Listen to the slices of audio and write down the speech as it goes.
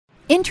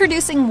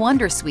Introducing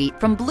Wondersuite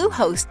from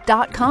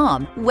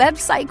Bluehost.com.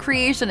 Website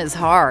creation is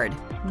hard.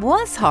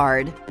 Was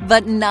hard,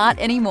 but not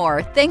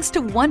anymore thanks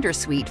to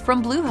Wondersuite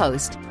from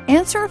Bluehost.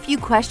 Answer a few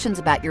questions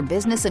about your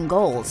business and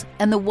goals,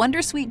 and the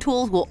Wondersuite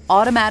tools will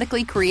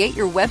automatically create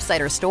your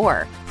website or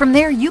store. From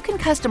there, you can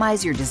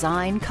customize your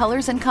design,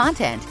 colors, and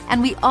content,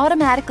 and we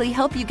automatically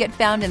help you get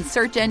found in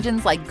search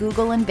engines like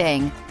Google and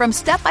Bing. From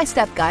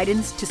step-by-step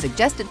guidance to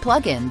suggested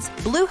plugins,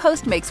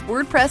 Bluehost makes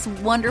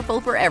WordPress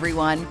wonderful for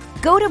everyone.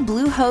 Go to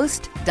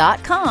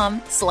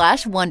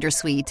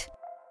bluehost.com/Wondersuite.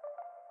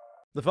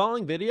 The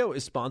following video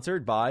is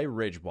sponsored by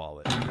Ridge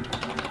Wallet.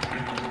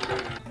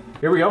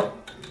 Here we go.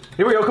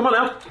 Come on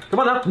now.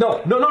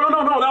 No.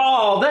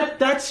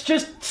 That's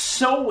just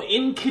so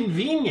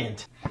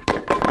inconvenient.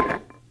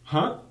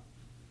 Huh?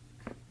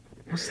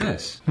 What's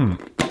this?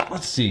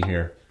 Let's see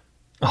here.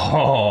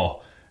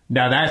 Oh,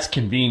 now that's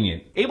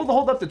convenient. Able to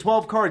hold up to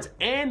 12 cards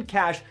and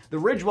cash, the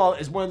Ridge Wallet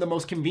is one of the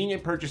most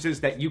convenient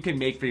purchases that you can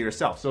make for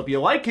yourself. So if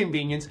you like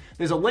convenience,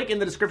 there's a link in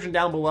the description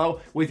down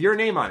below with your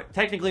name on it.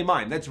 Technically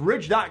mine. That's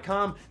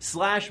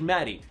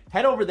ridge.com/Maddie.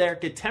 Head over there,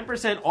 get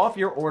 10% off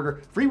your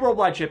order, free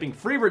worldwide shipping,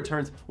 free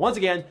returns. Once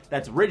again,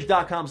 that's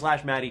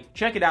ridge.com/Maddie.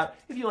 Check it out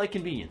if you like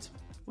convenience,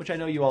 which I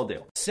know you all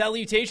do.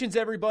 Salutations,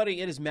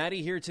 everybody. It is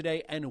Maddie here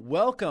today, and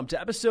welcome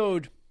to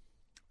episode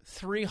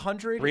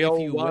 300,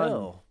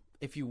 301.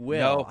 If you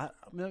will.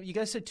 No. You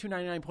guys said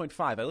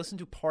 299.5. I listened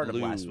to part of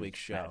last week's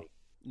show. Maddie.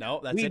 No,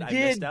 that's We it. I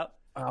did. missed out.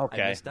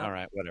 Okay. I missed out. All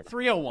right. Whatever.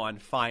 301.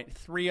 Fine.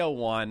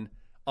 301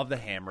 of the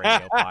Ham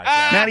Radio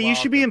podcast. Maddie, you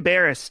should be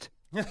embarrassed.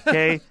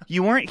 Okay,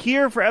 you weren't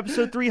here for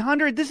episode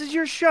 300. This is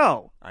your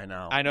show. I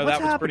know. I know What's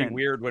that was happening? pretty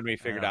weird when we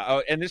figured out.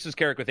 Oh, and this is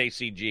Carrick with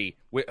ACG,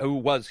 who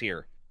was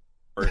here.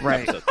 For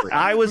Right. episode 300.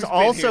 I was Who's been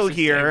also since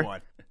day here.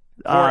 one?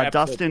 For episode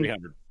Dustin.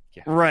 300.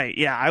 Yeah. Right.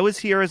 Yeah, I was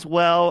here as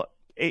well.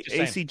 Just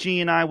saying. ACG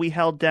and I, we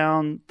held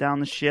down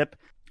the ship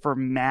for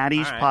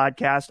Maddie's All right.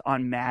 podcast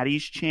on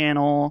Maddie's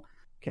channel.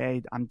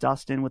 Okay, I'm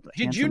Dustin with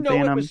Did you Handsome know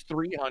Phantom. it was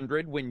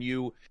 300 when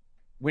you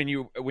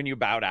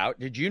bowed out?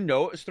 Did you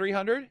know it was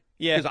 300?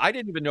 Yeah. Because I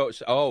didn't even know it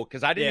was. Oh,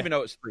 because I didn't Yeah. even know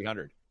it was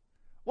 300.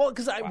 Well,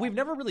 because we've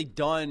never really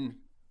done.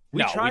 We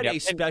No, we tried never- a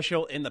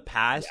special in the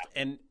past,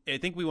 and I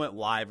think we went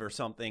live or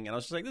something. And I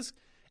was just like, this.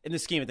 In the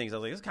scheme of things, I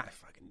was like, this is kind of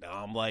fucking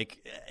dumb.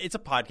 Like, it's a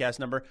podcast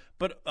number.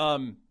 But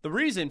the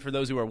reason, for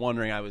those who are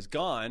wondering I was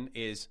gone,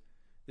 is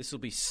this will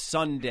be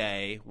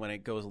Sunday when it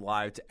goes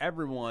live to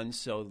everyone.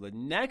 So the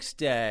next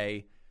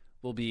day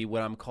will be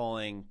what I'm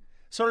calling,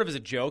 sort of as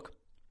a joke,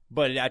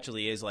 but it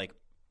actually is like, I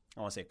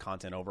don't want to say a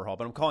content overhaul,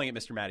 but I'm calling it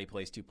Mr. Maddie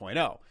Plays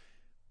 2.0.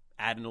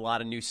 Adding a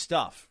lot of new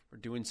stuff. We're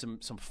doing some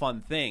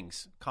fun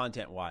things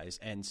content-wise.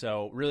 And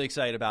so really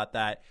excited about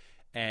that.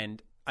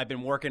 And I've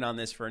been working on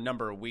this for a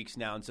number of weeks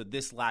now. And so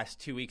this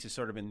last 2 weeks is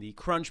sort of in the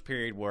crunch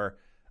period where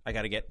I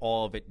got to get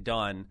all of it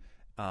done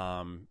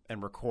and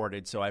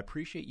recorded. So I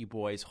appreciate you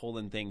boys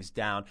holding things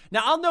down.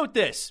 Now, I'll note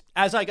this.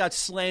 As I got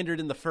slandered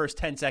in the first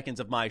 10 seconds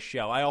of my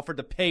show, I offered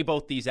to pay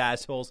both these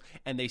assholes,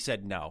 and they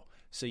said no.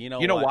 So you know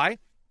what? why?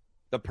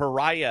 The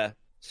pariah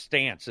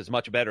stance is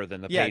much better than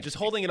the paid just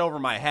holding it over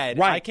my head.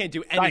 Right. I can't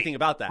do anything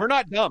about that. We're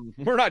not dumb.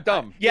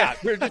 Yeah,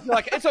 we're just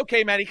like, it's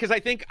okay, Maddie, because I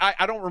think,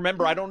 I don't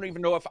remember, I don't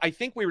even know if, I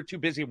think we were too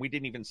busy and we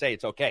didn't even say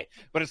it's okay.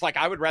 But it's like,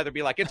 I would rather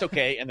be like, it's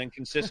okay, and then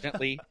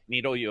consistently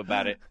needle you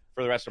about it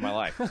for the rest of my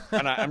life.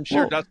 And I'm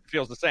sure Dustin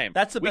feels the same.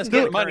 That's the we best can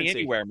kind get of money currency.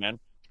 anywhere, man.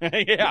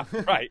 Yeah,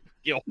 right.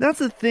 Gil. That's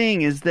the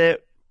thing, is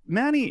that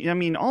Maddie, I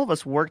mean, all of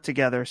us work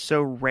together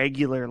so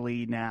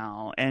regularly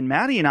now. And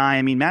Maddie and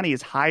I mean, Maddie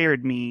has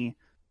hired me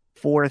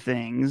for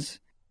things.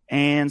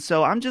 And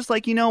so I'm just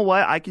like, you know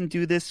what? I can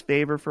do this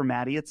favor for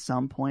Maddie at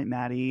some point.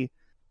 Maddie,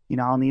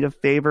 I'll need a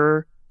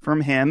favor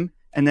from him.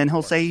 And then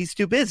he'll say he's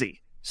too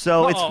busy.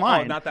 So it's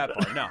fine. Oh, not that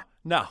part.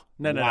 No.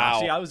 Wow.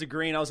 See, I was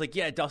agreeing. I was like,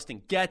 yeah,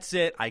 Dustin gets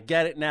it. I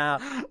get it now.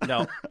 No.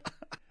 All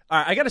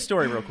right, I got a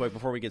story real quick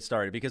before we get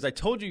started, because I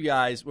told you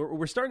guys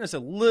we're starting this a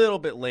little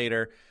bit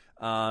later.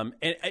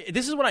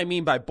 This is what I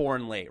mean by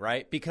born late,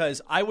 right?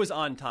 Because I was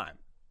on time.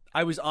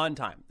 It was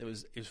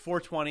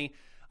 4:20.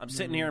 I'm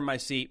sitting here in my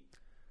seat.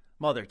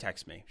 Mother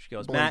texts me. She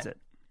goes, Matt,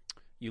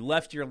 you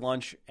left your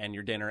lunch and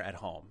your dinner at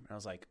home. And I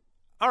was like,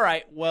 all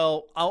right,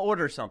 well, I'll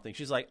order something.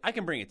 She's like, I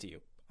can bring it to you.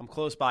 I'm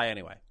close by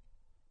anyway.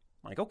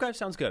 I'm like, okay,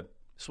 sounds good.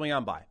 Swing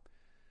on by.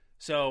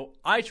 So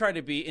I try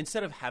to be,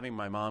 instead of having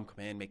my mom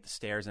come in, make the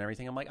stairs and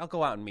everything, I'm like, I'll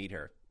go out and meet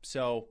her.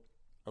 So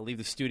I leave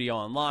the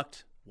studio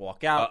unlocked,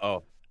 walk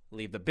out,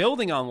 leave the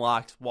building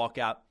unlocked, walk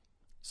out.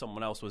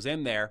 Someone else was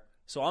in there.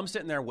 So I'm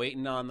sitting there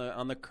waiting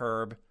on the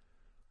curb,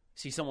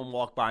 see someone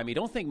walk by me,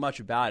 don't think much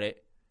about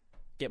it,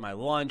 get my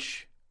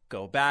lunch,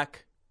 go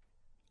back.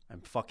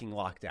 I'm fucking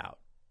locked out.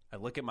 I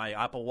look at my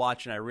Apple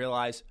Watch and I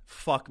realize,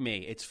 fuck me.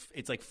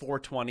 It's like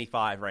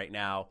 4:25 right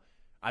now.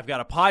 I've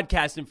got a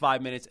podcast in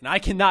 5 minutes and I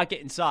cannot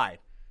get inside.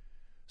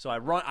 So I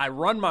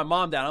run my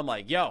mom down. I'm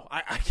like, yo,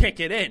 I can't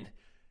get in.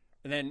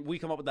 And then we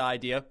come up with the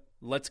idea,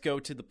 let's go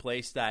to the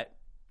place that,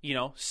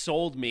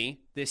 sold me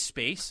this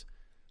space.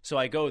 So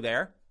I go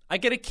there. I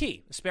get a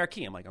key, a spare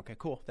key. I'm like, okay,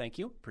 cool. Thank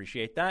you.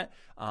 Appreciate that.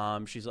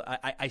 She's like,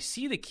 I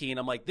see the key and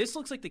I'm like, this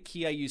looks like the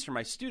key I use for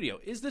my studio.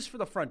 Is this for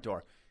the front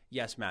door?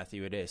 Yes,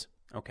 Matthew, it is.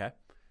 Okay.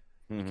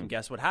 You can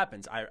guess what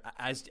happens.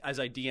 As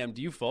I DM'd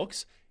you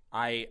folks,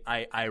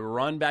 I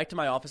run back to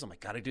my office. I'm like,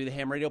 got to do the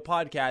Ham Radio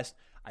podcast.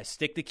 I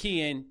stick the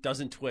key in,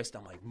 doesn't twist.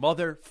 I'm like,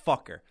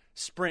 motherfucker.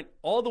 Sprint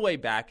all the way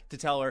back to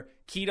tell her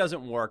key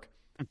doesn't work.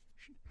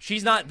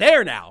 She's not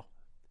there now.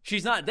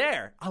 She's not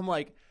there. I'm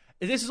like,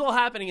 this is all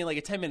happening in like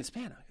a 10-minute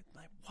span. I'm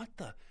like, what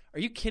the? Are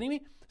you kidding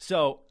me?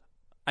 So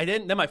I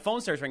didn't. Then my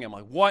phone starts ringing. I'm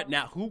like, what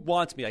now? Who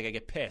wants me? Like, I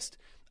get pissed.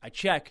 I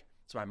check.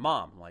 It's my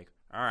mom. I'm like,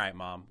 all right,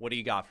 Mom, what do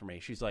you got for me?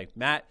 She's like,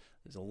 Matt,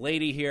 there's a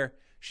lady here.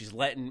 She's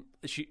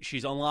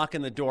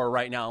unlocking the door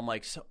right now. I'm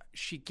like, so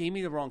she gave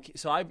me the wrong key.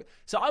 So I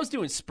was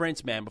doing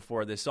sprints, man,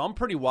 before this. So I'm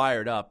pretty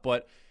wired up.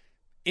 But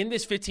in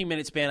this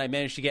 15-minute span, I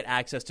managed to get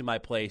access to my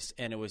place,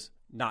 and it was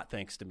not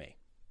thanks to me.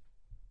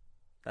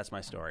 That's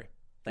my story.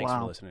 Thanks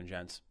for listening,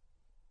 gents.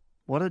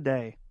 What a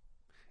day.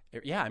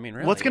 Yeah, I mean,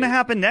 really. What's going to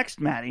happen next,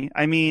 Maddie?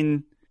 I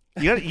mean,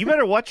 you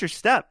better watch your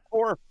step.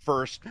 Or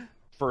first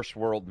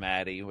world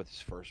Maddie with his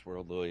first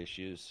world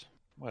issues.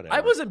 Whatever.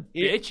 I was a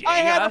bitch. I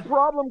had a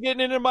problem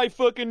getting into my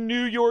fucking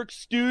New York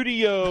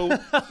studio.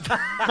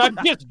 I'm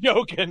just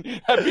joking.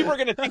 People are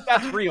going to think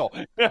that's real.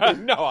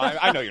 No,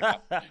 I know you're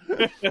not.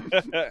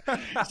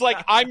 It's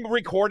like I'm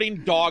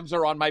recording. Dogs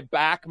are on my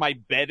back. My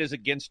bed is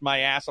against my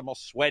ass. I'm all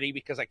sweaty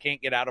because I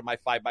can't get out of my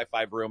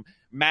 5x5 room.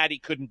 Maddie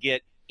couldn't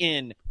get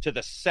into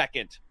the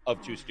second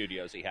of 2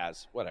 studios he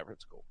has. Whatever.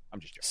 It's cool. I'm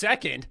just joking.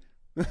 Second?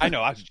 I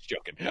know, I was just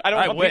joking. I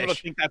don't want people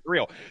to think that's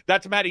real.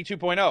 That's Maddie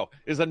 2.0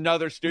 is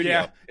another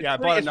studio. Yeah, I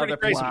bought another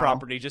piece of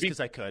property just because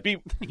I could.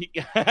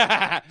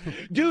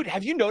 Dude,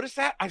 have you noticed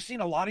that? I've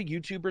seen a lot of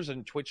YouTubers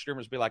and Twitch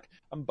streamers be like,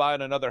 I'm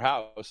buying another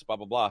house, blah,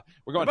 blah, blah.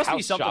 We're going there must house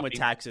be something shopping. With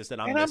taxes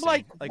that I'm and missing.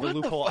 I'm like a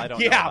loophole I don't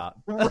know about.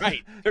 Yeah,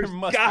 right. There's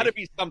got to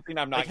be something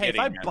I'm not like,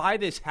 getting. Hey, if I buy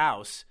this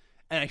house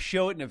and I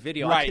show it in a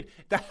video, right.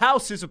 The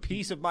house is a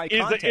piece of my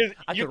content.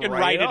 You can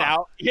write it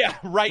out. Yeah,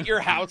 write your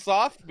house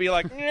off. Be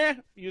like,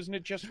 using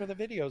it just for the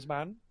videos,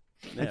 man.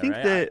 I think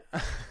that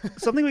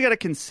something we got to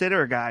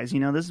consider, guys,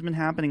 this has been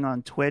happening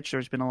on Twitch.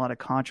 There's been a lot of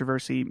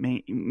controversy.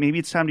 Maybe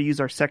it's time to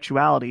use our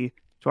sexuality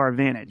to our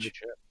advantage.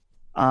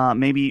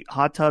 Maybe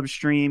hot tub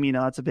stream,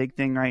 that's a big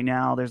thing right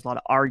now. There's a lot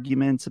of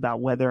arguments about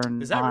whether or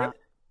not. Is that real?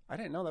 I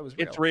didn't know that was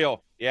real. It's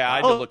real. Yeah, I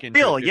had to look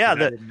into it. Yeah, I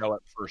didn't know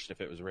at first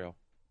if it was real.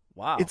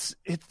 Wow.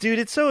 Dude,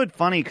 it's so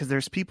funny because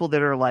there's people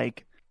that are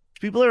like,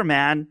 people that are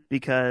mad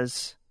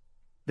because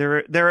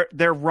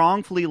they're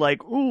wrongfully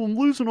like, oh, I'm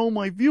losing all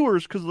my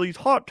viewers because of these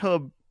hot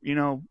tub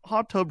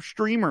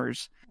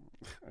streamers.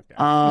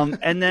 Okay.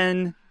 And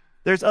then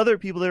there's other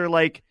people that are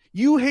like,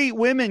 you hate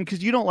women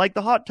because you don't like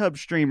the hot tub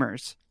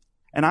streamers.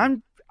 And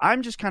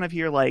I'm just kind of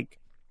here like,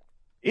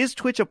 is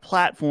Twitch a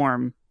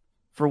platform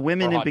for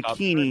women in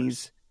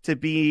bikinis to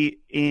be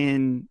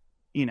in,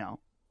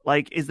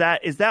 like, is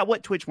that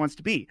what Twitch wants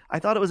to be? I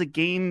thought it was a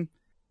game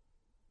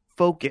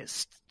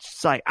focused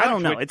site. I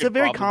don't know. It's a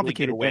very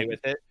complicated way thing.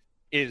 With it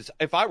is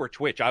if I were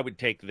Twitch, I would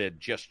take the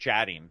just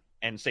chatting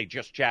and say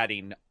just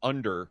chatting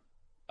under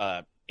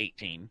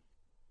 18,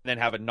 then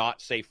have a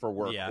not safe for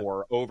work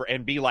or over,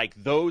 and be like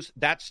those.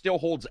 That still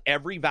holds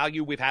every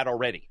value we've had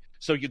already.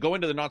 So you go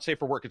into the not safe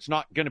for work, it's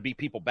not going to be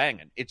people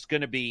banging. It's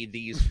going to be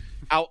these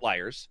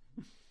outliers.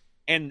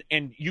 And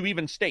you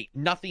even state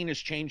nothing is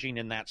changing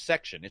in that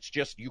section. It's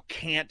just you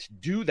can't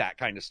do that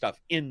kind of stuff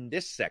in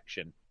this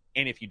section.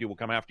 And if you do, we'll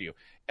come after you.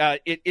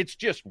 It's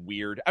just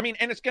weird. I mean,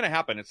 and it's going to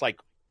happen. It's like,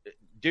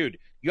 dude,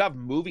 you have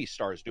movie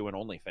stars doing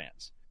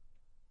OnlyFans.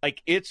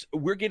 Like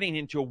we're getting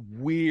into a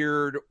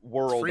weird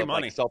world of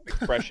like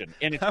self-expression,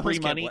 and it's free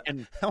money,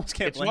 and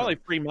it's not only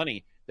free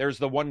money. There's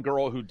the one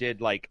girl who did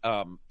like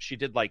she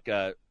did like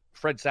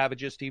Fred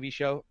Savage's TV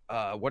show,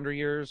 Wonder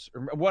Years,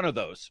 or one of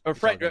those, or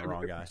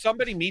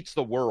Somebody Meets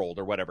the World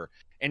or whatever.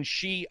 And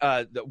she,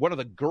 one of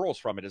the girls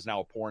from it is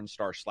now a porn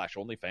star /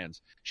 OnlyFans.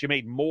 She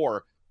made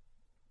more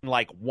in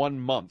like 1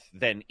 month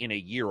than in a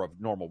year of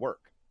normal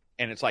work.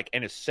 And it's like,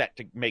 and is set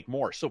to make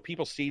more. So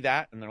people see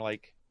that and they're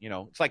like,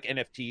 it's like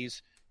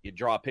NFTs. You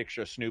draw a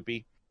picture of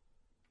Snoopy,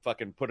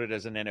 fucking put it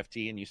as an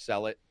NFT and you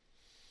sell it.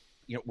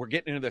 We're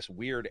getting into this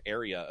weird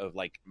area of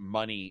like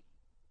money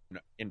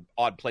in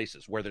odd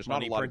places where there's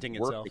not a lot of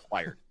work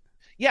required.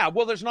 Yeah,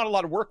 well, there's not a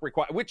lot of work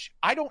required, which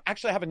I don't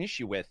actually have an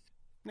issue with.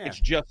 Yeah. It's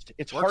just,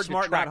 it's hard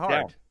to track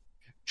down.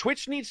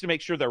 Twitch needs to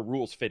make sure their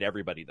rules fit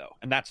everybody, though.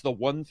 And that's the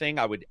one thing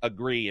I would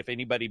agree. If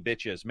anybody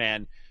bitches,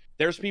 man,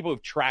 there's people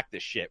who've tracked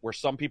this shit where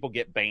some people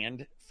get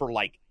banned for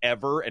like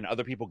ever and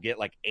other people get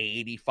like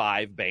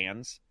 85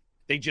 bans.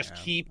 They just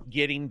keep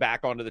getting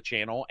back onto the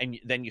channel, and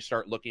then you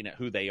start looking at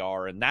who they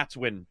are, and that's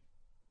when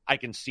I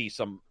can see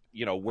some,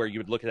 where you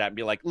would look at that and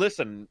be like,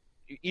 listen,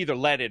 either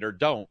let it or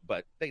don't,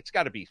 but it's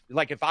got to be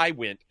like if I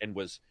went and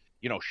was,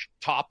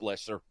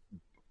 topless, or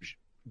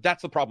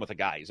that's the problem with a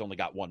guy. He's only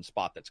got one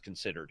spot that's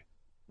considered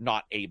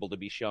not able to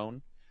be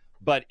shown.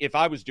 But if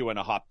I was doing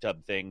a hot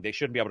tub thing, they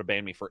shouldn't be able to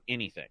ban me for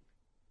anything.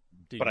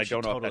 Dude, but I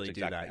don't know totally if that's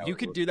exactly do that. how You it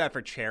could works. do that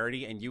for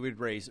charity, and you would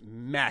raise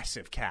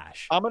massive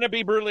cash. I'm going to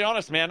be brutally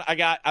honest, man.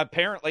 I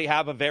apparently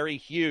have a very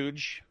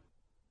huge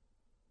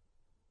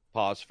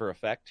pause for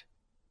effect.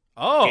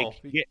 Oh,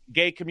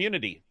 Gay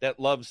community that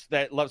loves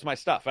my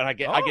stuff, and I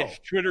get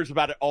Twitters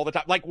about it all the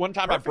time. Like one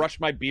time, I brushed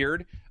my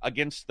beard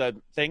against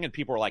the thing, and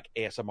people were like,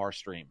 "ASMR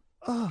stream."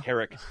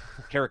 Carrick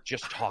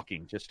just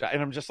talking,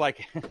 and I'm just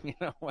like,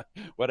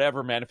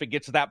 whatever, man. If it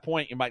gets to that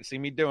point, you might see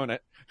me doing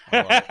it.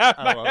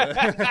 I love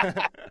it.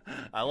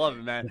 I love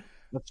it, man.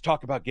 Let's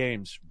talk about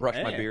games. Brush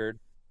my beard.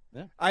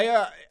 Yeah.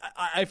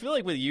 I feel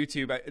like with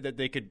YouTube that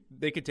they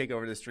could take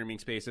over the streaming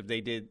space if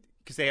they did,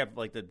 because they have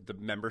like the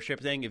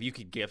membership thing. If you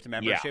could gift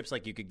memberships,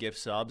 like you could gift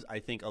subs, I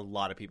think a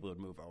lot of people would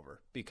move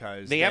over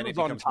because the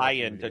Amazon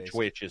tie-in to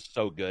Twitch is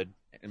so good,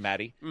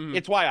 Maddie. Mm-hmm.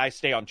 It's why I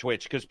stay on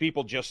Twitch, because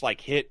people just like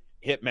hit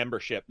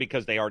membership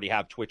because they already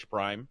have Twitch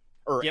Prime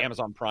or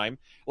Amazon Prime.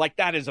 Like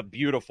that is a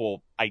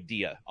beautiful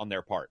idea on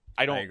their part.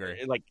 I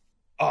agree. Like,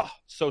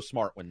 so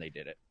smart when they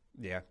did it.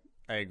 Yeah,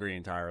 I agree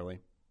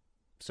entirely.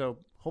 So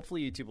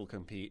hopefully YouTube will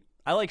compete.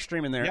 I like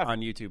streaming there on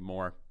YouTube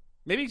more.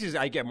 Maybe because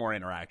I get more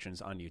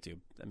interactions on YouTube.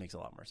 That makes a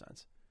lot more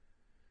sense.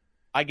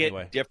 I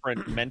get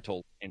different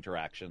mental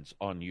interactions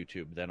on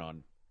YouTube than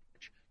on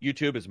Twitch.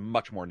 YouTube is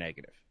much more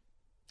negative.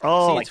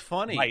 Oh, see, it's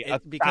funny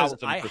because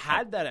 1,000%. I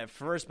had that at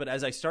first, but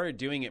as I started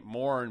doing it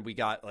more and we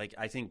got like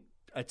I think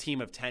a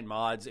team of 10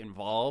 mods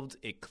involved,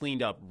 it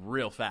cleaned up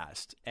real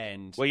fast.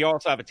 And well, you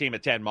also have a team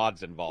of 10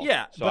 mods involved.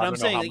 Yeah, so but I'm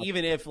saying that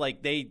even if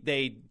like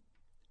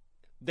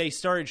they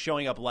started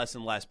showing up less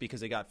and less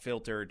because they got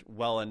filtered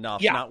well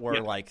enough, not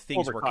where like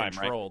things over were time,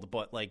 controlled,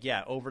 but like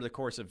over the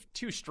course of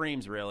 2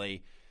 streams,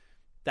 really,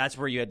 that's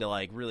where you had to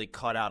like really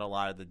cut out a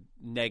lot of the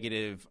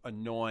negative,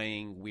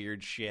 annoying,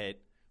 weird shit.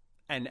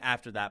 And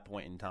after that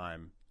point in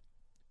time,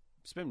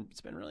 it's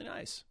been really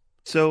nice.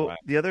 So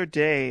the other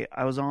day,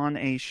 I was on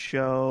a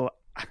show.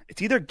 It's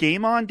either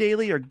Game On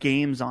Daily or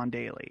Games On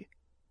Daily.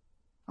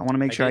 I want to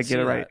make sure I get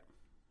it right.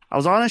 I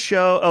was on a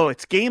show. Oh,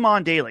 it's Game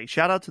On Daily.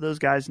 Shout out to those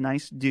guys,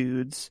 nice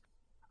dudes.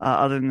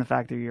 Other than the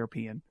fact they're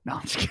European. No,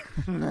 I'm just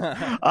kidding.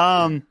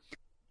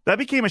 That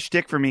became a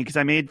shtick for me because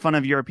I made fun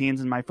of Europeans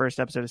in my first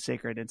episode of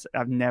Sacred.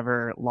 I've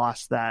never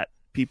lost that.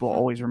 People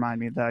always remind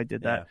me that I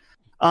did that.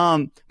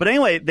 But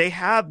anyway,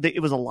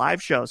 it was a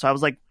live show. So I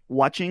was like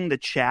watching the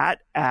chat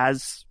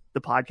as the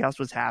podcast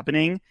was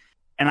happening.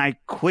 And I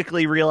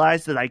quickly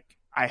realized that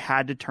I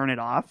had to turn it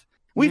off.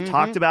 We've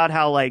talked about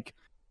how like,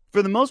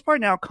 for the most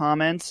part now,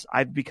 comments,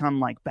 I've become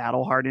like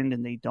battle hardened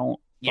and they don't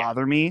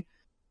bother me.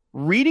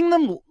 Reading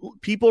them,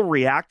 people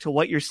react to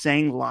what you're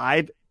saying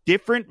live,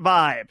 different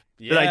vibe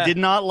that I did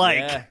not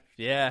like.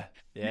 Yeah.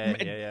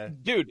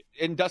 Dude,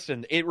 and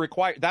Dustin,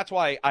 that's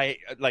why I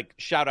like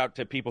shout out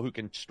to people who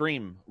can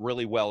stream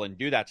really well and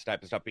do that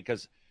type of stuff,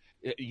 because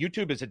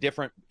YouTube is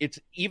it's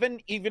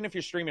even if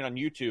you're streaming on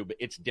YouTube,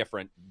 it's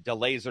different.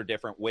 Delays are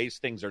different. Ways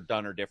things are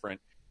done are different.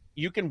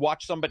 You can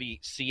watch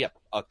somebody see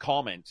a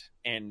comment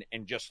and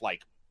just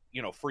like,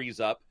 freeze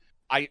up.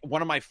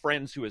 One of my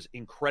friends who is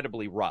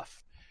incredibly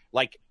rough,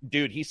 like,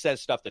 dude, he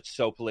says stuff that's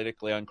so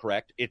politically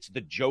incorrect. It's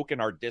the joke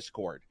in our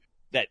Discord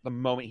that the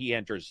moment he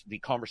enters, the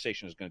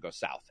conversation is going to go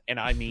south. And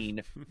I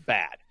mean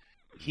bad.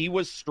 He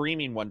was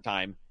streaming one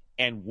time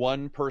and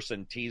one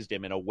person teased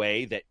him in a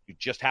way that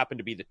just happened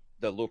to be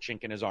the little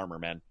chink in his armor,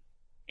 man.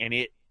 And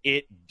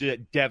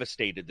it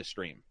devastated the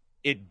stream.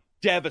 It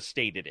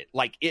devastated it.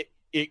 Like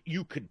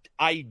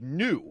I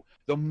knew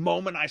the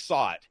moment I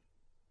saw it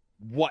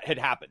what had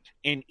happened.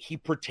 And he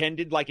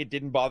pretended like it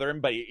didn't bother him,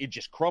 but it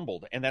just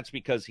crumbled. And that's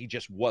because he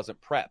just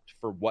wasn't prepped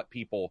for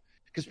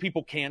because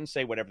people can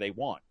say whatever they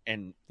want.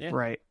 And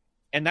right.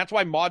 And that's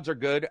why mods are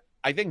good.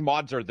 I think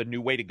mods are the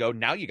new way to go.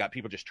 Now you got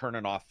people just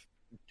turning off.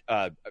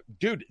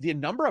 Dude, the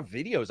number of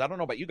videos, I don't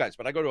know about you guys,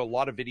 but I go to a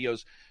lot of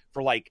videos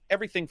for like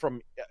everything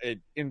from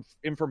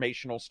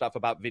informational stuff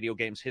about video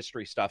games,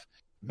 history stuff.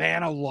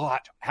 Man, a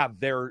lot have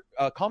their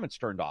comments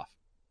turned off.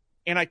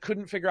 And I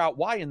couldn't figure out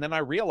why. And then I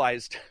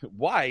realized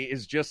why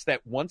is just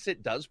that once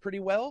it does pretty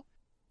well,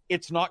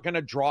 it's not going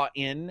to draw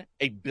in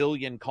 1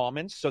 billion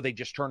comments. So they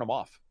just turn them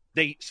off.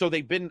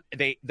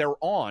 They're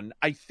on,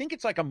 I think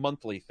it's like a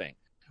monthly thing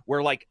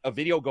where like a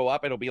video go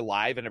up, it'll be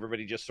live and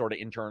everybody just sort of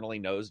internally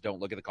knows, don't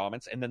look at the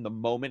comments. And then the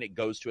moment it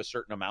goes to a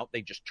certain amount,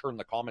 they just turn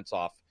the comments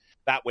off.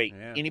 That way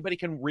anybody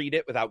can read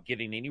it without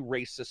getting any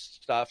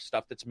racist stuff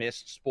that's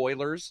missed,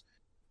 spoilers,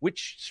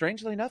 which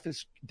strangely enough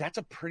that's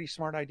a pretty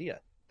smart idea.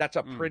 That's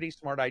a pretty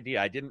smart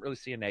idea. I didn't really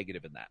see a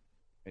negative in that.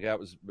 Like, that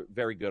was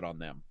very good on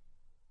them.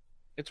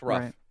 It's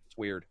rough. Right. It's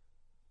weird.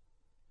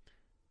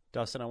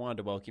 Dustin, I wanted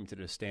to welcome you to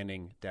the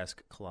Standing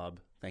Desk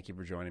Club. Thank you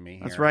for joining me.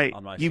 That's right.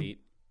 On my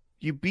feet.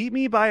 You beat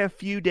me by a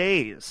few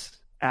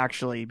days,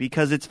 actually,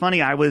 because it's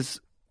funny. I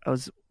was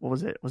what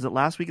was it? Was it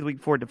last week or the week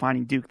before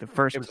defining Duke? The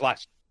first. It was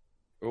last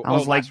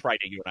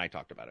Friday. You and I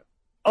talked about it.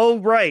 Oh,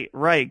 right.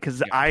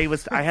 Because I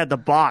had the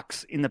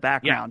box in the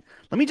background.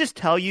 Yeah. Let me just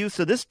tell you.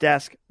 So this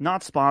desk,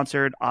 not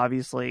sponsored,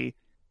 obviously,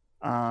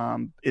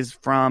 is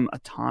from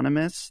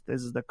Autonomous.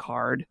 This is the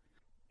card,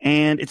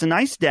 and it's a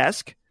nice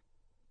desk.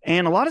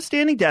 And a lot of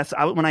standing desks,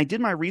 when I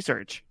did my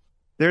research,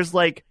 there's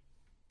like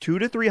 $200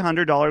 to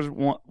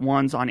 $300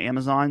 ones on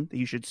Amazon that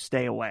you should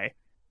stay away.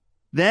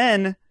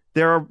 Then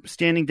there are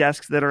standing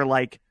desks that are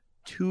like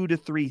 $2,000 to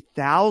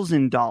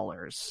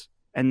 $3,000,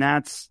 and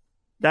that's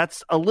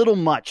a little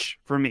much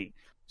for me.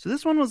 So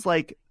this one was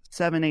like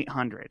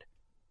 $700-800,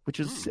 which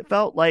is it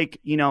felt like,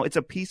 you know, it's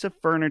a piece of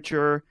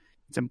furniture,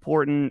 it's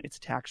important, it's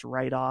tax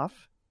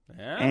write-off,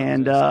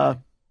 and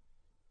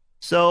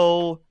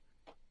so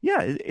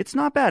yeah, it's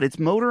not bad. It's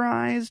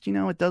motorized, you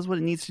know, it does what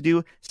it needs to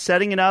do.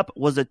 Setting it up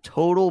was a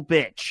total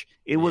bitch.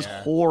 It was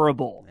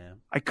horrible. Yeah.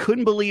 I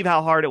couldn't believe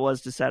how hard it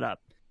was to set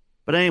up.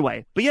 But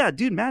anyway,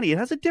 dude, Maddie, it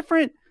has a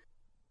different.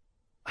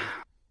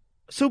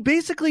 So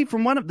basically,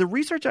 from one of the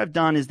research I've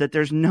done is that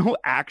there's no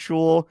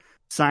actual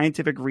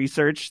scientific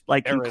research,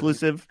 like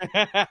conclusive.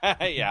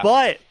 Yeah.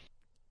 But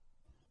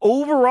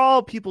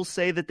overall, people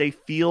say that they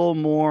feel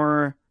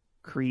more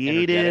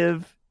creative.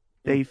 Energetic.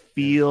 They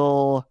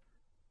feel,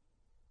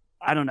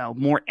 I don't know,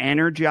 more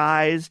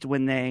energized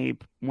when they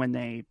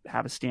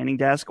have a standing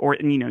desk, or,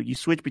 you know, you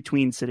switch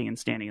between sitting and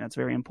standing. That's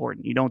very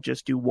important. You don't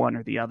just do one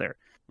or the other.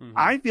 Mm-hmm.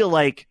 I feel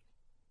like,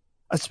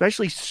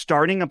 especially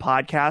starting a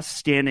podcast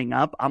standing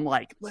up, I'm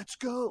like, let's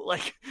go.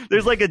 Like,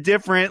 there's like a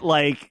different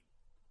like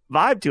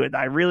vibe to it that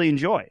I really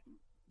enjoy.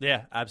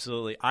 Yeah,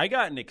 absolutely. I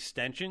got an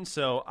extension,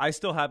 so I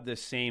still have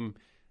this same.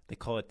 They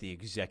call it the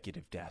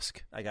executive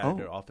desk. I got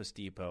it at Office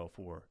Depot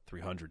for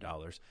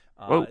 $300.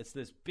 It's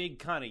this big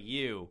kind of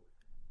U,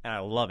 and I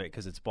love it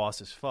because it's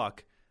boss as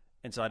fuck.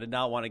 And so I did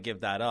not want to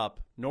give that up,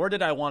 nor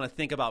did I want to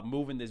think about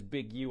moving this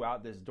big U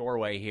out this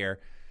doorway here.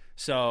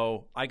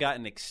 So I got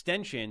an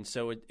extension.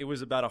 So it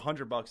was about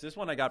 $100. This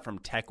one I got from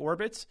Tech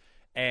Orbits,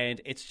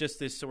 and it's just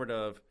this sort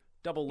of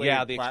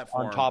double-layered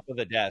platform on top of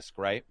the desk,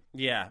 right?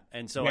 Yeah,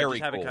 and so Very I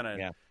just have cool. it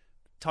kind of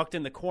tucked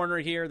in the corner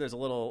here. There's a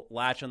little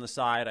latch on the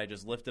side. I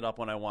just lift it up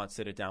when I want,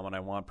 sit it down when I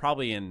want.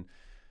 Probably in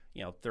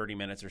 30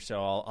 minutes or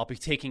so, I'll be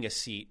taking a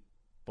seat.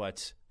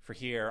 But for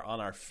here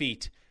on our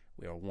feet,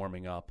 we are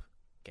warming up,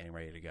 getting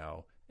ready to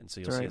go. And so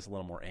you'll see us a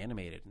little more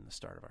animated in the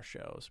start of our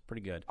shows.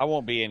 Pretty good. I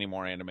won't be any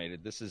more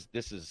animated. This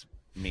is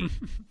me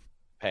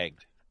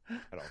pegged at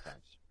all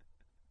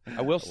times.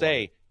 I will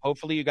say,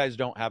 hopefully you guys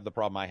don't have the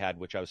problem I had,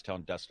 which I was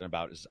telling Dustin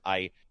about, is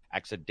I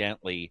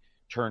accidentally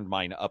turned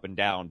mine up and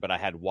down, but I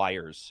had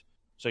wires.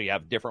 So you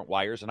have different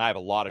wires, and I have a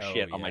lot of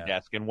shit on my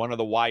desk. And one of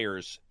the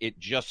wires,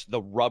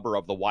 the rubber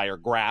of the wire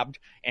grabbed,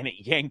 and it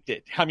yanked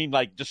it. I mean,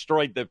 like,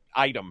 destroyed the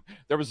item.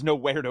 There was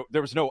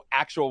no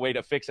actual way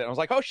to fix it. I was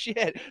like, oh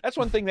shit, that's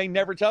one thing they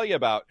never tell you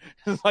about.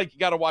 It's like, you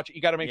got to watch it.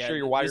 You got to make sure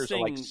your wires are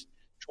like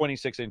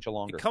 26 inch or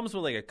longer. It comes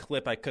with like a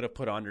clip I could have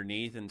put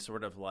underneath and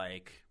sort of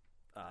like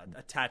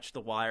attach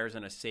the wires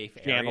in a safe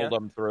area. Channeled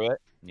them through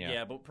it.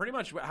 Yeah, but pretty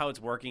much how it's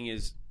working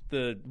is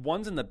the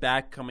ones in the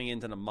back coming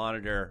into the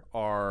monitor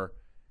are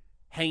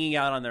hanging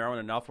out on their own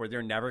enough where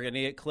they're never going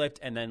to get clipped.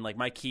 And then like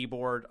my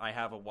keyboard, I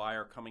have a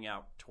wire coming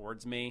out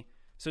towards me.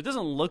 So it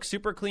doesn't look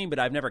super clean, but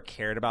I've never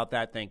cared about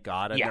that. Thank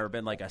God. I've never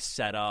been like a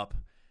setup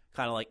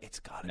kind of like, it's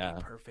got to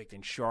be perfect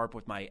and sharp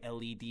with my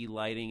LED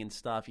lighting and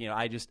stuff. You know,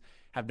 I just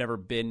have never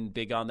been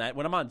big on that.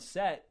 When I'm on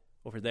set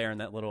over there in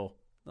that little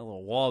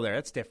wall there,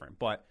 that's different.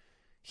 But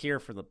here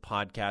for the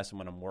podcast and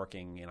when I'm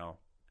working, you know,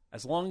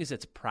 as long as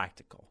it's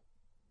practical,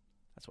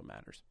 that's what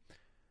matters.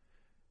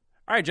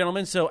 All right,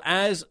 gentlemen, so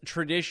as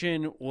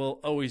tradition will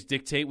always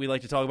dictate, we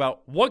like to talk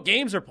about what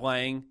games are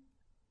playing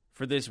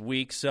for this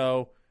week.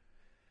 So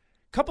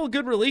a couple of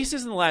good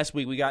releases in the last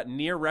week. We got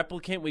Nier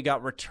Replicant. We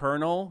got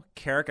Returnal.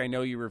 Carrick, I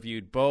know you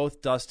reviewed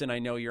both. Dustin, I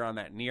know you're on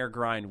that Nier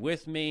grind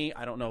with me.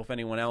 I don't know if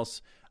anyone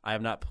else. I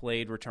have not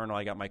played Returnal.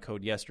 I got my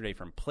code yesterday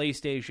from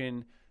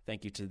PlayStation.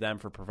 Thank you to them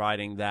for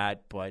providing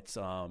that. But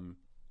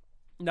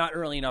not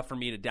early enough for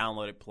me to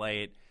download it,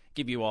 play it,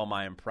 give you all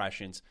my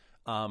impressions.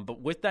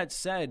 But with that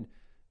said,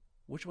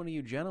 which one of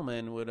you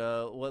gentlemen would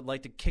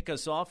like to kick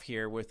us off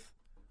here with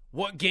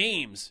what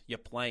games you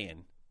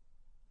playing?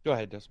 Go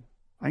ahead, Desmond.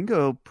 I can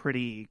go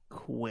pretty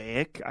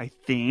quick, I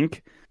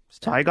think.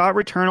 So I got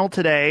Returnal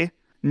today.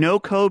 No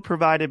code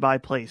provided by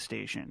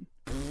PlayStation.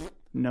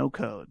 No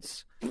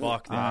codes.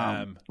 Fuck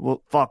them.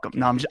 Well, fuck them.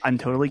 No, I'm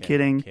totally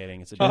kidding.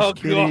 Kidding. It's a just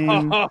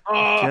kidding.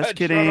 Just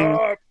kidding.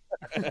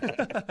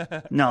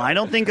 No, I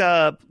don't think.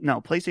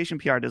 No, PlayStation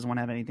PR doesn't want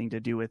to have anything to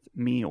do with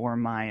me or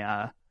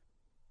my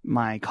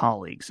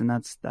colleagues, and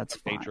that's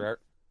fine.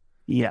 Patriarch.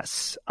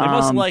 Yes, they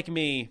must like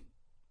me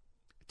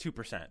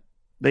 2%.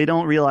 They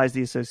don't realize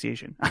the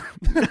association.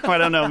 I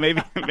don't know.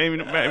 Maybe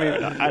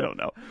I don't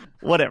know.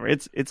 Whatever.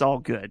 It's all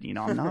good. You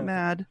know, I'm not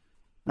mad.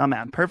 Not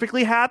mad. I'm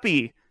perfectly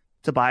happy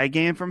to buy a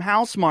game from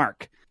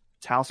Housemarque.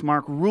 It's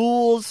Housemarque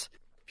rules.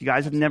 If you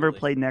guys have never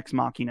played Nex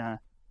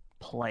Machina,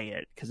 play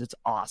it because it's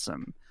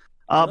awesome.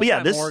 But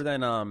yeah, this more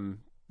than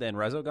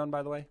Resogun,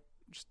 by the way.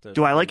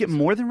 Do I like it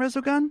more than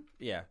Resogun?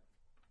 Yeah.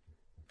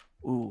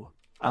 Ooh.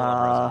 I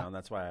love Resogun.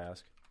 That's why I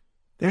ask.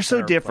 They're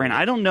so different.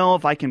 I don't know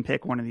if I can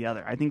pick one or the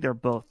other. I think they're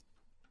both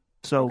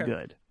so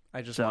good.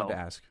 I just wanted to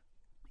ask.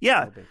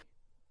 Yeah.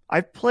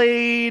 I've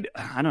played,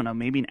 I don't know,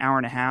 maybe an hour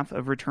and a half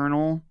of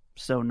Returnal.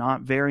 so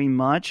not very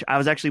much. I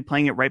was actually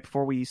playing it right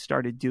before we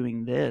started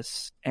doing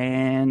this,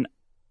 and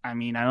I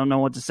mean, I don't know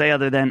what to say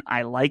other than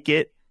I like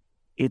it.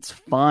 It's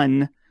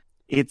fun.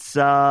 It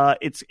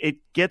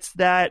gets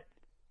that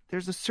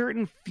there's a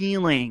certain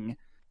feeling,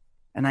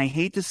 and I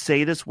hate to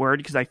say this word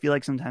because I feel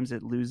like sometimes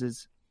it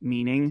loses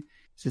meaning.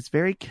 It's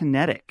very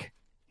kinetic.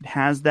 It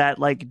has that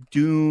like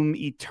Doom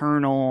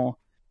Eternal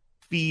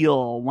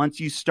feel once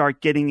you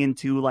start getting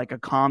into like a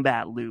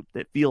combat loop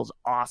that feels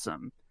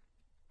awesome.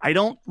 I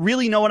don't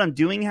really know what I'm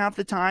doing half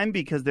the time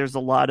because there's a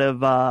lot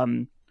of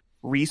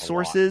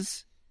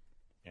resources.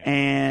 Yeah.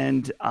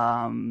 And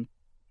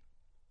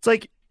it's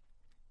like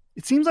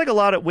it seems like a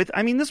lot of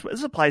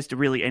this applies to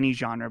really any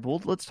genre,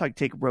 but let's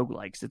take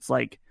roguelikes. It's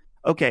like,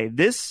 okay,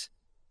 this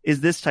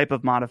is this type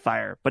of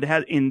modifier, but it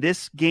has in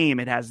this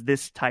game it has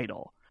this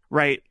title,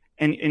 right?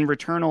 And in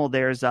Returnal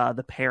there's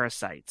the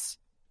parasites,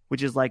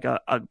 which is like a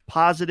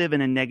positive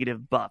and a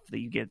negative buff that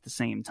you get at the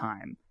same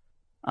time.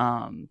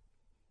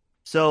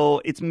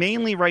 So it's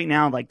mainly right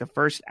now like the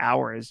first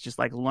hour is just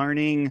like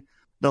learning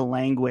the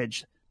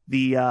language,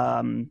 the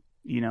all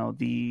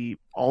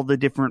the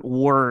different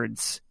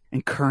words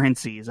and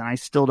currencies, and I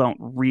still don't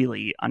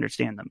really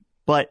understand them.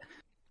 But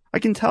I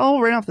can tell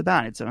right off the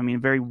bat, it's a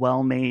very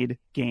well made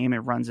game. It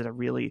runs at I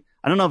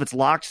don't know if it's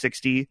locked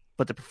 60,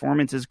 but the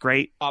performance is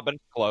great. But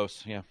it's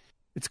close, yeah.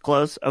 It's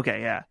close?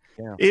 Okay, yeah.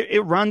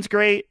 It runs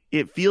great.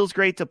 It feels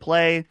great to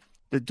play.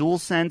 The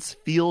DualSense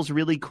feels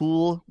really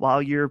cool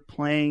while you're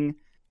playing.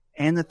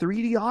 And the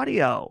 3D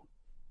audio.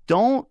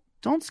 Don't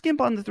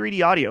skimp on the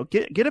 3D audio.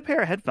 Get a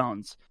pair of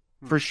headphones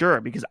for sure,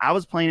 because I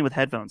was playing it with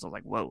headphones. I was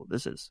like, whoa,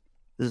 this is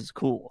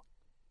cool.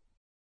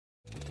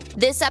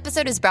 This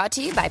episode is brought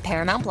to you by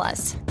Paramount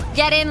Plus.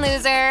 Get in,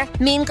 loser!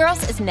 Mean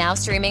Girls is now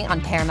streaming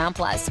on Paramount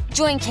Plus.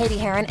 Join Katie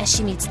Heron as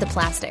she meets the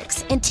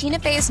plastics in Tina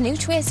Fey's new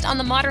twist on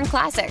the modern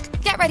classic.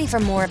 Get ready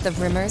for more of the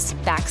rumors,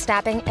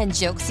 backstabbing, and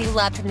jokes you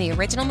loved from the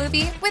original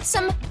movie with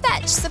some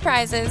fetch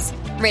surprises.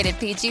 Rated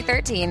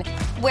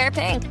PG-13. Wear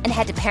pink and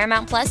head to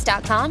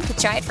ParamountPlus.com to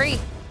try it free.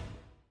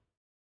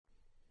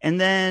 And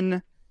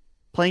then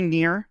playing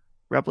Nier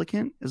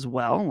Replicant as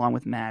well, along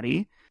with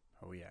Maddie.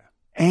 Oh, yeah.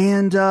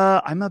 And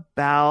I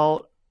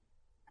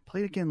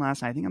played again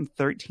last night. I think I'm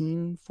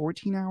 13,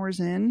 14 hours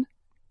in.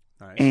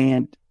 Nice.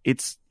 And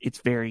it's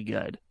very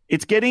good.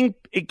 It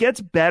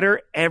gets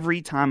better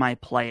every time I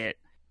play it.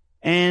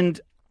 And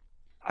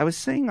I was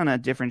saying on a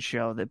different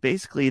show that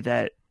basically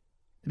that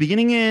the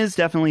beginning is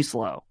definitely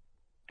slow.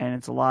 And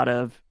it's a lot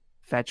of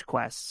fetch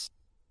quests.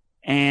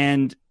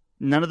 And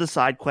none of the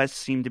side quests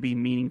seem to be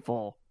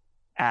meaningful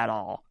at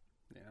all.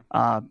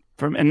 Yeah.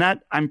 And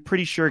that I'm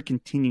pretty sure it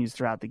continues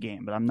throughout the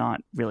game, but I'm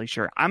not really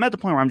sure. I'm at the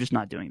point where I'm just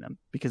not doing them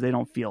because they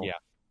don't feel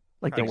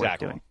like they're worth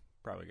doing.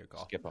 Probably a good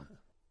call. Skip them.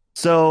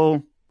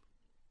 So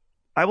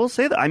I will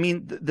say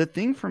that, the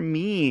thing for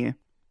me,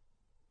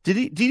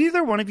 did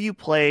either one of you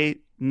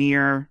play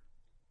Nier,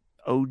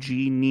 OG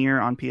Nier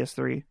on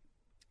PS3?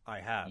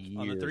 I have.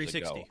 On the 360.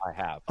 Ago, I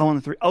have. Oh, on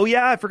the 3. Oh,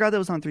 yeah, I forgot that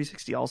was on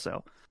 360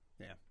 also.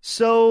 Yeah.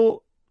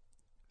 So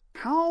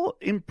how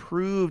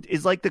improved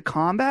is like the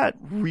combat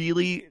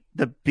really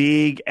the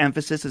big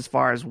emphasis as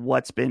far as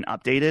what's been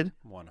updated?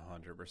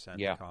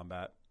 100%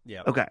 combat.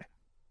 Yeah. Okay.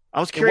 I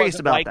was curious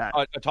about that.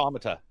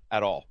 Automata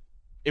at all.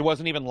 It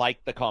wasn't even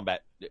like the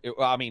combat. It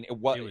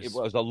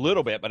was a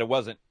little bit, but it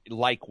wasn't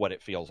like what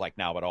it feels like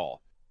now at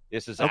all.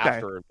 This is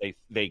after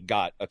they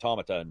got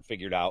Automata and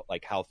figured out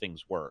like how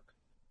things work.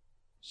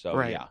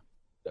 So yeah,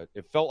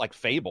 it felt like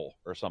Fable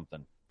or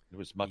something. It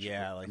was much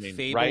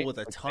Fable with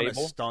a ton of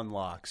stun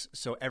locks.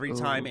 So every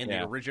time in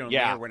the original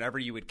Nier, whenever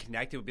you would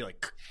connect, it would be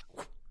like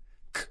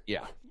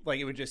like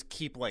it would just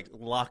keep like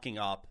locking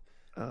up.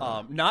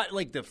 Not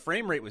like the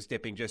frame rate was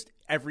dipping, just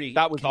every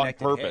that was on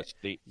purpose.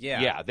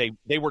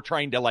 They were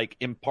trying to like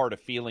impart a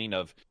feeling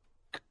of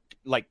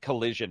like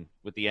collision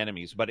with the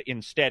enemies, but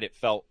instead it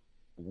felt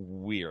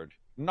weird.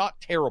 Not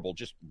terrible,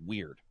 just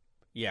weird.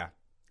 Yeah,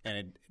 and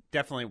it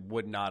definitely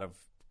would not have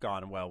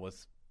gone well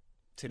with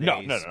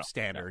today's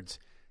standards.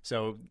 No.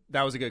 So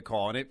that was a good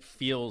call, and it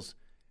feels,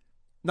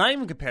 not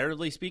even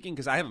comparatively speaking,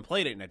 because I haven't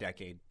played it in a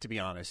decade, to be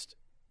honest.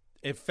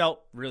 It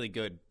felt really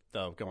good,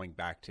 though, going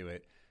back to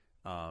it.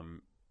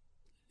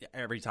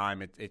 Every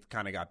time it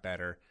kind of got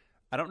better.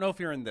 I don't know if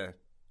you're in the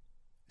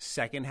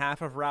second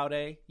half of Route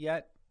A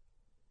yet.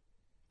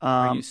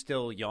 Are you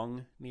still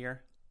young,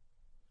 Nier?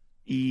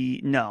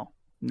 No.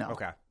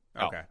 Okay.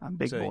 I'm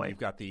big boy. You've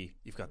got the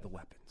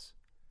weapons.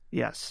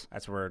 Yes.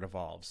 That's where it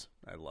evolves.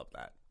 I love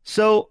that.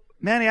 So,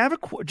 Manny, I have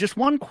just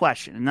one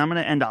question, and I'm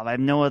going to end off. I have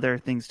no other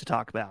things to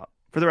talk about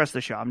for the rest of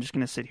the show. I'm just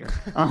going to sit here.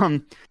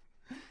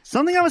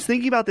 Something I was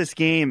thinking about this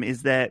game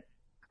is that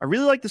I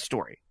really like the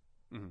story,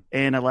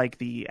 and I like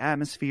the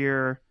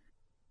atmosphere,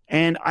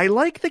 and I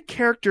like the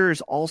characters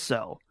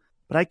also,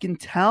 but I can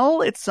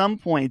tell at some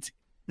points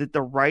that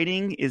the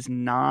writing is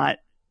not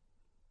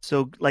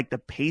so, like the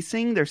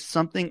pacing, there's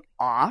something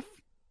off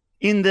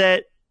in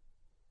that.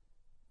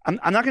 I'm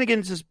not going to get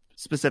into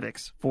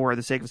specifics for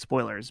the sake of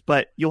spoilers,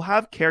 but you'll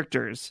have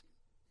characters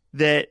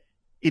that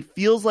it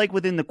feels like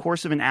within the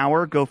course of an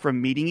hour go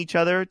from meeting each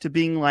other to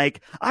being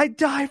like, I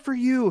die for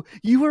you.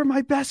 You are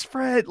my best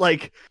friend.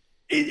 Like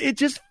it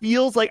just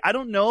feels like, I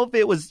don't know if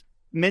it was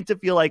meant to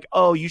feel like,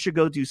 oh, you should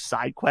go do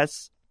side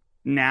quests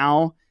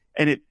now.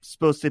 And it's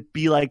supposed to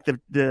be like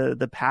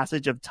the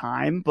passage of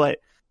time. But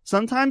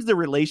sometimes the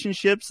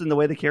relationships and the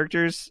way the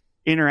characters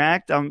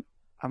interact, I'm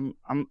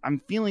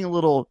feeling a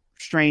little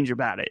strange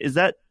about it. Does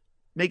that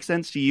make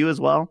sense to you as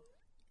well?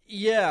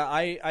 Yeah,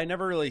 I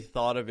never really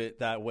thought of it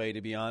that way,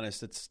 to be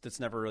honest. That's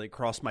never really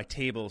crossed my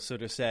table, so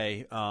to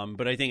say.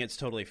 But I think it's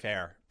totally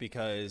fair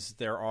because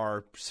there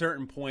are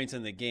certain points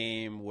in the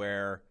game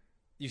where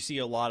you see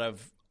a lot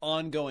of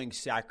ongoing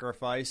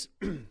sacrifice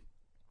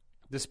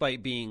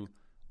despite being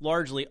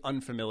largely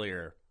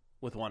unfamiliar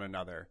with one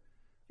another.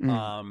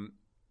 I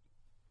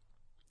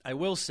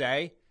will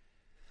say,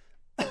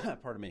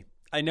 pardon me,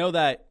 I know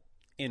that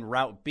in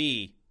Route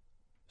B,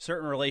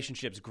 certain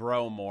relationships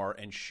grow more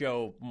and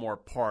show more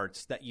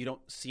parts that you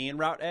don't see in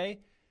Route A.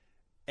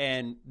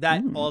 And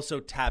that also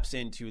taps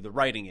into the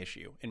writing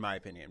issue, in my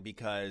opinion,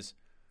 because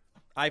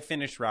I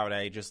finished Route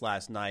A just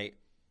last night.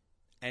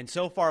 And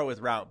so far with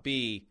Route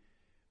B,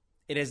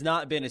 it has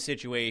not been a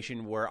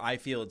situation where I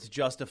feel it's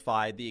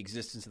justified the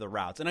existence of the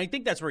routes. And I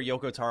think that's where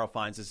Yoko Taro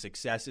finds his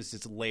success, is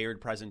his layered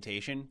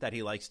presentation that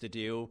he likes to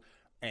do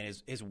and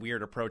his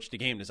weird approach to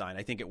game design.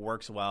 I think it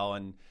works well,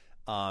 and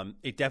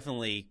it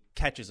definitely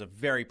catches a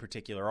very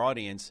particular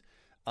audience.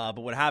 But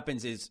what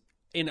happens is,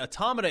 in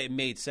Automata, it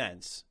made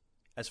sense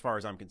as far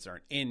as I'm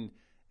concerned. In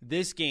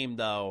this game,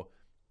 though,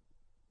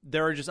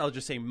 there are I'll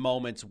just say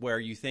moments where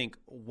you think,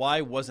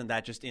 why wasn't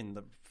that just in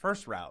the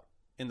first route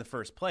in the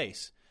first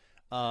place?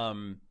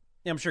 I'm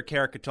sure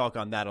Carrick could talk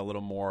on that a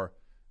little more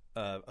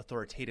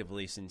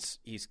authoritatively since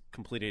he's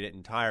completed it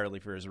entirely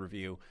for his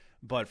review.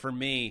 But for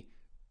me,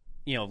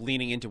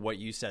 leaning into what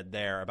you said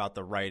there about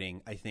the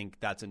writing, I think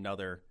that's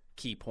another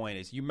key point,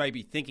 is you might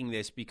be thinking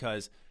this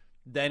because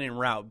then in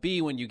Route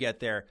B, when you get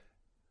there,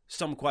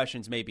 some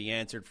questions may be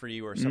answered for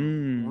you or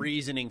some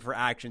reasoning for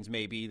actions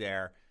may be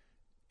there.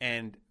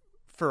 And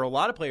for a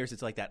lot of players,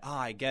 it's like that.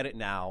 I get it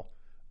now.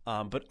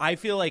 But I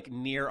feel like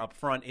Nier up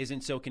front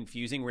isn't so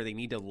confusing where they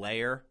need to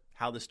layer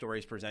how the story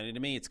is presented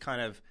to me. It's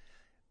kind of,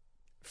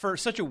 for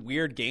such a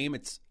weird game,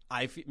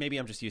 maybe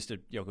I'm just used to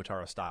Yoko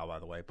Taro style, by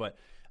the way, but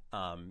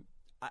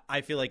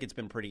I feel like it's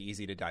been pretty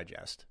easy to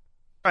digest.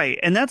 Right.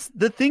 And that's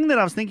the thing that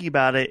I was thinking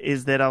about it,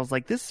 is that I was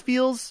like, this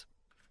feels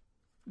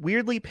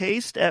weirdly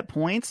paced at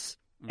points.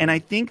 And I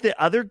think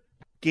that other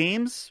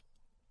games,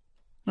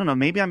 I don't know,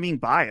 maybe I'm being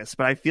biased,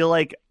 but I feel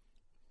like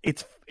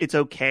it's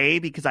okay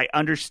because I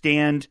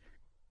understand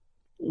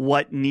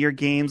what Nier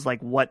games,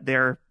 like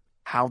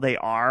how they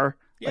are,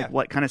 like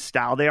what kind of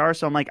style they are.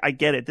 So I'm like, I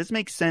get it. This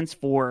makes sense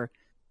for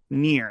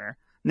Nier.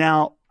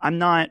 Now, I'm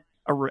not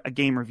a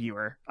game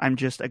reviewer. I'm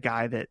just a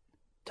guy that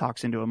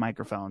talks into a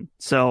microphone.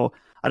 So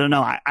I don't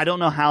know. I don't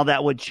know how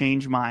that would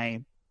change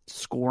my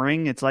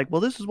scoring. It's like,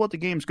 well, this is what the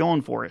game's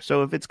going for.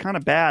 So if it's kind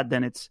of bad,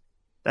 then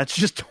that's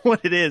just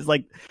what it is.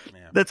 Like,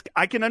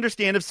 I can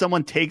understand if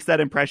someone takes that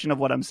impression of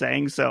what I'm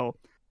saying. So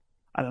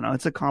I don't know.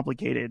 It's a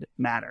complicated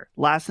matter.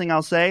 Last thing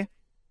I'll say,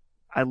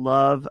 I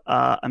love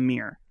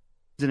Amir.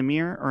 Is it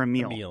Amir or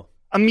Emil?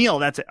 Emil,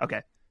 that's it.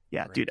 Okay.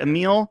 Yeah, great, dude.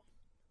 Emil,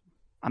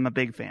 I'm a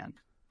big fan.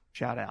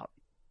 Shout out.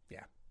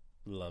 Yeah.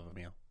 Love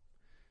Emil.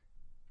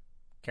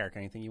 Carrick,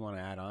 anything you want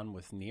to add on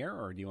with Nier,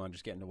 or do you want to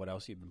just get into what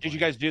else you've been playing? Did you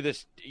guys do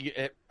this?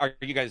 Are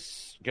you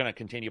guys going to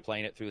continue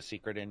playing it through the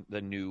secret and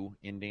the new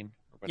ending?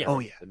 Yeah. Oh,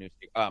 yeah. The new,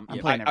 I'm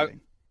playing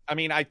everything. I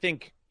mean, I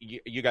think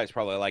you guys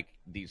probably like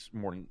these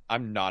more.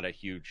 I'm not a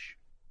huge...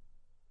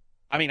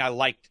 I mean, I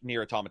liked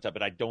Nier Automata,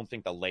 but I don't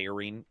think the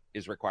layering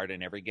is required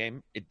in every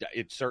game.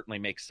 It certainly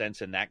makes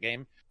sense in that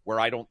game, where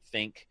I don't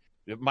think...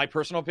 My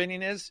personal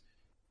opinion is,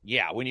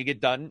 when you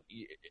get done,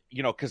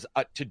 because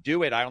to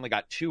do it, I only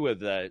got 2 of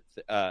the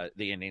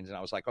endings, and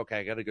I was like, okay,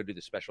 I got to go do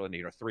the special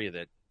ending, or 3 of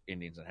the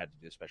endings and had to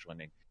do the special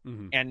ending.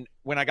 Mm-hmm. And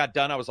when I got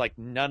done, I was like,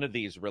 none of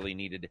these really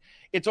needed...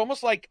 It's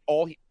almost like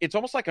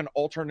an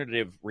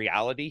alternative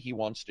reality he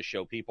wants to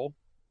show people.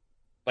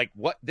 Like,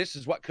 this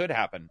is what could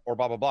happen, or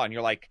blah, blah, blah. And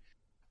you're like,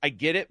 I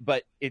get it,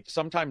 but it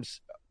sometimes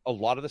a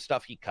lot of the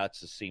stuff he cuts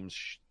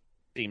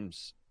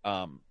seems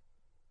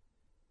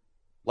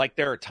like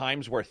there are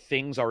times where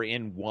things are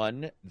in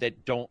one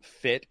that don't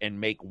fit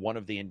and make one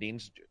of the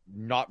endings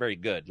not very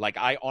good. Like,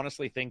 I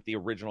honestly think the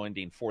original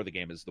ending for the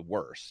game is the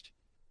worst,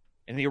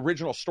 and the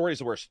original story is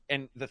the worst.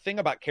 And the thing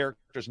about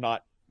characters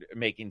not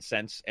making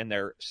sense and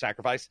their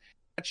sacrifice,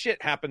 that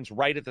shit happens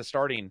right at the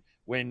starting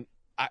when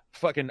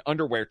fucking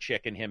underwear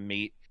chick and him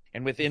meet,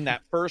 and within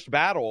that first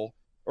battle.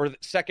 Or the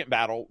second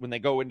battle, when they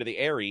go into the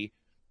Aerie,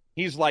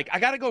 he's like, I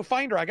got to go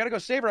find her. I got to go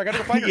save her. I got to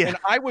go find her. And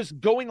I was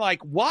going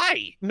like,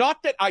 why?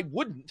 Not that I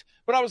wouldn't,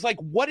 but I was like,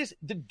 what is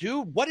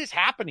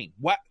happening?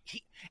 I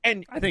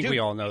think we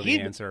all know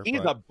the answer. He's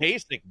a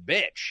basic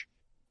bitch.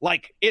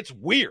 Like, it's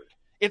weird.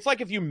 It's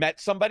like if you met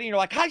somebody and you're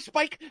like, hi,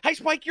 Spike. Hi,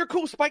 Spike. You're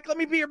cool, Spike. Let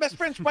me be your best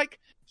friend, Spike.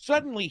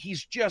 Suddenly,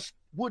 he's just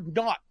would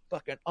not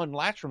fucking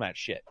unlatch from that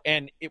shit.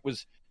 And it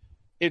was...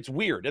 It's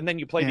weird. And then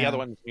you play the other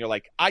ones and you're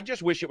like, I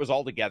just wish it was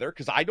all together,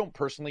 because I don't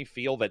personally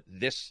feel that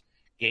this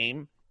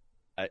game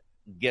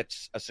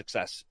gets a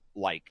success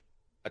like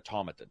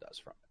Automata does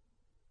from it.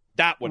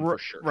 That one for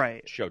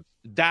sure showed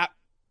that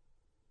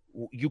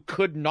you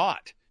could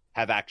not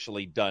have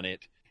actually done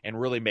it and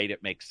really made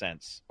it make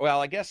sense.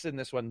 Well, I guess in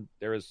this one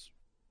there is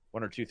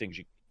one or two things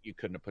you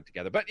couldn't have put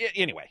together. But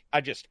anyway,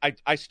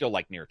 I still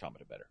like Nier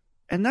Automata better.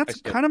 And that's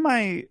kind of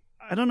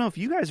I don't know if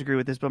you guys agree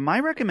with this, but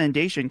my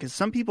recommendation, because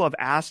some people have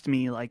asked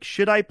me, like,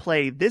 should I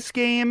play this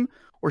game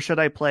or should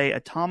I play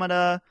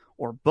Automata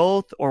or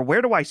both, or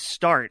where do I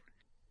start?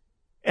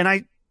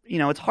 And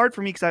it's hard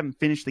for me because I haven't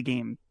finished the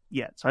game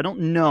yet, so I don't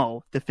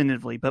know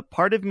definitively. But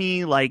part of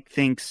me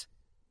thinks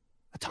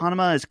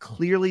Automata is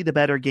clearly the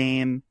better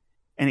game,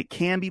 and it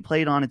can be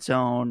played on its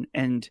own.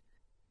 And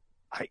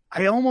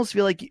I almost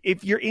feel like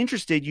if you're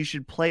interested, you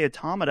should play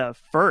Automata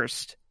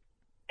first,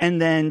 and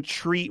then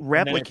treat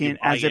Replicant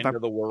as if a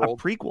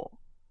prequel.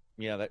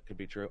 Yeah, that could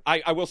be true.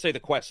 I will say the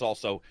quests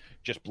also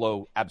just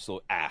blow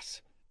absolute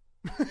ass.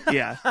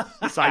 Yeah,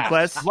 side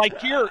quests. Like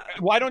here,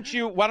 why don't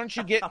you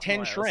get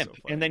 10 shrimp,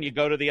 and then you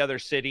go to the other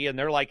city, and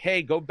they're like,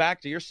 "Hey, go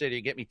back to your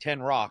city, get me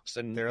 10 rocks,"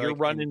 and you're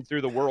running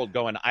through the world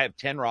going, "I have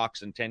 10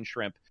 rocks and 10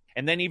 shrimp."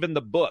 And then even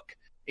the book,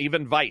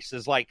 even Vice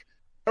is like,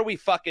 "What are we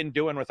fucking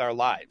doing with our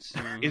lives?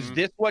 Mm-hmm. Is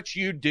this what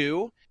you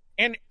do?"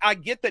 And I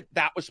get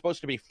that was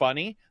supposed to be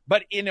funny,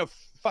 but in a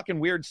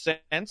fucking weird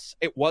sense,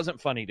 it wasn't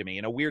funny to me.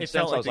 In a weird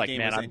sense, I was like,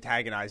 man, I'm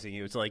antagonizing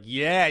you. It's like,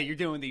 yeah, you're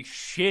doing these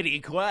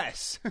shitty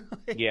quests.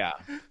 Yeah.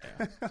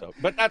 So,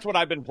 but that's what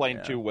I've been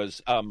playing too.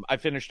 Was I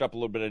finished up a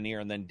little bit of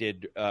Nier and then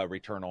did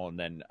Returnal, and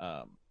then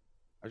I've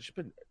just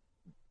been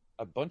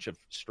a bunch of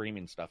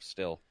streaming stuff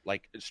still,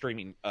 like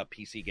streaming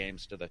PC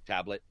games to the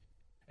tablet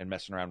and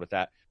messing around with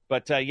that.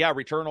 But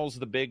Returnal's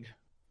the big,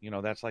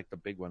 that's like the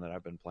big one that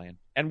I've been playing,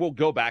 and we'll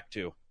go back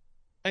to.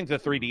 I think the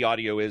 3D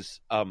audio is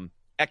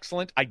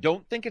excellent. I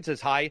don't think it's as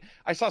high.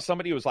 I saw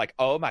somebody who was like,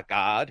 "Oh my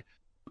God,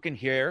 you can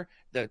hear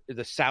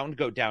the sound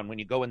go down when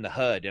you go in the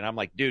HUD." And I'm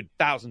like, dude,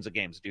 thousands of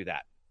games do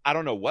that. I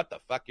don't know what the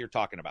fuck you're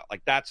talking about.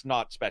 Like, that's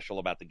not special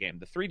about the game.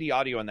 The 3D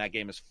audio in that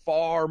game is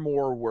far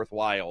more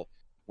worthwhile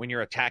when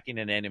you're attacking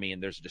an enemy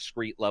and there's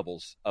discrete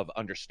levels of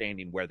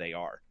understanding where they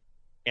are.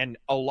 And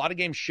a lot of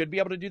games should be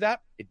able to do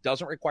that. It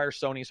doesn't require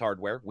Sony's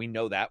hardware. We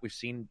know that. We've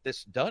seen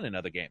this done in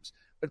other games.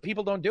 But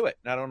people don't do it,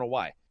 and I don't know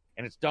why.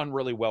 And it's done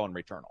really well in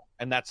Returnal.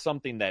 And that's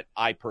something that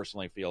I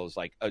personally feel is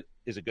like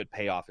is a good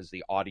payoff, is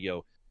the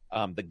audio.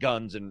 The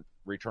guns in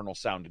Returnal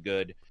sound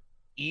good.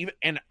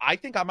 And I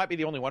think I might be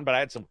the only one, but I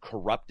had some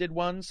corrupted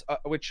ones,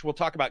 which we'll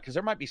talk about, because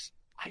there might be...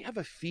 I have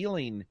a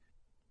feeling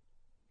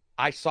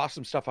I saw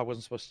some stuff I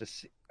wasn't supposed to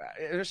see.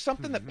 There's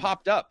something that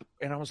popped up,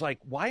 and I was like,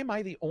 why am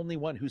I the only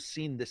one who's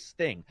seen this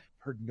thing?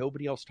 Heard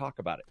nobody else talk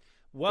about it.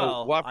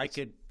 Well, I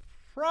could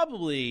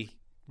probably...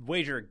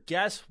 wager a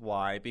guess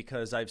why,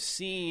 because I've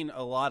seen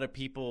a lot of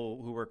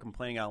people who were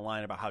complaining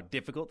online about how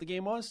difficult the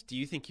game was. Do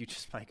you think you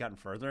just might have gotten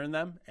further in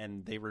them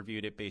and they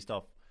reviewed it based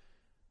off?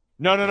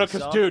 No,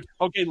 because dude,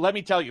 okay, let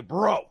me tell you,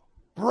 bro,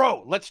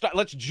 let's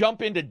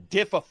jump into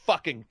Diff a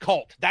fucking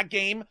Cult. That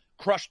game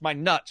crushed my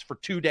nuts for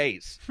 2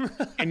 days,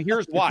 and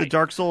here's why. It's the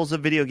Dark Souls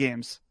of video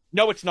games.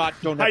 No, it's not.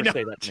 Don't ever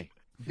say that to me.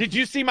 Did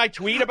you see my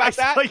tweet about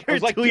that? I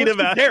was like, tweet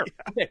about there.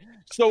 Okay.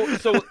 So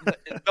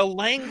the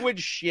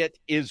language shit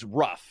is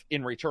rough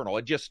in Returnal.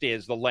 It just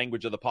is the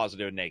language of the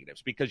positive and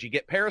negatives, because you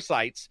get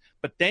parasites,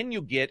 but then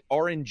you get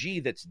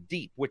RNG that's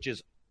deep, which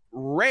is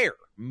rare.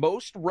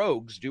 Most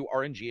rogues do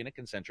RNG in a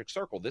concentric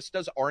circle. This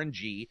does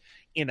RNG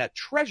in a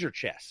treasure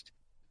chest.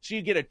 So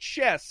you get a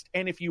chest,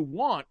 and if you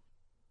want,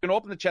 you can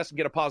open the chest and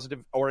get a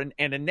positive and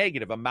a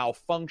negative, a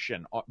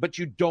malfunction, but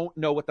you don't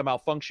know what the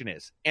malfunction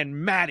is. And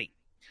Maddie,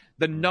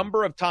 the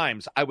number of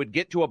times I would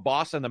get to a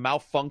boss and the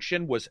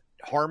malfunction was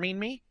harming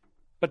me,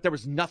 but there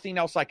was nothing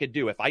else I could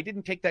do. If I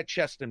didn't take that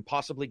chest and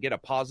possibly get a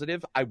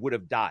positive, I would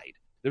have died.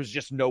 There was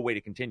just no way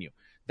to continue.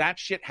 That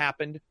shit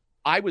happened.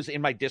 I was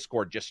in my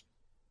Discord just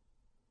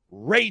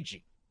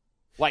raging.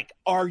 Like,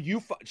 are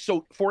you...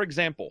 So, for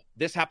example,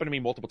 this happened to me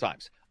multiple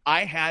times.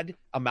 I had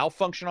a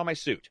malfunction on my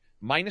suit.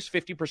 Minus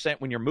 50%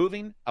 when you're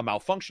moving. A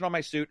malfunction on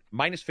my suit.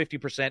 Minus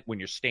 50% when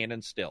you're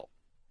standing still.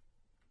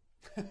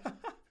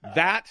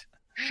 That...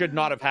 should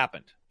not have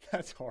happened.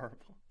 That's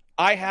horrible.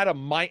 I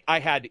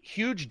had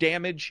huge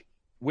damage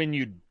when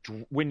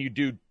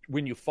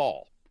you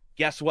fall.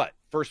 Guess what?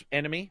 First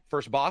enemy,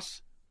 first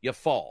boss, you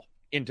fall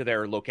into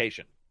their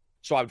location.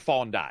 So I would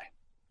fall and die.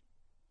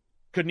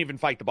 Couldn't even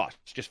fight the boss,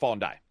 just fall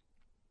and die.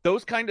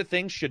 Those kind of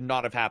things should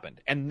not have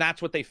happened, and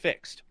that's what they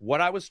fixed.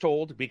 What I was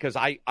told, because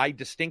I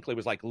distinctly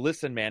was like,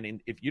 listen,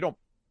 man, if you don't,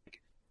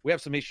 we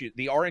have some issues.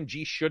 The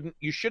RNG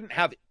you shouldn't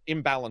have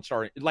imbalanced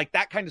RNG, like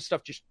that kind of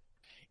stuff. Just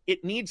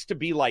it needs to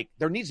be like,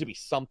 there needs to be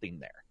something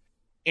there.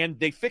 And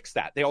they fixed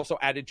that. They also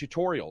added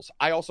tutorials.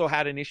 I also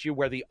had an issue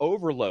where the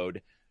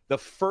overload, the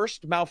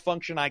first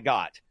malfunction I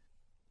got,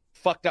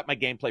 fucked up my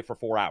gameplay for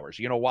 4 hours.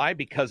 You know why?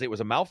 Because it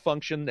was a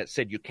malfunction that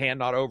said you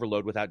cannot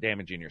overload without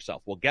damaging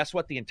yourself. Well, guess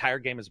what the entire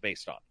game is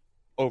based on?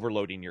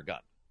 Overloading your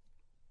gun.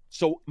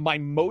 So my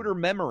motor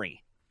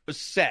memory was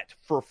set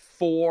for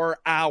 4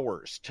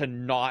 hours to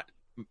not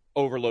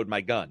overload my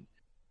gun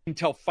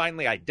until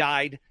finally I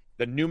died.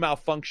 The new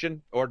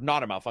malfunction, or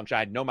not a malfunction, I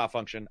had no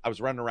malfunction. I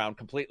was running around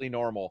completely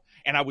normal,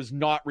 and I was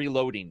not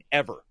reloading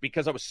ever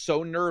because I was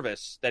so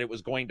nervous that it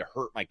was going to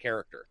hurt my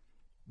character.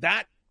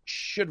 That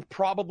should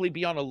probably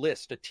be on a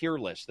tier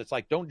list that's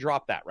like, don't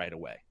drop that right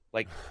away.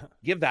 Like,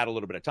 give that a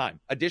little bit of time.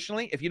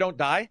 Additionally, if you don't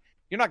die,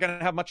 you're not going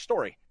to have much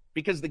story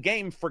because the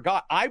game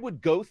forgot. I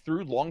would go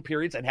through long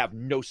periods and have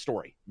no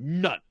story.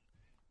 None.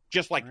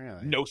 Just like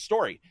no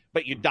story.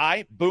 But you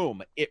die,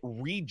 boom, it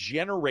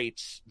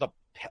regenerates the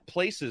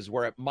places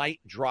where it might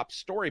drop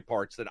story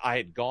parts that I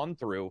had gone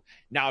through.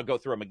 Now I go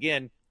through them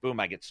again, boom,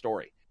 I get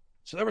story.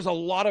 So there was a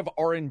lot of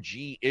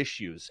RNG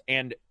issues,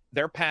 and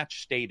their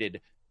patch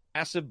stated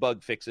massive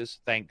bug fixes,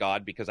 thank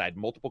God, because I had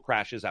multiple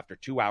crashes after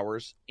 2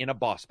 hours in a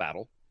boss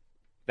battle.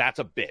 That's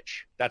a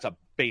bitch. That's a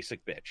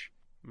basic bitch.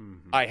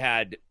 Mm-hmm. I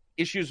had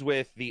issues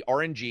with the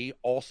RNG.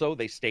 Also,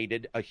 they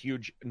stated a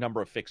huge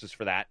number of fixes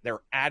for that.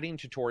 They're adding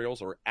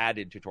tutorials or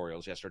added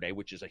tutorials yesterday,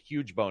 which is a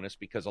huge bonus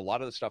because a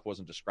lot of the stuff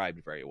wasn't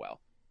described very well.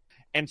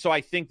 And so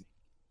I think,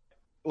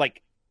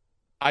 like,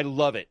 I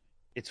love it.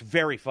 It's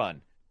very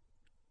fun.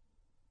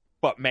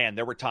 But, man,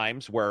 there were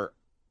times where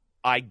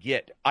I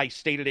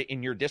stated it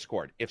in your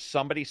Discord. If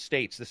somebody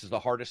states this is the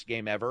hardest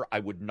game ever, I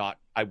would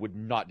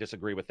not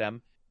disagree with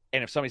them.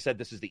 And if somebody said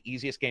this is the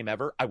easiest game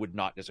ever, I would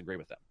not disagree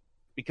with them.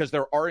 Because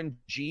their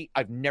RNG,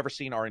 I've never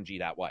seen RNG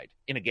that wide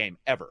in a game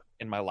ever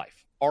in my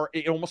life. Or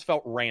it almost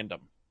felt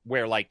random,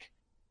 where like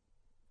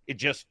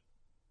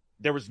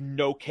there was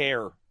no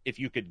care if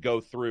you could go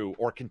through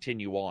or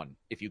continue on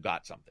if you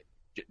got something,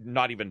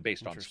 not even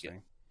based on skill.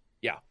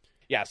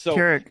 Yeah. So,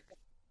 Carrick.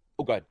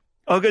 Oh, go ahead.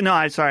 Oh, good.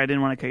 No, sorry, I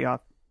didn't want to cut you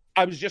off.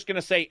 I was just going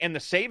to say, and the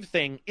save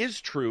thing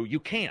is true. You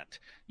can't.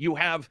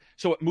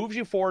 So it moves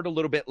you forward a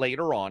little bit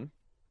later on,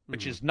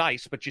 which is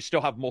nice, but you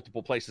still have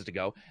multiple places to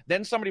go.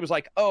 Then somebody was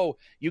like, oh,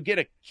 you get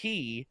a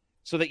key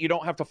so that you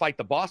don't have to fight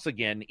the boss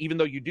again, even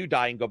though you do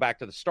die and go back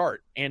to the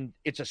start. And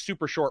it's a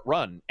super short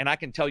run. And I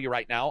can tell you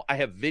right now, I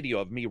have video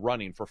of me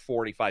running for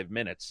 45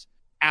 minutes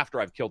after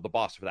I've killed the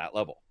boss for that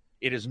level.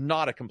 It is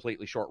not a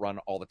completely short run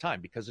all the time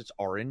because it's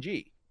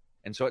RNG.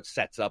 And so it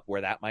sets up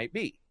where that might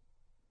be.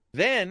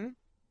 Then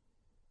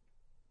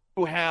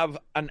you have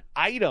an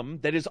item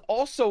that is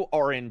also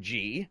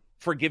RNG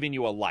for giving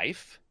you a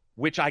life,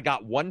 which I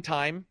got one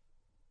time,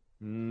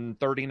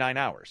 39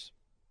 hours.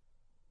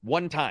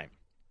 One time.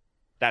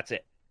 That's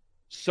it.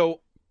 So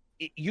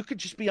you could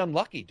just be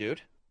unlucky,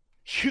 dude.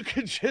 You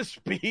could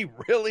just be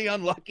really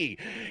unlucky.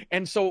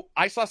 And so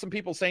I saw some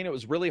people saying it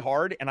was really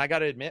hard, and I got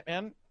to admit,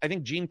 man, I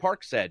think Gene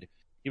Park said,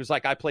 he was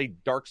like, I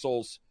played Dark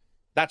Souls.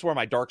 That's where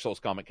my Dark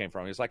Souls comment came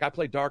from. He was like, I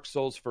play Dark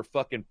Souls for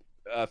fucking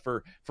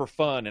for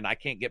fun, and I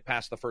can't get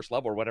past the first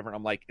level or whatever. And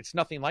I'm like, it's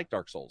nothing like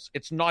Dark Souls.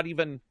 It's not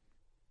even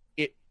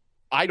it.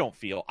 I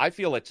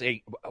feel it's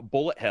a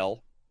bullet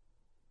hell,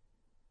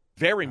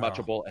 very much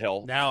a bullet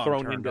hell. Now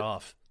I'm turned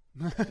off.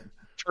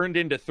 Turned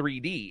into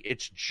 3D.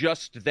 It's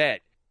just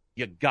that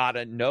you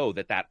gotta know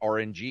that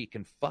RNG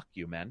can fuck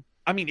you, man.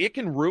 I mean, it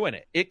can ruin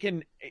it. It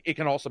can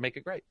also make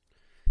it great.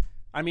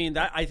 I mean,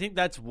 I think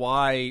that's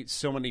why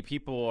so many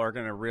people are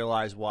going to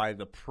realize why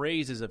the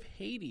praises of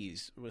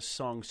Hades was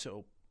sung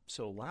so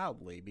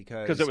loudly,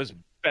 because it was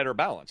better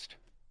balanced.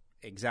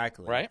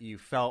 Exactly. Right? You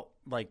felt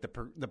like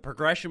the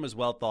progression was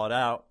well thought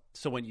out,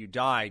 so when you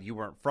died, you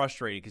weren't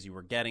frustrated because you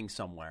were getting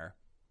somewhere.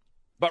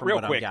 But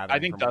real quick, I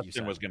think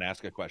Dustin was going to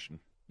ask a question.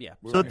 Yeah.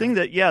 So the thing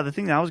that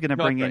I was going to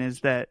bring in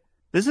is that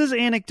this is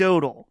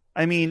anecdotal.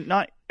 I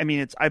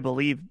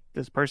believe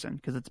this person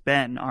because it's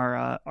Ben,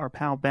 our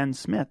pal Ben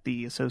Smith,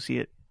 the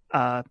associate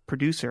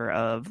producer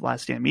of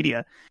Last Stand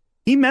Media.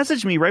 He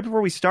messaged me right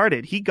before we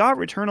started. He got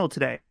Returnal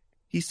today.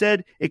 He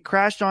said it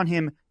crashed on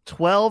him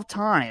 12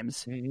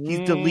 times.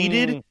 He's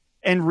deleted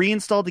and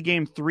reinstalled the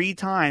game 3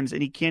 times,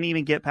 and he can't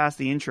even get past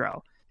the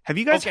intro. Have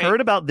you guys heard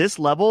about this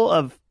level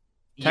of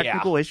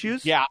technical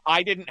issues? Yeah,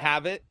 I didn't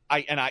have it.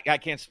 I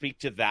can't speak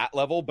to that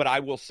level, but I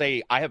will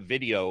say I have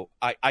video.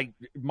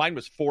 Mine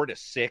was 4 to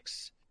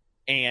 6,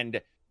 and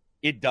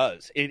it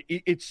does.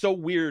 It's so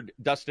weird,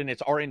 Dustin.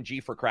 It's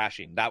RNG for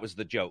crashing. That was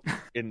the joke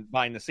in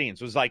behind the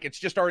scenes. It was like, it's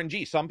just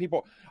RNG. Some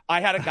people. I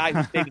had a guy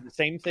who stated the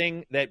same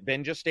thing that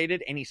Ben just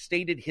stated, and he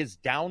stated his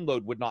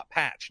download would not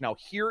patch. Now,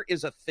 here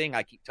is a thing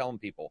I keep telling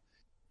people: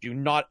 do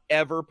not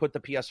ever put the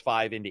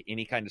PS5 into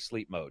any kind of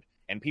sleep mode.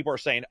 And people are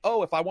saying,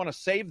 oh, if I want to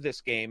save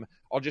this game,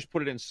 I'll just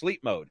put it in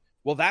sleep mode.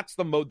 Well, that's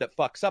the mode that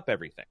fucks up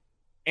everything.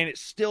 And it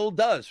still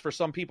does for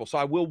some people. So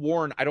I will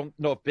warn, I don't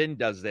know if Ben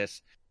does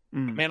this.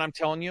 Man, I'm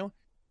telling you,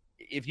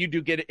 if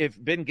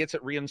Ben gets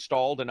it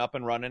reinstalled and up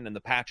and running and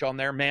the patch on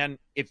there, man,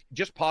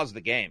 just pause the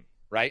game,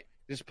 right?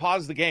 Just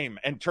pause the game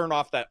and turn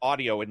off that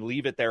audio and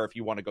leave it there if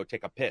you want to go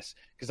take a piss.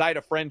 Because I had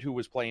a friend who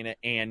was playing it,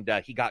 and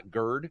he got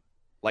GERD,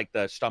 like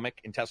the stomach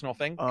intestinal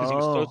thing, because he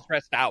was so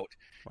stressed out.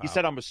 Wow. He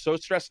said, I was so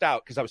stressed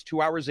out because I was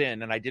 2 hours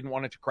in and I didn't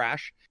want it to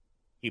crash.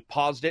 He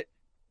paused it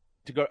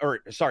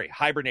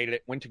hibernated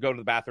it, went to go to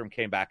the bathroom,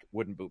 came back,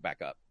 wouldn't boot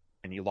back up.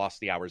 And he lost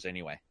the hours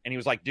anyway. And he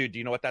was like, dude, do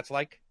you know what that's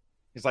like?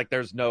 He's like,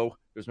 there's no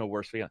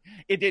worse feeling.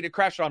 It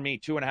crashed on me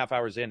 2.5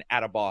 hours in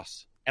at a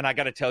boss. And I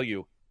got to tell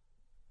you,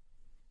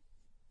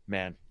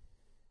 man,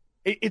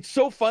 it's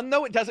so fun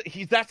though. That's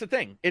the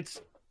thing.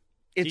 It's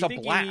a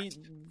blast.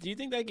 Do you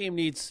think that game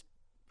needs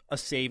a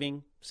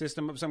saving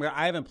system of some kind?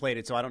 I haven't played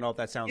it, so I don't know if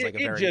that sounds like a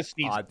very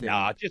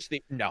odd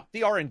thing.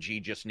 The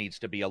RNG just needs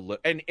to be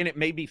and it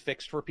may be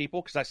fixed for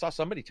people, because I saw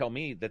somebody tell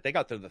me that they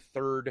got to the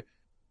 3rd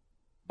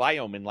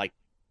biome in like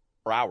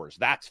 4 hours.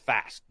 That's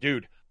fast,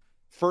 dude.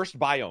 First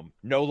biome,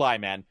 no lie,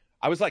 man.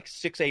 I was like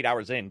 6-8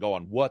 hours in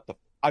going, what the?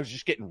 I was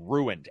just getting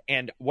ruined.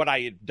 And what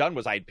I had done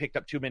was I had picked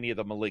up too many of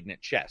the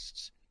malignant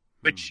chests,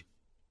 which,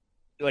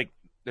 like,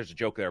 there's a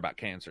joke there about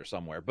cancer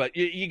somewhere. But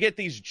you get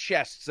these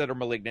chests that are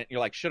malignant.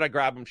 You're like, should I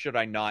grab them? Should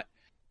I not?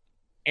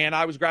 And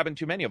I was grabbing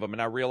too many of them.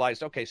 And I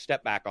realized, okay,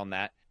 step back on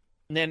that.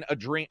 And then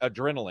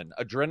adrenaline.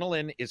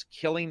 Adrenaline is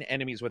killing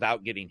enemies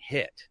without getting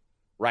hit,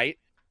 right?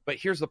 But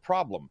here's the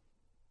problem.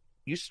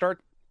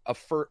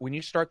 When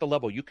you start the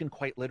level, you can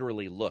quite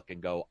literally look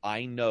and go,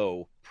 I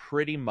know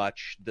pretty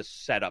much the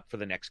setup for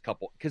the next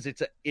couple, because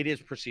it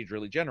is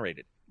procedurally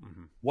generated.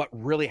 Mm-hmm. What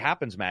really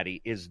happens,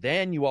 Maddie, is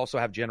then you also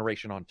have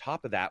generation on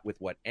top of that with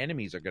what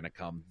enemies are going to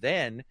come.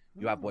 Then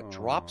you have what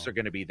drops are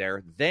going to be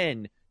there.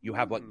 Then you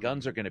have what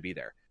guns are going to be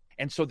there.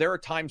 And so there are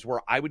times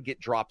where I would get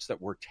drops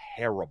that were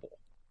terrible.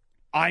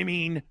 I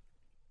mean,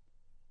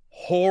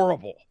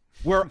 horrible.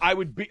 Where I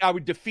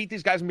would defeat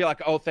these guys and be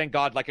like, oh, thank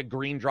God, like a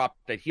green drop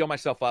to heal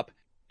myself up.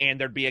 And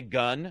there'd be a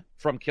gun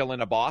from killing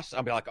a boss.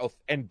 I'll be like, oh,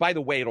 and by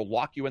the way, it'll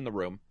lock you in the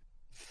room.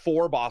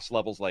 4 boss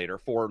levels later,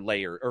 4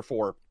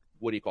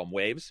 what do you call them,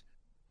 waves.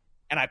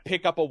 And I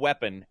pick up a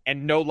weapon,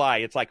 and no lie,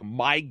 it's like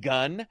my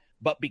gun,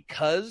 but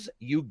because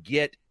you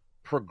get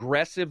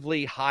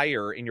progressively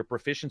higher in your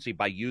proficiency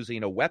by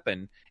using a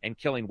weapon and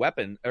killing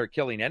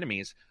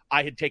enemies,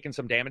 I had taken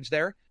some damage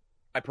there.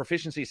 My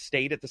proficiency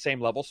stayed at the same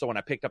level, so when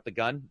I picked up the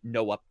gun,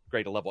 no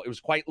upgrade a level. It was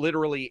quite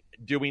literally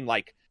doing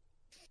like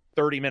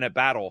 30-minute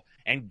battle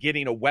and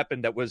getting a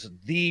weapon that was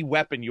the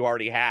weapon you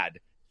already had,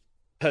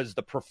 because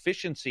the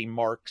proficiency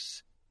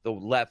marks the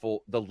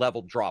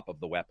level drop of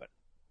the weapon.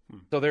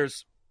 So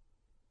there's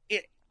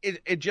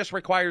it just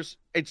requires,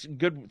 it's a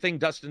good thing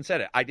Dustin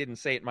said it. I didn't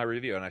say it in my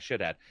review, and I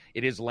should have.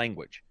 It is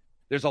language.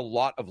 There's a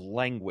lot of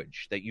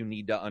language that you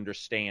need to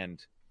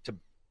understand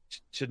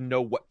to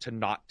know what to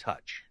not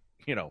touch,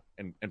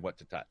 and what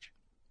to touch.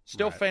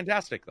 Still right.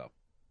 Fantastic though.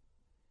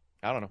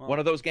 I don't know. Well, one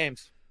of those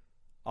games.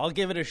 I'll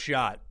give it a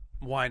shot.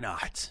 Why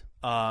not?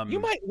 You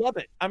might love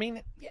it. I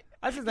mean,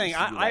 that's the thing.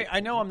 I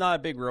know I'm not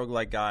a big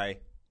roguelike guy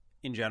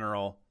in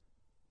general,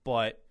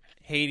 but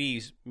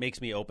Hades makes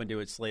me open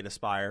to it. Slay the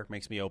Spire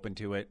makes me open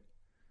to it.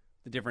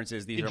 The difference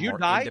is these are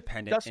more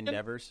independent Dustin?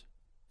 Endeavors.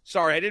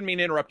 Sorry, I didn't mean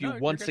to interrupt you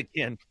once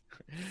again.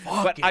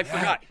 But I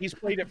forgot. He's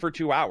played it for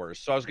 2 hours.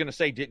 So I was going to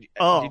say,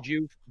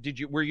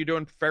 were you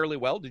doing fairly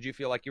well? Did you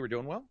feel like you were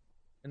doing well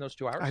in those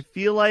 2 hours? I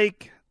feel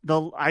like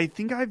I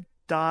think I've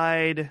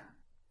died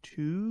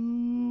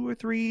 2 or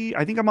 3.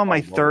 I think I'm on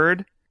my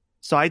 3rd.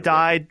 So I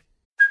died.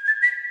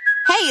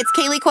 Hey, it's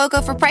Kaylee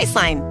Cuoco for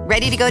Priceline.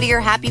 Ready to go to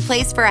your happy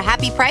place for a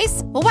happy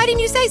price? Well, why didn't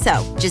you say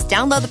so? Just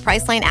download the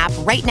Priceline app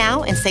right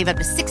now and save up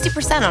to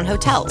 60% on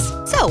hotels.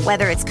 So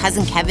whether it's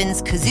Cousin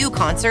Kevin's Kazoo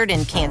Concert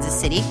in Kansas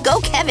City,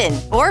 go Kevin,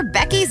 or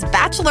Becky's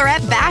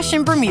Bachelorette Bash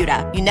in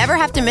Bermuda, you never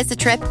have to miss a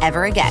trip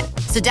ever again.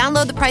 So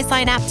download the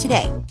Priceline app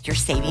today. Your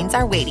savings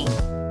are waiting.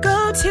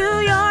 Go to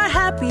your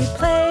happy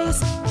place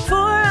for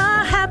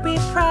a happy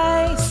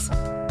price.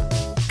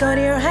 Go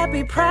to your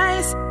happy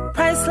price,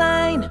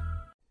 Priceline.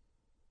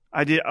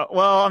 I did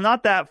well. I'm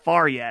not that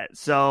far yet,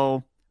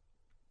 so.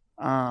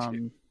 My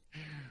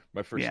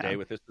first day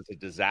with this was a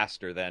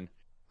disaster. Then,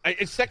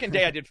 second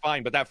day I did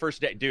fine, but that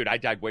first day, dude, I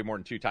died way more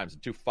than 2 times in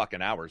 2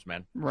 fucking hours,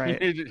 man. Right.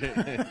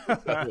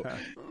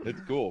 It's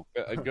cool.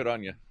 Good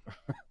on you.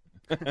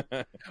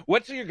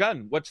 What's your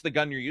gun? What's the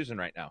gun you're using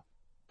right now?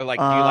 Like,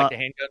 do you like the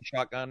handgun,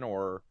 shotgun,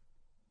 or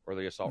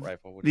the assault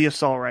rifle? The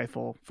assault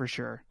rifle for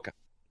sure. Okay.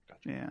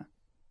 Gotcha. Yeah.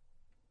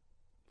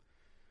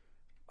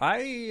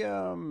 I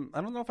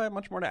don't know if I have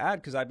much more to add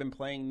because I've been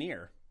playing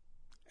Nier,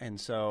 and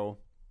so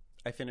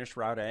I finished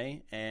Route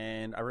A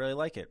and I really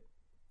like it.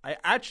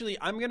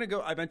 I'm gonna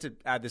go. I meant to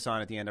add this on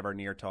at the end of our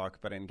Nier talk,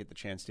 but I didn't get the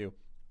chance to.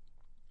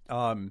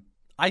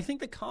 I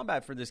think the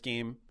combat for this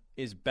game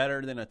is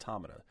better than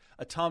Automata.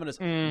 Automata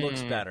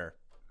looks better.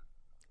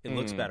 It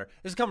looks better.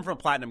 This is coming from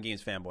a Platinum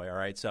Games fanboy. All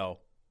right, so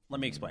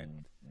let me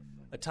explain.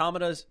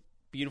 Automata's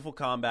beautiful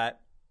combat.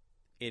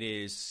 It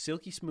is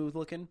silky smooth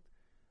looking.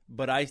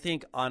 But I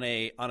think on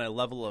a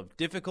level of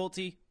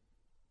difficulty,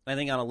 I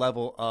think on a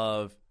level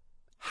of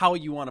how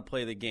you want to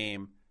play the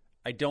game,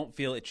 I don't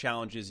feel it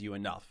challenges you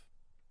enough.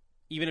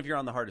 Even if you're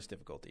on the hardest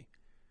difficulty.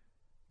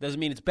 Doesn't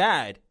mean it's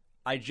bad.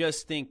 I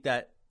just think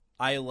that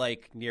I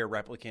like Nier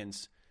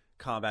Replicant's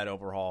combat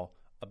overhaul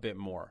a bit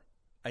more.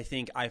 I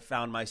think I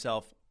found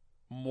myself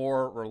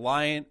more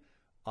reliant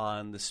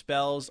on the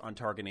spells, on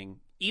targeting,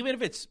 even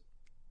if it's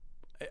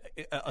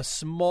a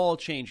small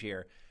change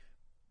here,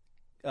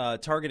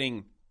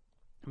 targeting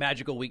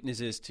magical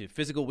weaknesses to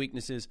physical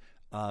weaknesses.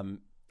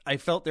 I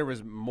felt there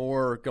was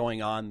more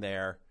going on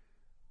there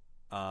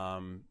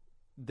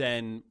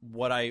than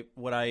what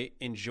I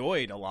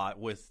enjoyed a lot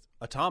with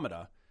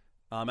Automata.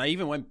 I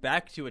even went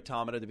back to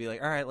Automata to be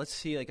like, all right, let's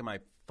see, like, am I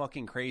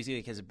fucking crazy?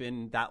 Like, has it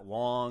been that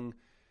long?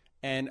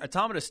 And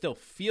Automata still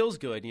feels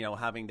good,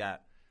 having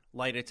that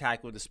light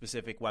attack with a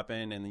specific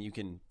weapon, and then you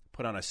can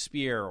put on a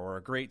spear or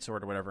a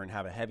greatsword or whatever and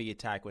have a heavy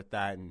attack with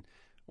that. And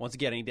once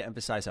again, I need to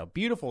emphasize how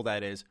beautiful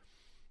that is.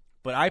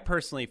 But I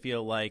personally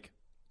feel like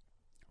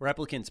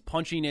Replicant's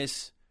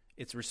punchiness,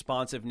 its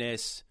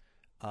responsiveness,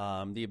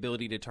 the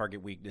ability to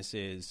target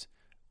weaknesses,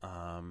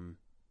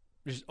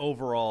 just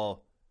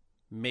overall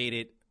made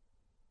it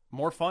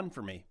more fun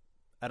for me.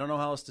 I don't know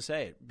how else to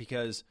say it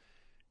because,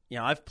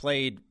 I've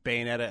played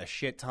Bayonetta a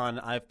shit ton.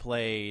 I've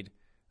played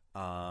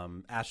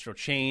Astral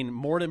Chain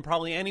more than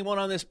probably anyone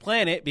on this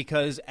planet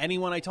because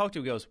anyone I talk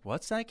to goes,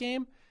 what's that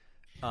game?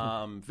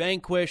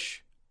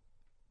 Vanquish,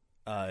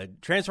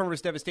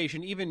 Transformers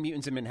Devastation, even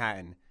Mutants in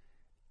Manhattan.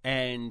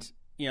 And,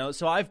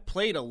 so I've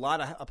played a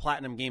lot of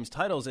Platinum Games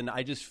titles, and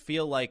I just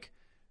feel like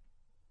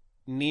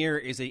Nier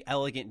is an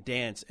elegant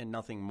dance and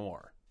nothing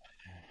more.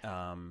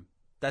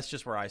 That's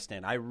just where I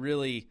stand. I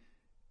really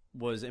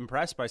was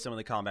impressed by some of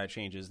the combat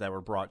changes that were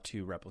brought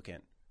to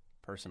Replicant,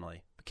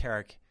 personally.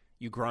 Carrick,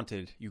 you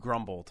grunted, you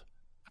grumbled.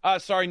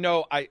 Sorry,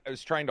 no, I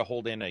was trying to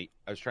hold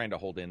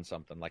in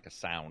something like a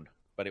sound,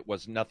 but it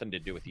was nothing to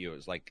do with you. It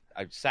was like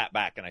I sat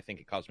back and I think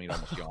it caused me to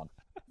almost yawn.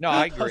 No,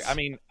 I agree. I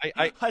mean,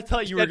 I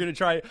thought you were going to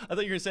try. I thought you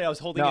were going to say I was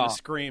holding in a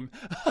scream.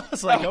 I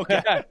was like,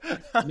 okay.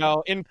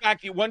 No, in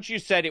fact, once you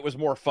said it was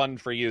more fun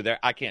for you,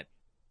 I can't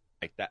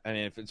like that. I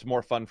mean, if it's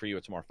more fun for you,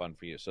 it's more fun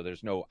for you. So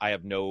there's no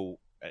I'm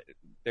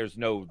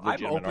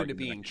open to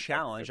being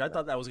challenged. I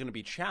thought that was going to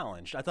be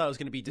challenged. I thought it was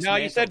going to be dismantled.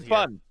 No, you said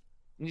fun.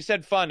 You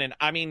said fun, and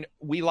I mean,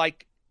 we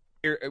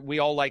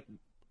all like,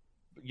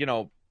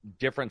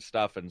 different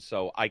stuff, and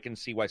so I can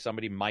see why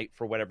somebody might,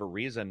 for whatever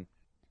reason,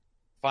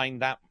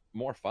 find that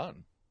more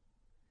fun.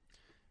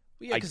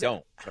 Yeah, I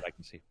don't, but I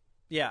can see.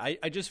 Yeah,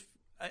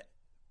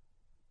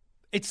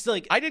 it's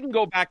like I didn't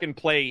go back and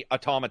play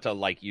Automata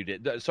like you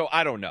did, so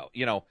I don't know.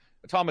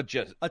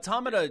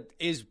 Automata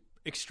is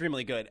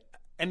extremely good.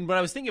 And what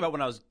I was thinking about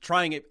when I was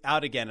trying it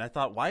out again, I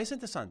thought, why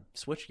isn't this on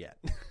Switch yet?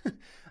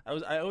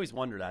 I always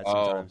wonder that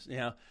sometimes.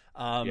 Yeah.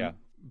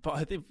 But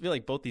I feel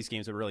like both these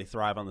games would really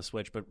thrive on the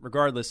Switch. But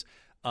regardless,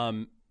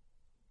 I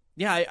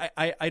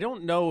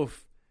don't know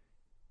if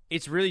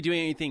it's really doing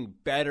anything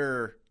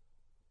better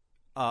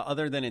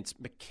other than its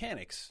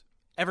mechanics,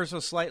 ever so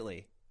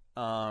slightly.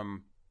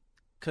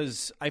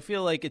 Because I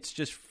feel like it's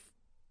just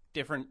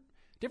different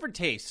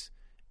tastes.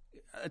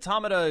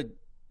 Automata,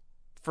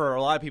 for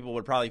a lot of people,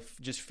 would probably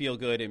just feel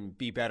good and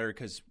be better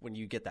because when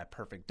you get that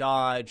perfect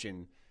dodge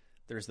and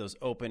there's those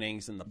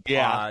openings and the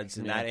pods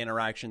and that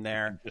interaction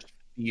there. Just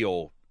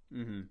feel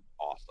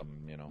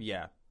awesome,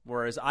 Yeah.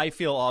 Whereas I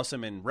feel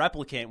awesome in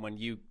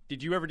Replicant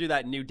did you ever do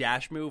that new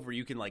dash move where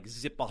you can like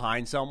zip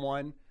behind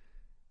someone?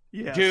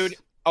 Yes. Dude.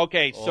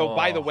 Okay, so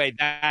by the way,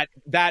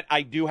 that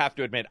I do have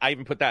to admit, I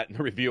even put that in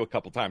the review a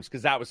couple times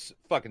because that was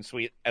fucking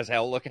sweet as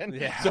hell looking.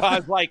 Yeah. So I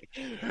was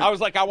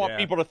like, I want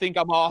people to think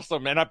I'm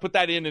awesome, and I put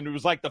that in, and it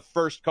was like the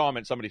first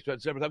comment somebody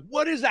said, like,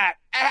 "What is that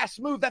ass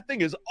move? That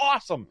thing is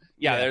awesome."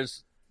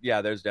 There's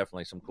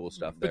definitely some cool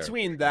stuff there.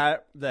 Between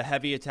that, the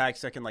heavy attacks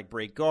that can like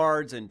break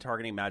guards and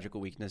targeting magical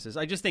weaknesses,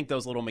 I just think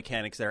those little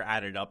mechanics there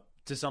added up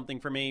to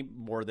something for me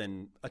more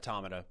than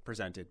Automata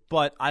presented.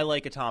 But I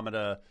like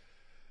Automata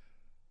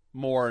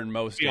more in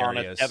most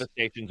areas.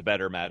 Devastation's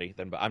better, Maddie.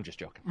 I'm just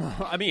joking.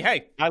 I mean,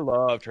 hey, I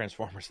love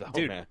Transformers though,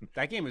 dude. Man.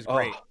 That game was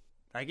great.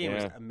 That game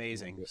was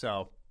amazing.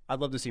 So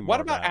I'd love to see more. What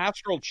of about that.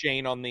 Astral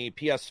Chain on the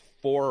PS4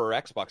 or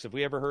Xbox? Have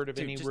we ever heard of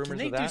any rumors can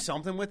they of that? do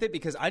something with it?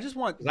 Because I just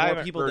want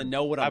more people to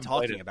know what I'm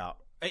talking about.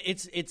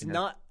 It's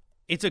not.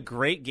 It's a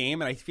great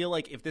game, and I feel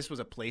like if this was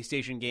a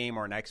PlayStation game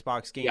or an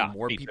Xbox game,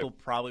 more people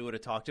probably would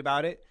have talked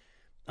about it.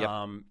 Yep.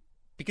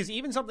 Because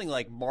even something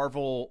like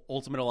Marvel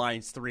Ultimate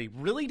Alliance 3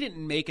 really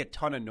didn't make a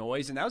ton of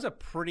noise, and that was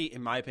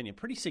in my opinion,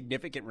 pretty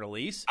significant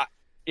release.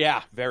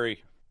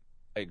 Very.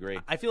 I agree.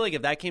 I feel like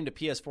if that came to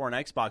PS4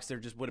 and Xbox, there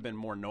just would have been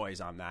more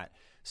noise on that.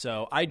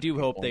 So I do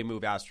hope they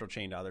move Astral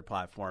Chain to other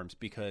platforms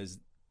because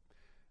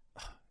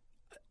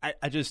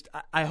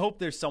I hope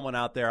there's someone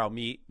out there I'll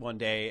meet one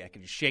day. I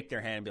can just shake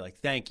their hand and be like,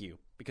 thank you,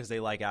 because they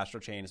like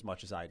Astral Chain as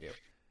much as I do.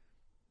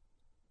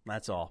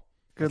 That's all.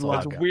 Good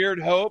luck. It's a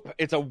weird hope.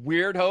 It's a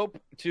weird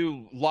hope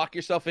to lock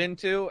yourself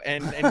into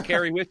and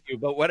carry with you.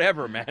 But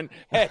whatever, man.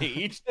 Hey,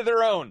 each to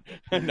their own.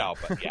 No,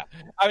 but yeah.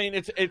 I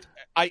mean,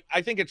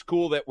 I think it's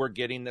cool that we're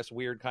getting this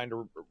weird kind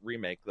of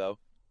remake, though.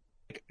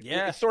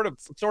 Yeah, it's sort of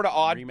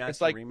odd. Remaster,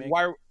 it's like remake.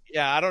 why?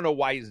 Yeah, I don't know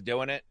why he's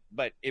doing it,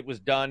 but it was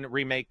done.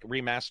 Remake,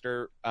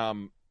 remaster.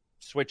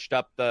 Switched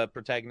up the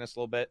protagonist a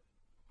little bit.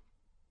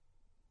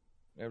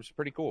 It was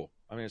pretty cool.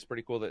 I mean, it's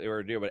pretty cool that they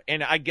were doing it.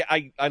 And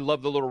I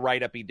love the little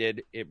write-up he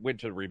did. It went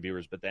to the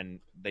reviewers, but then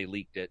they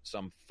leaked it.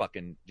 Some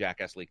fucking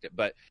jackass leaked it.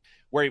 But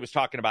where he was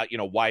talking about,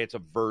 why it's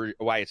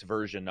a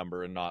version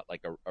number and not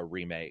like a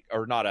remake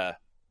or not a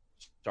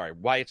Sorry,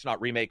 why it's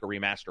not remake or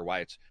remaster, why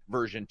it's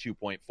version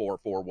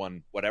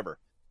 2.441 whatever.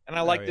 And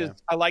I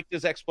liked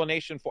his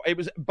explanation for it.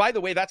 Was, by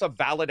the way, that's a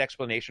valid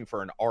explanation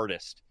for an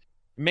artist.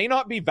 May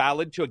not be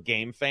valid to a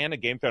game fan. A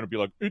game fan would be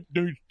like, it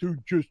needs to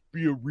just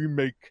be a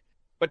remake.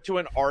 But to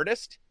an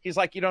artist, he's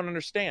like, you don't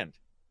understand.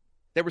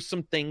 There were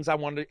some things I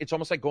wanted. It's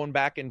almost like going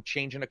back and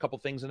changing a couple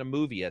things in a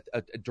movie, a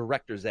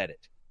director's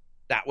edit.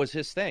 That was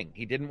his thing.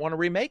 He didn't want to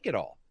remake it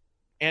all.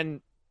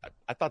 And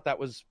I thought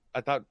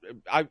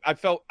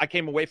I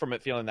came away from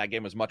it feeling that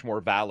game was much more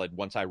valid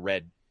once I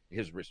read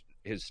his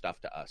stuff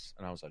to us.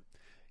 And I was like,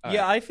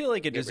 yeah, I feel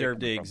like it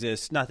deserved to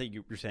exist. Not that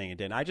you were saying it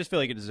didn't. I just feel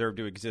like it deserved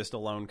to exist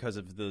alone because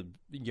of the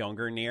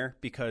younger Nier,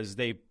 because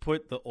they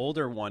put the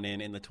older one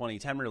in the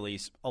 2010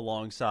 release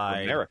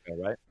alongside America,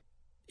 right?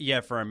 Yeah,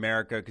 for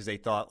America, because they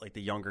thought like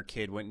the younger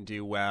kid wouldn't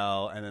do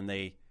well, and then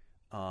they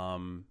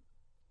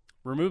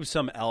removed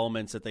some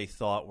elements that they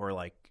thought were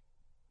like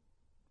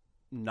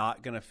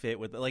not going to fit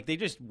with, like, they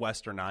just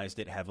westernized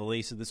it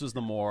heavily. So this was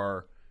the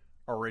more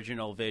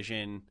original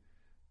vision,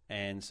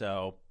 and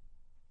so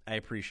I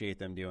appreciate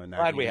them doing that.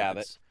 Glad we have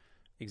it.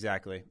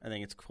 Exactly. I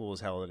think it's cool as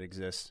hell that it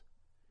exists.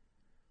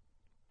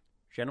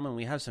 Gentlemen,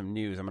 we have some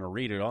news. I'm going to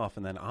read it off,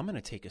 and then I'm going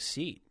to take a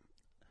seat.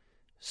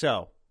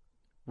 So,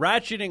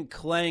 Ratchet and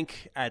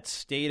Clank at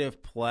State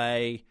of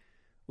Play.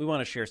 We want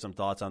to share some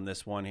thoughts on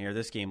this one here.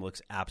 This game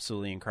looks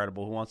absolutely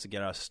incredible. Who wants to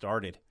get us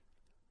started?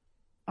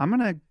 I'm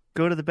going to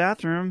go to the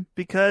bathroom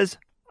because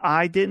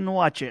I didn't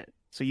watch it.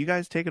 So you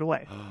guys take it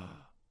away.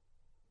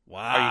 Wow.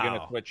 Are you going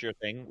to switch your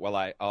thing while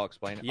I'll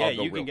explain it? Yeah, I'll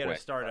go you can real get quick.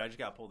 us started. I just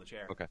got to pull the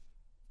chair. Okay.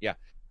 Yeah.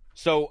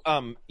 So,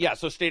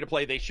 so State of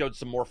Play, they showed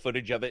some more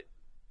footage of it.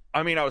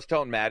 I mean, I was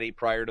telling Maddie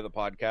prior to the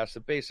podcast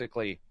that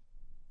basically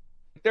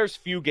there's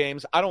few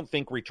games. I don't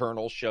think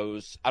Returnal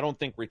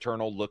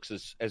looks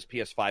as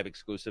PS5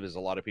 exclusive as a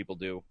lot of people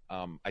do.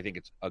 I think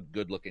it's a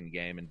good looking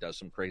game and does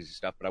some crazy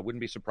stuff, but I wouldn't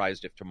be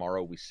surprised if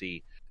tomorrow we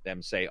see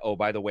them say, oh,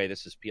 by the way,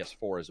 this is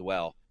PS4 as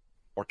well,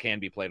 or can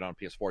be played on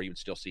PS4. You would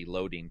still see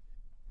loading.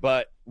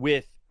 But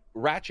with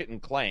Ratchet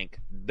and Clank,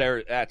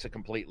 that's a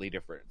completely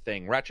different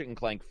thing. Ratchet and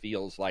Clank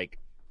feels like,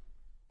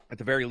 at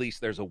the very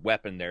least, there's a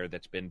weapon there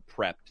that's been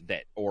prepped,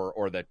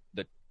 or the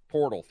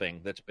portal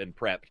thing that's been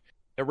prepped.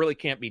 It really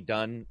can't be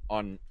done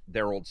on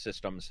their old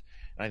systems,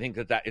 and I think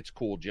that it's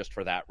cool just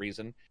for that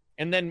reason.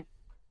 And then,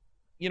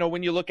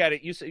 when you look at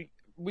it,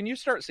 when you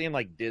start seeing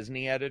like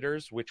Disney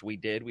editors, which we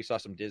saw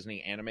some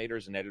Disney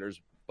animators and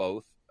editors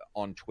both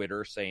on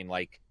Twitter saying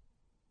like,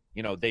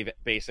 they've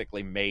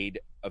basically made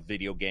a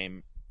video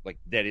game like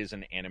that is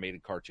an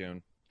animated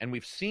cartoon, and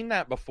we've seen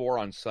that before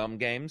on some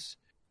games.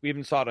 We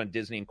even saw it on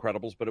Disney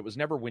Incredibles, but it was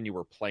never when you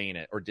were playing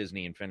it, or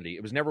Disney Infinity.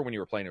 It was never when you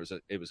were playing it.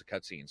 It was a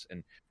cutscenes,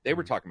 and they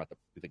were talking about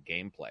the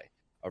gameplay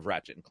of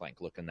Ratchet and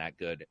Clank looking that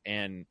good.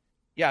 And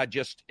yeah,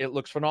 it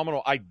looks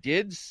phenomenal. I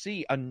did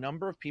see a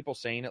number of people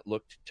saying it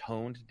looked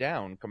toned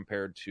down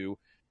compared to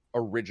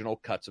original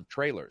cuts of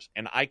trailers,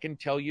 and I can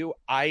tell you,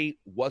 I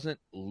wasn't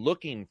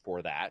looking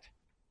for that.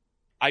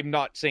 I'm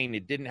not saying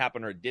it didn't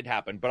happen or it did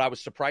happen, but I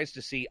was surprised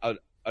to see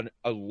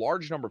a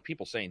large number of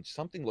people saying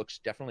something looks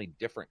definitely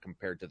different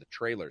compared to the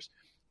trailers.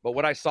 But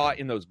what I saw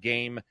in those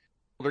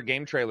older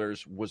game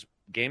trailers was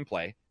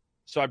gameplay.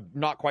 So I'm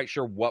not quite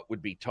sure what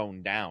would be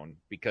toned down,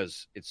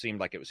 because it seemed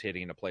like it was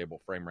hitting a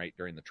playable frame rate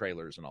during the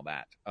trailers and all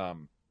that.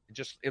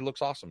 It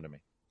looks awesome to me.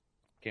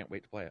 Can't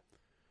wait to play it.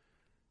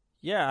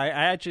 Yeah, I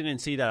actually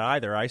didn't see that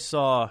either. I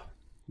saw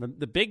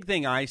the big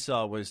thing I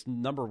saw was,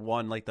 number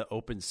one, like the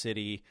open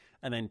city,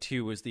 and then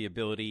two was the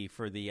ability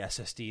for the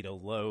SSD to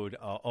load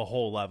a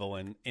whole level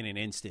in an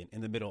instant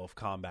in the middle of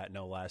combat,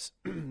 no less.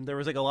 There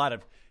was like a lot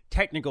of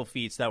technical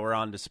feats that were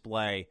on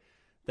display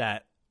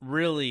that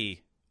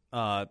really,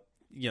 I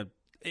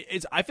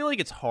feel like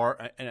it's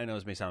hard, and I know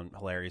this may sound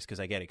hilarious because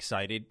I get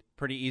excited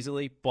pretty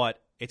easily, but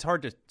it's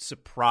hard to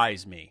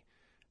surprise me.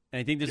 And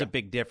I think there's a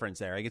big difference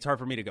there. Like, it's hard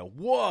for me to go,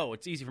 whoa.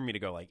 It's easy for me to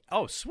go like,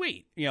 oh,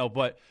 sweet.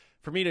 But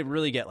for me to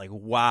really get like,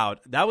 wow,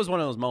 that was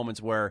one of those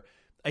moments where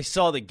I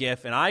saw the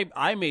GIF and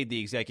I made the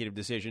executive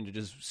decision to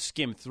just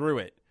skim through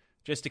it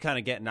just to kind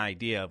of get an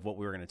idea of what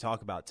we were going to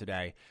talk about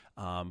today.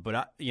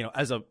 But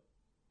as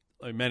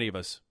many of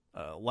us,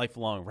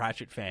 lifelong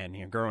Ratchet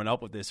fan, growing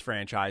up with this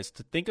franchise,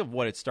 to think of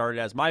what it started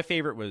as, my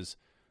favorite was,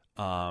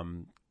 what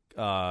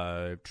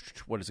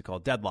is it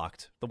called?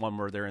 Deadlocked, the one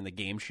where they're in the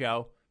game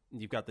show.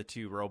 You've got the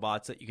two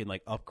robots that you can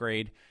like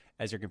upgrade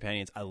as your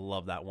companions. I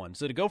love that one.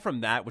 So to go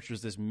from that, which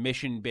was this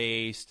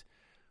mission-based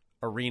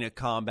arena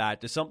combat,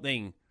 to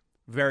something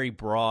very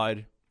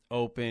broad,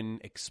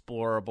 open,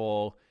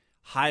 explorable,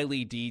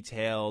 highly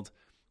detailed.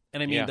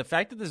 And I mean, the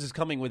fact that this is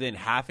coming within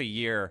half a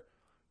year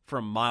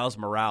from Miles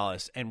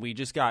Morales, and we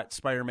just got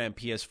Spider-Man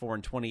PS4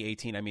 in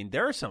 2018. I mean,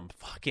 there are some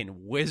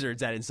fucking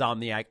wizards at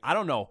Insomniac. I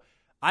don't know.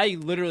 I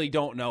literally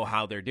don't know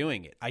how they're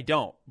doing it. I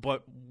don't.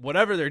 But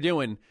whatever they're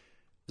doing,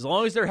 as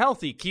long as they're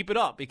healthy, keep it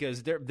up,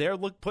 because they're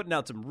putting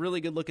out some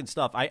really good looking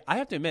stuff. I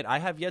have to admit, I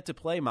have yet to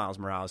play Miles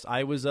Morales.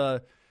 I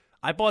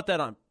bought that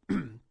on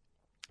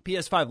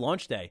PS5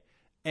 launch day,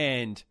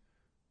 and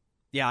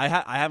yeah,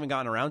 I haven't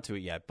gotten around to it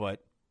yet.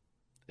 But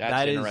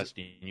That's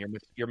interesting.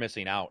 You're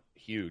missing out.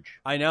 Huge.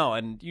 I know,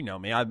 and you know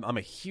me. I'm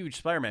a huge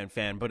Spider-Man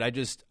fan, but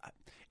it's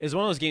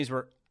one of those games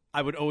where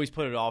I would always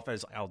put it off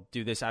as I'll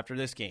do this after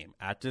this game,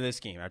 after this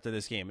game, after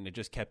this game, and it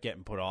just kept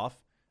getting put off.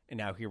 And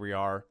now here we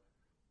are,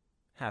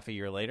 half a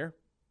year later.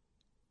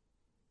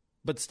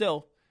 But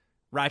still,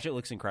 Ratchet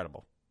looks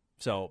incredible.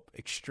 So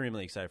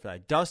extremely excited for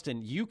that.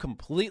 Dustin, you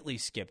completely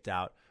skipped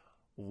out.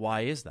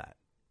 Why is that?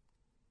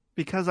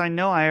 Because I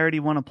know I already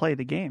want to play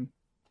the game.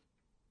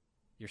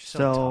 You're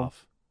so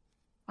tough.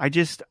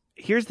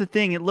 Here's the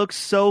thing. It looks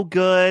so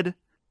good.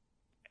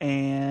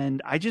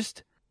 And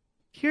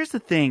here's the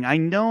thing. I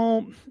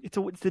know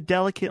it's a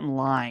delicate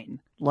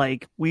line.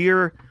 Like we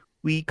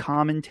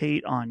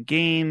commentate on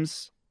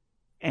games.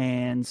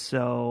 And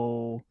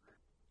so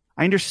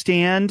I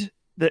understand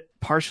that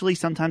partially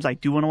sometimes I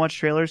do want to watch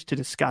trailers to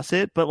discuss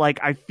it, but like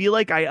I feel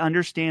like I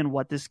understand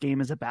what this game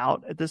is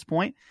about at this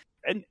point.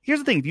 And here's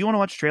the thing, if you want to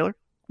watch a trailer,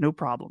 no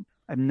problem.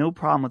 I have no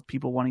problem with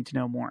people wanting to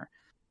know more.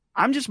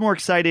 I'm just more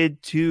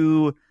excited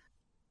to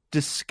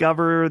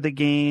discover the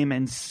game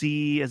and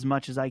see as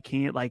much as I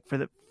can, like for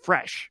the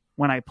fresh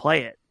when I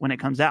play it, when it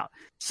comes out.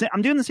 So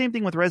I'm doing the same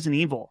thing with Resident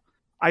Evil.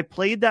 I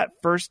played that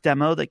first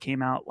demo that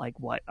came out like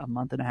a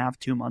month and a half,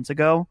 2 months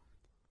ago.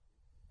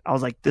 I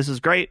was like, this is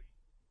great.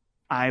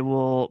 I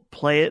will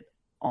play it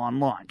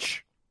on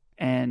launch,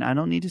 and I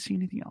don't need to see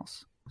anything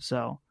else.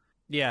 So,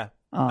 yeah,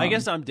 I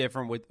guess I'm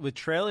different with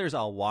trailers.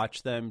 I'll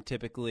watch them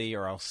typically,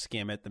 or I'll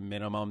skim at the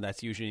minimum.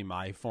 That's usually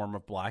my form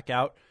of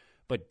blackout.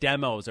 But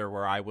demos are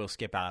where I will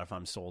skip out if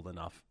I'm sold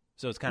enough.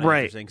 So it's kind of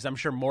interesting because I'm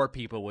sure more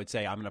people would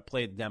say I'm going to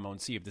play the demo and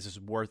see if this is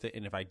worth it.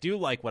 And if I do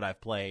like what I've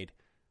played,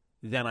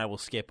 then I will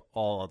skip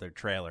all other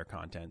trailer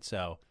content.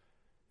 So,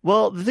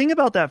 well, the thing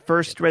about that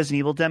first Resident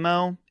Evil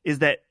demo is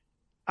that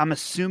I'm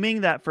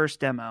assuming that first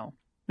demo,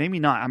 maybe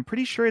not. I'm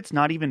pretty sure it's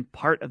not even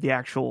part of the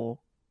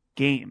actual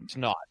game. It's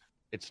not.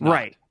 It's not.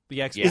 Right.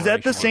 Is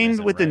that the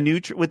same with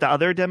with the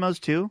other demos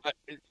too?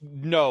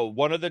 No,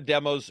 one of the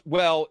demos.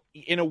 Well,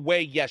 in a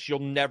way, yes. You'll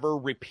never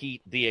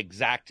repeat the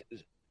exact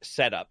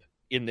setup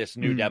in this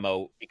new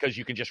demo because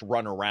you can just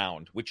run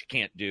around, which you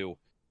can't do.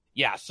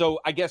 Yeah. So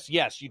I guess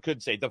yes, you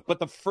could say but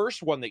the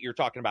first one that you're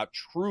talking about,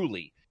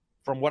 truly,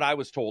 from what I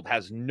was told,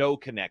 has no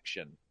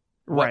connection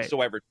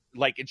whatsoever.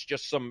 Like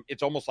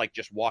it's almost like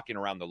just walking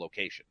around the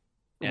location.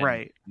 And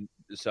right.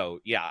 So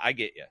yeah, I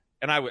get you.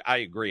 And I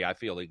agree. I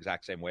feel the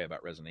exact same way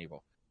about Resident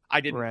Evil.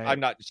 I'm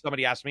not,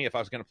 somebody asked me if I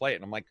was going to play it,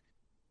 and I'm like,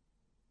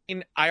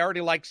 I already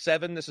like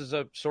 7. This is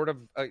a sort of,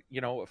 a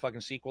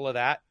fucking sequel of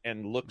that,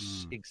 and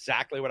looks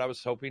exactly what I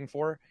was hoping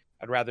for.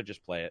 I'd rather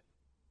just play it.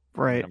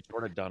 Right. I'm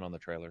sort of done on the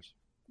trailers.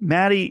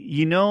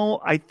 Maddie,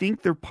 I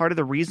think they're part of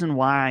the reason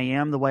why I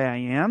am the way I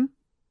am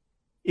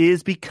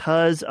is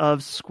because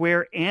of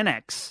Square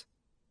Enix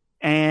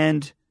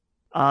and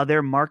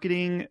their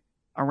marketing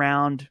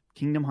around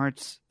Kingdom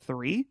Hearts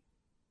 3.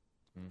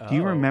 Do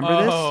you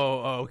remember this?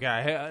 Oh,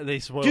 okay. They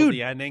spoiled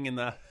the ending in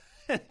the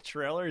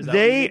trailer.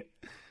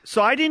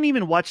 So I didn't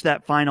even watch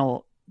that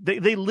final.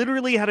 They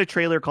literally had a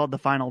trailer called The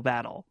Final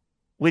Battle,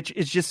 which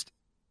is just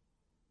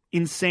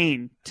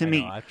insane to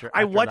me.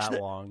 I watched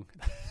that long.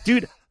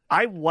 Dude,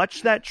 I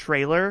watched that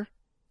trailer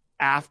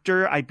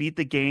after I beat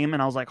the game,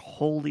 and I was like,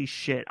 holy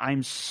shit,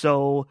 I'm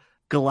so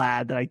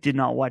glad that I did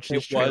not watch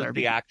this trailer.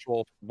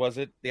 Was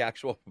it the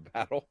actual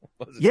battle?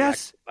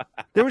 Yes.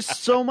 There was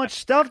so much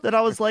stuff that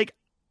I was like,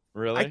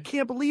 really? I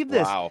can't believe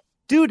this. Wow.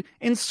 Dude,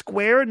 in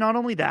Square, not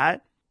only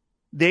that,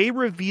 they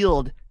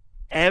revealed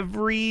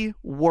every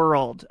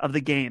world of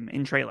the game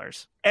in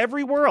trailers.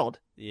 Every world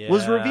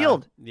was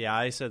revealed. Yeah,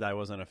 I said I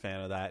wasn't a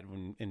fan of that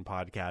in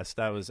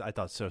podcast. I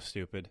thought so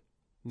stupid.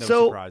 No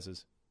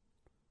surprises.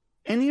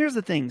 And here's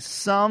the thing.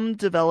 Some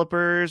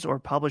developers or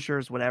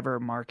publishers, whatever,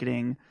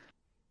 marketing,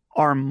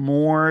 are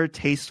more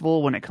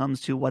tasteful when it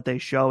comes to what they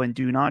show and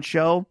do not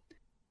show.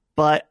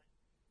 But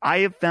I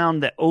have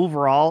found that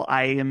overall,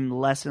 I am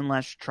less and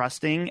less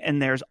trusting.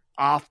 And there's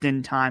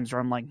often times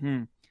where I'm like,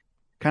 kind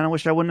of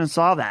wish I wouldn't have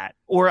saw that.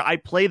 Or I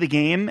play the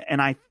game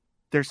and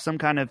there's some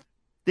kind of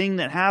thing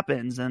that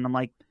happens. And I'm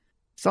like,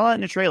 saw that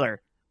in a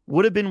trailer.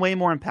 Would have been way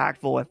more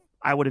impactful if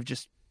I would have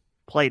just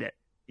played it.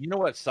 You know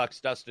what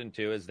sucks, Dustin,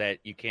 too, is that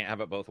you can't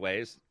have it both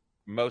ways.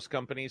 Most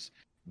companies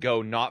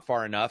go not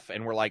far enough,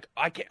 and we're like,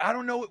 I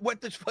don't know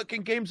what this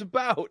fucking game's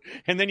about.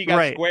 And then you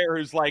got Square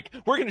who's like,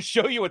 we're going to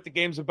show you what the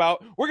game's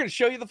about. We're going to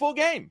show you the full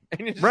game. And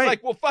you're just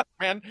like, well, fuck,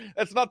 man.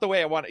 That's not the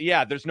way I want it.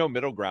 Yeah, there's no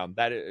middle ground.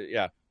 That is,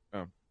 yeah.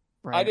 Oh.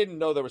 Right. I didn't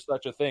know there was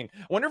such a thing.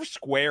 I wonder if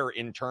Square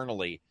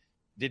internally,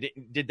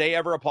 did they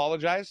ever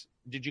apologize?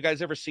 Did you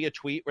guys ever see a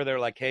tweet where they're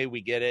like, hey, we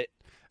get it?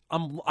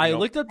 I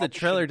looked up the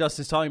trailer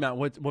Dustin's talking about.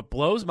 What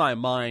blows my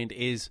mind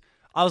is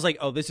I was like,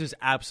 oh, this is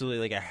absolutely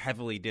like a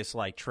heavily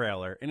disliked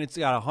trailer. And it's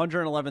got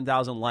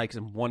 111,000 likes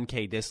and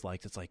 1K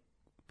dislikes. It's like...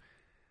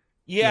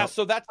 Yeah,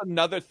 so that's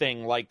another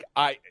thing.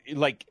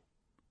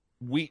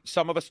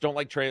 some of us don't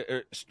like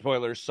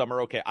spoilers. Some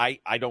are okay.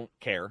 I don't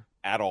care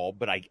at all,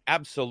 but I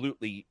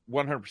absolutely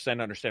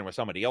 100% understand why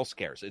somebody else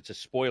cares. It's a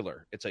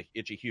spoiler. It's a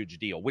huge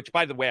deal. Which,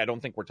 by the way, I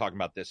don't think we're talking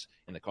about this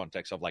in the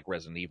context of like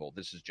Resident Evil.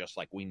 This is just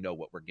like we know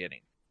what we're getting,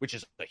 which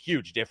is a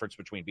huge difference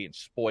between being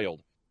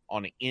spoiled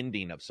on an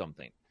ending of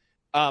something.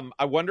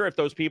 I wonder if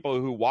those people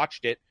who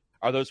watched it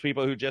are those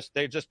people who just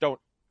don't.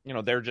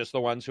 They're just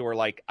the ones who are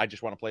like, I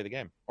just want to play the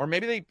game, or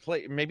maybe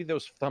maybe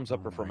those thumbs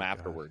up are from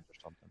afterwards or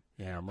something.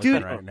 Yeah, I'm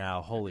looking right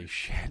now. Holy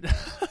shit!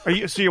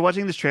 So you're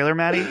watching this trailer,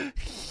 Maddie?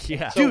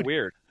 Yeah, so dude,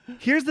 weird.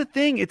 Here's the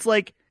thing. It's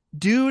like,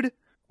 dude,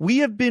 we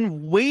have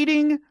been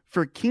waiting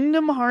for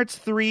Kingdom Hearts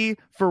 3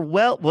 for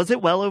well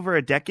over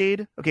a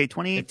decade. Okay,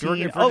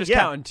 2018. If we're just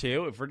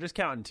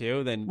counting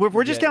two, then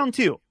we're just counting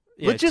two.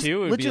 Yeah, let's just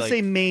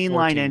say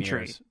mainline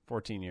entry.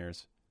 14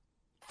 years.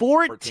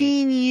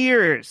 14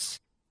 years.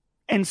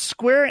 And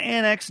Square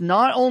Enix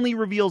not only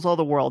reveals all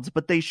the worlds,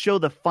 but they show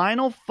the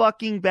final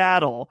fucking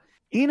battle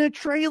in a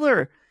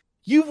trailer.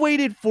 You've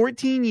waited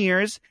 14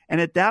 years, and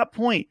at that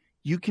point,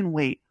 you can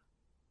wait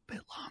a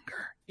bit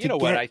longer. You know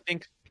what? I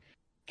think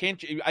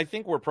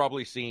we're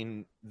probably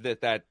seeing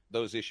that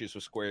those issues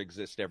with Square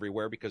exist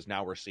everywhere, because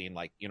now we're seeing,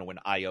 like, when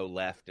IO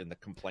left and the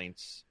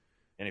complaints,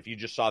 and if you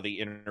just saw the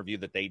interview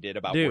that they did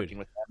about working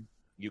with them,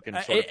 you can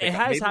sort of it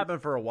has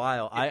happened for a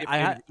while.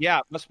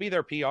 It must be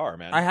their PR,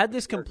 man. I had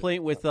this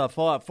complaint with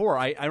Fallout 4.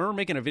 I remember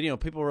making a video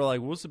and people were like,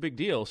 what's the big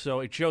deal?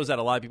 So it shows that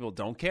a lot of people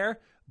don't care.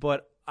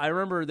 But I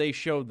remember they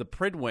showed the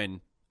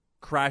Pridwin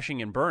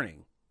crashing and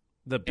burning.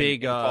 The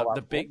big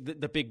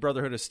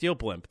Brotherhood of Steel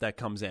blimp that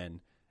comes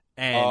in.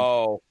 And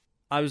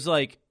I was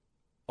like,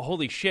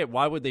 holy shit,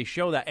 why would they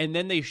show that? And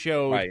then they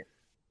showed,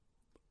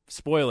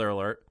 spoiler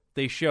alert,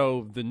 they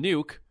show the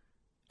nuke.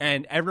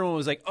 And everyone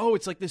was like, oh,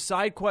 it's like this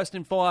side quest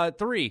in Fallout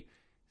 3.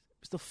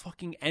 It's the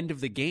fucking end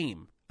of the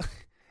game.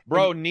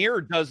 Bro,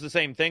 Nier does the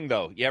same thing,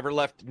 though. You ever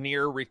left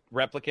Nier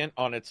Replicant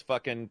on its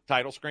fucking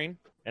title screen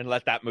and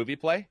let that movie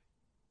play?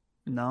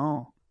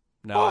 No.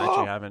 No, I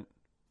actually haven't.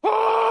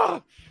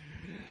 I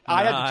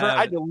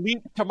had to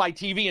leap to my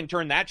TV and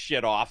turn that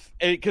shit off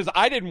because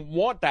I didn't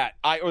want that.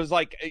 I was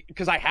like,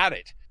 because I had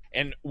it.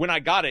 And when I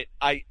got it,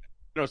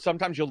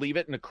 sometimes you'll leave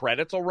it and the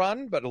credits will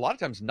run, but a lot of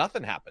times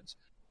nothing happens.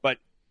 But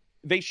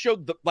they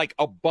showed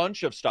a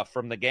bunch of stuff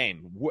from the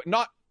game,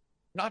 not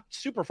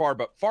super far,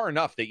 but far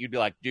enough that you'd be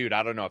like, dude,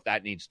 I don't know if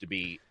that needs to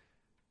be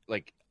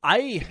like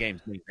the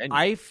game's main venue.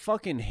 I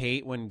fucking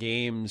hate when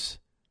games.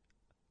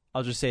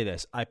 I'll just say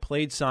this: I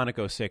played Sonic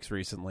 06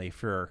 recently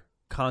for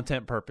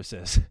content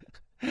purposes,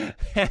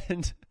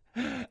 and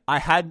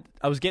I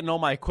was getting all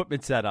my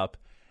equipment set up,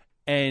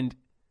 and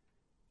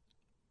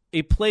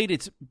it played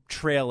its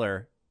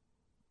trailer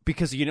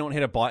because you don't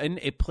hit a button.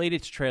 It played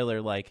its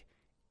trailer like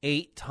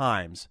 8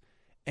 times.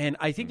 And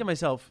I think to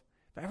myself,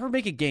 if I ever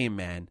make a game,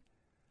 man,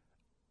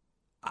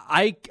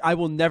 I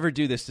will never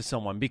do this to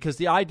someone, because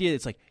the idea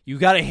is like, you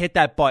got to hit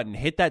that button,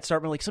 hit that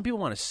start button. Like, some people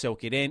want to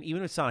soak it in,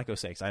 even with Sonic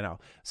 06, I know.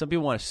 Some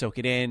people want to soak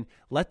it in,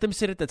 let them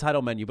sit at the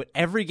title menu, but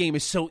every game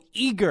is so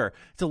eager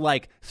to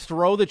like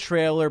throw the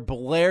trailer,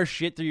 blare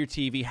shit through your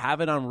TV, have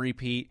it on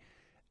repeat.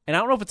 And I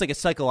don't know if it's like a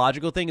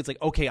psychological thing. It's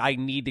like, okay, I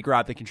need to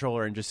grab the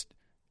controller and just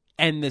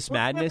end this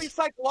madness. It's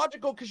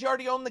psychological because you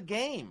already own the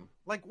game.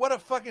 Like, what a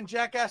fucking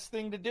jackass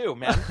thing to do,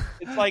 man.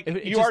 It's like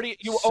you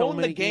own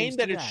the game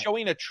that is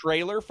showing a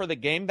trailer for the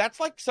game. That's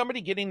like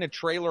somebody getting a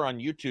trailer on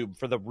YouTube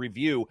for the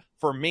review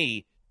for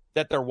me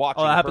that they're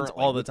watching. Oh, that happens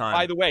currently. all the time.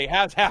 By the way,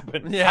 has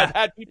happened. Yeah. I've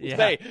had people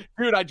say,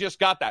 dude, I just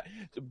got that.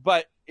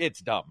 But it's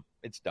dumb.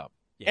 It's dumb.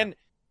 Yeah. And,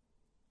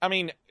 I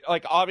mean,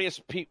 like,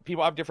 obvious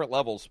people have different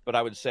levels, but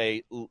I would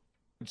say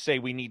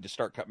we need to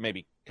start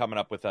maybe coming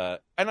up with and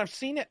I've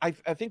seen it. I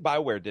think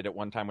BioWare did it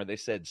one time where they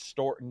said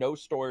no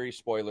story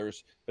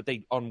spoilers, but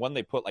they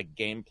put like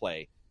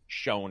gameplay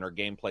shown or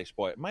gameplay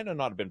spoil. It might not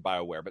have been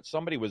BioWare, but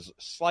somebody was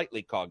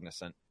slightly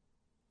cognizant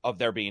of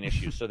there being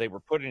issues, so they were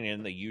putting it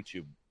in the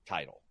YouTube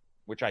title,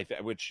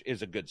 which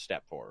is a good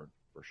step forward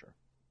for sure.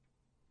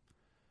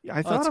 Yeah,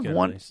 I thought of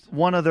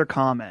one other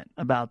comment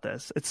about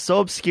this. It's so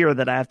obscure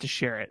that I have to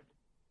share it.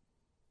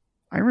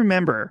 I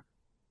remember,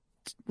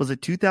 was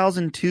it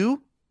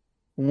 2002?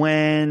 What was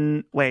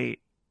one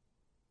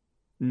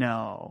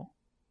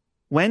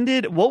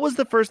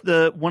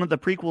of the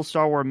prequel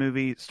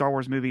Star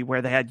Wars movie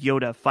where they had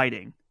Yoda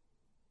fighting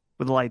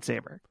with a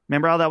lightsaber?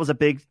 Remember how that was a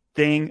big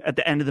thing at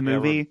the end of the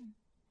movie?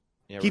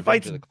 He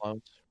fights the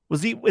clones.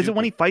 Is it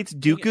when he fights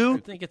Dooku? I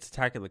think it's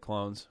Attack of the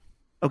Clones.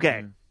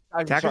 Okay.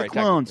 Attack of the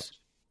Clones.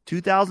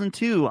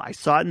 2002. I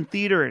saw it in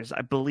theaters,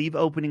 I believe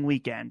opening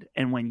weekend.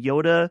 And when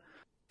Yoda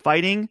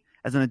fighting,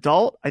 as an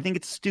adult, I think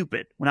it's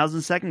stupid. When I was in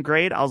 2nd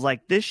grade, I was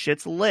like, this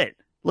shit's lit.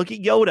 Look at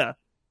Yoda,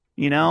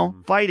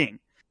 fighting.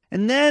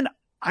 And then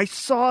I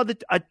saw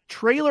a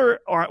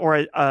trailer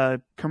or a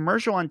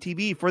commercial on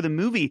TV for the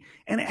movie,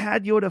 and it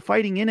had Yoda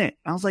fighting in it.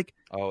 I was like,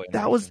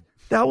 that was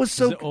so... It's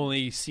the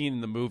only scene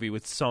in the movie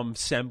with some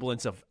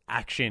semblance of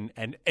action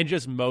and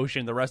just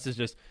motion. The rest is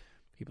just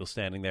people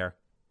standing there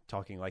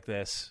talking like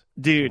this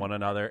Dude. to one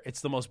another.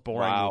 It's the most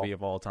boring Wow. movie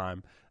of all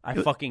time. I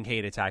fucking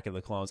hate Attack of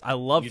the Clones. I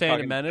love You Phantom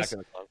talking Menace, Attack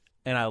of the Clones?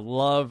 and I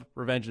love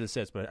Revenge of the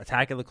Sith, but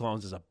Attack of the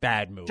Clones is a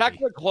bad movie. Attack of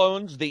the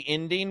Clones, the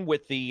ending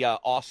with the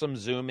awesome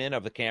zoom in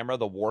of the camera,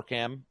 the war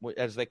cam,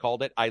 as they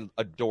called it, I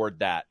adored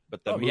that.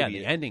 But the movie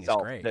the ending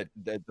itself, is great.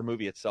 The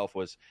movie itself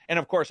was, and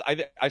of course,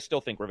 I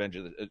still think Revenge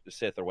of the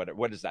Sith or whatever.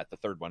 What is that? The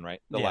third one,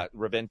 right?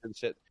 Revenge of the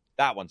Sith.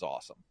 That one's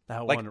awesome.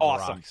 That like one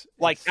awesome. rocks.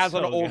 Like It's as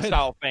an so old good.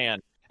 style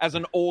fan. As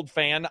an old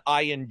fan,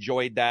 I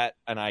enjoyed that,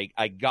 and I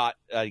got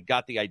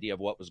the idea of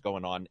what was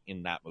going on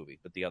in that movie.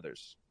 But the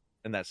others,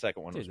 and that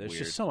second one Dude, was there's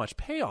weird. just so much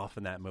payoff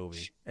in that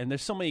movie, and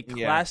there's so many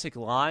Yeah. classic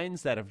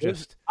lines that have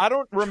just. I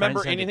don't remember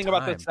transcended anything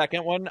about the time.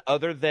 second one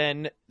other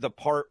than the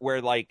part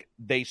where like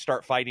they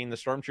start fighting the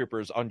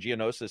stormtroopers on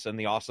Geonosis and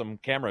the awesome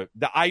camera.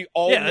 I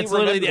only that's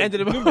literally the end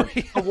of the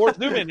movie. Towards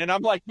Newman, and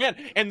I'm like, man,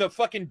 and the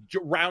fucking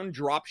round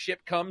drop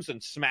ship comes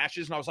and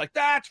smashes, and I was like,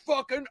 that's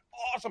fucking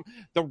awesome.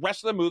 The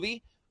rest of the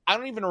movie, I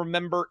don't even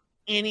remember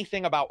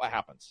anything about what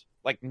happens.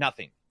 Like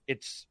nothing.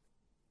 It's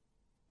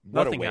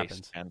what Nothing a waste,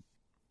 happens. man.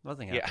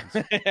 Nothing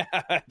happens.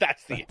 Yeah,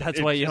 that's That's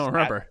why you don't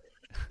remember.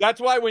 That's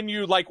why when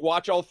you like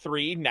watch all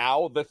three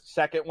now, the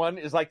second one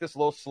is like this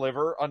little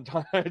sliver on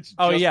time.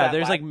 Oh yeah,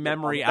 there's like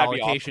memory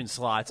allocation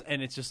slots,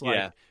 and it's just like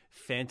Yeah.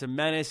 Phantom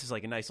Menace is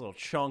like a nice little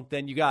chunk.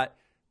 Then you got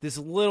this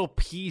little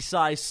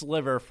pea-sized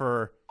sliver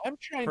for I'm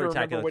trying for to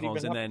Attack remember of the what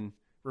Clones, even. and then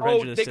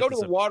Revenge of the They Sith go to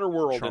is the a water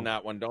world chunk. in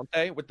that one, don't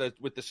they? With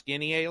the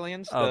skinny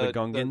aliens. Oh, the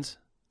Gungans.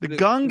 The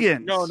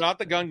Gungans. No, not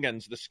the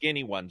Gungans. The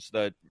skinny ones.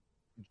 The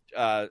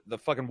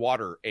fucking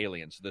water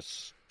aliens.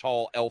 This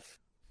tall elf.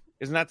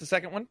 Isn't that the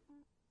second one?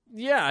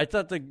 Yeah, I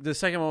thought the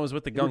second one was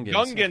with the Gungans.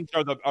 The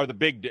Gungans are the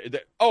big.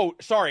 Oh,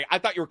 sorry. I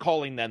thought you were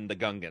calling them the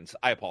Gungans.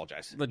 I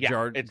apologize. The Yeah,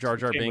 Jar it's Jar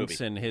the same Binks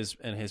movie.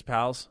 and his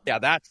pals. Yeah,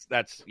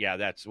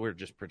 that's we're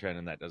just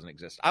pretending that doesn't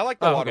exist. I like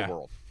the water okay.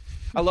 world.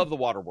 I love the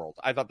water world.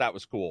 I thought that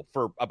was cool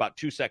for about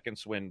 2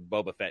 seconds when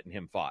Boba Fett and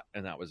him fought,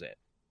 and that was it.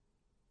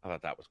 I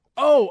thought that was cool.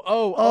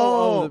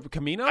 Oh, the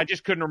Camino. I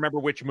just couldn't remember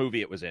which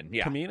movie it was in.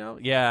 Yeah, Camino.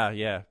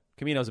 Yeah.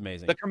 Camino's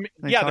amazing. the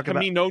They the talk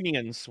about-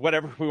 Caminonians,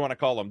 whatever we want to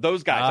call them.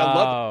 Those guys, I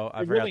love. Oh, I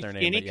They're forgot really their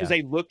name. skinny but because yeah.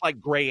 they look like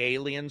gray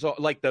aliens,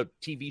 like the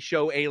TV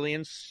show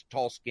Aliens,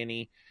 tall,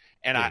 skinny,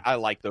 and I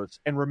like those.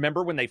 And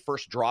remember when they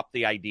first dropped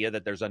the idea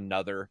that there's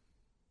another?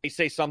 They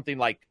say something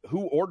like,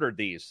 "Who ordered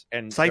these?"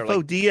 And they're Sifo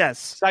like,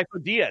 Dyas.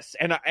 Sifo Dyas,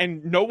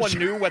 and no one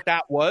knew what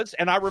that was.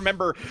 And I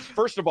remember,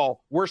 first of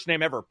all, worst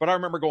name ever. But I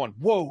remember going,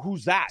 "Whoa,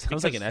 who's that?"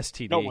 Sounds like an Because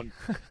STD. No one,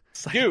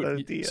 Sifo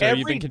Dude, Dyas. So Every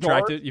you've been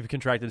contracted. You've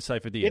contracted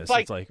Cypher-Diaz. it's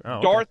like, oh,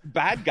 okay. Darth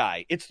bad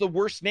guy. It's the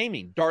worst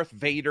naming. Darth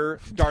Vader,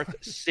 Darth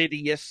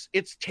Sidious.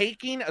 It's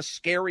taking a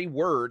scary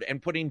word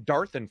and putting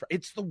Darth in.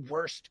 It's the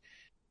worst.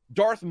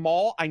 Darth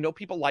Maul. I know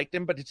people liked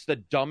him, but it's the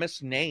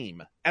dumbest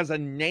name. As a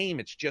name,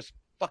 it's just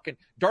fucking.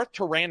 Darth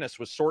Tyrannus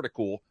was sort of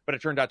cool, but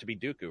it turned out to be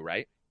Dooku,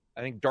 right?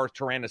 I think Darth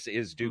Tyrannus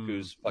is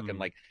Dooku's fucking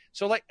like.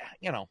 So like,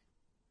 you know,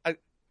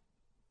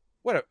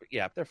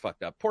 they're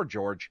fucked up. Poor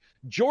George.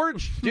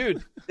 George,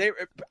 dude,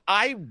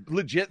 I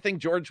legit think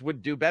George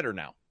would do better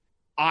now.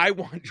 I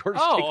want George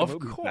to take Oh, the of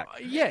movies course.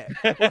 back. Yeah.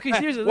 Because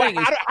here's the Well, thing.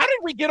 is, how did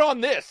we get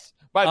on this,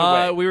 by the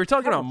way? we were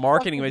talking How about the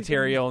marketing fuck did we get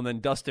material, and then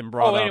Dustin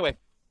brought Oh, up. anyway,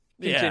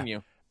 Yeah.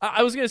 continue.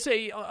 I was going to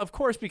say, of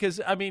course, because,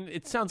 I mean,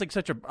 it sounds like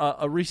such a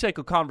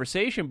recycled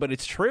conversation, but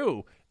it's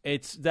true.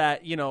 It's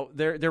that, you know,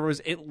 there was,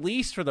 at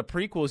least for the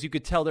prequels, you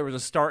could tell there was a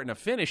start and a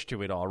finish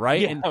to it all,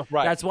 right? Yeah, and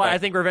right, that's why right. I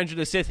think Revenge of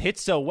the Sith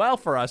hits so well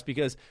for us,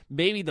 because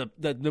maybe the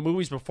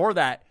movies before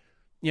that,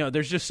 you know,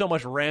 there's just so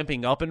much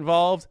ramping up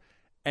involved,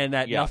 and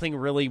that nothing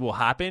really will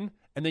happen.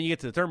 And then you get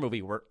to the third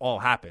movie where it all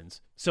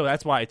happens. So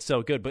that's why it's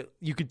so good. But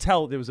you could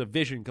tell there was a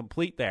vision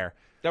complete there.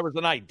 There was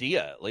an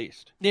idea, at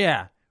least.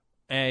 Yeah.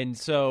 And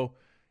so,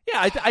 yeah,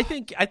 I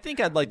think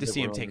I'd like to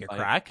see him take a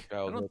crack.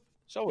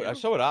 So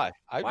would I.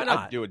 Why not?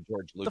 I'd do it,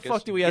 George Lucas. The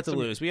fuck do we have Get to some-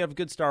 lose? We have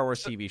good Star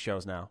Wars TV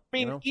shows now. I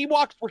mean, you know?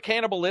 Ewoks were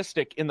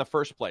cannibalistic in the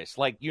first place.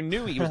 Like, you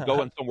knew he was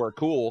going somewhere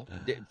cool.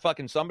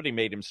 Fucking somebody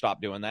made him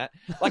stop doing that.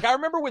 Like, I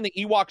remember when the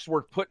Ewoks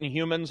were putting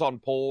humans on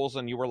poles,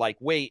 and you were like,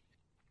 wait,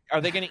 are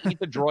they going to eat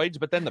the droids?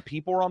 But then the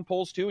people are on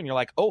poles, too. And you're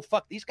like, oh,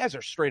 fuck, these guys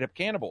are straight up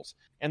cannibals.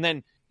 And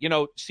then, you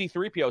know,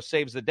 C-3PO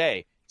saves the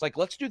day. It's like,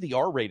 let's do the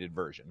R-rated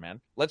version, man.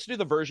 Let's do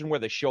the version where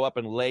they show up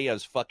and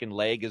Leia's fucking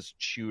leg is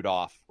chewed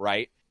off,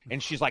 right?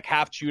 And she's like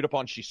half chewed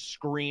upon. She's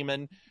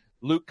screaming.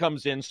 Luke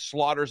comes in,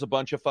 slaughters a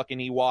bunch of fucking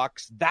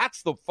Ewoks.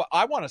 That's the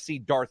I want to see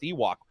Darth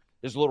Ewok.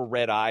 His little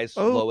red eyes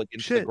low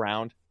against the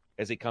ground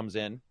as he comes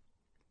in.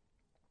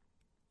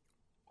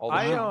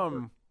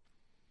 I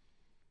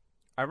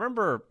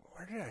remember,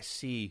 where did I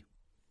see?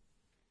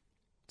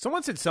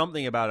 Someone said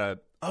something about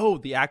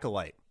the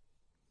Acolyte.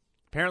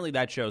 Apparently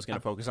that show is going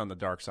to focus on the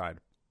dark side.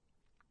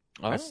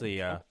 That's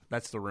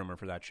the rumor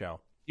for that show.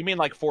 You mean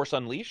like Force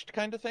Unleashed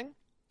kind of thing?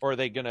 Or are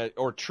they gonna,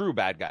 or true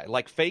bad guy,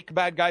 like fake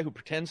bad guy who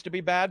pretends to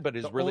be bad but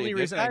is The really only a good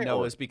reason guy, I know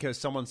or- is because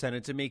someone sent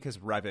it to me because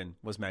Revan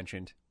was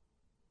mentioned.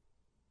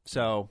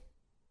 So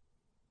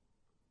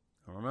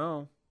I don't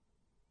know.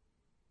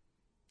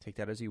 Take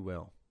that as you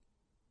will.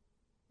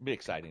 Be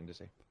exciting to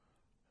see.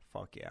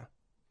 Fuck yeah.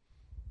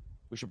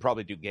 We should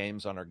probably do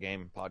games on our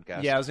game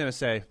podcast. Yeah, I was going to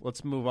say,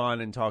 let's move on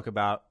and talk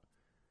about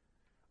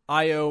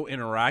IO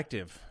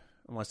Interactive,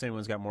 unless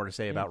anyone's got more to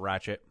say about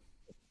Ratchet.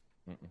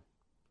 Mm-mm.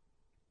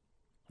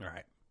 All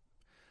right.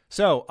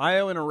 So,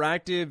 IO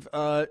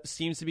Interactive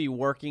seems to be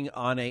working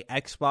on a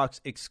Xbox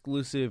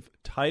exclusive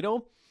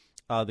title.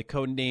 The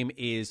code name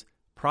is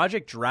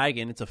Project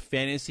Dragon. It's a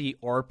fantasy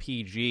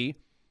RPG.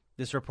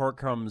 This report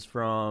comes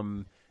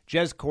from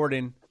Jez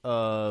Corden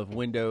of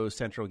Windows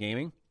Central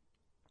Gaming.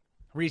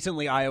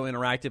 Recently, IO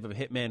Interactive of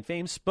Hitman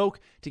fame spoke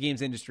to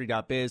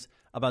GamesIndustry.biz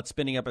about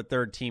spinning up a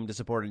third team to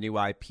support a new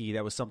IP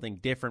that was something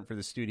different for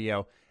the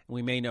studio, and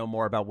we may know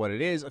more about what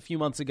it is. A few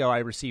months ago, I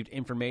received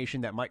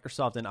information that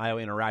Microsoft and IO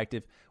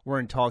Interactive were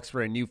in talks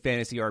for a new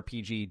fantasy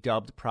RPG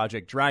dubbed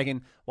Project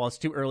Dragon. While it's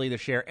too early to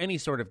share any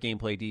sort of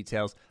gameplay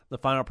details, the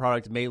final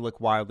product may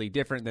look wildly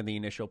different than the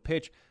initial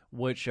pitch,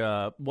 which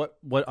what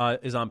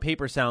is on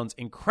paper sounds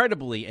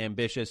incredibly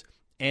ambitious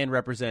and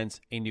represents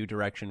a new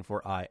direction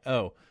for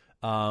IO.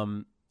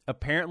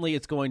 Apparently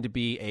it's going to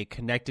be a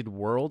connected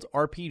world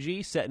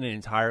RPG set in an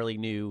entirely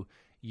new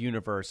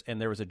universe. And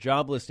there was a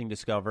job listing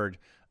discovered,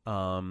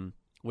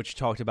 which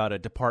talked about a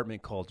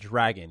department called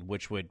Dragon,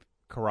 which would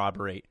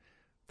corroborate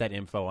that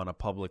info on a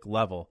public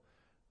level.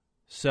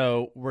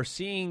 So we're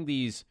seeing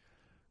these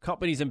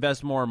companies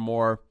invest more and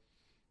more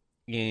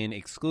in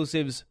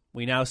exclusives.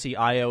 We now see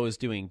IO is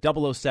doing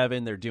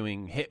 007. They're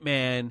doing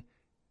Hitman.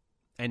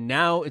 And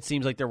now it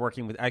seems like they're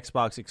working with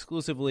Xbox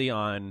exclusively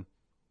on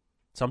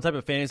some type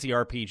of fantasy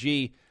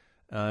RPG.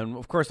 And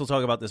of course, we'll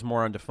talk about this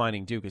more on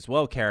Defining Duke as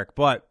well, Carrick,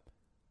 but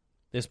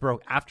this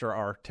broke after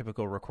our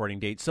typical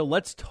recording date. So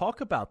let's talk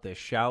about this,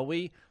 shall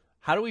we?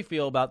 How do we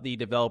feel about the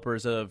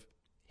developers of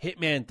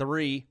Hitman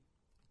 3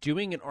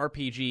 doing an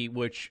RPG,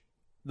 which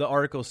the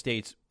article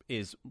states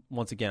is,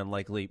 once again,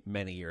 likely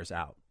many years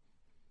out?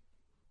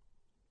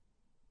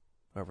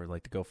 Whoever would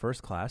like to go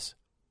first, class?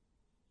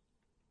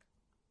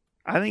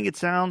 I think it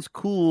sounds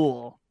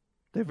cool.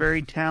 They're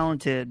very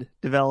talented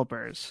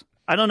developers.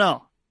 I don't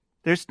know.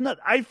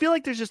 I feel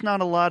like there's just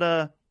not a lot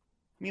of. I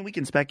mean, we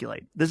can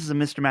speculate. This is a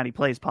Mr. Matty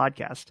Plays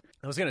podcast.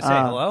 I was going to say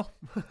hello.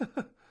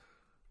 I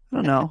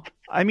don't know.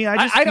 I mean,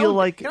 I feel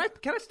like.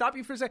 Can I stop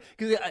you for a second?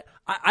 Because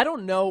I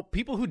don't know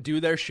people who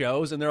do their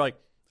shows and they're like,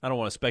 I don't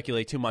want to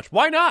speculate too much.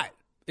 Why not?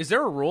 Is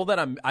there a rule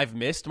that I've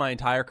missed my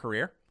entire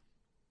career?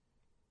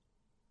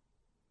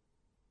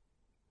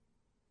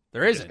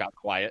 There isn't. Just got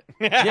quiet.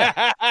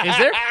 Yeah. Is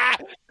there?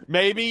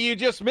 Maybe you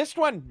just missed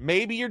one.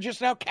 Maybe you're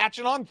just now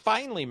catching on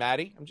finally,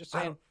 Maddie. I'm just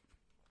saying.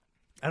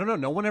 I don't know.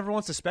 No one ever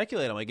wants to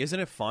speculate. I'm like, isn't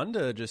it fun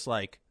to just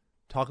like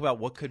talk about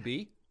what could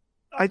be?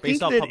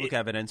 Based off public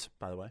evidence,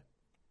 by the way.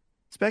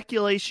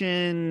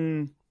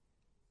 Speculation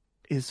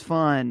is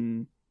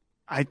fun.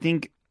 I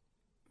think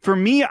for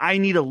me, I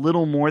need a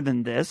little more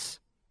than this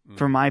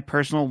for my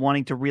personal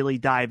wanting to really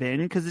dive in,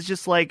 because it's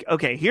just like,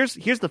 okay, here's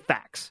the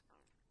facts.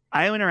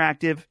 IO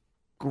Interactive,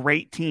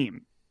 great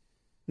team.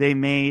 They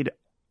made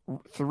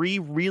three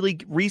really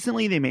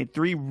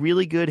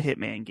good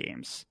Hitman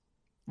games,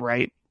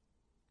 right?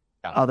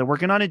 Yeah. They're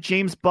working on a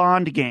James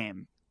Bond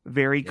game.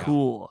 Very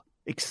cool.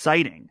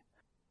 Exciting.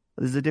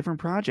 This is a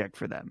different project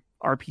for them.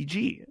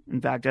 RPG.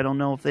 In fact, I don't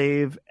know if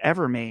they've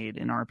ever made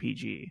an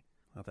RPG.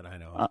 Not that I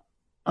know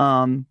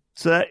of.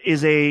 So that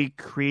is a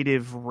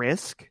creative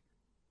risk,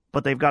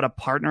 but they've got a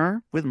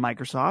partner with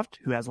Microsoft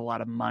who has a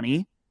lot of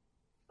money,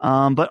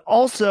 but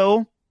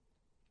also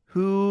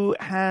who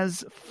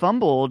has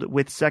fumbled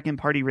with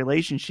second-party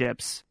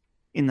relationships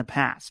in the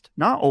past.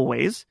 Not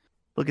always.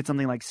 Look at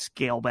something like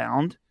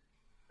Scalebound,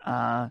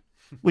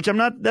 which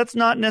that's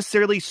not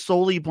necessarily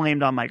solely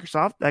blamed on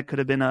Microsoft. That could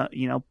have been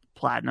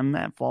Platinum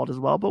at fault as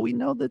well, but we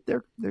know that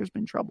there's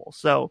been trouble.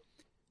 So,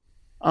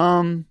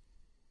 overall,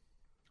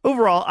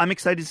 I'm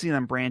excited to see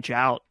them branch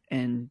out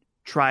and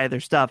try their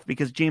stuff,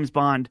 because James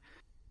Bond,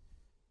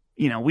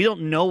 we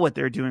don't know what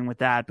they're doing with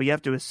that, but you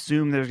have to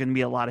assume there's going to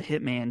be a lot of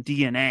Hitman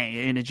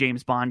DNA in a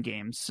James Bond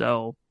game.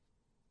 So,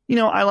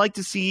 I like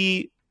to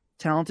see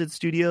talented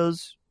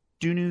studios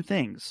do new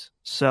things.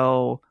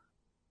 So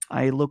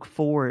I look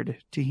forward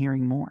to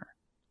hearing more.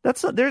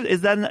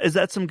 Is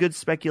that some good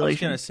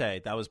speculation? I was going to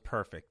say, that was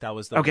perfect. That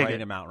was the right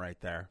amount right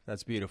there.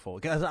 That's beautiful.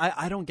 Because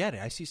I don't get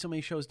it. I see so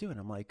many shows doing it.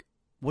 I'm like,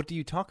 what do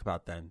you talk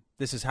about then?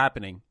 This is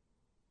happening.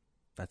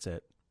 That's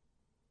it.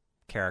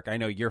 Carrick, I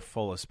know you're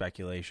full of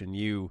speculation.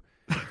 You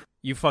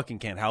fucking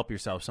can't help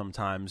yourself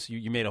sometimes.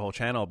 You made a whole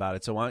channel about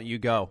it, so why don't you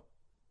go?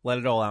 Let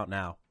it all out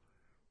now.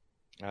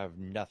 I have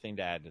nothing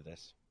to add to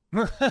this.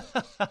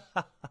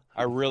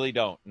 I really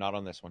don't. Not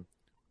on this one.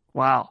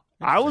 Wow.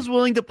 I was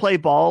willing to play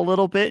ball a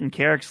little bit, and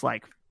Carrick's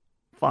like,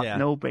 fuck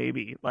no,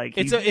 baby. Like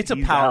it's a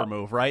power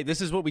move, right? This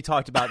is what we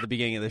talked about at the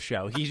beginning of the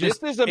show.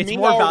 It's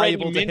more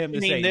valuable to him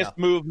to say this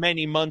no. move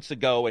many months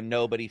ago, and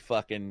nobody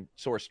fucking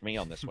sourced me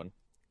on this one.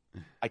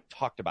 I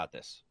talked about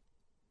this.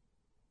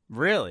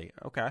 Really?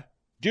 Okay.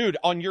 Dude,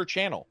 on your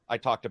channel, I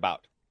talked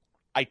about.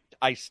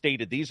 I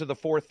stated these are the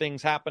 4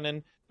 things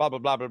happening. Blah blah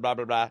blah blah blah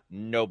blah blah.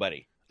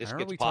 Nobody. This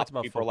gets we popped. talked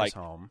about People Focus like,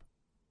 Home.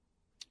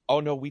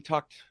 oh no, we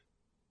talked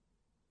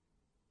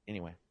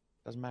anyway,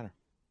 doesn't matter.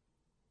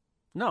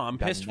 No, I'm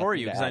pissed for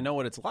you because I know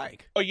what it's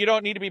like. Oh, you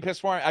don't need to be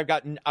pissed for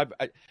it.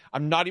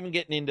 I'm not even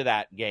getting into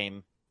that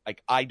game.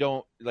 Like, I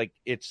don't like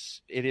it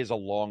is a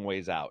long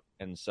ways out.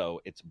 And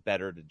so it's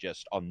better to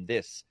just on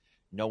this.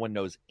 No one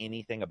knows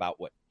anything about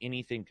what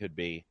anything could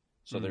be.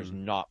 So there's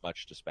not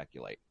much to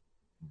speculate,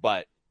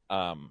 but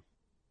I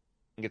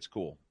think it's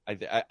cool.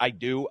 I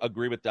do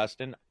agree with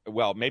Dustin.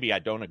 Well, maybe I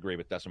don't agree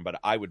with Dustin, but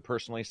I would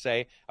personally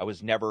say I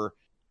was never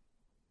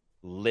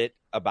lit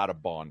about a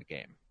Bond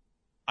game.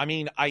 I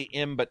mean, I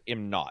am, but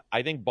am not.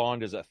 I think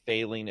Bond is a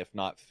failing, if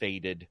not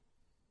faded,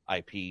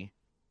 IP,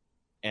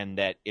 and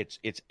that its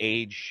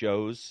age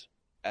shows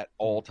at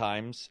all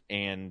times,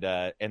 and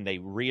they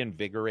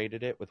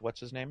reinvigorated it with what's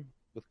his name,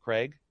 with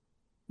Craig.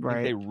 Right.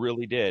 I think they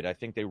really did. I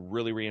think they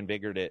really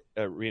reinvigorated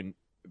it,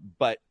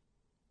 but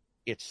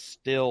it's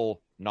still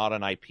not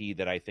an IP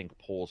that I think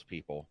pulls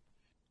people.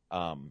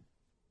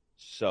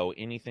 So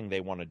anything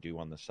they want to do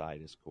on the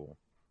side is cool.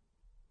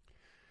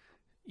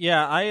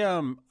 Yeah,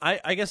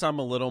 I guess I'm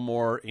a little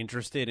more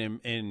interested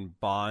in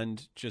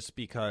Bond just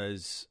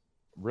because.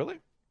 Really?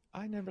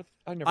 I never.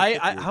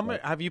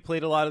 Have you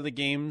played a lot of the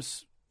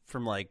games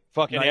from like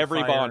fucking Nightfire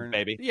every Bond,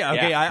 baby? Yeah,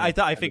 okay. Yeah.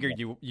 I figured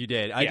you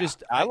did. Yeah.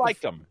 I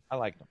liked them.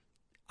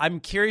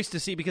 I'm curious to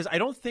see because I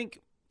don't think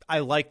I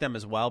like them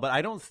as well, but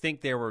I don't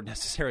think they were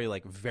necessarily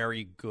like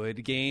very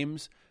good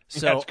games. So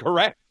that's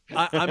correct.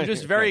 I'm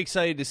just very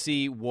excited to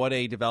see what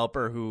a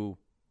developer who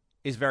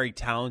is very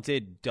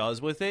talented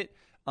does with it.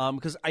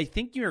 Because I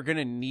think you're going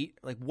to need,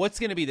 like, what's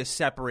going to be the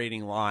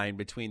separating line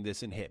between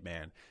this and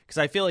Hitman? Because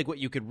I feel like what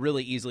you could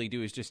really easily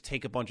do is just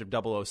take a bunch of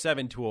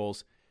 007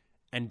 tools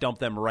and dump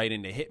them right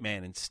into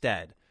Hitman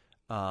instead.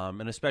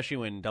 And especially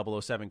when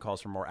 007 calls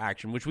for more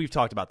action, which we've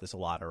talked about this a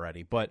lot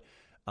already. But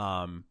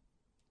I'm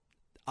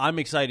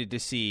excited to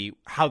see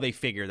how they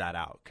figure that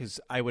out.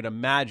 Because I would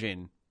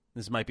imagine,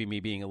 this might be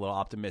me being a little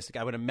optimistic,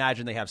 I would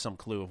imagine they have some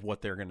clue of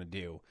what they're going to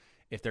do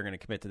if they're going to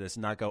commit to this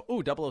and not go,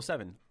 ooh,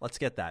 007, let's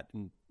get that,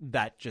 and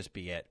that just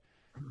be it.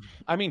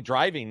 I mean,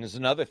 driving is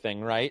another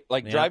thing, right?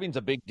 Like, driving's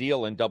a big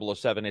deal in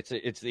 007.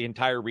 It's the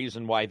entire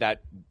reason why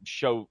that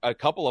show, a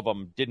couple of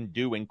them didn't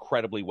do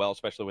incredibly well,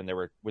 especially when they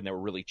were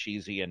really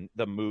cheesy, and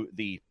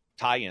the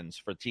tie-ins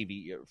for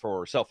TV,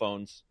 for cell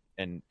phones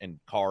and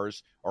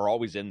cars are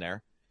always in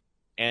there.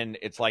 And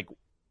it's like,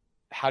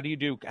 how do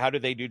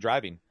they do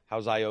driving?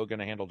 How's IO going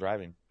to handle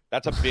driving?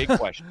 That's a big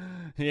question.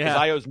 Because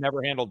IO's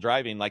never handled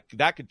driving. Like,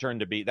 that could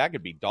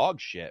be dog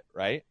shit,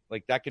 right?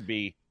 Like, that could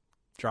be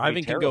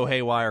driving can go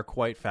haywire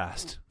quite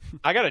fast.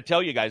 I got to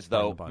tell you guys,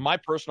 though, my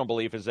personal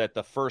belief is that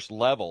the first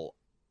level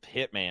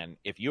Hitman,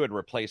 if you had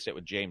replaced it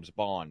with James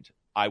Bond,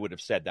 I would have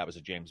said that was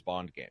a James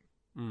Bond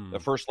game. The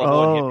first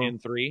level in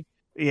Hitman 3,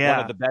 one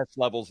of the best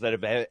levels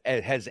that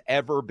has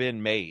ever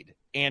been made.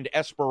 And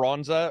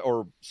Esperanza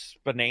or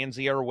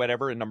Spinanzia or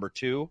whatever in number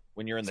 2,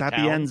 when you're in the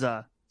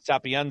town.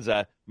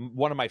 Sapienza,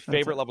 one of my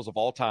favorite levels of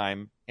all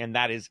time, and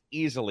that is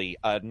easily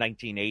a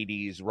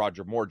 1980s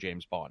Roger Moore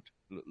James Bond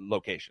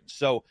location.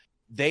 So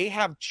they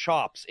have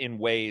chops in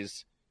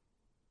ways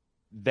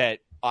that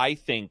I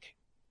think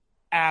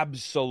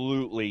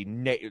absolutely,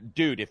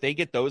 dude, if they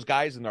get those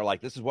guys and they're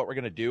like, this is what we're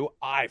going to do,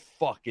 I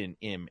fucking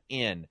am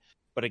in.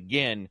 But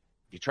again,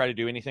 if you try to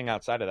do anything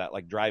outside of that,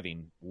 like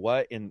driving,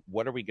 what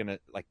are we going to,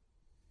 like,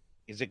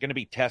 is it going to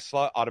be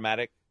Tesla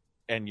automatic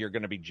and you're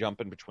going to be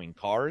jumping between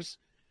cars?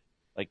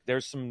 Like,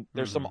 there's some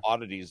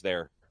oddities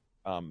there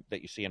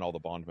that you see in all the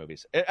Bond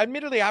movies.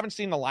 Admittedly, I haven't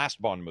seen the last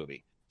Bond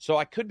movie, so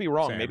I could be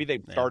wrong. Same. Maybe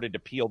they've started to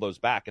peel those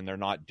back, and they're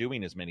not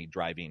doing as many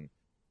driving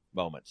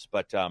moments.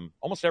 But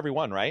almost every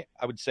one, right?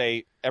 I would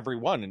say every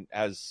one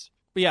has.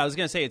 But yeah, I was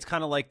going to say, it's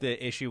kind of like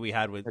the issue we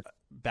had with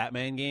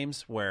Batman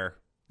games, where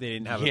they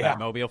didn't have a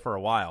Batmobile for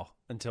a while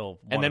until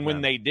and then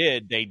when they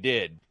did, they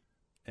did.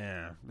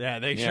 Yeah,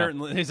 they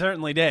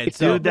certainly did.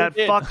 So, dude, that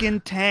fucking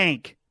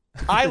tank.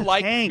 I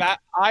like that.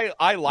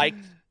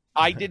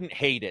 I didn't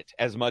hate it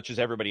as much as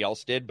everybody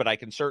else did, but I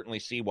can certainly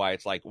see why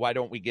it's like, why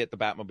don't we get the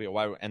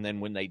Batmobile? And then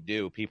when they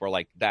do, people are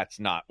like, that's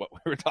not what we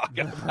were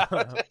talking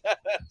about.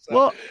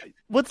 Well,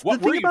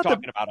 what were you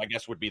talking about, I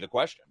guess, would be the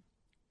question.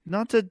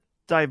 Not to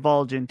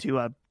divulge into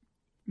a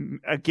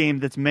game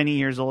that's many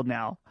years old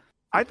now,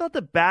 I thought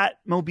the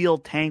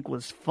Batmobile tank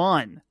was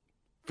fun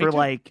for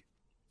like.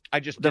 I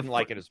just didn't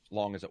like it as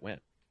long as it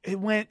went. It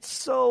went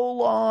so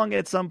long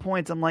at some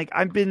points. I'm like,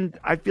 I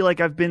feel like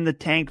I've been the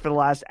tank for the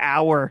last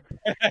hour.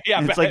 Yeah,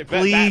 and it's like,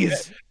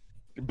 please.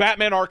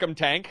 Batman Arkham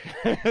Tank.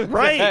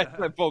 Right.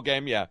 Full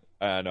game, yeah.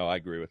 No, I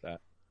agree with that.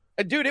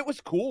 Dude, it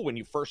was cool when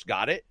you first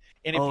got it.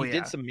 And if you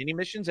did some mini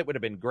missions, it would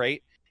have been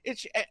great.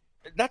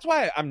 That's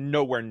why I'm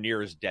nowhere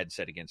near as dead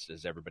set against it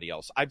as everybody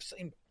else.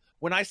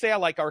 When I say I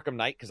like Arkham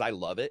Knight because I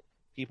love it,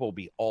 people will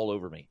be all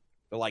over me.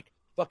 They're like,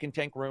 fucking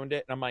tank ruined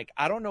it. And I'm like,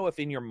 I don't know if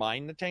in your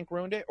mind the tank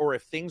ruined it or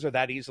if things are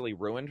that easily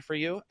ruined for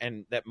you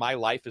and that my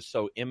life is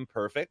so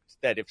imperfect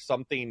that if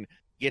something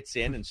gets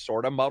in and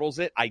sort of muddles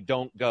it, I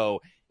don't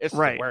go, it's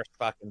the worst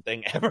fucking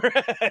thing ever.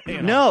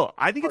 No,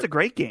 I think it's a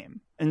great game.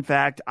 In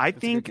fact, I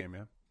think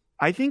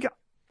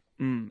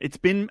It's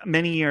been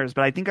many years,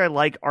 but I think I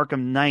like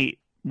Arkham Knight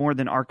more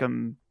than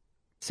Arkham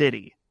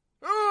City.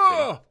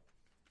 Oh!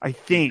 I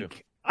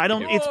think. I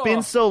don't. It's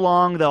been so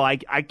long though. I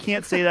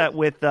can't say that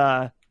with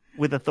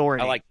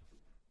authority. I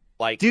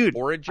like dude.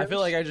 Origins. I feel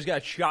like I just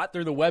got shot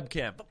through the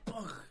webcam.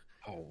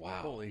 Oh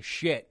wow! Holy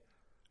shit!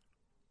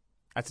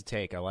 That's a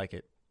take. I like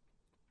it.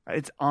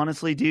 It's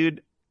honestly,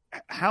 dude.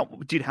 How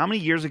many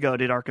years ago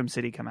did Arkham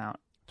City come out?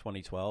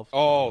 2012.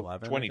 Oh,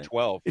 2011,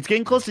 2012. It's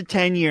getting close to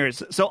 10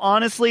 years. So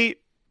honestly,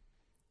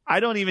 I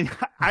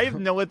have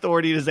no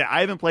authority to say. I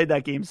haven't played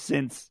that game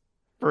since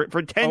for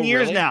 10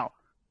 years really? now.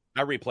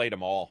 I replayed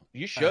them all.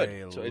 You should.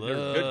 I So they're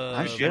love good.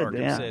 I should, Arkham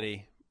yeah.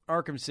 City.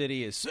 Arkham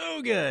City is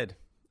so good.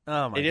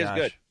 Oh my gosh. It is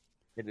good.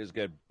 It is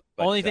good.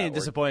 But, Only thing that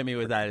Origins- disappointed me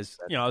with that is,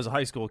 I was a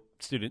high school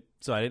student,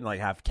 so I didn't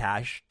have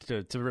cash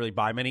to really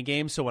buy many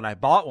games. So when I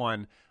bought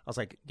one, I was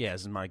like, yeah,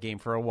 this is my game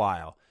for a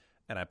while.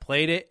 And I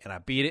played it, and I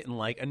beat it in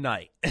a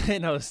night.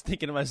 And I was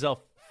thinking to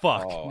myself,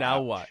 fuck, now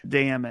ouch. what?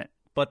 Damn it.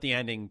 But the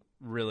ending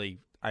really,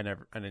 I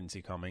didn't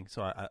see coming.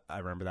 So I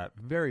remember that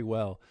very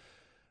well.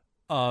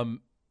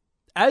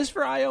 As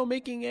for IO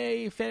making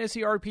a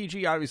fantasy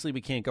RPG, obviously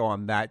we can't go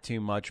on that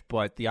too much,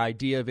 but the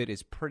idea of it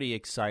is pretty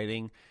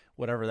exciting.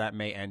 Whatever that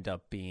may end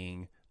up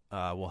being,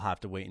 we'll have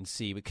to wait and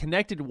see. But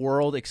Connected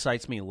World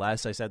excites me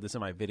less. I said this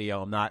in my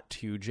video. I'm not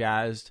too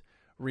jazzed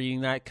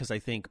reading that because I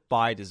think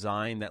by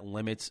design that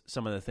limits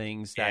some of the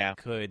things that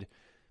could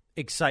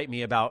excite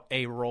me about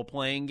a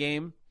role-playing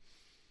game.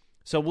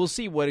 So we'll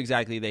see what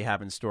exactly they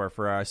have in store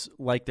for us.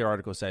 Like their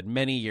article said,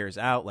 many years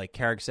out. Like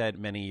Carrick said,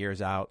 many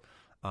years out.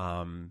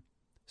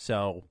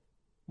 So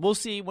we'll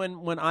see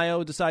when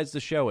IO decides to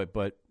show it.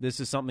 But this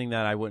is something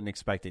that I wouldn't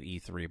expect at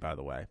E3, by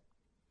the way.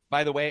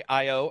 By the way,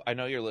 IO, I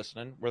know you're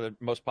listening. We're the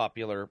most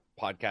popular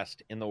podcast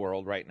in the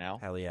world right now.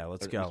 Hell yeah,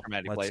 let's Mr. go.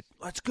 Matty Plays.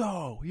 Let's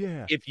go,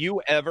 yeah. If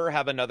you ever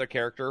have another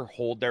character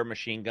hold their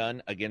machine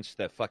gun against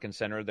the fucking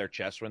center of their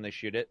chest when they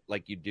shoot it,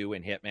 like you do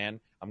in Hitman,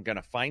 I'm going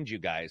to find you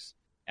guys,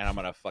 and I'm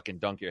going to fucking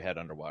dunk your head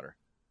underwater.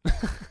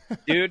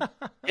 Dude,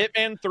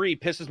 Hitman 3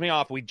 pisses me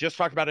off. We just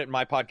talked about it in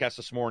my podcast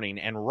this morning,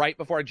 and right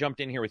before I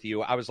jumped in here with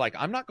you, I was like,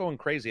 I'm not going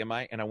crazy, am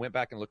I? And I went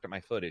back and looked at my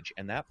footage,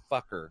 and that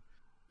fucker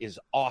is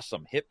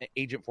awesome.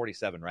 Agent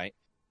 47, right?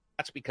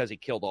 That's because he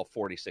killed all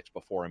 46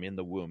 before him in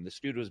the womb. This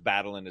dude was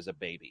battling as a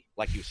baby.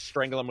 Like he was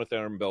strangling him with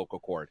an umbilical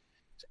cord.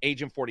 It's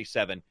Agent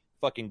 47,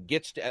 fucking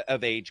gets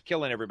of age,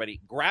 killing everybody,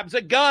 grabs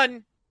a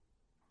gun,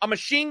 a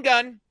machine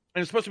gun,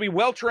 and is supposed to be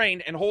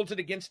well-trained, and holds it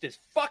against his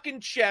fucking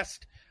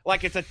chest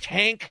like it's a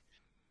tank,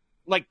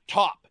 like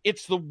top.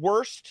 It's the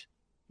worst.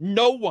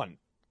 No one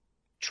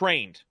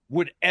trained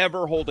would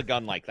ever hold a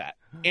gun like that.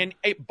 And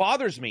it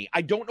bothers me.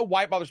 I don't know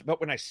why it bothers me, but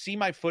when I see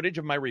my footage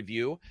of my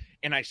review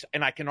and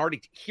I can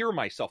already hear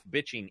myself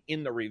bitching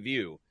in the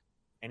review,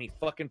 and he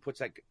fucking puts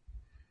that.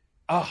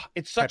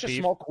 It's such a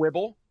small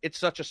quibble. It's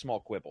such a small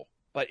quibble,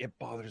 but it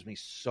bothers me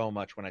so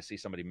much when I see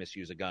somebody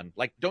misuse a gun.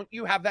 Like, don't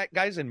you have that,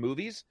 guys, in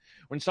movies?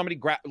 When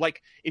somebody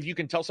like, if you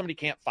can tell somebody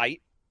can't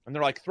fight, and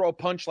they're like, throw a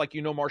punch like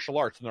you know martial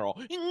arts, and they're all,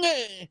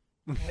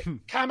 like,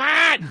 come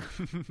on!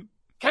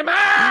 Come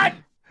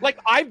on! Like,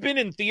 I've been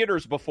in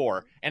theaters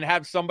before and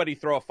have somebody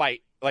throw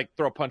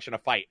a punch in a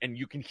fight, and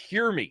you can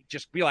hear me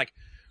just be like,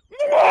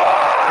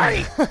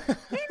 why?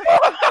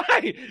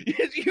 Why?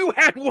 You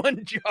had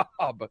one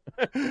job.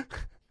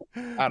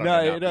 I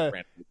don't know.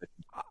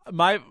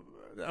 I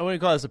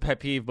wouldn't call this a pet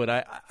peeve, but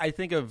I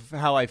think of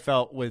how I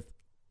felt with.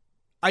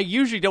 I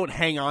usually don't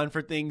hang on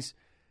for things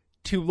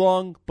too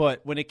long,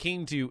 but when it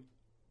came to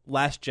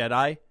Last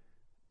Jedi,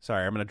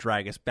 sorry, I'm going to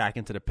drag us back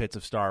into the pits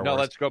of Star Wars. No,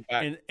 let's go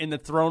back. In the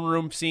throne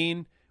room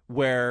scene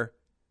where,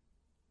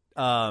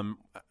 I'm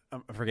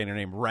forgetting her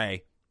name,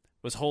 Rey,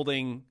 was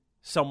holding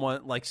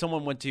someone, like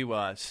someone went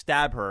to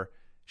stab her.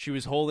 She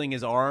was holding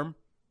his arm,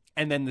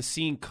 and then the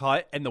scene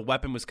cut, and the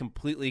weapon was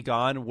completely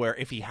gone, where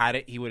if he had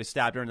it, he would have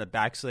stabbed her in the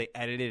back, so they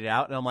edited it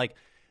out. And I'm like,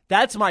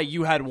 that's my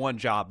you had one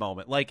job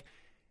moment. Like,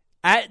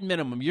 at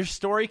minimum, your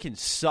story can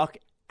suck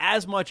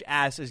as much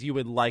ass as you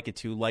would like it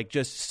to. Like,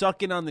 just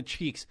sucking on the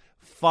cheeks,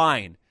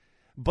 fine.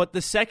 But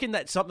the second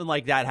that something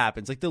like that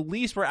happens, like, the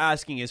least we're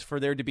asking is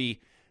for there to be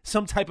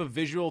some type of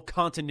visual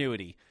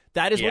continuity.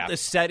 That is what the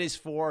set is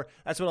for.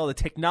 That's what all the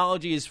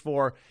technology is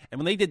for. And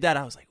when they did that,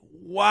 I was like,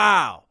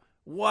 wow,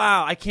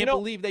 I can't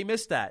believe they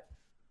missed that.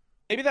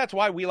 Maybe that's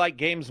why we like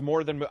games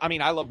more than... I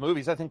mean, I love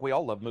movies. I think we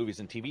all love movies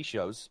and TV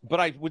shows.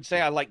 But I would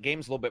say I like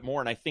games a little bit more,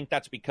 and I think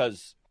that's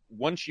because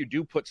once you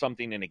do put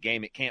something in a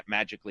game, it can't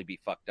magically be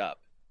fucked up.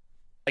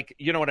 Like,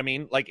 you know what I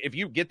mean? Like, if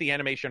you get the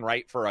animation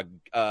right for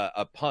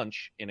a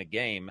punch in a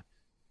game,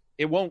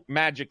 it won't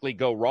magically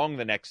go wrong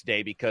the next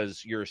day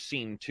because your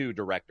Scene 2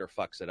 director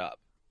fucks it up.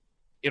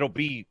 It'll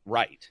be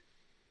right.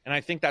 And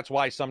I think that's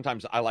why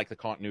sometimes I like the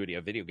continuity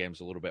of video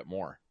games a little bit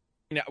more.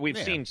 You know, we've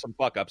seen some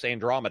fuck-ups.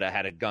 Andromeda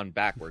had a gun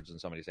backwards in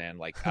somebody's hand.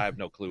 Like, I have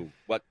no clue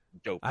what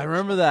dope. I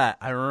remember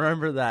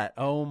that.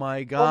 Oh,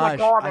 my gosh.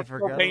 God, I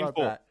forgot about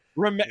that.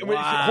 When it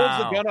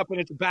holds the gun up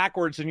and it's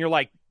backwards, and you're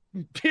like,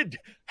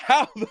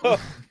 how the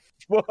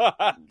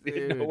fuck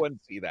did no one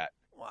see that?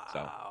 Wow.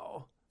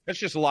 So, that's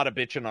just a lot of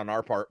bitching on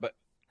our part, but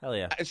Hell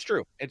yeah. It's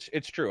true.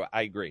 It's true.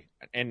 I agree.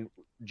 And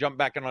jump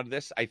back onto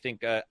this. I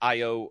think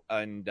IO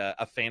and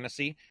a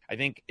fantasy. I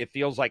think it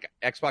feels like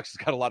Xbox has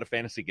got a lot of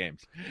fantasy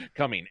games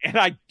coming, and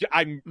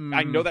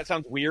I know that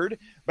sounds weird,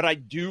 but I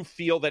do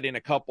feel that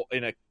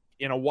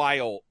in a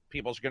while,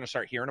 people are going to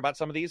start hearing about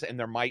some of these, and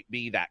there might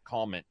be that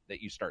comment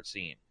that you start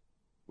seeing,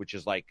 which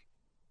is like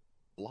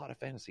a lot of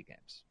fantasy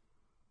games.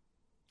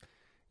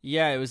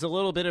 Yeah, it was a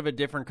little bit of a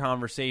different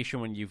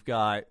conversation when you've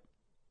got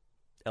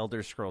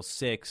Elder Scrolls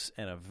 6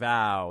 and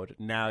Avowed.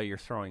 Now you're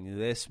throwing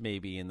this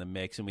maybe in the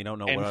mix, and we don't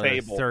know and what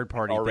Fable, other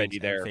third-party already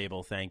things. there. And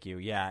Fable, thank you.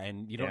 Yeah,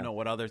 and you don't know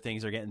what other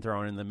things are getting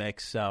thrown in the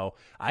mix, so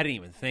I didn't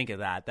even think of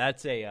that.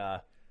 That's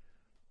a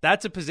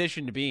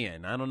position to be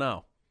in. I don't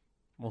know.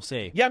 We'll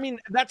see. Yeah, I mean,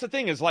 that's the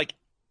thing is like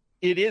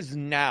it is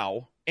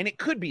now, and it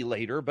could be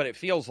later, but it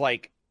feels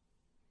like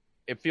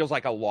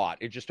a lot.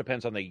 It just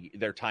depends on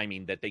their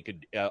timing that they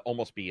could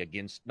almost be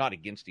not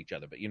against each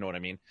other, but you know what I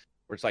mean?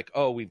 Where it's like,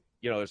 oh,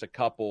 there's a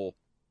couple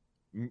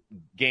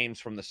games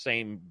from the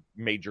same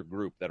major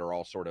group that are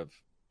all sort of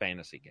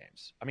fantasy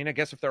games. I mean, I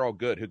guess if they're all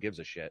good, who gives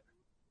a shit?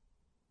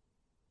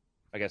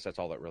 I guess that's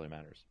all that really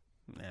matters.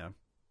 Yeah.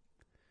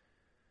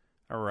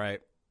 All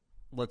right.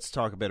 Let's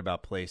talk a bit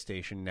about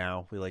PlayStation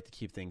now. We like to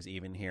keep things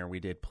even here. We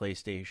did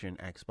PlayStation,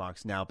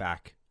 Xbox, now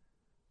back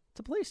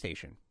to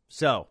PlayStation.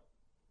 So,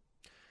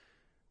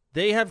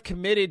 they have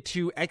committed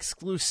to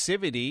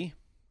exclusivity,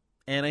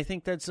 and I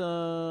think that's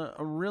a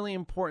really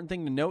important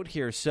thing to note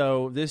here.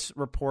 So this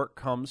report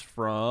comes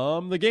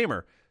from The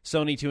Gamer.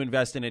 Sony to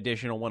invest an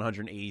additional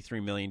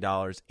 $183 million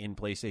in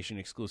PlayStation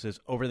exclusives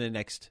over the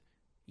next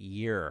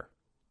year.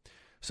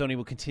 Sony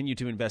will continue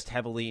to invest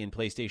heavily in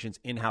PlayStation's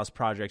in-house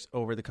projects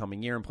over the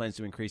coming year and plans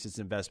to increase its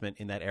investment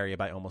in that area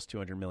by almost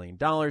 $200 million.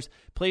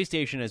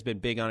 PlayStation has been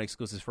big on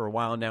exclusives for a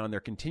while now, and their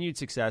continued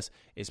success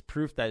is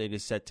proof that it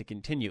is set to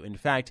continue. In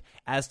fact,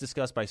 as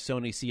discussed by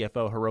Sony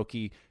CFO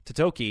Hiroki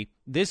Totoki,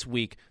 this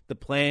week, the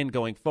plan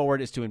going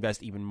forward is to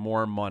invest even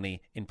more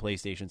money in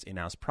PlayStation's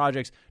in-house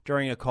projects.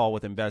 During a call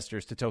with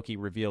investors, Totoki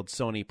revealed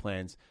Sony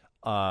plans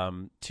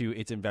to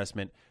its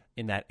investment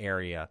in that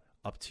area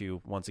up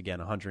to, once again,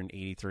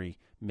 $183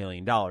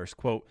 million.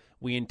 Quote,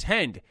 we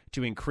intend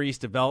to increase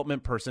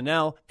development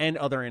personnel and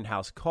other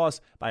in-house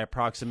costs by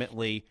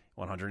approximately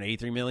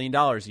 $183 million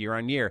year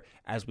on year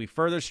as we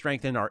further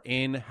strengthen our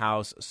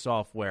in-house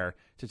software,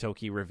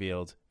 Totoki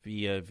revealed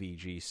via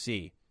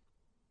VGC.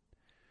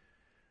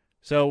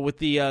 So with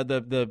the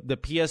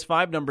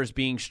PS5 numbers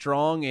being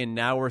strong, and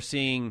now we're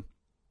seeing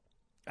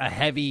a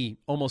heavy,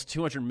 almost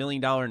 $200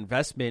 million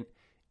investment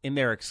in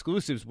their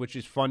exclusives, which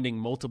is funding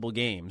multiple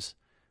games.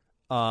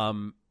 I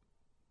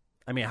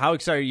mean, how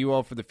excited are you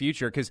all for the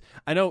future? Because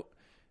I know,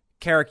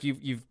 Carrick,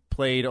 you've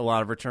played a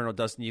lot of Returnal.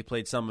 Dustin, you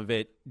played some of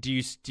it. Do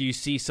you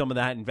see some of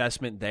that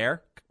investment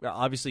there?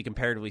 Obviously,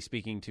 comparatively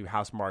speaking to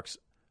Housemarque's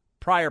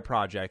prior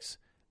projects,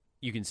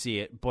 you can see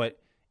it. But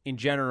in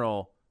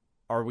general,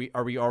 are we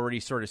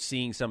already sort of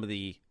seeing some of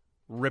the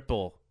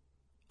ripple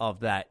of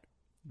that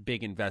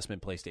big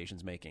investment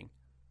PlayStation's making?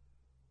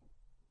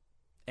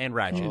 And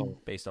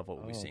Ratchet, based off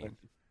what we've seen.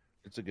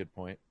 It's a good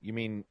point. You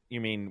mean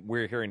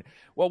we're hearing?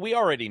 Well, we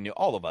already knew.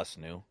 All of us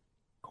knew.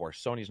 Of course,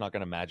 Sony's not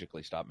going to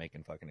magically stop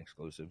making fucking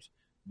exclusives.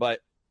 But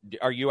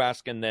are you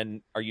asking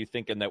then? Are you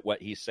thinking that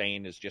what he's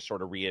saying is just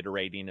sort of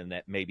reiterating, and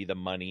that maybe the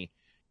money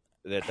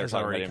that they're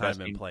already kind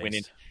of in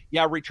place?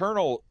 Yeah,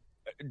 Returnal's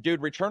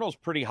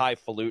pretty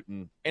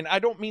highfalutin, and I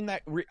don't mean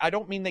that. I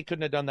don't mean they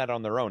couldn't have done that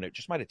on their own. It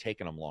just might have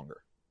taken them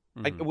longer.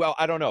 Mm-hmm.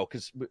 I don't know,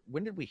 because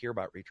when did we hear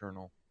about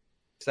Returnal?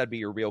 That'd be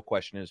your real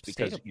question, is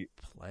because State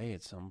of play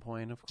at some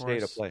point, of course.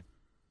 State of play.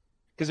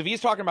 Because if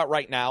he's talking about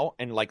right now,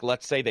 and like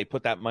let's say they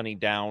put that money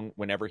down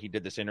whenever he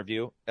did this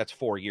interview, that's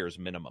 4 years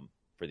minimum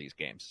for these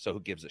games. So who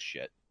gives a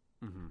shit?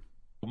 Mm-hmm.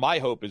 My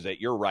hope is that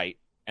you're right,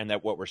 and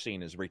that what we're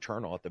seeing is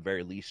Returnal at the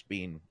very least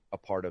being a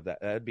part of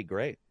that. That'd be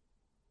great.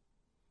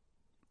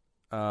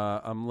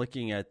 I'm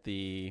looking for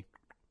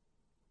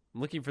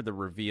the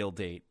reveal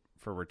date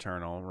for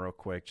Returnal real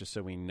quick, just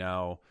so we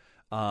know.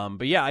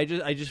 But yeah, I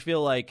just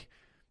feel like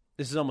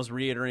this is almost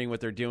reiterating what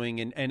they're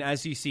doing. And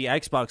as you see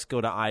Xbox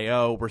go to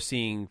I.O., we're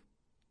seeing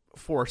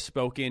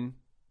Forspoken,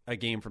 a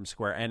game from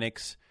Square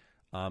Enix.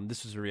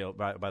 This was revealed,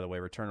 by the way,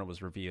 Returnal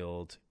was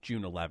revealed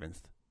June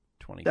 11th,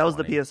 2020. That was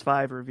the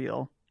PS5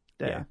 reveal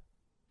day. Yeah.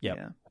 Yep.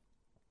 Yeah.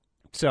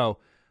 So,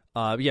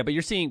 but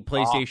you're seeing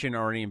PlayStation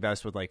already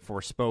invest with like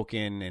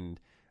Forspoken, and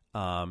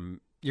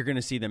you're going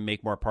to see them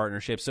make more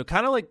partnerships. So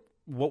kind of like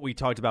what we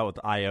talked about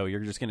with I.O.,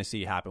 you're just going to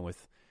see happen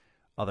with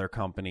other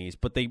companies,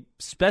 but they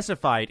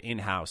specified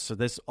in-house. So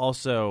this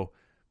also,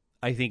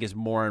 I think, is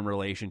more in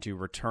relation to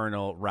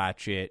Returnal,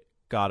 Ratchet,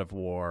 God of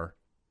War,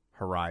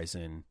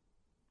 Horizon,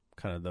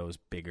 kind of those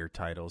bigger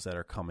titles that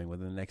are coming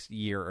within the next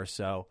year or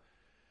so.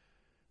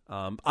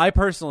 I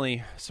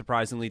personally,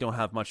 surprisingly, don't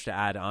have much to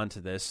add on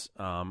to this.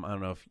 I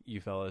don't know if you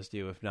fellas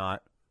do. If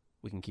not,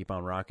 we can keep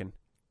on rocking.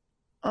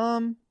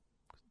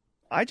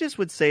 I just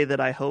would say that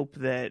I hope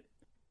that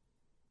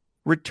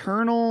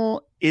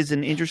Returnal is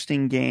an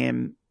interesting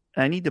game.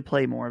 I need to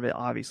play more of it,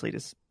 obviously, to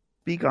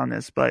speak on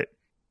this, but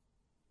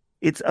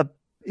it's a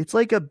it's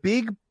like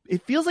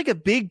it feels like a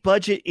big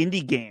budget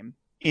indie game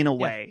in a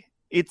way.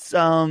 It's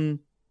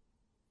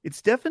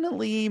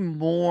definitely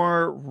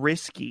more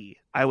risky,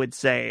 I would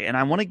say. And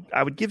I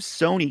would give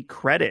Sony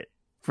credit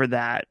for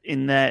that,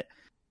 in that,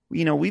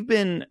 we've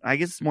been, I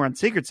guess it's more on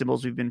Sacred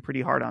Symbols, we've been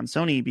pretty hard on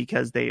Sony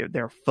because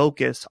their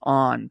focus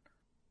on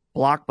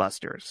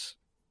blockbusters,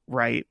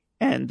 right?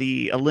 And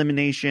the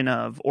elimination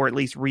of, or at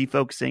least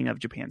refocusing of,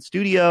 Japan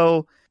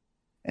Studio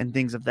and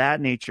things of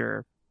that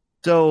nature.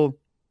 So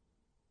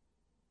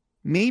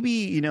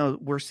maybe,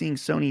 we're seeing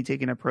Sony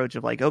take an approach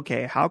of like,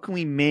 okay, how can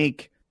we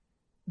make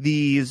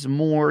these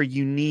more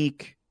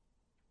unique,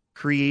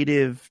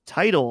 creative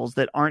titles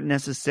that aren't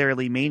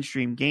necessarily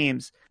mainstream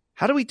games?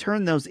 How do we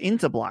turn those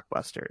into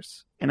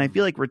blockbusters? And I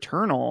feel like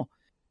Returnal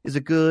is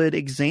a good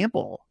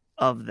example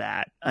of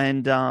that.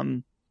 And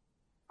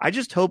I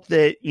just hope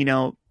that,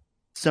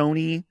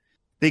 Sony,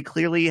 they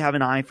clearly have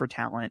an eye for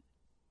talent.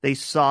 They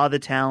saw the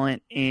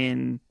talent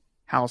in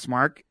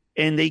Housemarque,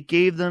 and they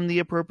gave them the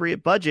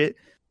appropriate budget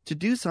to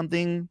do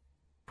something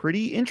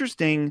pretty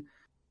interesting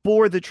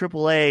for the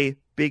AAA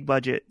big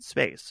budget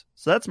space.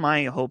 So that's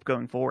my hope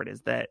going forward,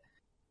 is that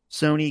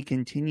Sony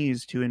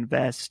continues to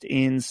invest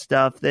in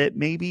stuff that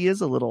maybe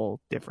is a little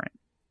different.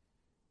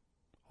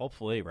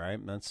 Hopefully, right?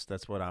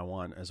 That's what I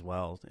want as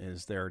well,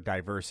 is their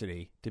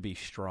diversity to be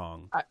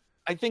strong.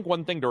 I think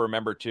one thing to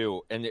remember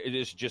too, and it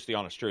is just the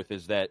honest truth,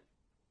 is that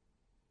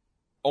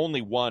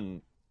only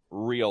one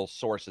real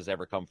source has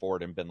ever come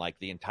forward and been like,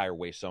 the entire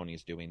way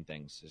Sony's doing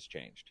things has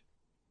changed.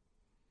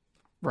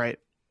 Right.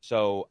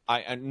 So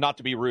and not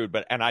to be rude,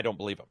 and I don't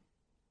believe him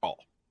at all.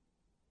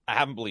 I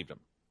haven't believed him.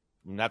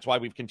 And that's why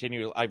I've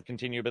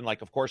continued been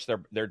like, of course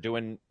they're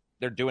doing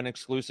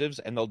exclusives,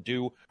 and they'll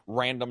do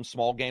random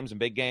small games and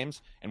big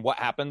games. And what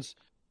happens?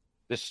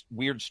 This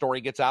weird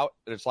story gets out.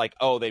 It's like,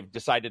 oh, they've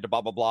decided to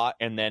blah, blah, blah.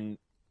 And then,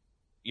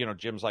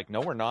 Jim's like,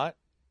 no, we're not.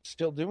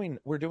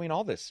 We're doing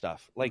all this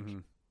stuff. Like,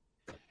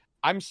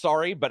 I'm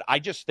sorry, but I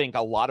just think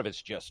a lot of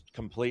it's just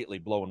completely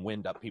blowing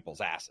wind up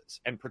people's asses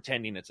and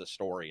pretending it's a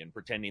story and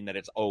pretending that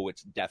it's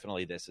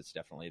definitely this, it's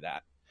definitely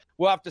that.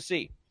 We'll have to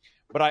see.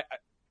 But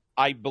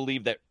I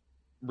believe that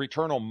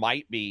Returnal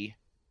might be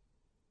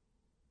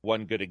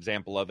one good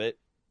example of it,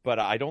 but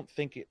I don't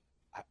think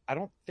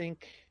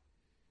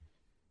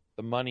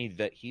the money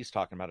that he's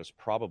talking about is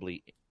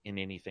probably in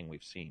anything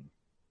we've seen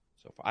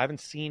so far. I haven't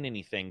seen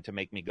anything to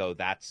make me go,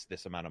 that's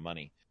this amount of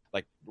money.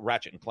 Like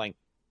Ratchet and Clank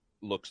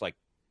looks like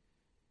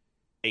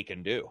they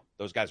can do.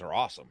 Those guys are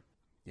awesome.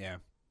 Yeah.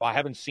 I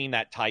haven't seen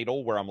that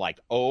title where I'm like,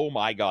 oh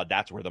my God,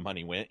 that's where the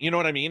money went. You know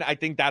what I mean? I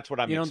think that's what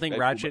I'm. You don't think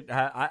Ratchet?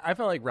 I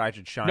felt like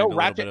Ratchet shined a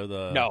Ratchet, little bit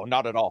of the. No,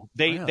 not at all.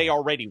 They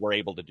already were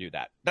able to do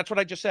that. That's what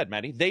I just said,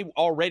 Maddie.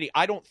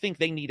 I don't think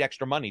they need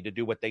extra money to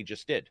do what they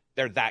just did.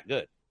 They're that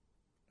good.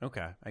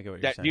 Okay, I get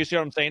what you're saying. Do you see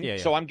what I'm saying? Yeah.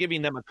 So I'm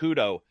giving them a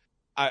kudo.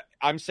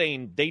 I'm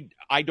saying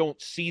I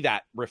don't see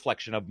that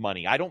reflection of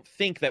money. I don't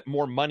think that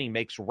more money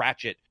makes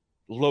Ratchet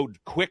load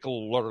quick.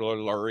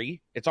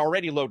 It's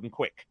already loading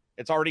quick.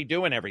 It's already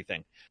doing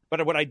everything.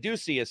 But what I do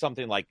see is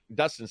something like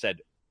Dustin said,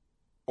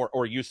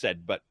 or you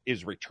said, but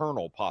is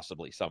Returnal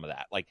possibly some of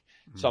that? Like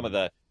some of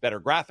the better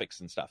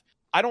graphics and stuff.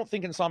 I don't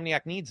think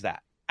Insomniac needs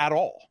that at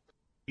all.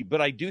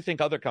 But I do think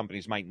other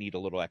companies might need a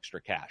little extra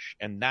cash.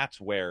 And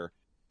that's where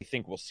I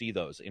think we'll see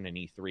those in an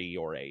E3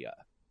 or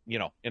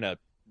in a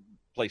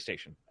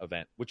PlayStation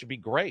event, which would be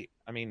great.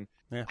 I mean,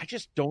 yeah.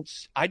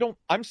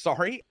 I'm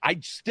sorry.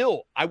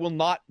 I will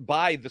not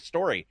buy the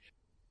story.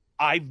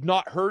 I've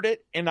not heard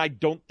it, and I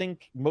don't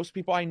think most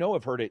people I know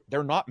have heard it.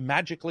 They're not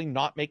magically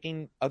not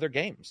making other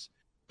games.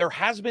 There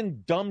has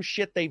been dumb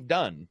shit they've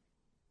done,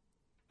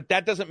 but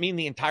that doesn't mean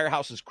the entire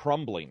house is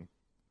crumbling.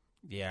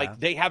 Yeah. Like,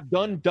 they have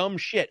done dumb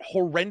shit,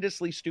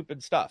 horrendously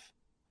stupid stuff,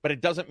 but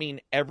it doesn't mean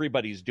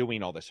everybody's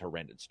doing all this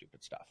horrendous,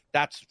 stupid stuff.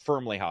 That's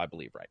firmly how I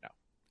believe right now.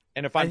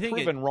 And if I'm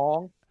proven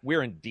wrong,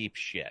 we're in deep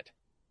shit.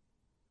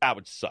 That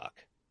would suck.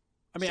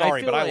 I mean,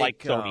 sorry, but I like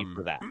Sony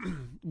for that.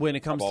 When it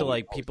comes to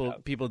like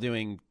people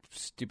doing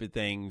stupid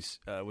things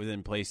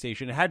within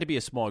PlayStation, it had to be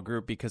a small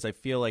group because I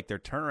feel like their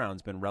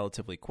turnaround's been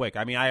relatively quick.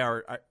 I mean,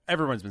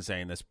 everyone's been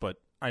saying this, but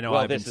I know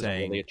I've been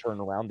saying this isn't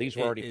really a turnaround. These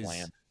were already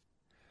planned.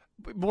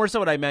 More so,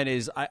 what I meant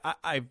is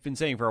I've been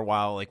saying for a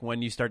while, like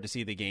when you start to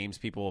see the games,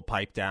 people will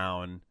pipe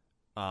down.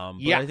 But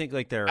I think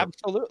like they're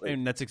absolutely,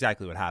 and that's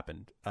exactly what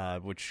happened.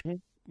 Which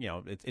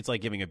it's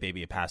like giving a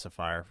baby a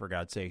pacifier, for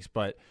God's sakes.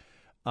 But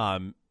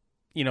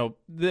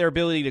their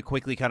ability to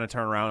quickly kind of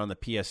turn around on the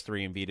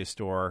PS3 and Vita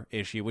store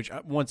issue, which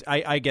once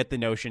I get the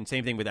notion,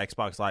 same thing with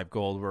Xbox Live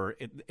Gold, where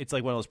it's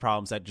like one of those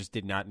problems that just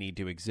did not need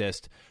to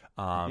exist,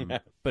 but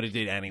it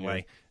did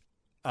anyway.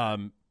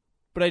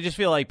 But I just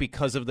feel like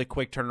because of the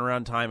quick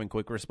turnaround time and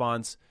quick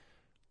response,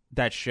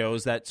 that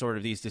shows that sort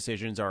of these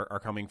decisions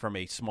are coming from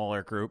a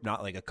smaller group,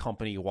 not like a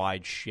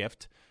company-wide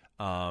shift.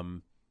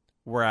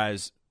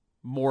 Whereas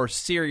more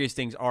serious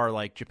things are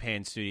like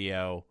Japan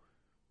Studio,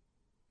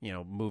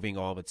 moving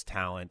all of its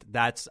talent.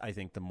 That's, I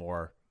think, the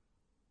more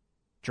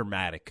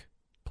dramatic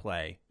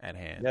play at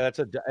hand. Yeah,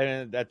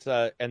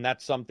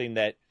 that's something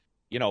that,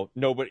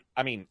 nobody,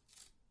 I mean,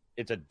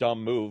 it's a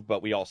dumb move,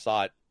 but we all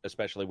saw it,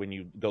 especially when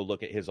you go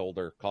look at his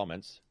older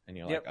comments and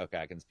you're like, okay,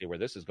 I can see where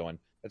this is going.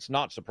 It's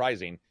not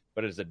surprising,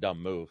 but it's a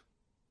dumb move.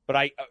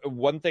 But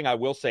one thing I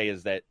will say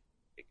is that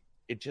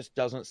it just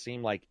doesn't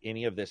seem like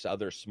any of this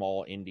other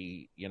small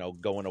indie,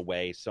 going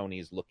away.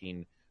 Sony's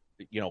looking,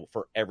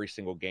 for every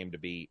single game to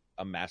be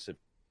a massive.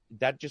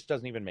 That just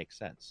doesn't even make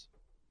sense.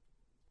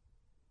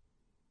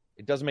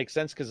 It doesn't make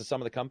sense because of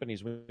some of the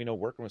companies we know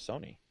working with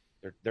Sony.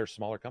 They're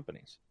smaller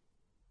companies.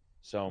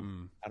 So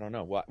I don't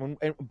know.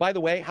 And by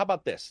the way, how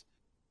about this?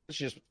 Let's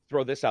just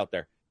throw this out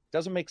there. It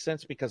doesn't make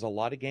sense because a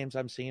lot of games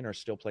I'm seeing are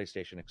still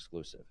PlayStation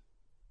exclusive,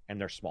 and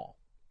they're small.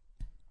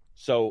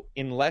 So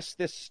unless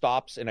this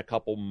stops in a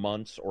couple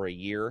months or a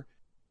year,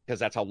 because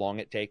that's how long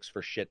it takes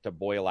for shit to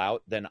boil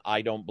out, then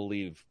I don't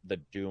believe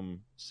the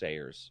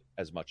doomsayers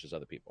as much as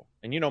other people.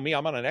 And you know me,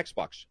 I'm on an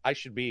Xbox. I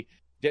should be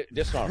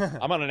disarmed.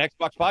 I'm on an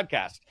Xbox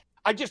podcast.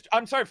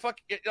 I'm sorry,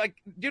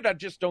 dude, I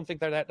just don't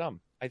think they're that dumb.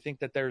 I think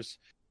that there's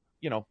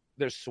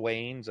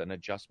swayings and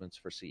adjustments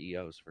for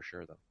CEOs for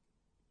sure, though.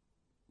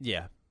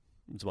 Yeah,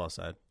 it's well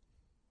said.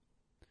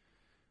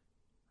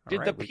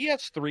 Did the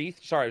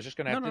PS3? Sorry, I was just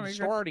going to ask. Did the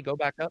store already go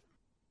back up?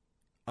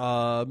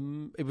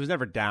 It was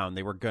never down.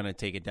 They were going to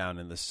take it down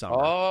in the summer.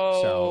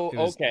 Oh, so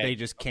okay. They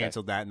just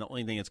canceled that, and the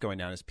only thing that's going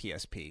down is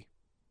PSP.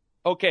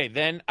 Okay,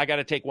 then I got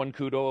to take one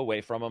kudo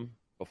away from them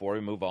before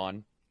we move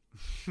on.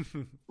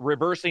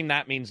 Reversing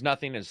that means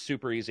nothing is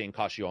super easy and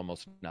costs you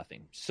almost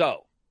nothing.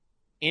 So,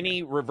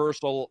 any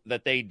reversal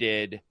that they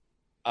did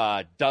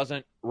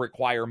doesn't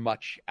require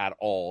much at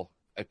all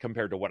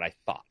compared to what I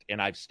thought.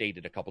 And I've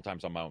stated a couple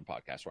times on my own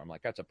podcast where I'm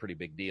like, that's a pretty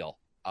big deal.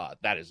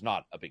 That is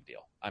not a big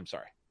deal. I'm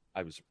sorry.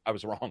 I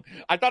was wrong.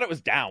 I thought it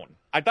was down.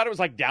 I thought it was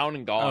like down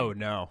and gone. Oh,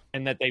 no.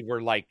 And that they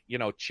were like,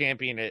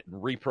 championing it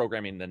and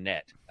reprogramming the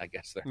net, I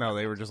guess. No,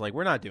 they were just like,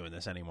 we're not doing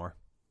this anymore.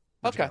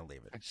 Okay.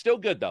 Leave it. Still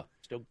good, though.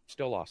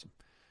 Still awesome.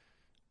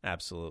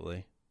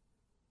 Absolutely.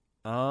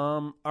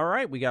 All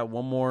right. We got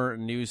one more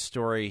news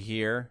story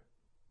here.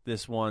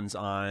 This one's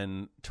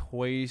on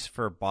Toys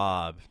for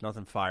Bob.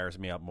 Nothing fires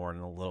me up more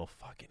than a little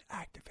fucking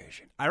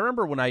Activision. I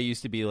remember when I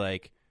used to be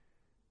like,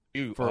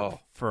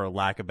 for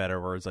lack of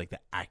better words, like the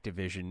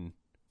Activision,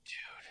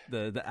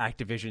 the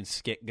Activision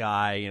skit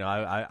guy.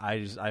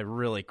 I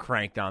really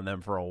cranked on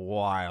them for a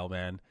while,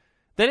 man.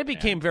 Then it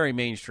became very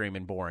mainstream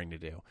and boring to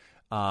do.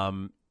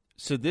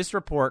 So this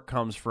report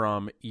comes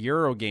from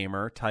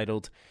Eurogamer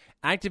titled,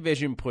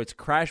 Activision puts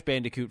Crash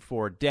Bandicoot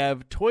 4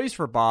 dev Toys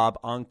for Bob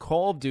on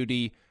Call of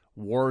Duty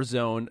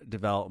Warzone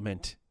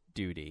development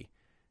duty.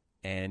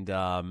 And,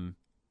 yeah.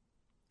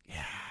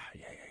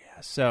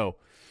 So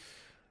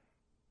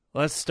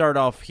let's start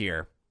off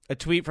here. A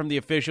tweet from the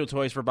official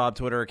Toys for Bob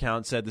Twitter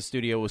account said the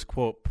studio was,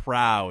 quote,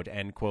 proud,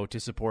 end quote, to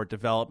support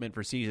development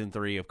for Season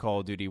 3 of Call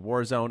of Duty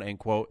Warzone, end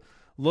quote,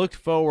 looked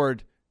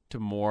forward to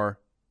more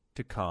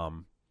to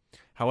come.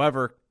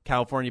 However,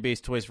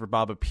 California-based Toys for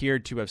Bob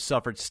appeared to have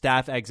suffered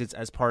staff exits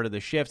as part of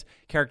the shift.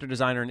 Character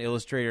designer and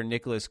illustrator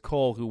Nicholas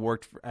Cole, who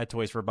worked at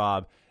Toys for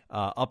Bob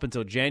up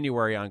until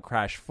January on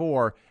Crash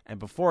 4, and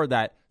before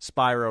that,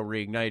 Spyro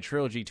Reignited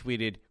Trilogy,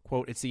 tweeted,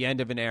 quote, it's the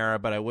end of an era,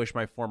 but I wish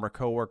my former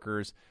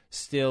coworkers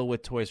still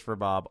with Toys for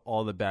Bob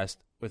all the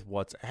best with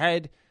what's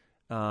ahead.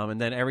 And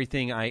then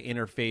everything I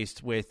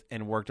interfaced with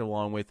and worked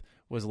along with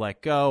was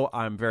let go.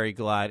 I'm very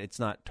glad it's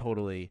not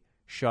totally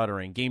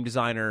shuttering. Game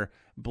designer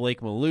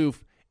Blake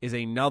Maloof is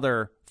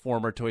another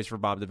former Toys for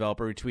Bob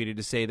developer who tweeted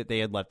to say that they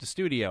had left the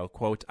studio.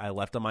 Quote, I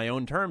left on my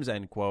own terms,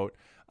 end quote.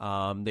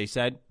 They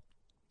said,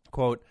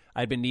 quote,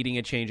 I'd been needing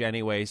a change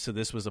anyway, so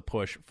this was a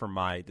push for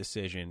my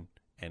decision,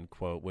 end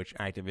quote, which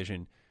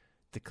Activision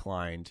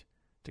declined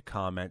to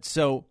comment.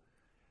 So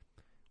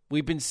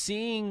we've been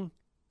seeing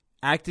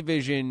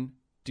Activision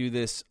do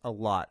this a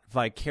lot.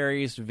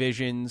 Vicarious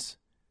Visions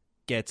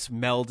gets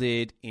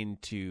melded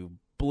into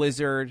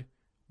Blizzard,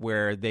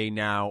 where they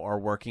now are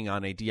working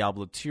on a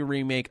Diablo 2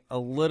 remake. A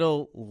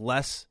little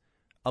less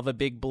of a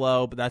big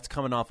blow, but that's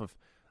coming off of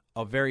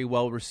a very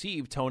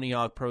well-received Tony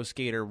Hawk Pro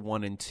Skater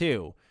 1 and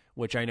 2,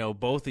 which I know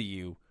both of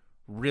you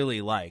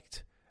really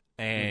liked.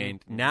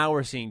 And now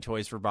we're seeing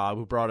Toys for Bob,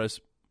 who brought us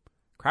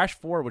Crash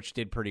 4, which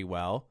did pretty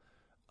well,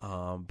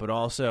 but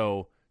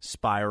also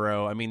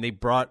Spyro. I mean, they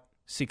brought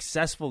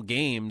successful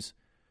games,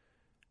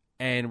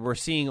 and we're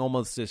seeing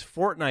almost this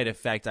Fortnite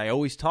effect. I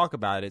always talk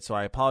about it, so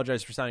I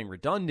apologize for sounding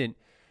redundant,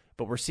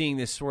 but we're seeing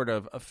this sort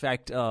of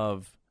effect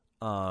of,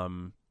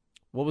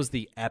 what was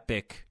the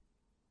epic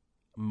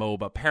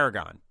MOBA,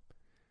 Paragon,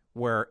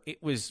 where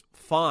it was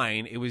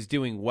fine, it was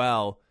doing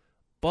well,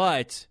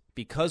 but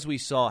because we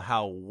saw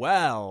how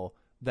well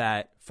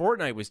that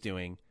Fortnite was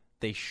doing,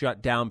 they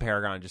shut down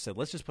Paragon and just said,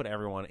 let's just put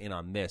everyone in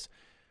on this.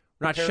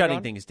 We're not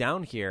shutting things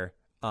down here,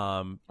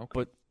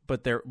 okay.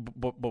 But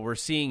what we're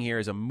seeing here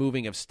is a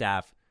moving of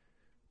staff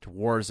to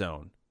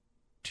Warzone,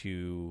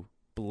 to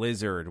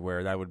Blizzard,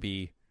 where that would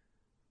be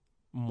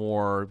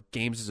more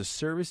games as a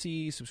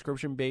service-y,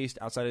 subscription-based,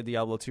 outside of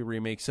Diablo 2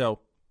 remake. So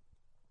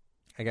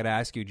I got to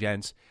ask you,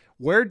 gents,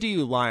 where do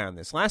you lie on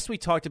this? Last we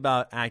talked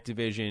about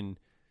Activision,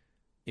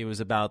 it was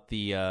about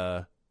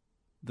the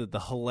the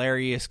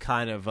hilarious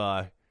kind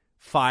of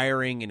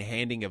firing and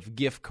handing of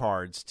gift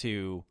cards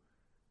to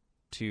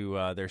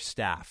their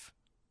staff.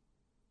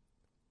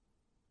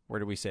 Where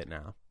do we sit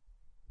now?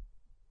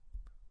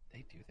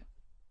 They do that.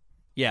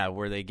 Yeah,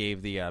 where they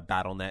gave the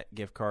BattleNet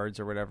gift cards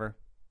or whatever.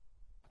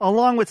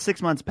 Along with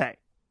 6 months' pay.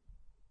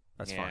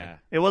 That's fine.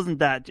 It wasn't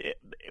that.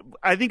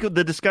 I think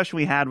the discussion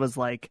we had was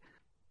like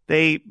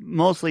they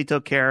mostly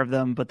took care of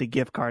them, but the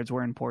gift cards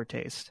were in poor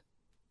taste.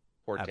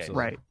 Poor taste.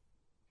 Absolutely. Right.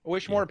 I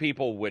wish more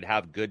people would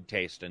have good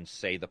taste and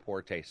say the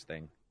poor taste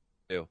thing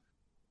too.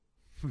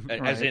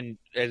 As in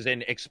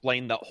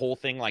explain the whole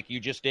thing like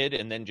you just did,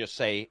 and then just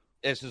say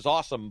this is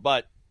awesome,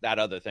 but that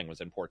other thing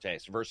was in poor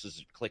taste,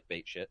 versus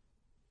clickbait shit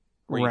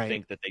where you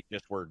think that they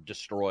just were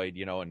destroyed,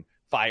 and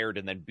fired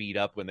and then beat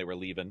up when they were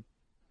leaving.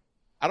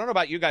 I don't know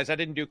about you guys. I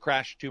didn't do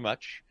Crash too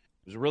much.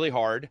 It was really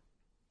hard,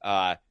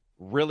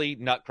 really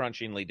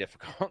nut-crunchingly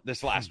difficult,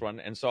 this last one.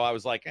 And so I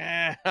was like,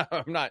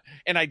 I'm not.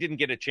 And I didn't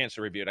get a chance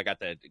to review it. I got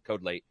the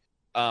code late.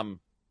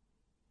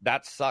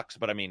 That sucks,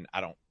 but I mean,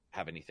 I don't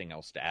have anything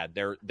else to add.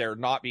 They're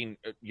not being,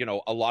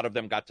 a lot of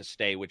them got to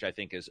stay, which I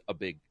think is a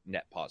big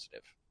net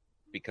positive,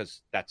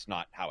 because that's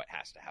not how it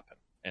has to happen.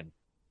 And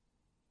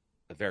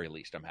at the very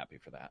least, I'm happy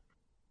for that.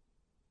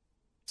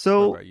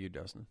 So, what about you,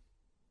 Dustin?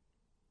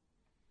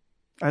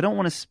 I don't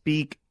want to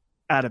speak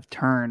out of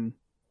turn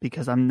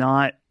because I'm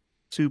not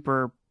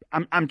super.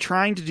 I'm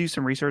trying to do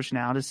some research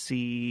now to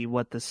see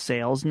what the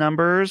sales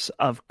numbers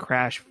of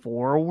Crash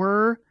 4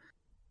 were,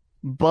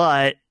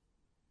 but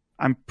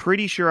I'm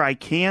pretty sure I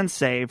can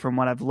say from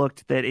what I've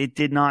looked that it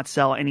did not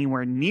sell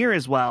anywhere near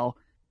as well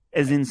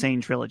as Insane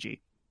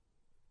Trilogy.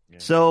 Yeah.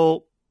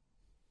 So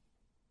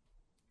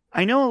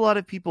I know a lot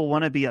of people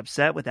want to be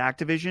upset with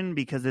Activision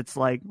because it's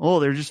like, oh,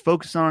 they're just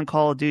focusing on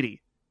Call of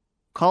Duty.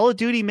 Call of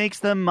Duty makes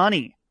them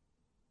money.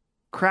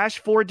 Crash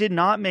 4 did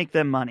not make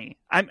them money.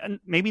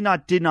 Maybe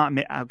not did not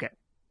make... Okay.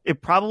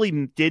 It probably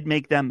did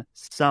make them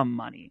some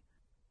money.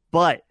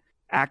 But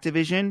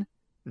Activision,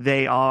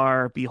 they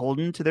are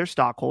beholden to their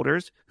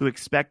stockholders who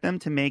expect them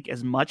to make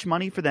as much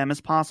money for them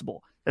as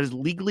possible. That is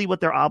legally what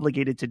they're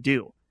obligated to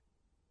do.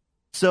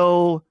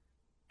 So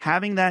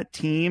having that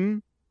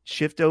team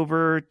shift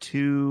over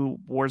to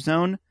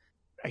Warzone,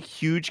 a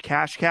huge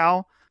cash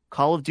cow,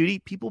 Call of Duty,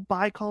 people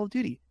buy Call of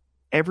Duty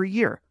every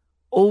year,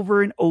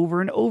 over and over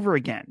and over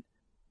again.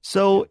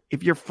 So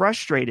if you're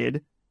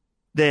frustrated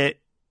that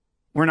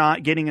we're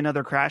not getting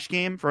another Crash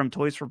game from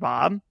Toys for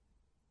Bob,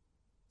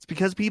 it's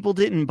because people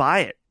didn't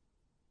buy it,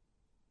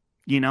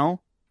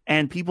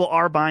 and people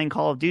are buying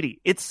Call of Duty.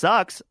 It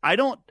sucks. I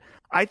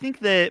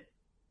think that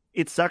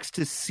it sucks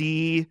to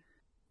see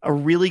a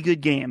really good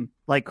game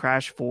like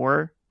Crash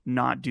 4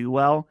 not do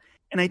well.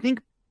 And I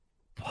think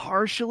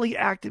partially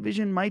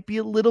Activision might be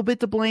a little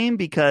bit to blame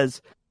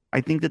because I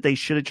think that they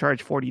should have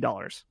charged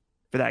 $40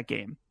 for that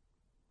game.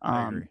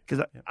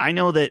 Because I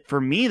know that for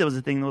me, that was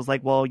the thing that was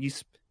like, well, you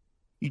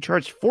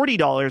charged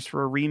 $40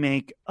 for a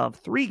remake of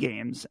 3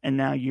 games, and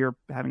now you're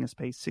having us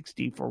pay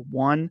 $60 for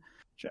one.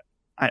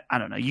 I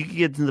don't know. You can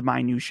get into the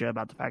minutia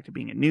about the fact of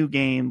being a new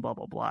game, blah,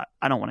 blah, blah.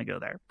 I don't want to go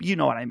there. But you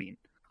know what I mean.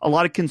 A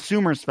lot of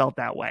consumers felt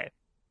that way.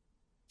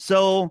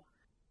 So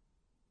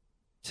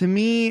to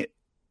me,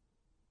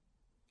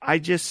 I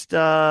just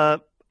I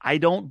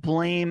don't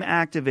blame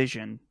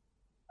Activision.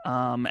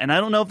 And I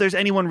don't know if there's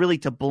anyone really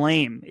to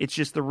blame. It's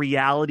just the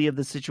reality of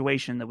the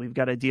situation that we've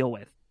got to deal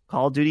with.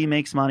 Call of Duty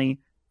makes money.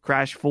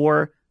 Crash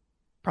 4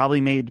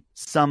 probably made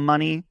some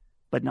money,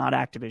 but not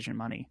Activision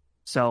money.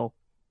 So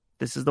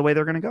this is the way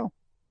they're going to go.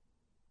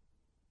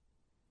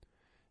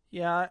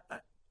 Yeah,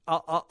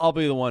 I'll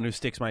be the one who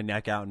sticks my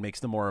neck out and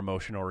makes the more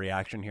emotional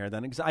reaction here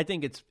then, because I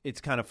think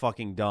it's kind of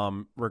fucking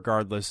dumb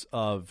regardless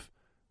of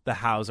the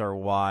hows or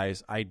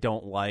whys. I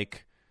don't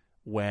like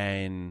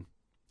when...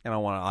 And I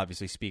want to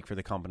obviously speak for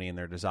the company and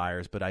their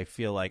desires, but I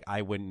feel like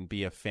I wouldn't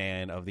be a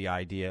fan of the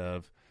idea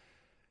of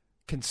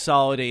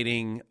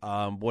consolidating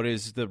what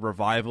is the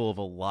revival of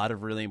a lot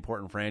of really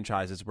important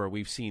franchises where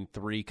we've seen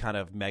 3 kind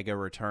of mega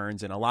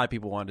returns, and a lot of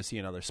people wanted to see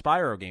another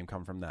Spyro game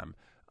come from them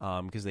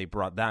because they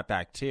brought that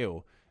back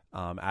too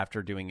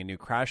after doing a new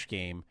Crash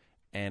game.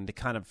 And to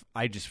kind of,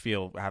 I just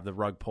feel, have the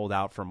rug pulled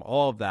out from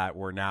all of that,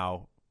 where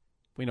now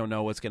we don't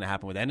know what's going to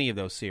happen with any of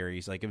those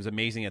series. Like, it was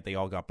amazing that they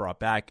all got brought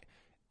back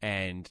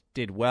and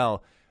did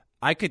well.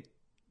 I could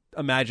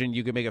imagine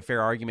you could make a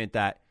fair argument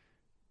that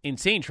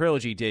Insane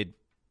Trilogy did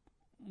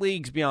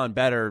leagues beyond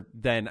better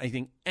than I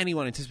think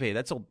anyone anticipated.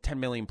 That sold 10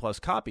 million plus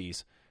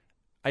copies.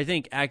 I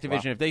think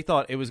Activision, if they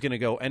thought it was going to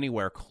go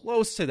anywhere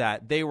close to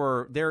that, they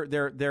were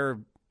their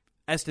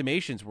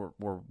estimations were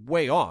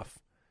way off.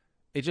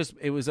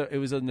 It was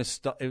a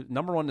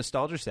number one,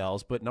 nostalgia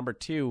sales, but number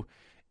 2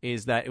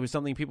 is that it was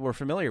something people were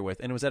familiar with,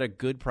 and it was at a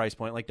good price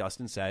point, like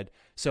Dustin said.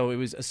 So it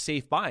was a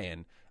safe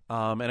buy-in.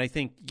 And I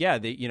think,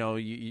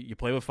 you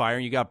play with fire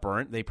and you got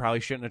burnt. They probably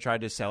shouldn't have tried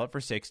to sell it for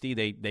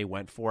 $60. They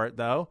went for it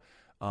though.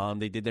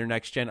 They did their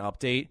next gen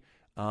update.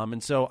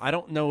 And so I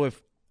don't know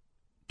if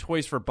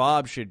Toys for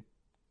Bob should,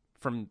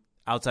 from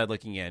outside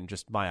looking in,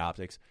 just my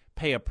optics,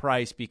 pay a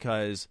price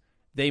because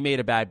they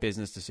made a bad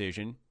business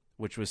decision,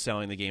 which was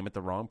selling the game at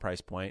the wrong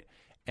price point.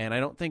 And I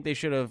don't think they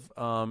should have.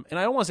 And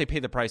I don't want to say pay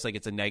the price like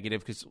it's a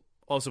negative, because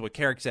also what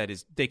Carrick said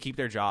is they keep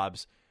their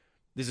jobs.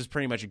 This is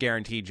pretty much a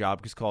guaranteed job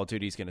because Call of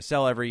Duty is going to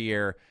sell every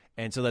year.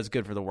 And so that's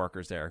good for the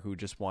workers there who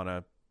just want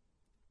to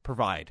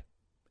provide.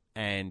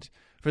 And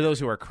for those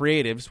who are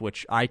creatives,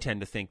 which I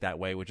tend to think that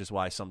way, which is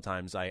why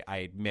sometimes I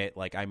admit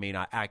like I may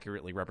not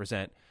accurately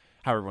represent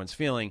how everyone's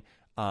feeling.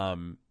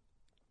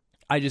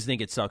 I just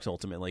think it sucks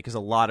ultimately because a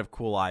lot of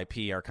cool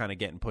IP are kind of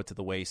getting put to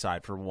the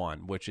wayside for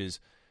one, which is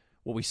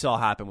what we saw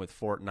happen with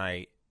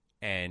Fortnite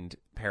and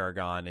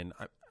Paragon. And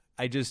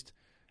I just,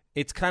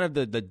 it's kind of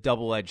the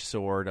double-edged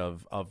sword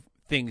of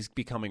things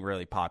becoming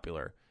really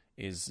popular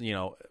is, you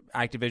know,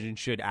 Activision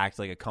should act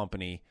like a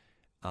company.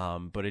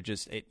 But it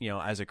you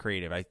know, as a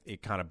creative,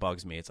 it kind of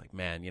bugs me. It's like,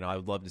 man, you know, I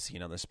would love to see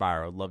another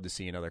Spyro. I'd love to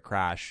see another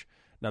Crash,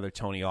 another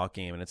Tony Hawk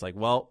game. And it's like,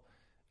 well,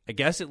 I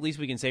guess at least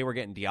we can say we're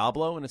getting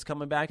Diablo and it's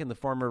coming back in the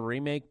form of a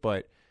remake.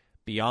 But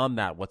beyond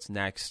that, what's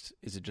next?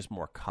 Is it just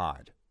more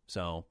COD?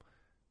 So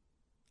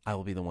I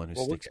will be the one who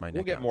sticks my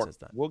neck out and says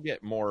that. We'll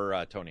get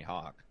more Tony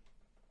Hawk.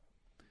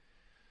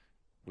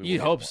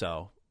 You'd hope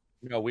so.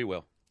 No, we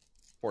will.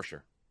 For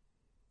sure.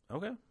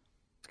 Okay.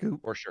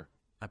 Scoop. For sure.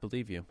 I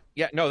believe you.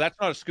 Yeah, no, that's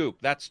not a scoop.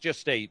 That's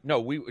just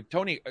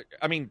Tony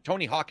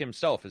Hawk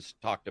himself has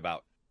talked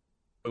about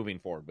moving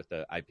forward with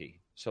the IP.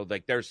 So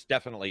like there's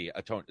definitely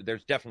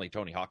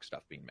Tony Hawk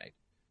stuff being made.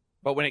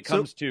 But when it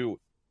comes to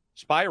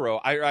Spyro,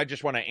 I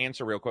just want to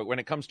answer real quick. When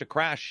it comes to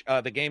Crash,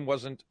 the game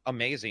wasn't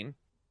amazing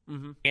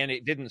and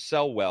it didn't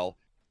sell well.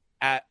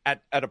 At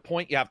a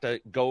point you have to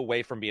go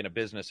away from being a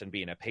business and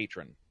being a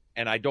patron.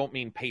 And I don't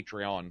mean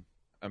Patreon.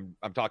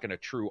 I'm talking a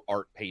true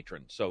art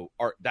patron. So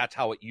art, that's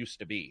how it used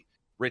to be.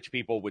 Rich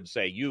people would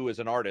say, you as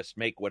an artist,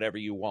 make whatever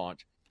you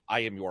want.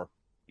 I am your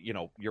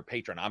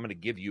patron. I'm going to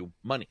give you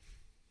money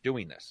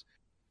doing this.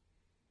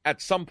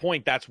 At some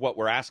point, that's what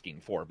we're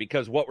asking for,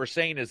 because what we're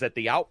saying is that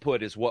the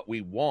output is what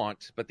we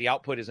want, but the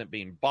output isn't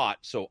being bought.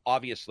 So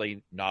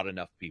obviously not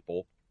enough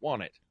people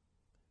want it.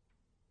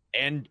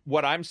 And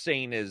what I'm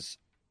saying is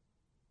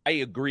I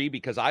agree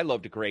because I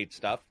love to create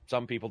stuff.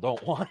 Some people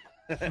don't want,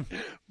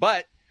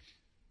 but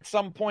at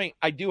some point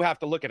I do have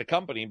to look at a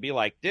company and be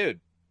like, dude,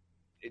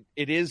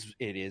 it is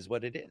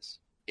what it is.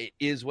 It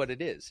is what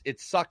it is. It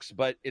sucks,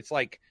 but it's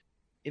like,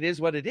 it is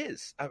what it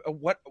is.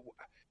 What are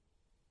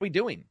we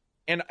doing?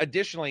 And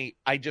additionally,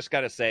 I just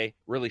got to say,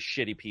 really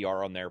shitty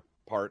PR on their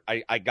part.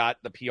 I got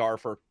the PR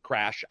for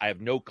Crash. I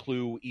have no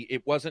clue.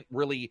 It wasn't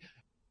really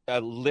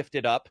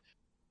lifted up.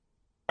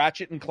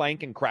 Ratchet and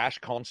Clank and Crash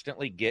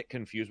constantly get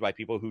confused by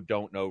people who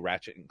don't know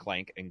Ratchet and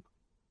Clank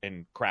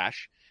and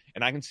Crash.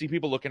 And I can see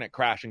people looking at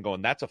Crash and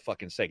going, that's a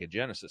fucking Sega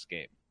Genesis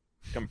game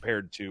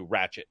compared to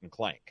Ratchet and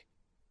Clank.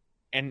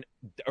 And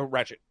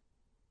Ratchet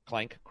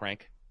Clank.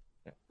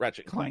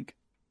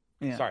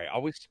 Yeah. Sorry, I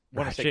always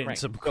want to say crank. And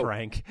some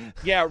crank.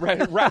 Yeah,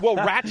 well,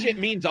 Ratchet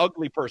means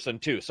ugly person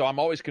too, so I'm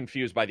always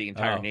confused by the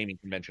entire naming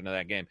convention of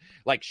that game.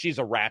 Like, she's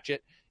a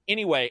Ratchet.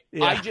 Anyway,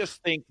 yeah. I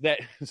just think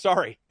that.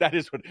 Sorry, that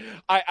is what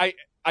I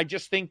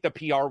just think the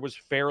PR was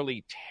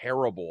fairly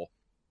terrible.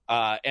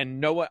 And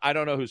no one, I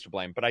don't know who's to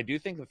blame, but I do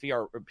think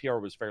the PR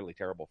was fairly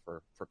terrible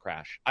for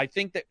Crash. I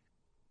think that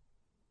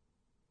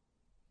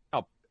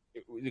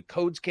the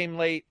codes came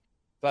late.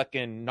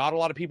 Fucking not a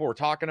lot of people were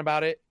talking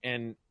about it,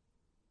 and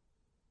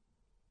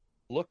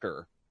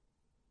looker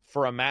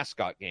for a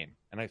mascot game.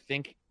 And I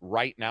think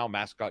right now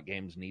mascot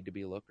games need to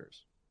be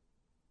lookers.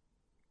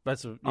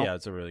 That's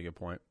a really good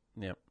point.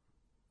 Yep.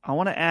 I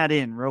want to add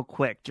in real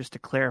quick just to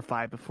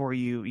clarify before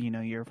your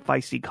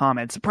feisty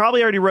comments.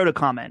 Probably already wrote a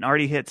comment,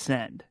 already hit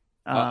send.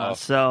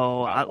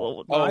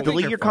 So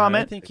delete your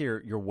comment. I think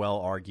you're well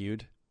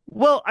argued.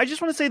 Well, I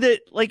just want to say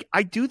that, like,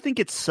 I do think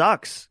it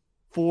sucks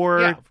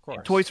for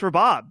Toys for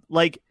Bob.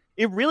 Like,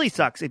 it really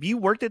sucks. If you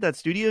worked at that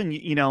studio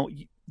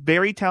and,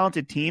 very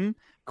talented team,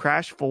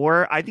 Crash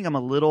 4, I think I'm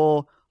a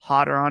little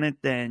hotter on it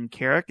than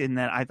Carrick in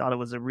that I thought it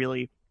was a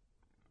really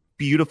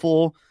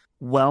beautiful,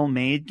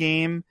 well-made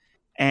game.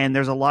 And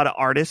there's a lot of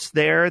artists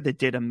there that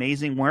did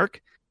amazing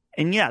work.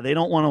 And yeah, they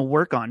don't want to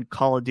work on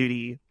Call of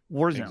Duty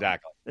Warzone.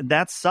 Exactly. And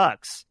that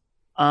sucks.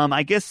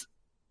 I guess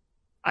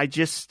I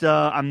just,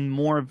 I don't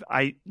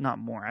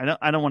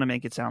want to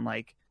make it sound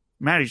like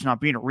Matty's not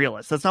being a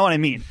realist. That's not what I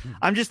mean.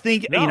 I'm just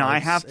thinking, I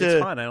have to.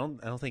 It's fine. I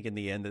don't think at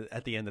the end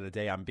of the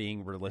day, I'm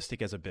being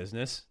realistic as a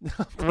business,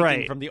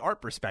 right? From the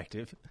art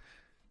perspective,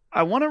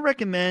 I want to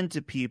recommend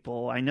to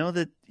people. I know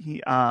that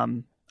he, I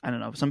don't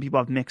know. Some people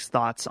have mixed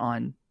thoughts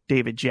on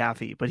David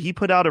Jaffe, but he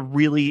put out a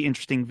really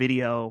interesting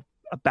video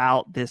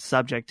about this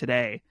subject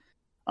today.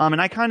 And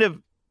I kind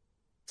of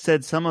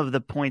said some of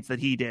the points that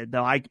he did,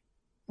 though I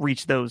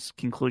reached those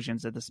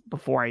conclusions at this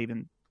before I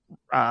even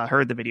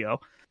heard the video.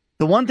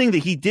 The one thing that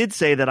he did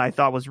say that I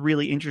thought was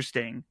really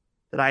interesting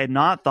that I had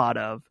not thought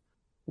of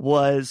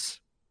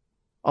was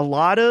a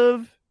lot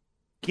of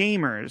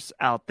gamers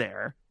out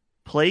there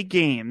play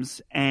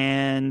games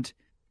and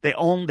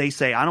they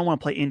say, I don't want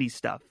to play indie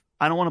stuff.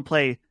 I don't want to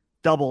play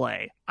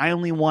AA. I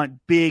only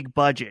want big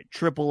budget,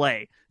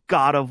 AAA,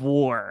 God of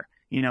War,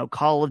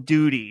 Call of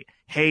Duty,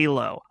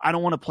 Halo. I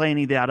don't want to play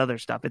any of that other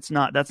stuff. That's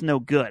no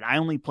good. I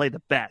only play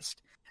the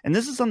best. And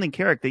this is something,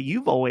 Carrick, that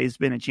you've always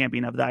been a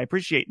champion of that I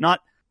appreciate.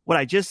 Not what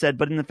I just said,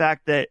 but in the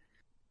fact that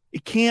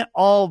it can't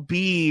all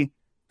be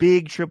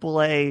big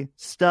AAA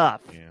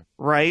stuff,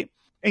 right?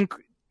 And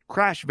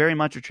Crash very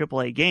much a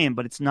AAA game,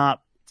 but it's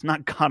not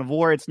God of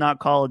War, it's not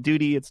Call of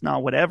Duty, it's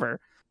not whatever.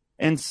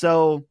 And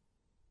so,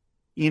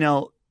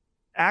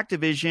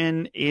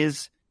 Activision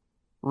is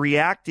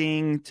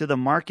reacting to the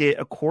market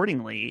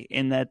accordingly,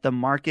 in that the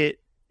market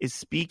is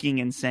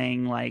speaking and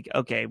saying, like,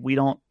 okay, we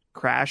don't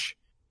Crash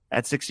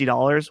at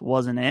 $60,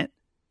 wasn't it?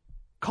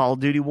 Call of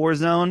Duty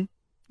Warzone,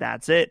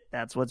 that's it.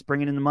 That's what's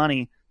bringing in the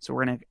money. So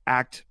we're going to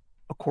act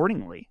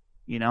accordingly,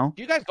 Do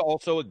you guys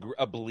also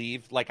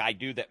believe, like I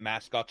do, that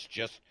mascots,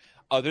 just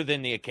other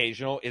than the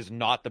occasional, is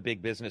not the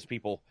big business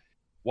people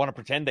want to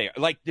pretend they are?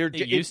 Like, it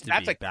used to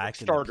that's be a back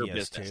Kickstarter in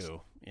the PS2, business.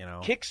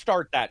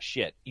 Kickstart that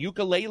shit.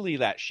 Ukulele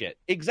that shit.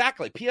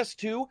 Exactly.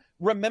 PS2,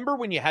 remember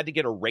when you had to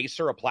get a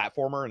racer, a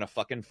platformer, and a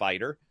fucking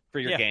fighter for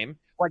your game?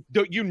 Like,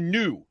 you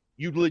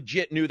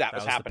legit knew that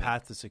was happening. The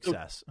path to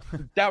success.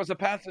 That was a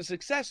path to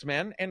success,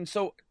 man. And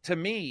so, to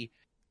me,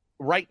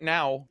 right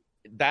now,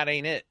 that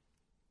ain't it.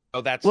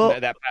 Oh,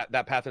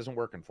 that path isn't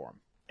working for him.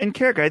 And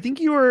Carrick, I think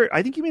you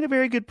made a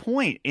very good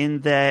point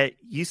in that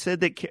you said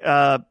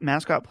that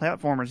mascot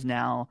platformers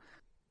now,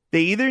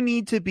 they either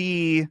need to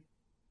be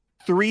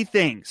three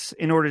things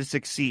in order to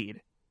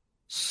succeed: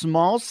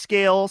 small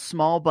scale,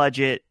 small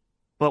budget,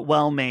 but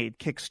well made,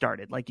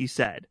 kickstarted, like you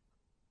said.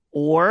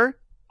 Or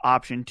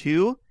option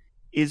 2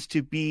 is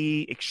to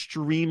be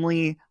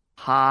extremely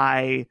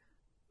high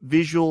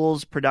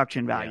visuals,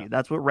 production value.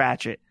 That's what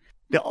Ratchet.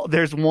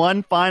 There's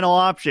one final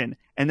option,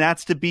 and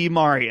that's to be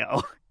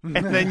Mario.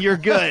 And then you're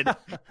good.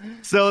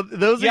 So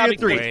those are your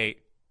three. Wait,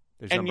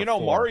 and 4.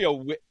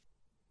 Mario,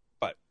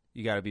 but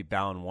you got to be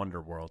Balan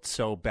Wonderworld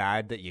so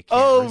bad that you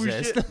can't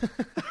resist. Shit.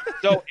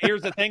 So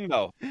here's the thing,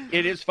 though.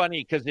 It is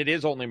funny because it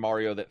is only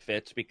Mario that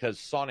fits, because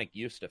Sonic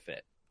used to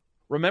fit.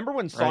 Remember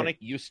when Sonic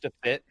used to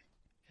fit,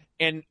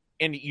 and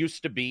it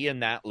used to be in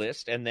that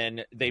list, and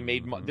then they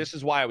made. This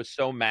is why I was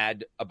so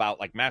mad about,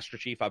 like, Master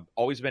Chief. I've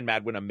always been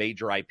mad when a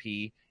major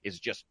IP is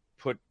just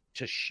put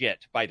to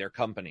shit by their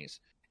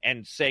companies.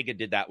 And Sega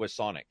did that with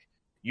Sonic.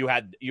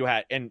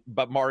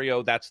 But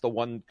Mario, that's the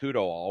one kudo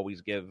I'll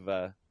always give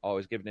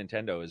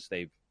Nintendo, is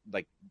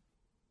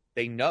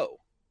they know.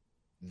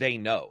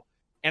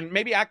 And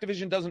maybe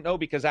Activision doesn't know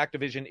because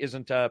Activision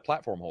isn't a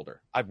platform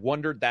holder. I've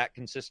wondered that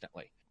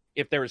consistently.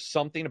 If there is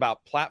something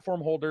about platform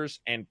holders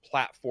and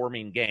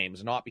platforming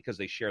games, not because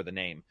they share the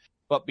name,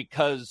 but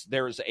because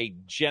there's a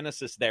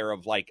genesis there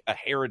of, like, a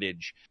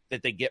heritage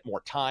that they get more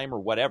time or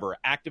whatever.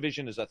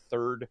 Activision is a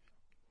third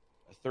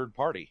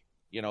party.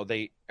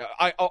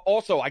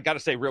 I got to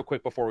say real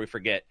quick before we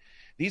forget,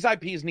 these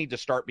IPs need to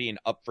start being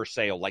up for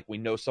sale. Like we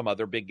know some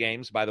other big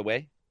games, by the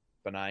way.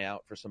 Keep an eye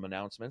out for some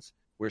announcements.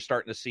 We're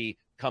starting to see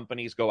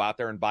companies go out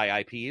there and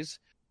buy IPs.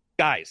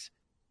 Guys,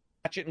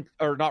 Ratchet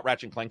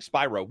and Clank,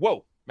 Spyro.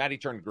 Whoa, Maddie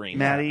turned green.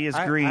 Maddie is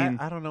green.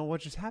 I don't know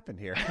what just happened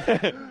here.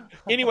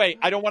 Anyway,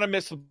 I don't want to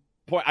miss the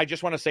point. I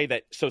just want to say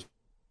that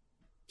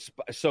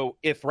so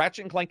if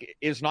Ratchet and Clank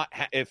is not,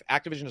 if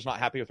Activision is not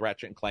happy with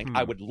Ratchet and Clank,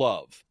 I would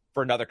love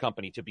for another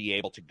company to be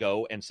able to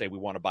go and say, we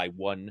want to buy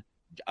one,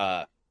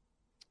 like,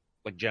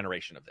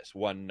 generation of this.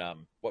 One,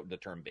 what would the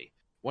term be?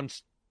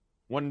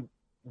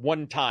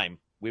 One time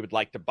we would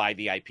like to buy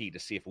the IP to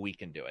see if we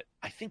can do it.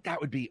 I think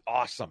that would be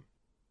awesome.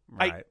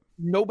 Right.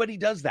 Nobody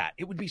does that.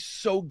 It would be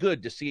so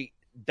good to see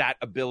that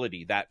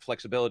ability, that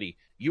flexibility.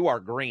 You are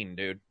green,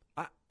 dude.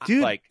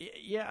 Dude,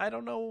 I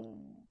don't know.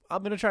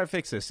 I'm going to try to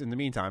fix this in the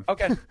meantime.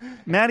 Okay.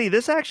 Maddie,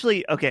 this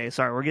actually,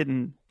 sorry, we're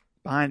getting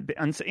behind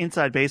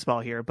inside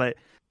baseball here, but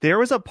there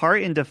was a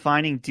part in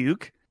Defining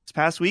Duke this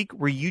past week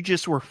where you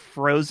just were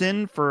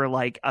frozen for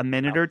like a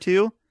minute or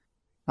two.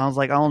 I was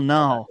like, oh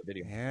no.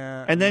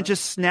 Yeah. And then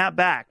just snap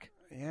back.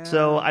 Yeah.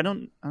 So I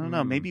don't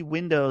know. Maybe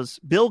Windows.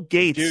 Bill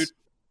Gates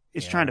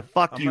is trying to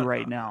fuck you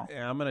right now.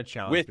 Yeah, I'm going to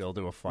challenge Bill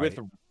to a fight.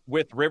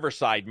 With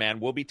Riverside, man,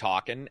 we'll be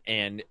talking,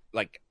 and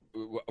like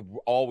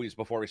always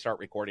before we start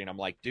recording, I'm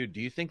like, dude,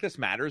 do you think this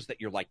matters that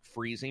you're like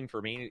freezing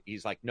for me?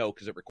 He's like, no,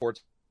 because it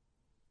records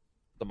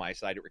my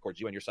side, it records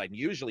you on your side, and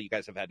usually you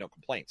guys have had no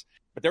complaints.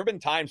 But there have been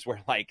times where,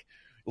 like,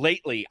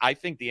 lately, I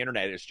think the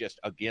internet is just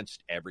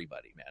against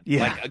everybody, man.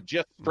 Yeah. Like,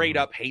 just straight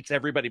up hates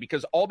everybody,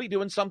 because I'll be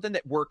doing something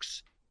that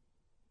works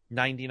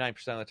 99%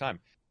 of the time,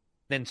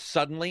 then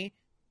suddenly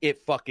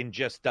it fucking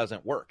just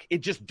doesn't work. It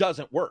just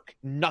doesn't work.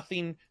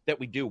 Nothing that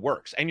we do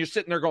works, and you're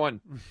sitting there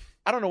going,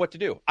 I don't know what to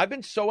do. I've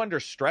been so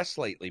under stress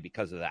lately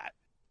because of that,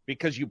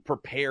 because you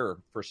prepare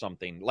for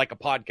something like a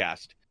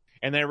podcast,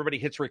 and then everybody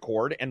hits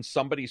record, and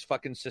somebody's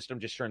fucking system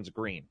just turns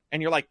green.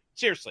 And you're like,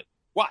 seriously,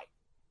 why?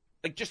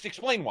 Like, just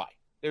explain why.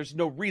 There's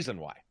no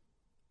reason why.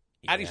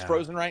 Yeah. Addie's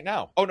frozen right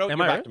now. Oh, no, you're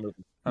back to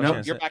moving.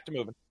 No, you're back to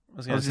moving. I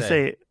was going to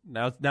say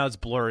now it's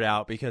blurred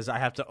out because I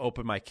have to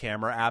open my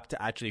camera app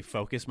to actually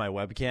focus my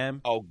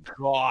webcam. Oh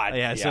God!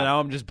 Yeah, so now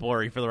I'm just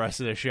blurry for the rest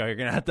of the show. You're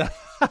gonna have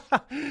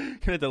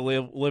to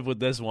live with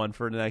this one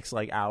for the next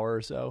like hour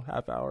or so,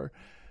 half hour.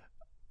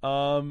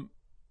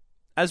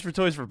 As for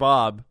Toys for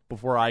Bob,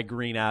 before I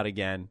green out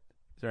again,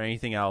 is there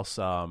anything else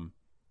that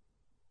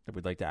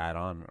we'd like to add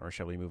on, or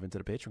shall we move into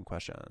the patron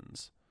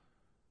questions?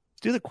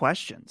 Let's do the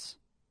questions.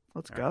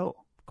 Let's go.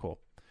 Right.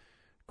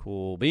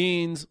 Cool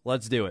beans.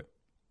 Let's do it.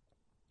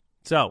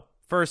 So,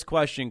 first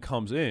question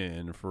comes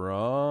in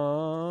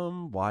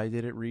from, why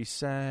did it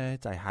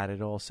reset? I had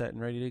it all set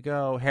and ready to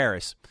go.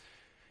 Harris,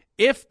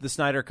 if the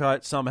Snyder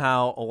Cut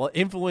somehow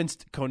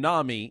influenced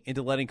Konami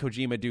into letting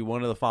Kojima do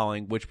one of the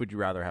following, which would you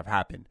rather have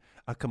happen?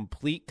 A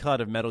complete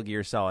cut of Metal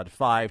Gear Solid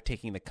 5,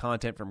 taking the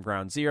content from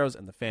Ground Zeroes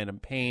and the Phantom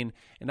Pain,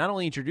 and not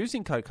only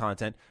introducing cut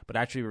content, but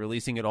actually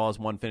releasing it all as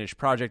one finished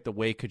project the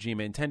way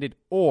Kojima intended,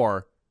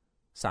 or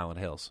Silent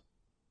Hills?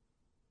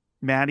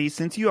 Maddie,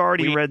 since you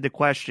already read the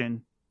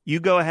question, you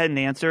go ahead and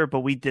answer,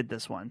 but we did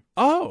this one.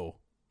 Oh.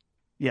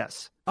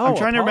 Yes. Oh, I'm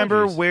trying to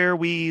remember apologies. where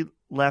we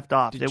left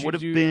off. Did It would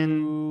have you been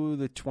do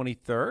the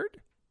 23rd?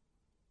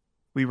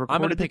 We I'm going to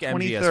recorded the pick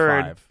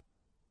 23rd. MGS5.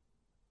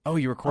 Oh,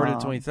 you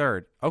recorded the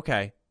 23rd.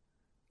 Okay.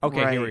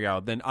 Okay, Right. here we go.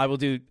 Then I will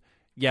do...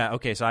 Yeah,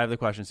 okay, so I have the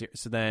questions here.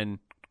 So then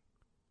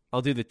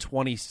I'll do the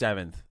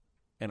 27th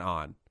and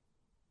on.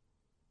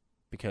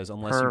 Because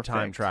unless you time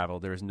Perfect. travel,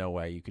 there's no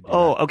way you could do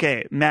Oh, that.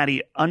 okay.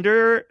 Maddie,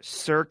 under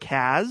Sir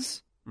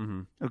Kaz,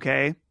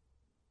 okay,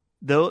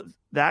 though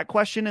that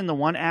question and the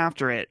one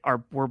after it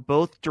were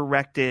both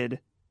directed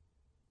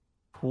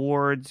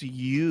towards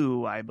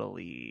you, I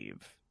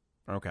believe.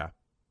 Okay.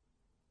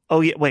 Oh,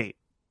 yeah, wait.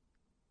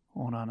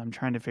 Hold on, I'm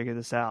trying to figure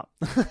this out.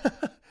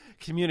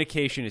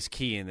 Communication is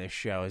key in this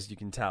show, as you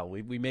can tell.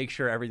 We make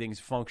sure everything's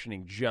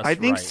functioning just I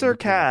think right in Sir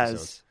between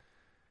episodes. Kaz.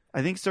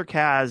 I think Sir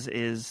Kaz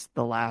is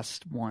the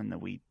last one that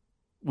we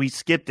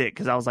skipped it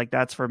because I was like,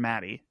 that's for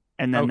Maddie,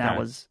 and then that Okay.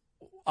 was.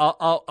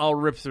 I'll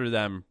rip through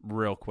them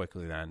real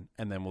quickly then,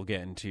 and then we'll get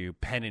into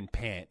Pen and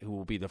Pant, who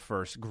will be the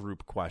first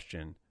group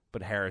question.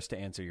 But Harris, to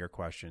answer your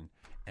question,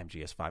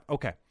 MGS5.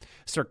 Okay.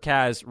 Sir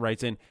Kaz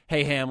writes in,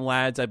 hey, Ham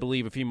lads, I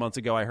believe a few months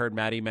ago I heard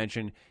Maddie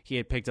mention he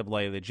had picked up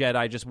Light of the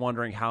Jedi. Just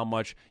wondering how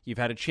much you've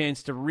had a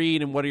chance to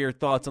read and what are your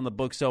thoughts on the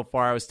book so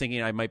far. I was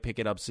thinking I might pick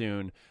it up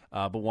soon,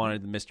 but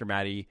wanted the Mr.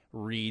 Maddie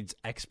Reads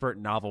expert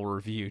novel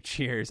review.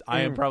 Cheers.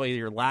 I am probably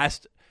your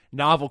last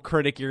novel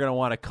critic you're going to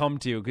want to come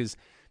to because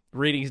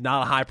reading is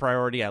not a high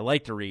priority. I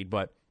like to read,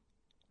 but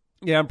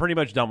yeah, I'm pretty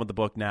much done with the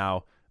book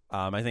now.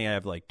 I think I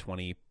have like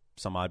 20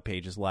 some odd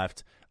pages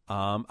left.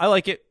 I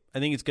like it. I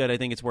think it's good. I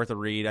think it's worth a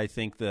read. I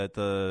think that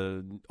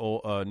the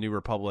New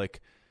Republic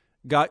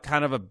got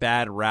kind of a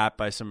bad rap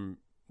by some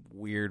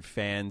weird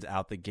fans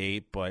out the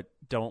gate, but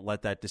don't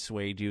let that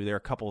dissuade you. There are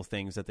a couple of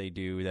things that they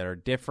do that are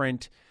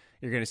different.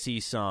 You're going to see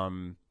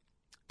some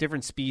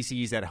different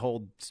species that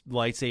hold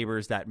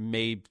lightsabers that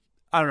may,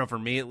 I don't know, for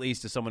me at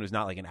least, as someone who's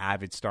not like an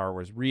avid Star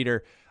Wars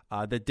reader,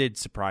 that did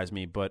surprise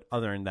me. But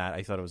other than that,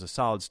 I thought it was a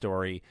solid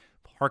story.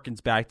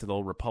 Harkens back to the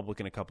Old Republic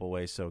in a couple of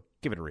ways, so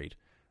give it a read.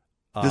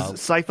 Does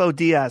Sifo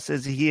Dyas,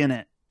 is he in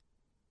it?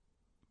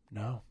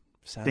 No.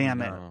 Sadly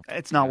Damn it. not.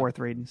 It's not worth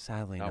reading.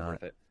 Sadly Not not.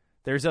 worth it.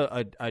 There's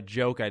a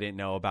joke I didn't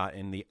know about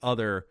in the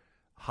other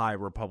High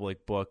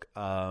Republic book.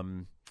 Oh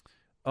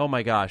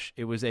my gosh.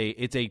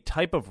 It's a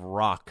type of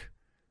rock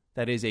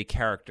that is a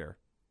character.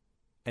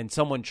 And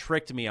someone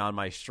tricked me on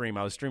my stream.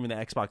 I was streaming the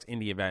Xbox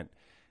Indie event.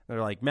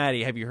 They're like,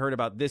 Maddie, have you heard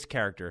about this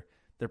character?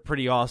 They're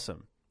pretty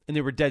awesome. And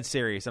they were dead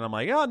serious. And I'm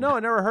like, oh, no, I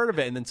never heard of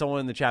it. And then someone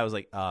in the chat was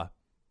like,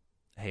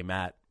 hey,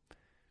 Matt,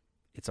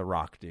 it's a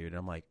rock, dude. And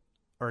I'm like,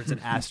 or it's an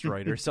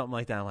asteroid or something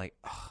like that. I'm like,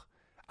 ugh,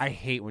 I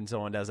hate when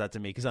someone does that to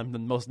me because I'm the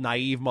most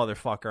naive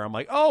motherfucker. I'm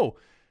like, oh,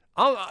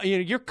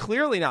 you're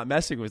clearly not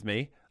messing with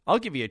me. I'll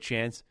give you a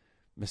chance.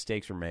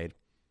 Mistakes were made.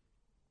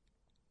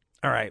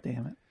 All right.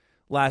 Damn it.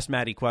 Last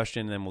Maddie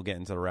question, and then we'll get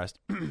into the rest.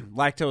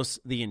 Lactose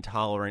the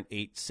Intolerant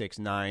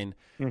 869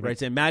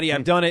 writes in, Maddie,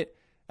 I've done it.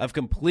 I've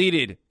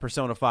completed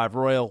Persona 5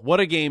 Royal. What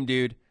a game,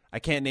 dude. I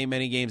can't name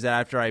many games that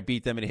after I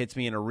beat them, it hits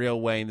me in a real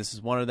way, and this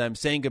is one of them.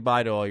 Saying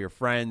goodbye to all your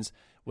friends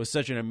was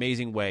such an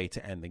amazing way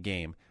to end the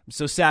game. I'm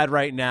so sad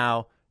right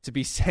now to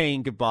be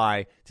saying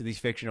goodbye to these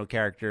fictional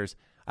characters.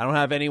 I don't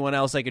have anyone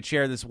else I could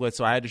share this with,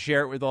 so I had to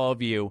share it with all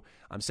of you.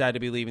 I'm sad to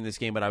be leaving this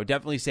game, but I would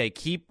definitely say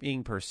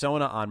keeping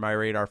Persona on my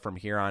radar from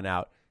here on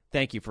out.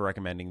 Thank you for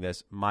recommending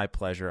this. My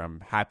pleasure. I'm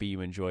happy you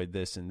enjoyed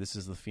this, and this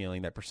is the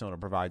feeling that Persona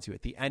provides you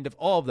at the end of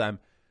all of them.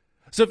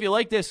 So if you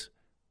like this,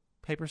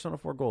 play Persona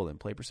 4 Golden,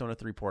 play Persona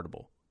 3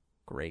 Portable.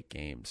 Great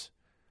games.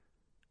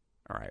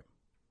 All right.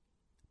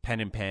 Pen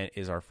and Pen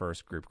is our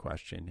first group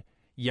question.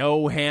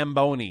 Yo,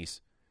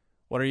 Hambonies.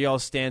 What are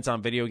y'all's stance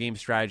on video game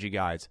strategy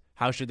guides?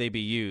 How should they be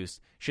used?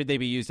 Should they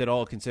be used at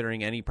all,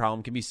 considering any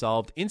problem can be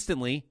solved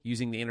instantly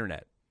using the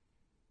internet?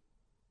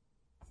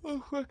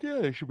 Oh, fuck yeah,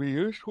 they should be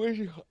used.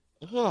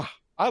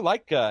 I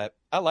like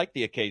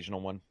the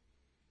occasional one.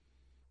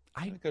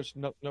 I think there's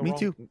no Me wrong,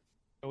 too.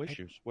 no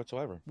issues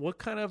whatsoever. What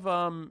kind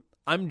of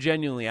I'm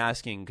genuinely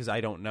asking because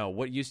I don't know.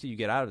 What use do you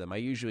get out of them? I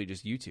usually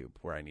just YouTube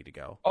where I need to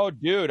go. Oh,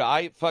 dude,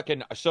 I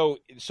fucking so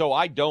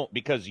I don't,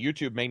 because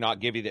YouTube may not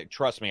give you that.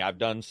 Trust me, I've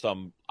done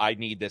some. I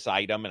need this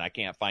item and I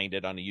can't find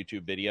it on a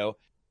YouTube video.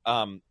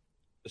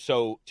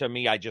 So to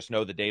me, I just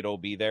know the data will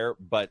be there.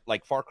 But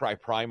like Far Cry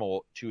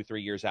Primal,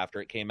 2-3 years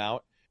after it came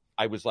out,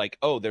 I was like,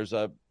 oh, there's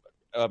a.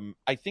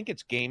 I think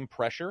it's Game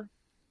Pressure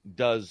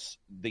does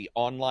the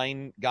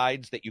online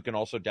guides that you can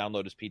also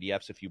download as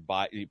PDFs if you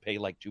pay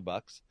like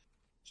 $2.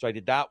 So I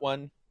did that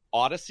one.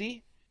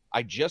 Odyssey.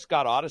 I just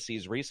got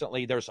Odysseys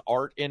recently. There's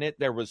art in it.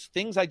 There was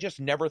things I just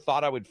never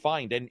thought I would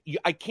find. And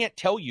I can't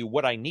tell you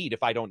what I need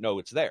if I don't know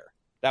it's there.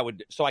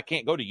 So I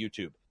can't go to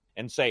YouTube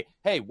and say,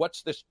 hey,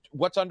 what's this?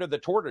 What's under the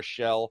tortoise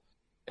shell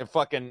and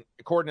fucking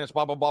coordinates,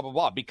 blah, blah, blah, blah,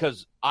 blah,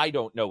 because I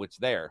don't know it's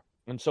there.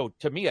 And so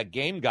to me, a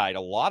game guide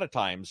a lot of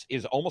times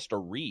is almost a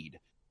read.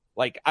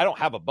 Like, I don't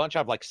have a bunch. I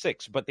have like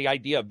 6. But the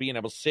idea of being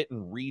able to sit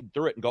and read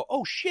through it and go,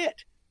 oh,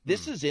 shit,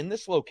 this is in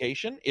this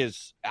location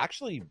is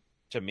actually,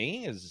 to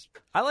me, is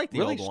I like the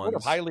really old sort ones.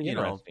 of highly You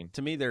know, interesting.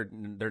 to me, they're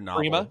novel.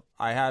 Prima?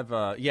 I have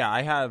I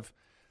have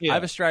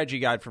a strategy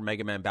guide for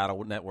Mega Man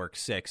Battle Network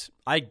 6.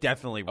 I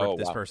definitely ripped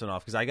this person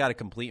off because I got a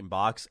complete in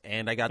box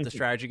and I got the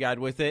strategy guide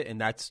with it, and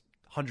that's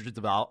hundreds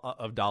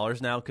of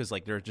dollars now because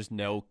like there's just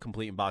no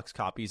complete in box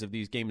copies of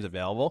these games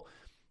available.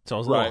 So I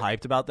was a little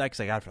hyped about that because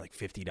I got it for like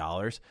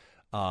 $50.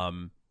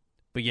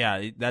 But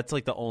yeah, that's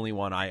like the only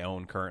one I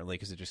own currently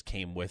because it just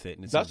came with it,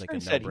 and it seems like a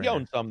Dustin said no-brainer. he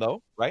owns some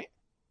though, right?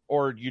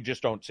 Or you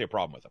just don't see a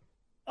problem with them?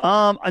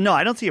 No,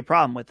 I don't see a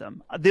problem with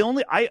them.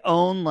 I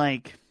own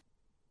like,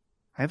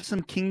 I have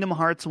some Kingdom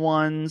Hearts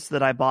ones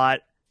that I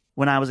bought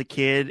when I was a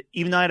kid.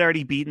 Even though I'd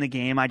already beaten the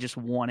game, I just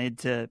wanted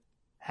to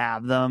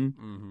have them.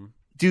 Mm-hmm.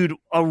 Dude,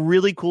 a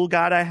really cool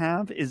guide I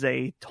have is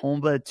a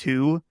Tomba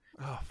 2,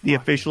 the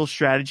official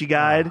strategy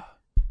guide.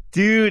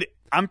 Dude,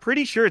 I'm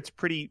pretty sure it's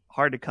pretty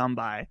hard to come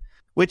by,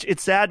 which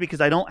it's sad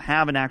because I don't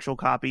have an actual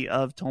copy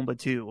of Tomba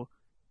 2.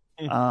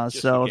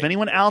 So if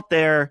anyone out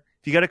there,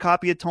 if you got a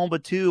copy of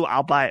Tomba 2,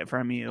 I'll buy it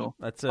from you.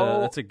 That's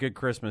a good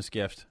Christmas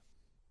gift.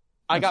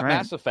 I got right.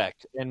 Mass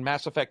Effect, and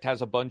Mass Effect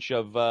has a bunch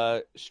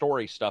of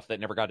story stuff that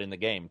never got in the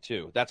game,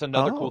 too. That's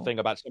another cool thing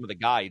about some of the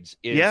guides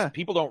is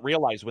people don't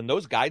realize when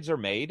those guides are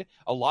made,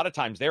 a lot of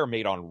times they're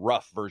made on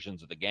rough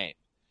versions of the game.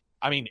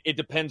 I mean, it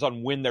depends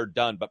on when they're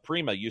done, but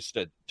Prima used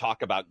to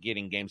talk about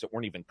getting games that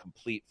weren't even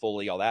complete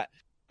fully, all that.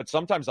 But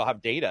sometimes they'll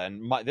have data,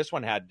 and this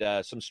one had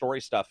some story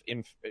stuff.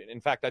 In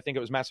fact, I think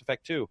it was Mass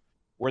Effect 2,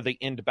 where the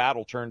end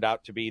battle turned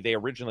out to be, they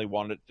originally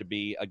wanted it to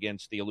be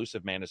against the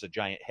Elusive Man as a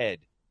giant head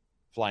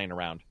flying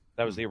around.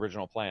 That was the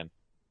original plan.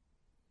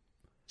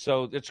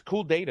 So it's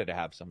cool data to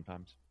have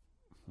sometimes.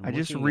 I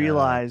just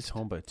realized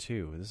Tomba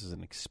 2. This is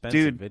an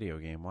expensive video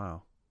game.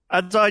 Wow.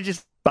 So I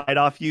just bite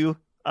off you.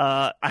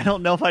 I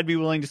don't know if I'd be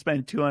willing to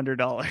spend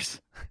 $200.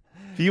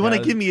 If you want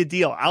to give me a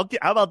deal, how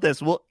about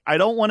this? Well, I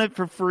don't want it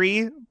for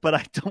free, but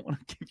I don't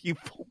want to give you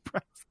full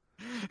price.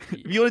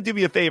 If you want to do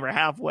me a favor,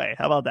 halfway.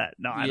 How about that?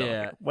 No, I don't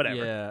care.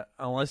 Whatever. Yeah,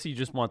 unless you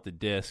just want the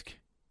disc.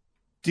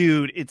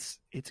 Dude, it's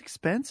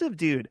expensive,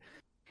 dude.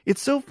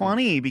 It's so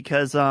funny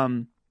because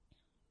the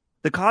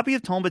copy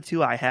of Tomba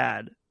 2 I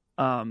had,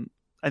 I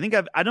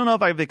don't know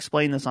if I've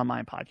explained this on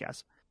my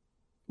podcast.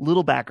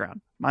 Little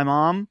background. My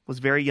mom was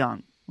very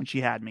young when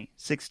she had me,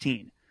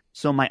 16.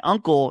 So my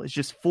uncle is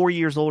just 4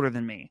 years older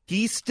than me.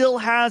 He still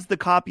has the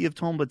copy of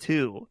Tomba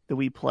 2 that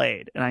we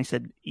played. And I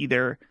said,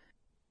 either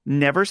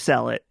never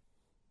sell it,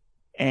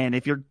 and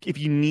if you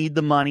need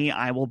the money,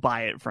 I will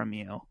buy it from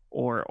you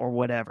or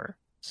whatever.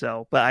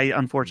 So, but I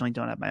unfortunately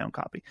don't have my own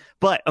copy.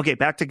 But okay,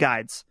 back to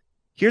guides.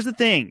 Here's the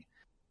thing.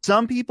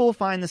 Some people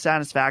find the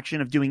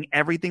satisfaction of doing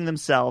everything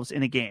themselves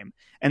in a game,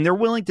 and they're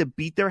willing to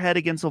beat their head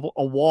against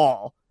a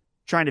wall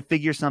trying to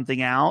figure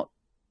something out,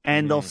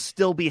 and they'll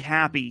still be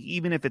happy,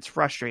 even if it's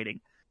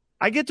frustrating.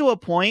 I get to a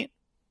point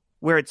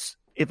where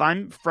if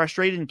I'm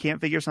frustrated and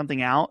can't figure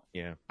something out,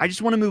 I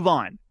just want to move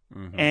on.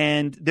 Mm-hmm.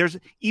 And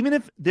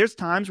there's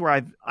times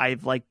where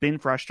I've like been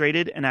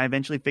frustrated and I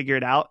eventually figure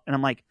it out, and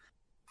I'm like,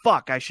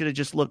 fuck, I should have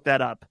just looked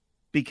that up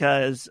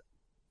because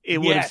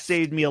it would have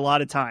saved me a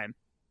lot of time.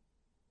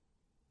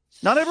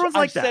 Not everyone's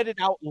like that. I've said it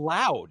out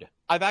loud.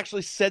 I've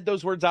actually said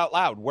those words out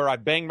loud where I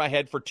banged my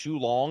head for too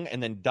long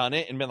and then done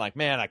it and been like,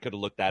 man, I could have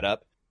looked that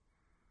up.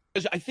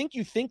 Because I think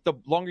you think the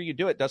longer you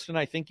do it, Dustin,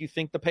 I think you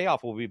think the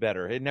payoff will be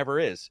better. It never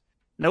is.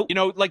 Nope. You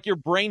know, like your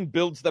brain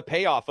builds the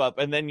payoff up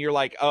and then you're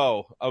like,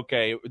 oh,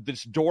 okay,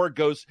 this door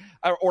goes,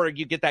 or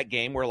you get that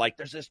game where like,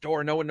 there's this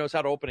door, no one knows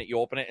how to open it. You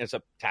open it and it's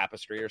a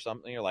tapestry or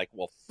something. You're like,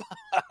 well,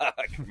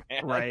 fuck,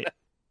 man. Right.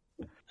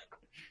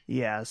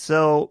 Yeah.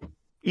 So,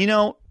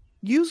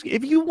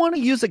 if you want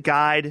to use a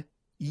guide,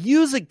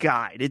 use a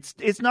guide.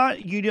 It's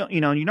not, you're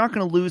not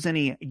going to lose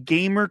any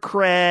gamer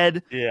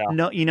cred. Yeah.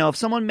 No, if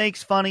someone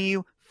makes fun of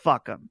you,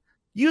 fuck them.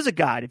 Use a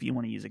guide if you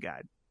want to use a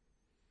guide.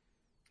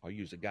 I'll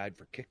use a guide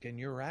for kicking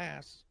your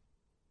ass.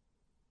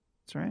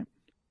 That's right.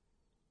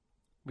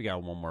 We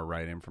got one more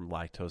write-in from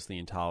Lactose the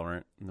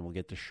Intolerant, and then we'll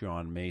get to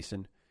Sean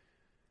Mason.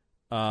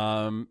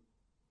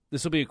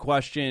 This will be a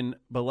question,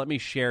 but let me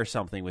share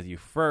something with you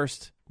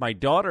first. My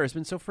daughter has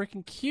been so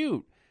freaking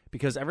cute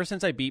because ever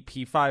since I beat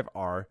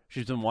P5R,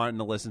 she's been wanting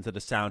to listen to the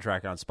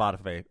soundtrack on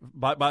Spotify.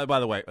 By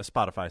the way,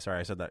 Spotify, sorry,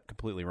 I said that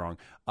completely wrong.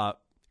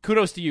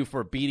 Kudos to you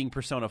for beating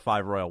Persona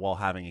 5 Royal while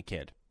having a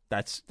kid.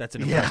 That's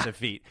an impressive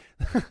feat.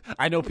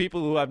 I know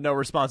people who have no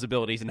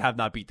responsibilities and have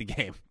not beat the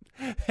game.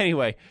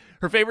 Anyway,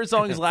 her favorite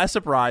song is Last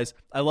Surprise.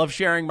 I love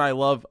sharing my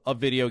love of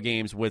video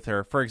games with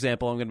her. For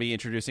example, I'm going to be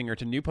introducing her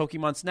to new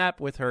Pokemon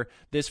Snap with her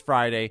this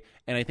Friday,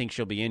 and I think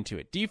she'll be into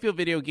it. Do you feel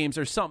video games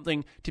are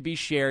something to be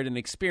shared and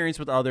experienced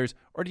with others,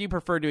 or do you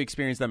prefer to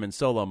experience them in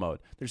solo mode?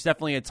 There's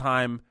definitely a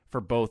time for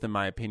both, in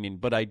my opinion,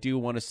 but I do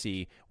want to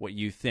see what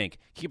you think.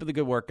 Keep up the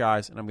good work,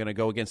 guys, and I'm going to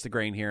go against the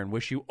grain here and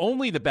wish you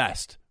only the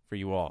best for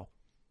you all.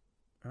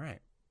 All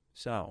right,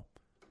 so,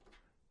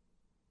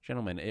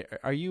 gentlemen,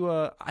 are you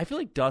I feel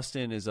like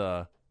Dustin is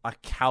a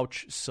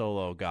couch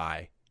solo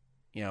guy,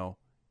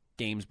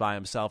 games by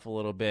himself a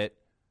little bit.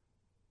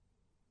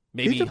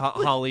 Maybe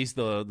Holly's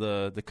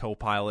the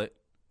co-pilot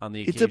on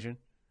the occasion.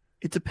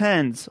 It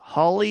depends.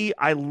 Holly,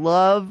 I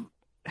love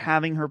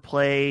having her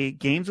play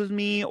games with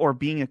me or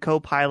being a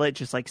co-pilot,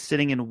 just like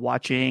sitting and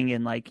watching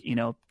and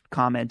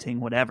commenting,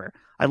 whatever.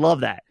 I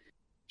love that.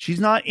 She's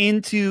not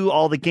into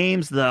all the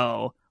games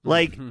though.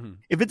 Like,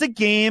 if it's a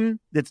game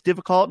that's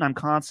difficult and I'm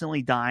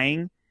constantly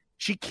dying,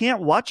 she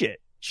can't watch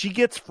it. She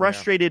gets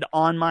frustrated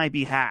on my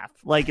behalf.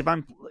 Like, if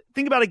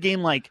think about a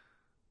game like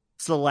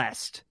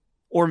Celeste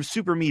or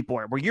Super Meat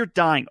Boy, where you're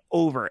dying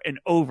over and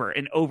over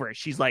and over.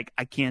 She's like,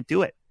 I can't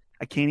do it.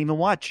 I can't even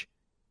watch.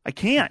 I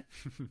can't.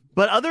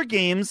 But other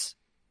games,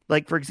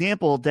 like, for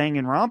example,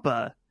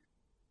 Danganronpa,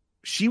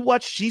 she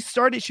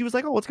was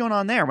like, oh, what's going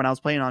on there when I was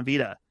playing on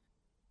Vita?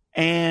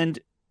 And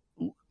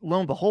lo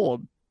and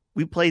behold,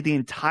 we played the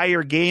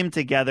entire game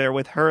together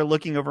with her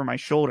looking over my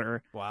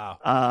shoulder.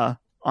 Wow.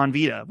 On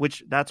Vita,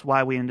 which that's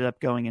why we ended up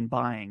going and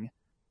buying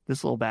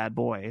this little bad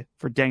boy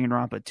for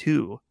Danganronpa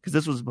 2, because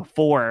this was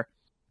before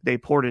they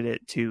ported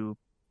it to,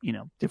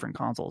 different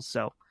consoles.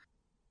 So,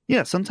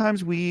 yeah,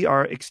 sometimes we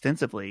are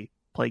extensively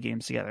play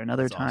games together, and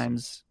other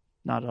times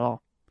not at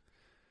all.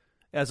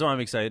 Yeah, so I'm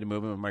excited to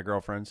move in with my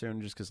girlfriend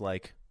soon, just because,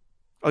 like...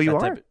 Oh, you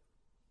are?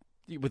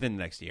 Within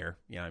the next year.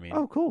 Yeah, I mean...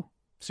 Oh, cool.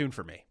 Soon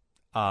for me.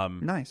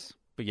 Nice.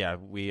 But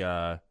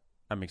yeah,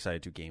 I'm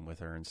excited to game with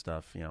her and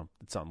stuff.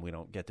 It's something we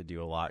don't get to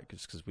do a lot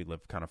just because we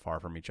live kind of far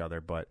from each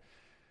other. But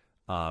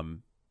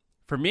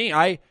for me,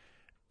 I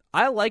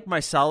like my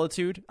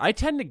solitude. I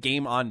tend to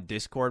game on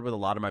Discord with a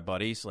lot of my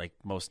buddies, like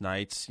most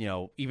nights.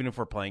 Even if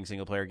we're playing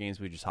single player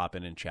games, we just hop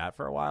in and chat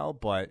for a while.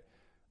 But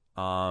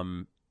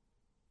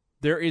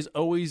there is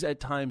always at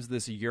times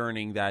this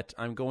yearning that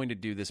I'm going to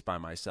do this by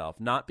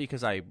myself, not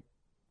because I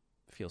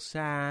feel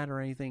sad or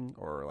anything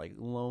or like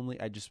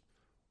lonely. I just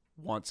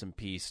want some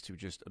peace to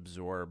just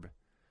absorb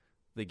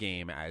the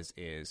game as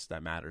is.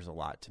 That matters a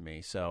lot to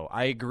me. So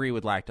I agree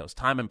with Lactose,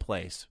 time and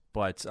place.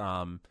 But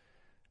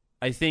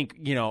I think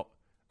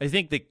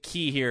the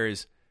key here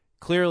is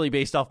clearly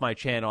based off my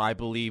channel. I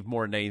believe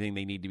more than anything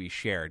they need to be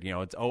shared.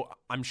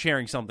 I'm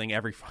sharing something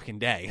every fucking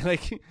day.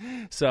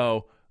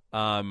 So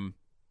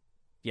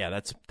yeah,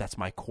 that's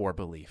my core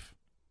belief.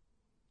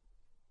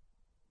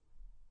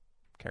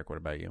 Carrick, what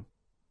about you?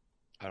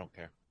 I don't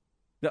care.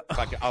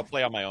 I'll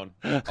play on my own.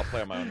 I'll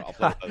play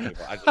with other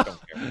people.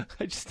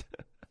 I just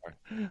don't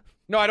care.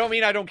 No, I don't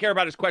mean I don't care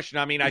about his question.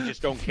 I mean, I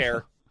just don't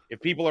care.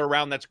 If people are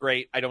around, that's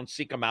great. I don't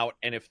seek them out.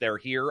 And if they're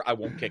here, I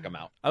won't kick them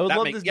out. I would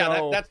love to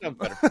know. That sounds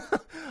better.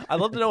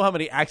 I'd love to know how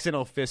many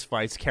accidental fist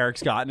fights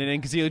Carrick's gotten in,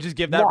 because he'll just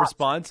give that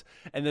response.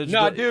 And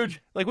then dude.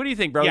 Like, what do you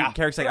think, bro? Yeah.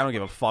 Carrick's like, I don't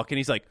give a fuck. And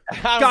he's like,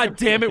 God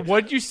damn it,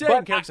 what'd you say?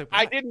 And Carrick's like,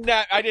 I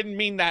didn't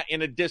mean that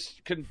in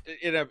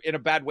a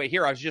bad way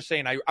here. I was just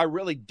saying I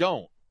really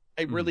don't.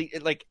 I really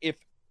if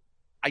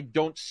I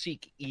don't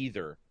seek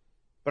either,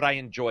 but I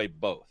enjoy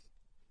both.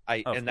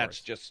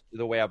 That's just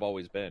the way I've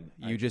always been.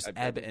 You just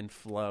ebb and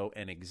flow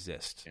and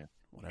exist. Yeah.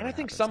 And I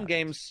think some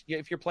games,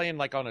 if you're playing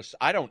like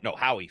I don't know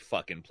how he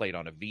fucking played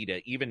on a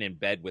Vita, even in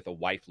bed with a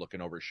wife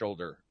looking over his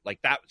shoulder. Like,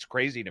 that's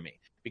crazy to me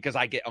because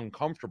I get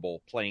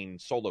uncomfortable playing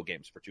solo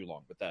games for too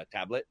long with the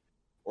tablet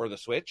or the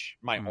Switch.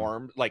 My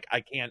arm, like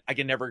I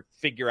can never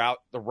figure out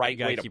the right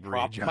way to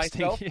prop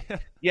myself.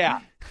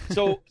 Yeah.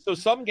 So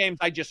some games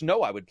I just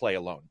know I would play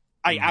alone.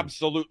 I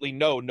absolutely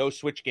know no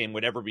Switch game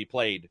would ever be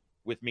played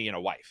with me and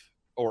a wife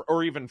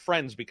or even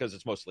friends, because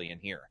it's mostly in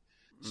here.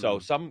 So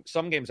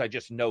some games I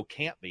just know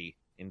can't be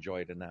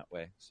enjoyed in that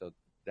way. So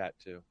that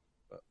too.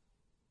 But.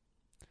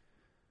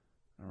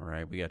 All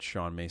right, we got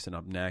Sean Mason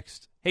up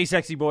next. Hey,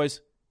 sexy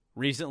boys.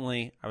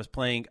 Recently, I was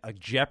playing a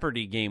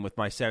Jeopardy game with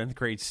my 7th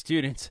grade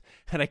students,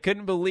 and I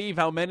couldn't believe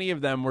how many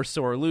of them were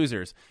sore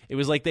losers. It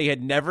was like they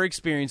had never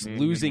experienced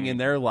losing in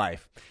their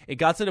life. It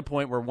got to the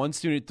point where one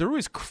student threw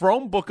his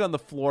Chromebook on the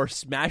floor,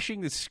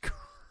 smashing the screen.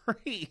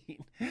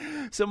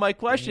 So my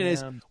question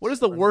is, what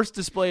is the worst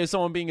display of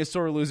someone being a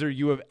sore loser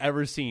you have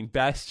ever seen?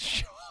 Best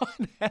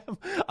Sean M.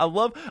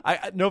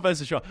 No offense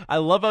to Sean. I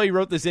love how he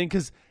wrote this in,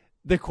 because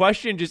The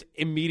question just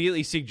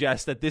immediately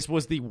suggests that this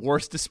was the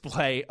worst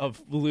display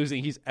of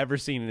losing he's ever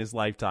seen in his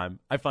lifetime.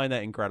 I find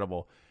that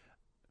incredible.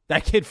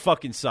 That kid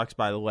fucking sucks,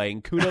 by the way.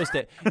 And kudos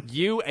to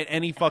you and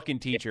any fucking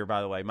teacher,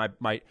 by the way. My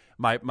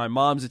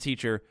mom's a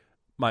teacher.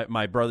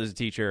 My brother's a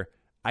teacher.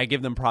 I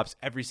give them props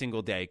every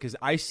single day because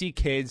I see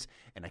kids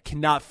and I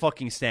cannot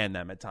fucking stand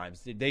them at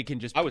times. They can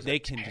just. I was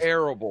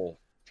terrible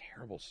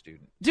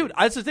student, dude.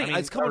 That's the thing.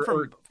 It's coming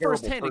from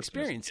firsthand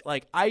experience.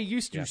 Like I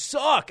used to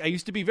suck. I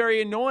used to be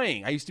very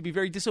annoying. I used to be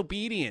very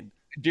disobedient,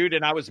 dude.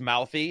 And I was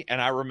mouthy.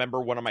 And I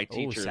remember one of my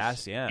teachers.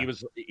 Sass, yeah.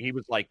 He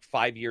was like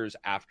 5 years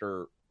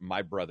after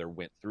my brother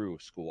went through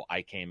school.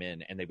 I came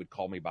in, and they would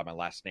call me by my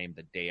last name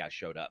the day I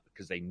showed up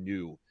because they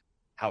knew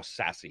how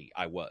sassy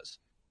I was.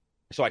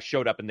 So I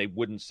showed up, and they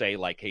wouldn't say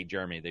like, "Hey,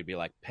 Jeremy." They'd be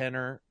like,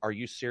 "Penner, are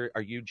you serious?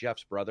 Are you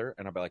Jeff's brother?"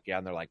 And I'd be like, "Yeah."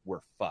 And they're like,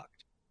 "We're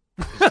fucked."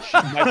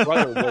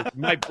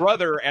 My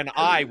brother and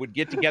I would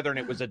get together, and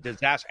it was a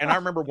disaster. And I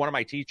remember one of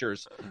my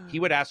teachers, he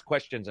would ask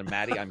questions, and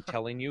Maddie, I'm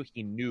telling you,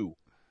 he knew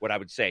what I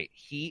would say.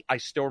 I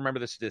still remember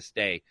this to this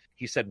day.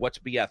 He said, "What's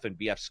BF and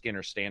BF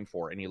Skinner stand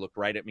for?" And he looked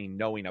right at me,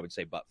 knowing I would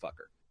say butt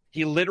fucker.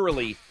 He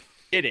literally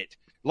did it.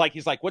 Like,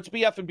 he's like, "What's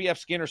BF and BF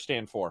Skinner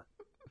stand for?"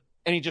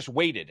 And he just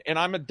waited. And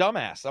I'm a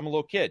dumbass. I'm a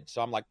little kid.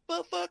 So I'm like,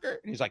 butt fucker.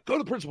 And he's like, "Go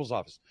to the principal's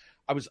office."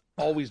 I was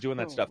always doing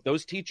that stuff.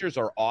 Those teachers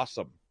are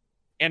awesome.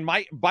 And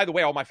by the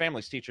way, all my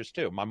family's teachers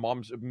too. My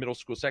mom's a middle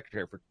school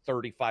secretary for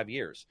 35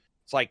 years.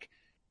 It's like,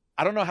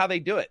 I don't know how they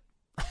do it.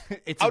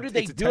 How do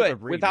they do it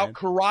without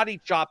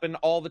karate chopping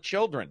all the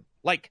children?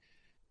 Like,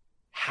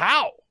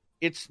 how?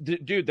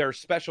 Dude, they're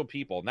special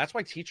people. And that's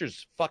why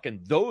teachers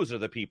those are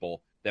the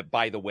people that,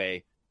 by the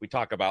way, we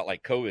talk about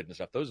like COVID and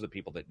stuff. Those are the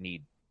people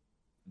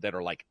that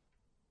are like,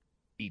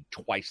 need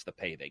twice the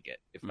pay they get,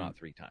 if not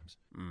 3 times.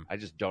 I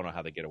just don't know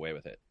how they get away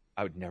with it.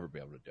 I would never be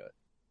able to do it.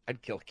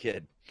 I'd kill a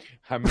kid.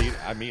 I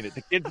mean it.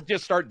 The kids would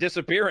just start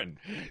disappearing.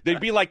 They'd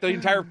be like the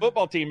entire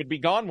football team would be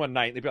gone one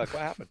night. They'd be like,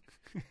 "What happened?"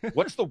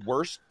 What's the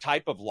worst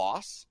type of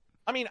loss?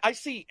 I mean, I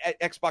see at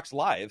Xbox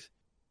Live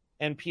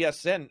and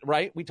PSN,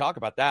 right? We talk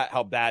about that,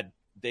 how bad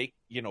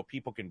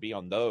people can be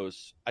on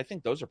those. I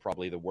think those are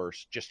probably the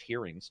worst, just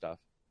hearing stuff.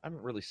 I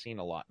haven't really seen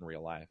a lot in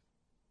real life.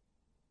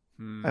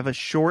 I have a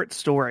short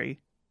story,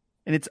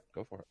 and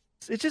go for it.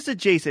 It's just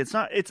adjacent.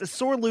 It's a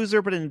sore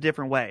loser, but in a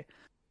different way.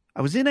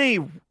 I was in a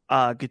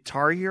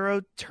Guitar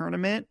Hero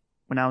tournament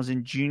when I was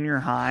in junior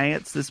high.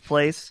 It's this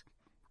place.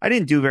 I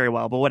didn't do very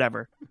well, but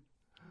whatever.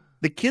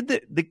 The kid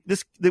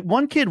the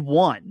one kid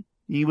won.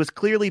 He was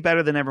clearly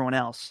better than everyone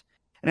else.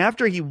 And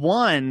after he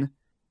won,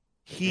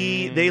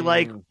 he was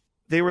like,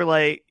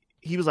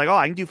 "Oh,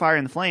 I can do Fire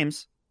in the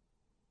Flames."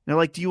 And they're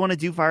like, "Do you want to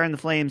do Fire in the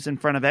Flames in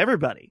front of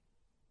everybody?"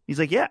 He's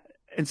like, "Yeah."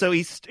 And so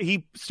he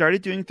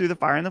started doing Through the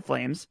Fire and the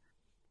Flames,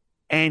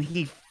 and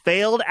he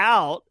failed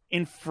out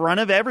in front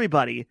of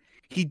everybody.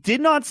 He did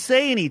not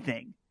say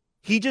anything.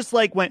 He just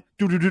like went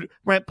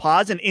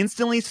pause and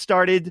instantly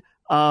started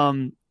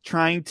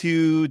trying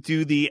to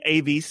do the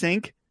AV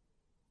sync,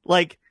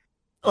 like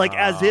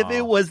as if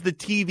it was the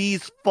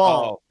TV's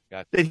fault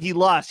that he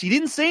lost. He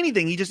didn't say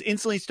anything. He just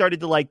instantly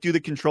started to like do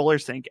the controller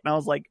sync, and I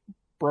was like,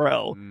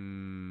 "Bro,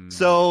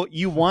 so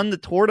you won the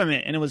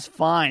tournament and it was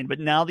fine, but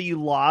now that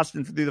you lost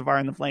and Through the Fire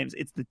and the Flames,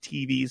 it's the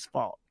TV's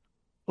fault."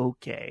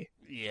 Okay.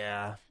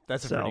 Yeah,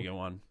 that's a pretty good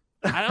one.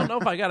 I don't know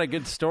if I got a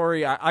good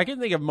story. I can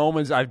think of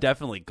moments I've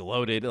definitely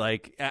gloated,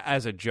 like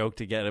as a joke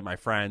to get at my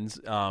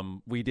friends.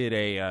 We did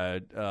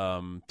a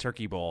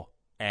turkey bowl,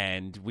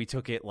 and we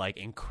took it like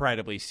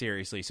incredibly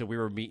seriously. So we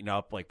were meeting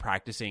up, like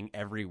practicing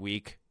every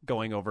week,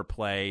 going over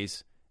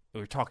plays. We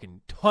were talking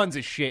tons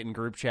of shit in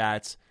group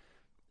chats,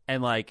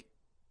 and like,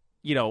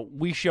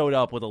 we showed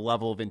up with a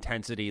level of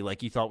intensity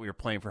like you thought we were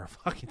playing for a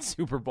fucking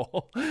Super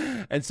Bowl.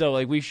 And so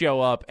like we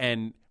show up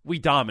and we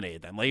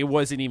dominated them. Like it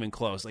wasn't even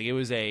close. Like it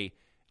was a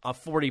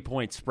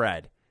 40-point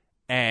spread.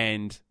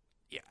 And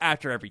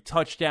after every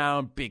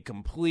touchdown, big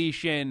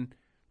completion,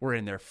 we're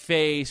in their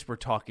face, we're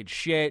talking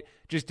shit.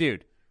 Just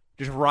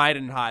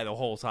riding high the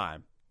whole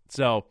time.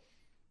 So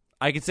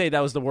I could say that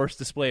was the worst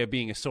display of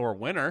being a sore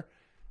winner.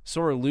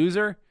 Sore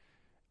loser,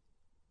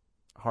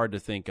 hard to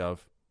think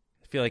of.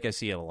 I feel like I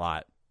see it a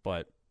lot.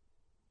 But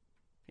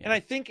and I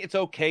think it's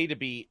okay to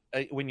be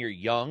when you're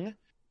young.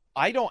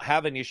 I don't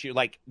have an issue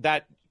like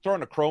that.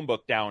 Throwing a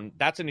Chromebook down,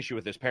 that's an issue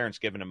with his parents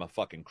giving him a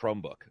fucking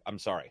Chromebook. I'm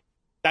sorry.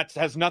 That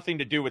has nothing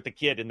to do with the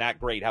kid in that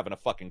grade having a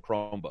fucking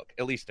Chromebook,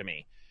 at least to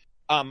me.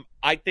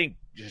 I think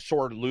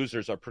sore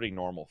losers are pretty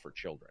normal for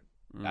children.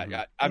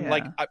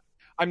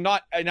 I'm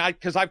not, and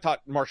because I've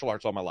taught martial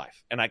arts all my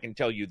life, and I can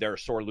tell you there are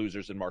sore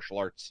losers in martial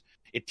arts.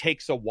 It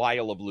takes a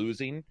while of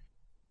losing.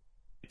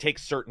 It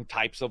takes certain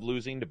types of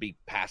losing to be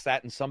past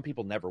that, and some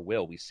people never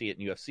will. We see it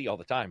in UFC all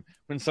the time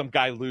when some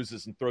guy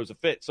loses and throws a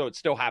fit. So it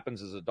still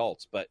happens as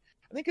adults. But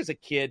I think as a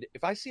kid,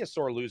 if I see a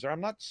sore loser,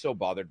 I'm not so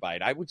bothered by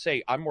it. I would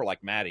say I'm more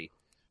like Maddie,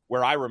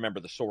 where I remember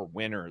the sore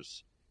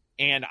winners.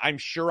 And I'm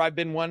sure I've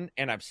been one,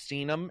 and I've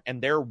seen them, and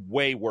they're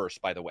way worse,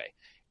 by the way.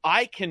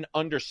 I can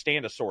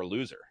understand a sore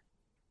loser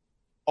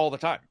all the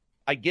time.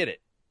 I get it.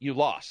 You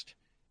lost.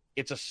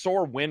 it's a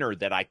sore winner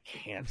that I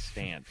can't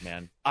stand,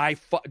 man.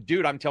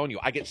 Dude, I'm telling you,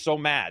 I get so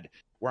mad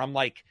where I'm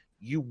like,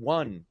 you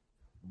won.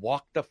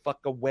 Walk the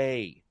fuck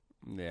away.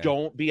 Yeah.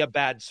 Don't be a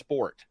bad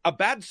sport. A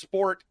bad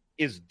sport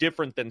is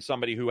different than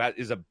somebody who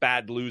is a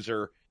bad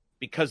loser,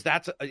 because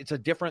it's a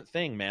different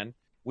thing, man.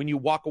 When you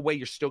walk away,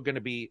 you're still going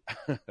to be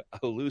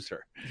a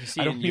loser. You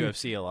see it in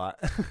UFC a lot.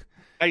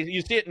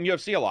 You see it in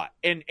UFC a lot,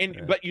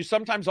 but you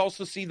sometimes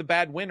also see the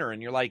bad winner,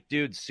 and you're like,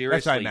 dude,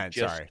 seriously. That's what I meant.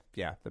 Sorry.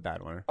 Yeah, the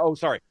bad winner. Oh,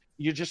 sorry.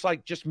 You're just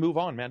like, just move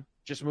on, man.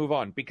 Just move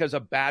on, because a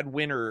bad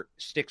winner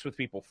sticks with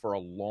people for a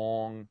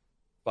long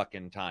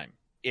fucking time.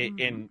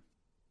 And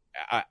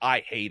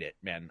I hate it,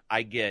 man.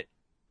 It's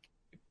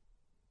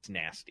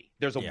nasty.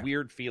 There's a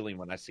weird feeling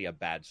when I see a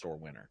bad sore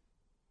winner.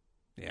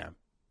 Yeah.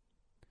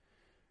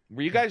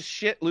 Were you guys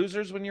shit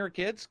losers when you were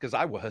kids? Because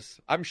I was.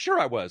 I'm sure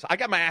I was. I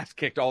got my ass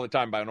kicked all the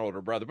time by an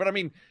older brother. But I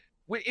mean,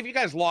 if you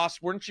guys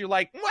lost, weren't you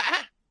like, wah!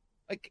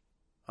 Like,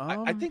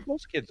 I think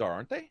most kids are,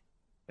 aren't they?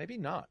 Maybe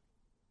not.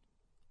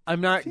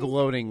 I'm not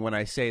gloating when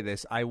I say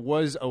this. I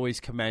was always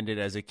commended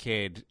as a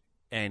kid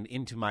and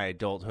into my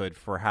adulthood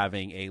for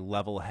having a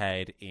level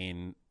head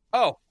in.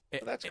 Oh,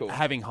 that's cool.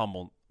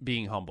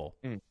 Being humble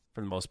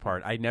for the most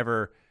part. I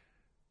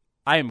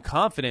am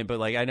confident, but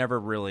like I never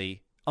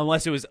really,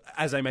 unless it was,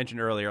 as I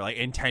mentioned earlier, like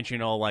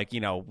intentional, like,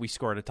 we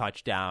scored a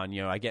touchdown,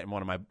 I get in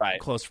one of my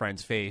close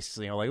friends' face,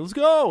 like, let's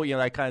go,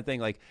 that kind of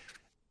thing. Like,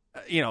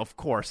 of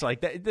course,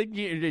 like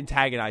you're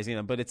antagonizing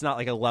them, but it's not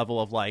like a level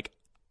of like,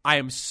 I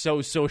am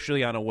so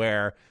socially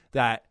unaware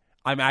that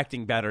I'm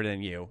acting better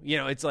than you.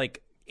 It's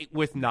like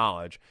with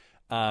knowledge.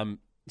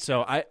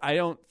 So I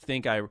don't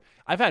think I've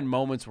had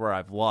moments where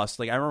I've lost.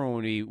 Like I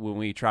remember when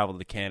we traveled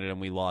to Canada and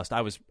we lost,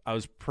 I was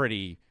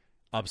pretty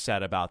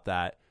upset about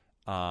that.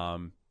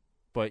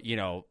 But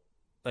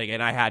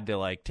and I had to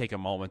like take a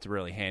moment to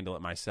really handle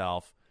it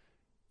myself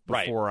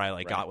before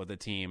I got with the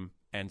team.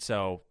 And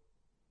so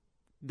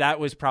that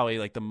was probably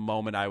like the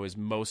moment I was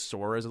most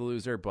sore as a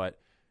loser. But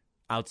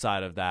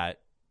outside of that,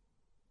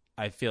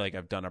 I feel like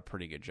I've done a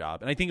pretty good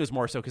job. And I think it was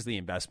more so because the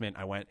investment,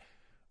 I went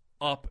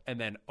up and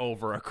then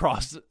over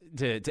across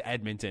to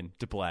Edmonton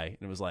to play. And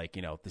it was like,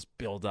 this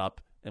build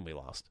up, and we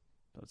lost.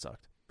 So it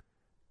sucked.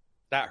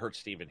 That hurts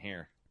Steven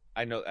here.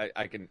 I know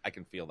I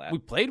can feel that. We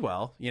played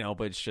well,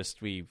 but it's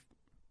just we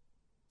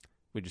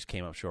just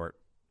came up short.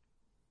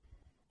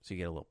 So you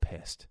get a little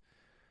pissed.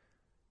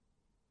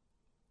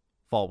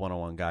 Vault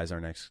 101 guys, our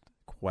next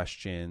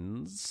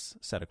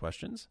set of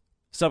questions.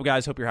 Sup,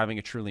 guys? Hope you're having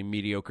a truly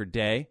mediocre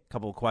day.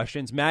 Couple of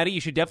questions. Maddie, you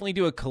should definitely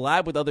do a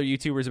collab with other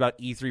YouTubers about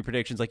E3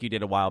 predictions like you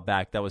did a while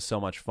back. That was so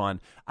much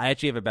fun. I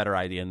actually have a better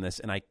idea in this,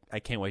 and I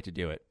can't wait to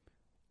do it.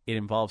 It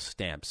involves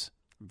stamps.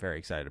 I'm very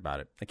excited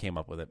about it. I came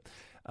up with it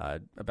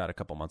about a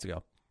couple months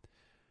ago.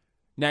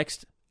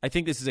 Next, I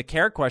think this is a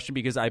Carrot question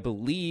because I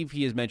believe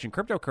he has mentioned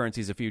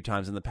cryptocurrencies a few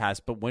times in the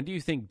past, but when do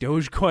you think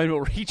Dogecoin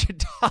will reach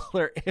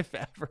 $1, if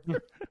ever?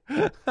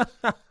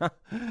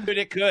 Dude,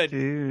 it could.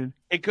 Dude.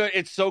 It could.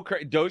 It's so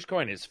crazy.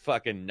 Dogecoin is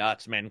fucking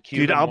nuts, man.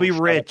 Dude, I'll be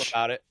rich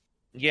about it.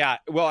 Yeah.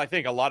 Well, I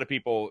think a lot of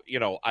people,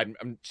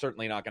 I'm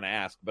certainly not going to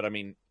ask, but I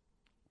mean,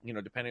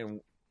 depending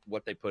on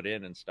what they put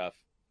in and stuff,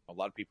 a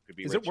lot of people could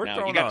be rich worth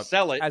now. You got to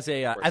sell it as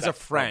a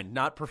friend,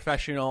 not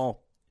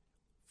professional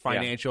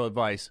financial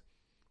advice.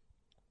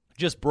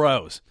 Just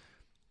bros.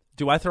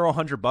 Do I throw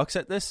 $100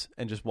 at this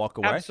and just walk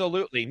away?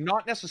 Absolutely.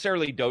 Not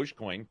necessarily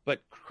Dogecoin,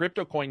 but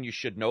CryptoCoin you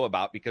should know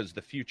about because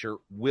the future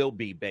will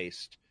be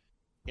based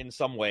in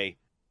some way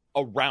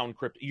around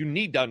crypto. You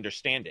need to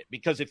understand it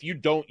because if you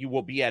don't, you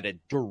will be at a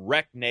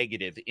direct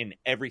negative in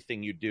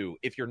everything you do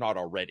if you're not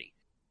already.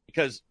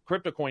 Because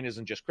CryptoCoin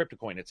isn't just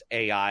CryptoCoin, it's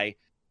AI.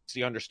 It's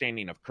the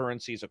understanding of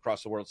currencies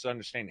across the world. It's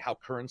understanding how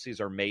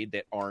currencies are made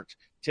that aren't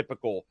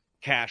typical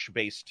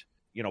cash-based,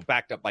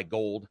 backed up by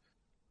gold.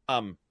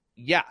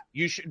 Yeah,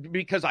 you should,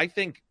 because I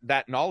think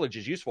that knowledge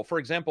is useful. For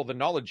example, the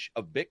knowledge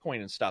of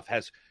Bitcoin and stuff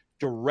has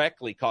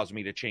directly caused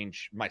me to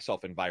change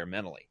myself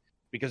environmentally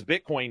because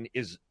Bitcoin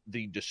is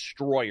the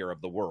destroyer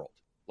of the world.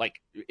 Like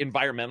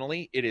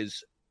environmentally, it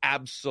is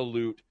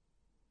absolute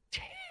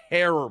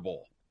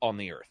terrible on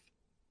the earth.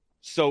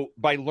 So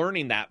by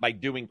learning that, by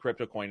doing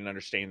CryptoCoin and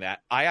understanding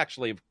that, I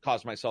actually have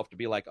caused myself to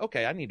be like,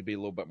 okay, I need to be a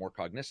little bit more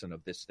cognizant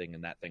of this thing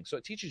and that thing. So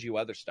it teaches you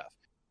other stuff.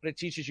 But it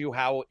teaches you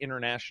how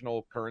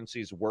international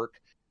currencies work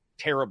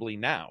terribly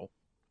now,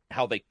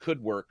 how they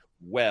could work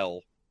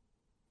well,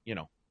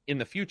 in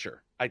the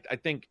future. I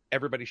think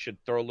everybody should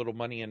throw a little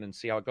money in and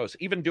see how it goes.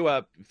 Even do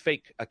a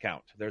fake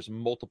account. There's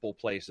multiple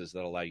places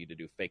that allow you to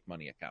do fake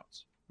money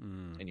accounts,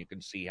 and you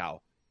can see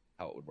how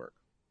it would work.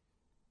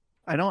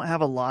 I don't have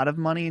a lot of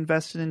money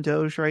invested in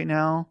Doge right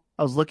now.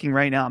 I was looking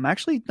right now. I'm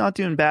actually not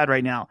doing bad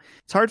right now.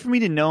 It's hard for me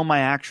to know my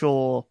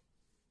actual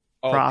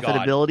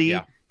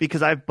profitability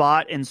because I've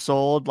bought and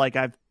sold. Like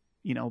I've,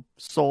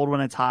 sold when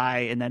it's high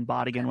and then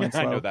bought again when it's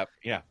low. I know that.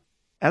 Yeah.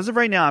 As of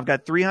right now, I've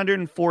got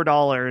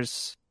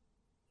 $304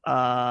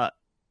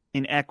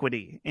 in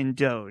equity in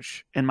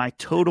Doge, and my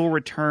total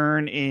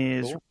return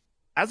is,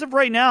 as of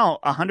right now,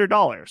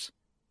 $100.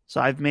 So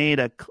I've made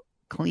a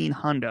clean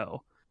hundo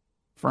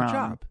from. Good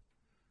job.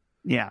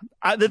 Yeah.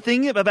 The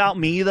thing about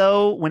me,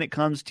 though, when it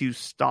comes to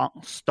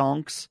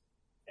stonks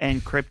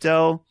and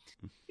crypto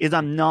is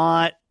I'm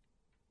not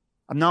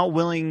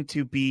willing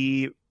to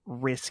be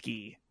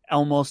risky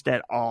almost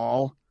at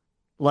all.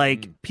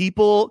 Like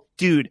people,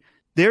 dude,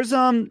 there's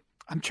I'm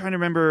trying to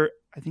remember,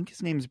 I think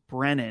his name's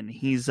Brennan.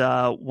 He's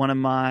one of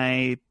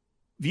my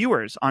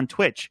viewers on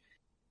Twitch.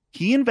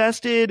 He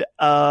invested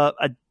not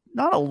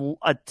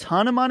a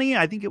ton of money.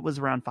 I think it was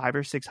around 500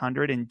 or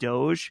 600 in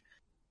Doge.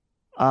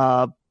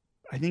 I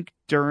think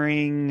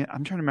I'm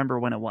trying to remember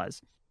when it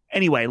was.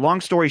 Anyway,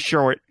 long story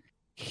short,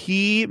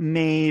 he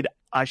made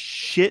a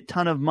shit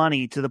ton of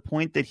money to the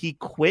point that he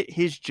quit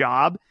his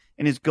job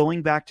and is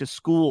going back to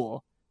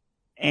school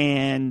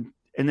and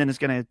then is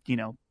going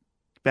to,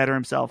 better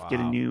himself, get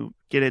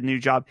a new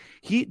job.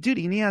 He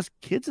has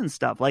kids and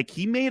stuff. Like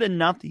he made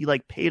enough that he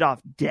like paid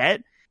off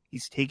debt.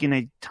 He's taking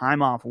a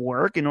time off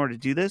work in order to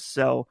do this.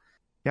 So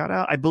shout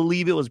out. I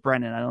believe it was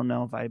Brennan. I don't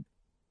know if I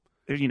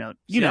know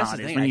how it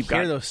is when you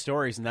hear those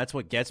stories, and that's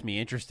what gets me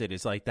interested.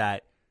 Is like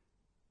that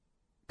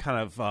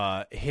kind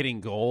of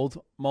hitting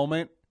gold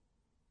moment,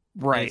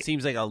 right? And it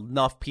seems like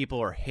enough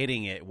people are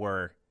hitting it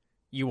where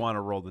you want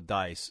to roll the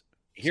dice.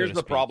 Here's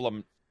the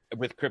problem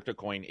with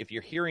CryptoCoin: if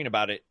you're hearing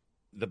about it,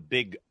 the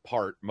big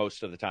part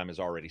most of the time is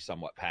already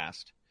somewhat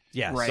past.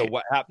 Yeah. Right. So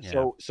what happens?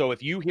 Yeah. So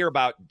if you hear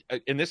about,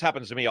 and this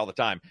happens to me all the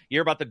time, you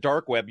hear about the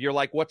dark web, you're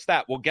like, what's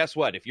that? Well, guess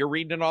what? If you're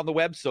reading it on the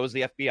web, so is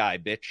the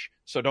FBI, bitch.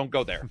 So don't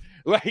go there.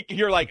 Like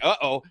you're like,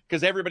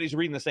 because everybody's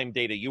reading the same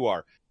data you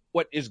are.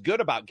 What is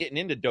good about getting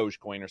into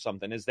Dogecoin or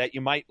something is that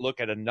you might look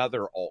at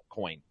another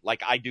altcoin,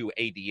 like I do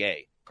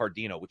ADA,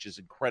 Cardano, which is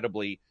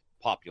incredibly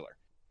popular.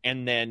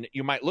 And then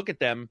you might look at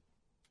them,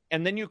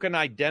 and then you can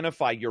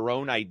identify your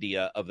own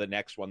idea of the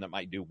next one that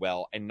might do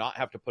well and not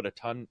have to put a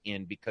ton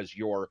in because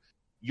your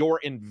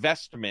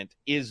investment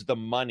is the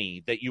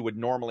money that you would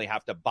normally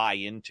have to buy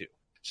into.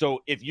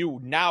 So if you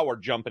now are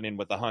jumping in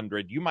with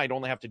 100, you might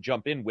only have to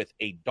jump in with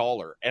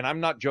 $1. And I'm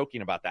not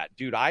joking about that.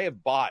 Dude, I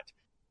have bought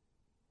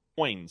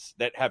coins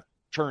that have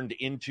turned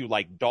into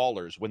like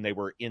dollars when they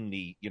were in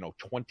the,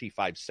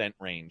 25 cent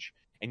range.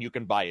 And you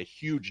can buy a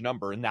huge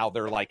number, and now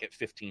they're like at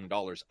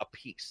 $15 a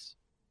piece.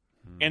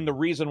 And the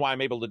reason why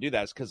I'm able to do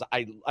that is because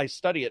I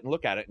study it and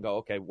look at it and go,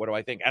 okay, what do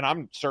I think? And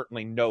I'm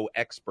certainly no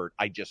expert.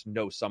 I just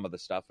know some of the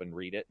stuff and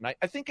read it. And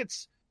I think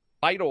it's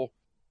vital,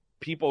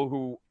 people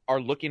who are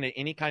looking at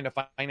any kind of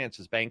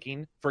finances,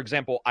 banking. For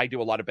example, I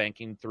do a lot of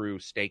banking through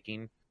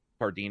staking,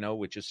 Cardano,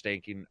 which is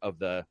staking of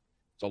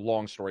it's a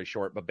long story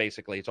short, but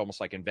basically it's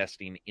almost like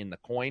investing in the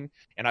coin.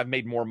 And I've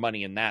made more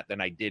money in that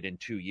than I did in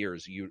 2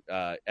 years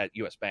at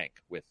US Bank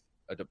with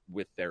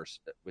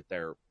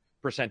their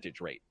percentage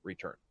rate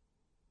return.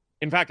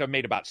 In fact, I've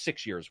made about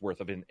 6 years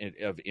worth of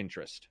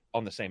interest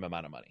on the same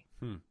amount of money.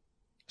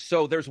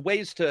 So there's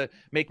ways to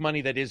make money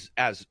that is,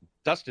 as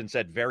Dustin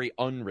said, very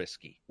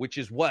unrisky, which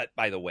is what,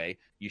 by the way,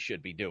 you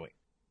should be doing.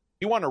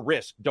 If you want to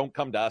risk, don't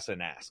come to us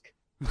and ask.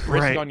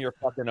 Risk on your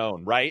fucking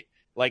own, right?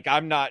 Like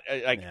I'm not,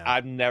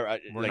 I've never.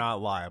 We're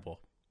not liable.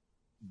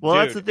 Well,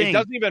 dude, that's the thing. It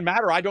doesn't even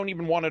matter. I don't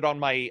even want it on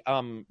my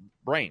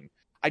brain.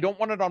 I don't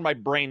want it on my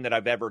brain that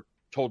I've ever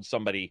told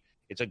somebody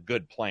it's a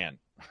good plan.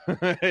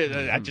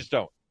 I just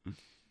don't.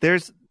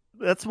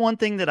 That's one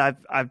thing that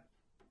I've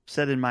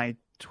said in my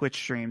Twitch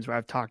streams where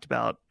I've talked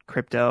about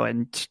crypto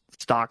and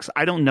stocks.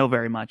 I don't know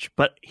very much,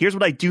 but here's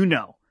what I do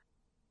know.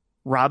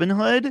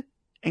 Robinhood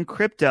and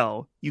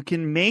crypto, you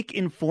can make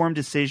informed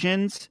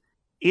decisions.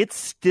 It's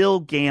still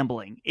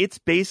gambling. It's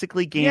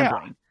basically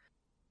gambling.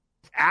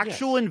 Yeah.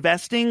 Actual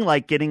investing,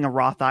 like getting a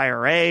Roth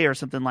IRA or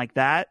something like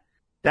that,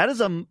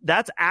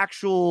 that's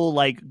actual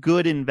like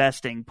good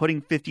investing,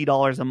 putting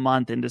 $50 a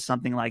month into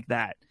something like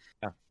that.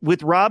 Yeah. With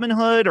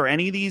Robinhood or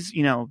any of these,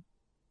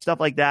 stuff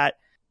like that,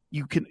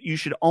 you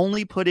should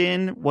only put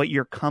in what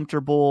you're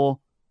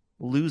comfortable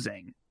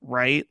losing,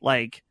 right?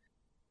 Like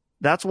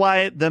that's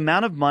why the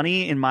amount of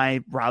money in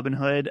my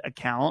Robinhood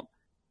account,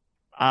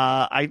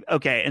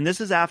 and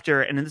this is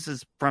after, and this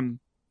is from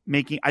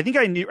making, I think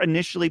I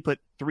initially put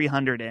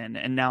 300 in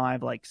and now I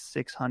have like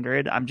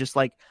 600. I'm just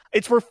like,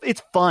 it's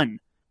fun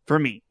for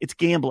me. It's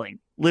gambling,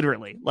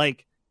 literally.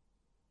 Like,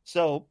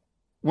 so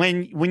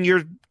when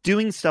you're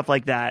doing stuff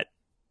like that,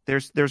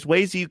 there's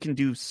ways you can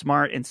do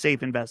smart and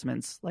safe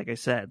investments, like I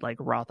said, like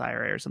a Roth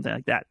IRA or something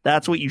like that.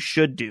 That's what you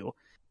should do.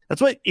 That's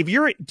what if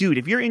you're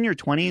in your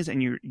 20s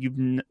and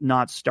you've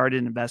not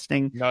started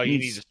investing. No, you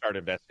need to start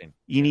investing.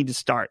 You need to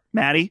start.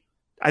 Maddie,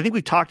 I think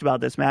we've talked about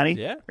this, Maddie.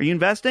 Yeah. Are you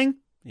investing?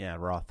 Yeah,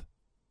 Roth.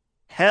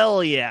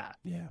 Hell yeah.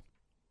 Yeah.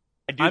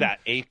 I do that.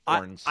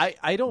 Acorns.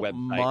 I don't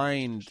website.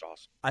 mind.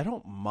 Awesome. I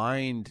don't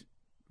mind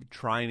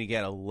trying to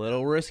get a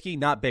little risky,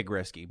 not big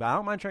risky, but I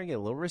don't mind trying to get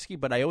a little risky.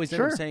 But I always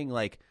end up saying,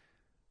 like,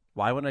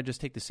 why wouldn't I just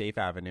take the safe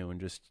avenue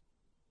and just,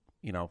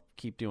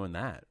 keep doing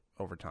that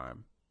over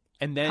time?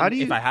 And then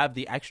if I have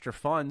the extra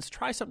funds,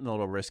 try something a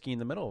little risky in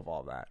the middle of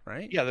all that,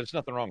 right? Yeah, there's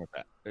nothing wrong with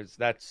that.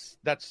 That's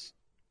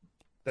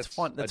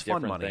fun. That's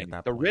fun money. Thing. At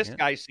that the point,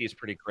 risk I see is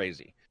pretty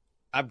crazy.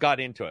 I've got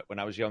into it when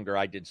I was younger.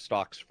 I did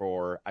stocks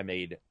I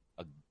made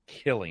a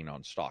killing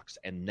on stocks,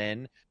 and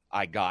then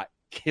I got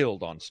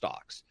killed on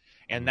stocks.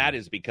 And that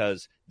is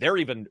because they're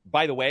even,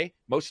 by the way,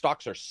 most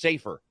stocks are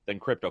safer than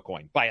crypto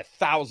coin by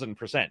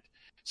 1,000%.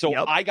 So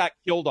I got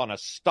killed on a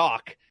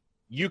stock.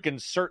 You can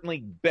certainly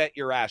bet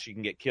your ass you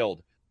can get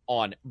killed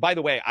on. By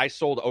the way, I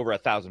sold over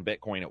 1,000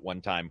 Bitcoin at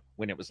one time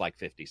when it was like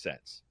 50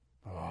 cents.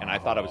 And I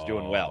thought I was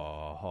doing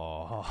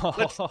well.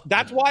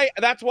 That's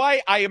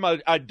why I am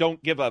a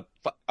don't give a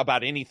fuck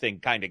about anything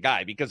kind of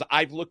guy, because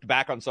I've looked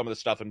back on some of the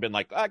stuff and been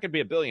like, I could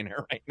be a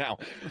billionaire right now.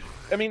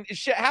 I mean,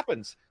 shit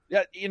happens.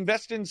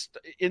 Invest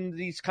in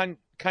these kind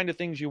of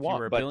things you want. If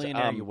you were a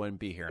billionaire, you wouldn't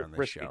be here on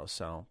this show.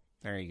 So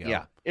there you go.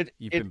 Yeah,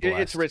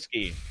 it's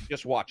risky.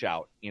 Just watch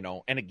out,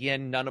 And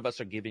again, none of us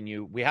are giving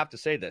you. We have to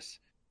say this.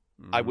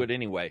 I would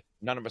anyway.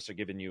 None of us are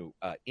giving you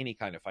any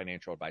kind of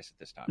financial advice at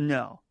this time.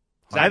 No.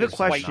 I have a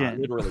question.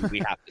 Literally,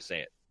 we have to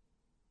say it.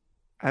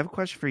 I have a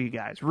question for you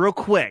guys, real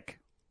quick,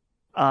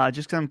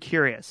 just because I'm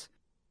curious.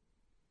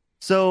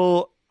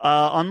 So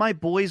on my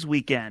boys'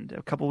 weekend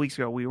a couple weeks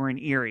ago, we were in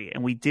Erie,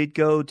 and we did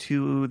go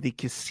to the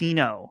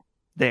casino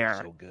there.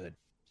 So good.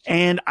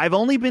 And I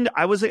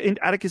was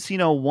at a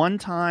casino one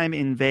time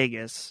in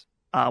Vegas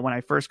when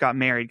I first got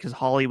married, because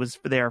Holly was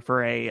there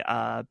for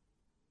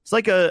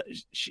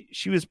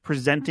she was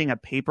presenting a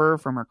paper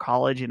from her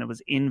college, and it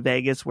was in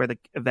Vegas where the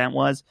event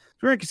was.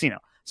 We were in a casino.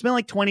 Spent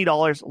like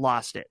 $20,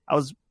 lost it. I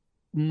was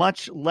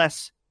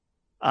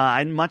I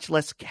had much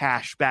less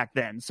cash back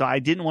then, so I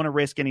didn't want to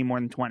risk any more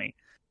than 20.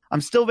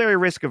 I'm still very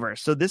risk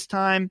averse. So this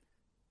time,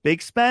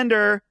 big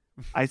spender,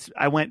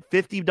 I went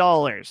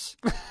 $50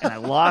 and I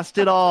lost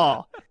it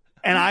all.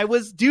 And I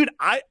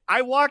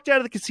walked out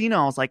of the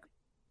casino. I was like,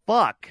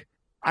 fuck,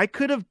 I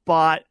could have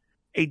bought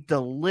a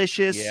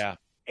delicious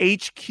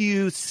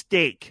HQ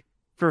steak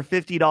for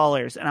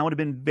 $50 and I would have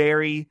been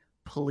very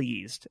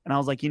pleased. And I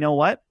was like, you know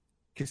what?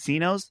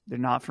 Casinos, they're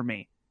not for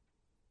me.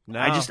 No,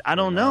 I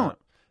don't know.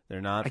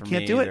 They're not for me. I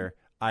can't do either.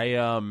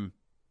 It.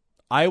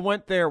 I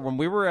went there when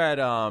we were at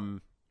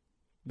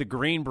the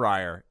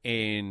Greenbrier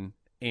in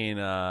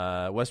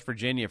West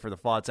Virginia for the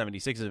Fallout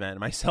 76 event.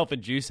 Myself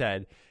and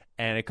Juicehead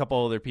and a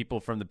couple other people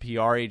from the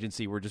PR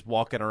agency were just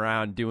walking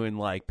around doing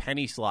like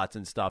penny slots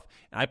and stuff.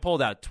 And I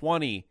pulled out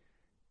 20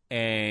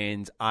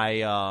 and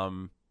I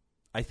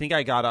think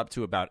I got up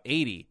to about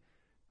 80.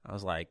 I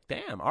was like,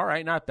 damn, all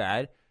right, not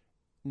bad.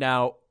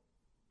 Now,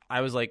 I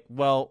was like,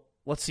 well,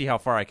 let's see how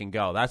far I can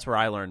go. That's where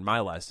I learned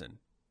my lesson.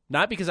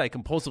 Not because I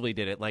compulsively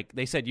did it. Like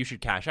they said, you should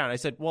cash out. I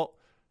said, well,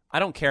 I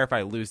don't care if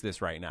I lose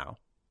this right now.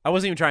 I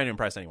wasn't even trying to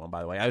impress anyone,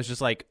 by the way. I was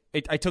just like,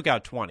 I took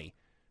out 20.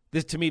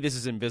 To me, this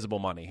is invisible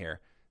money here.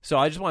 So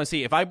I just want to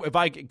see if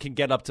I can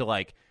get up to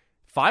like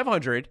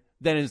 500,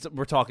 then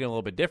we're talking a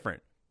little bit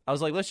different. I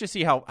was like, let's just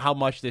see how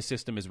much this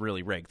system is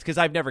really rigged, because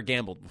I've never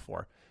gambled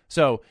before.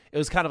 So it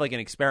was kind of like an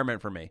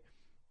experiment for me.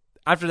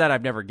 After that,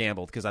 I've never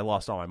gambled because I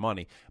lost all my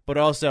money. But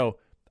also,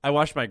 I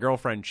watched my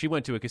girlfriend. She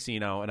went to a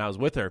casino, and I was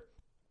with her.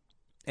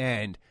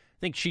 And I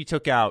think she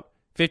took out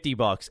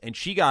 $50, and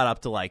she got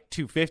up to like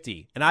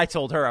 $250. And I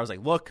told her, I was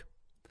like, look,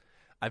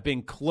 I've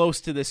been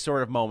close to this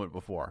sort of moment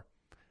before.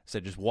 I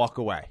said, just walk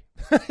away.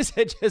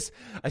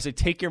 I said,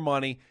 take your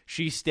money.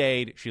 She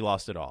stayed. She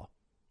lost it all.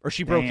 Or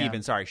she broke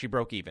even. Sorry, she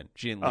broke even.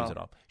 She didn't lose it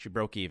all. She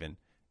broke even.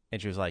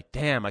 And she was like,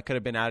 damn, I could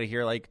have been out of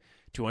here like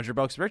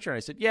 $200 richer. And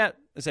I said, yeah.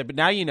 I said, but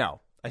now you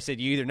know. I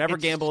said, you either never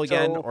gamble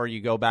again or you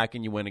go back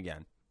and you win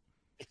again.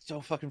 It's so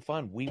fucking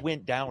fun. We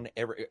went down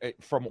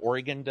from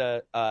Oregon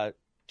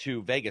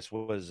to Vegas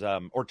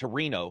or to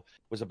Reno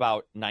was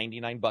about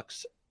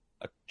 $99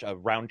 a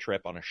round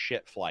trip on a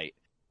shit flight.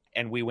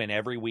 And we went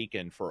every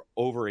weekend for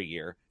over a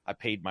year. I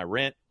paid my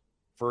rent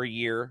for a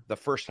year. The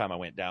first time I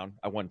went down,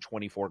 I won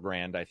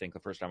 $24,000. I think the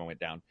first time I went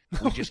down,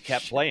 we just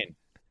kept playing.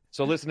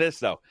 So listen to this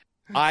though.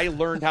 I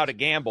learned how to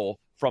gamble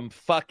from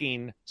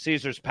fucking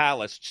Caesar's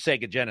Palace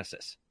Sega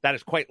Genesis. That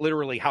is quite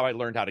literally how I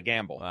learned how to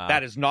gamble. Wow.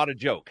 That is not a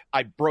joke.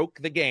 I broke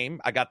the game.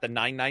 I got the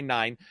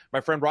 999.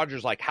 My friend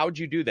Roger's like, how'd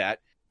you do that?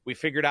 We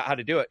figured out how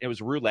to do it. It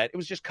was roulette. It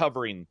was just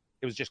covering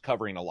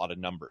a lot of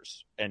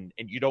numbers. And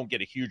you don't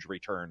get a huge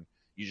return.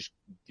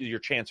 Your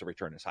chance of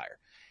return is higher.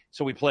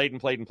 So we played and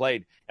played and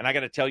played. And I got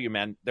to tell you,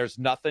 man, there's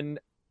nothing.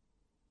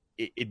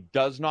 It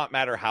does not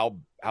matter how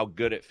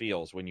good it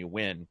feels when you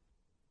win.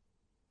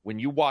 When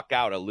you walk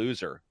out a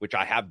loser, which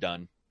I have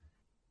done,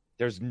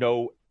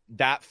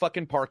 that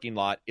fucking parking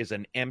lot is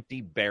an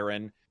empty,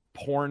 barren,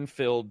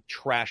 porn-filled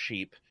trash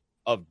heap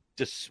of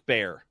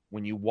despair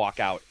when you walk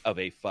out of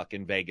a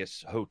fucking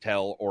Vegas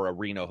hotel or a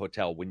Reno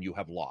hotel when you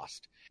have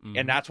lost. Mm-hmm.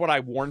 And that's what I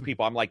warn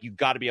people. I'm like, you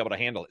got to be able to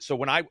handle it. So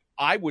when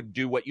I would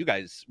do what you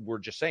guys were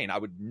just saying, I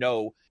would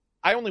know.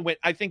 I only went,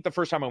 I think the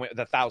first time I went with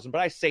 1,000, but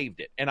I saved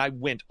it and I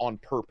went on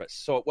purpose.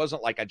 So it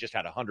wasn't like I just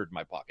had 100 in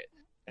my pocket.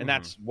 And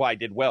that's why I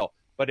did well.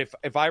 But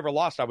if I ever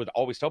lost, I would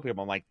always tell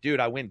people, I'm like,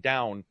 dude,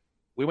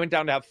 we went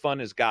down to have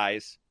fun as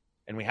guys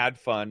and we had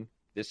fun.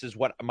 This is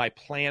what my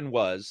plan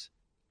was.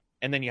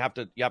 And then you have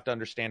to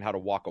understand how to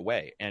walk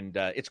away. And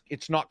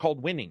it's not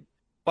called winning.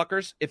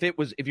 Fuckers,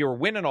 if you were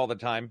winning all the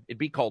time, it'd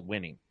be called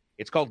winning.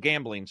 It's called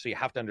gambling. So you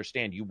have to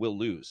understand you will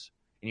lose.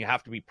 and you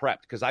have to be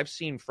prepped, because I've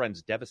seen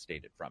friends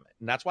devastated from it.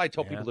 And that's why I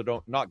tell people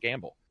to not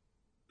gamble.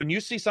 When you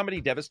see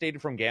somebody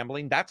devastated from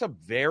gambling, I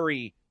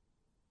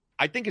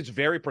think it's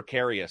very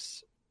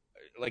precarious,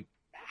 like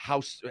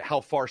how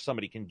far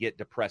somebody can get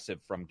depressive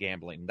from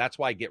gambling. That's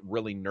why I get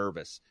really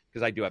nervous,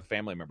 because I do have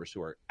family members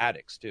who are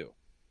addicts too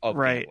of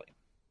gambling.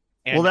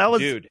 And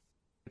dude,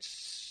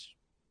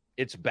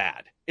 it's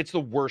bad. It's the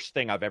worst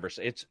thing I've ever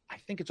seen. I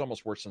think it's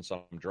almost worse than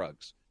some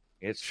drugs.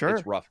 It's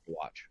rough to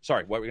watch.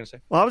 Sorry, what were you going to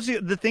say? Well,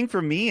 the thing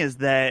for me is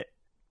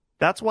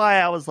that's why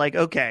I was like,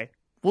 okay,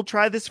 we'll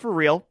try this for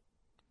real.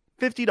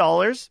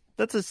 $50.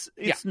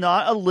 It's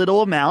not a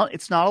little amount.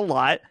 It's not a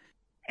lot.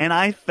 And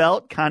I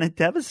felt kind of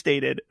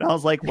devastated. And I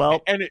was like,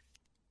 well,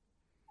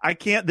 I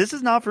can't, this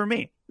is not for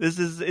me. It's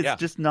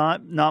just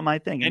not my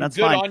thing. And that's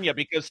good fine. On you,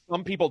 because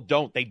some people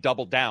don't. They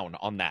double down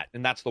on that.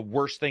 And that's the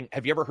worst thing.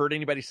 Have you ever heard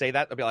anybody say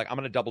that? They'll be like, I'm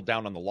going to double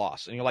down on the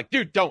loss. And you're like,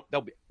 dude, don't.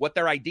 What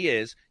their idea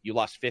is, you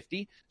lost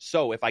 50.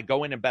 So if I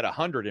go in and bet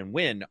 100 and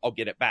win, I'll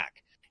get it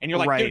back. And you're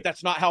like, dude,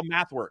 that's not how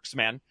math works,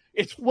 man.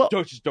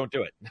 Just don't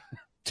do it.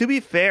 To be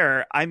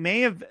fair, I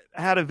may have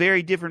had a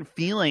very different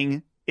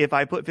feeling if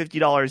I put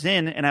 $50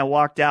 in and I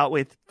walked out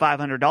with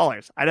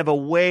 $500. I'd have a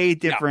way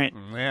different.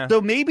 Yeah.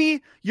 So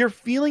maybe your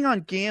feeling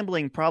on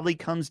gambling probably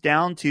comes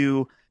down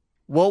to,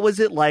 what was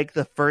it like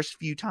the first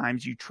few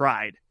times you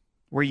tried?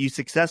 Were you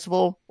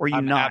successful or you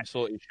not? I'm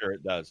absolutely sure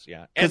it does.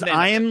 Yeah. Because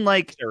I am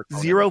like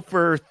 0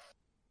 for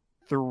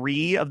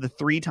 3 of the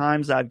 3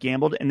 times I've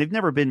gambled, and they've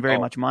never been very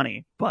much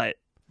money. But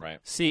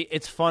see,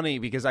 it's funny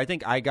because I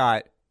think I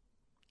got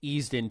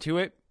eased into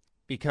it,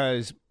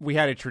 because we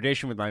had a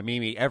tradition with my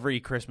Mimi. Every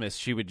Christmas,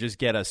 she would just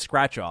get us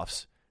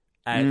scratch-offs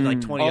at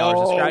like $20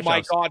 of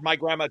scratch-offs. Oh, my God. My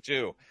grandma,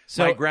 too.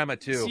 So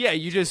yeah,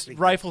 you just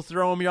rifle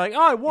throw them. You're like,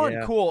 oh, I won.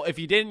 Yeah. Cool. If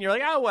you didn't, you're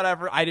like, oh,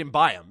 whatever. I didn't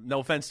buy them.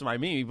 No offense to my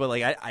Mimi, but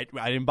like I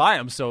didn't buy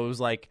them. So it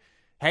was like,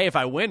 hey, if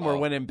I win, we're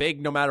winning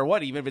big no matter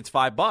what, even if it's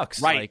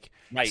 $5. Right.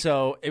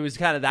 So it was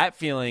kind of that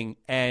feeling.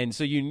 And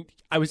so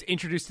I was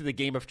introduced to the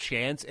game of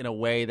chance in a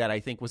way that I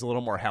think was a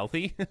little more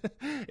healthy,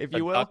 if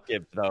you will.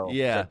 Seductive, though.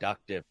 Yeah.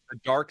 Seductive. The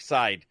dark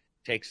side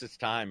takes its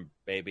time,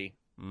 baby.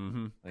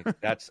 Mm-hmm.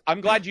 Like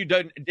I'm glad you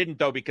didn't,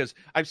 though, because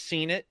I've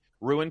seen it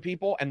ruin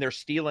people, and they're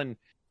stealing.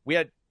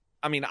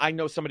 I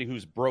know somebody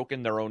who's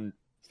broken their own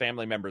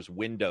family members'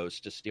 windows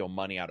to steal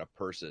money out of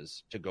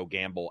purses to go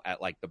gamble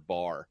at like the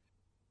bar.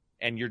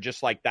 And you're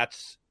just like,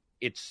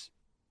 it's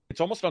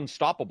almost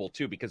unstoppable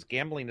too, because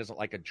gambling isn't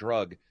like a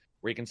drug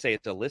where you can say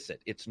it's illicit.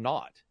 It's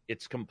not.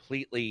 It's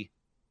completely,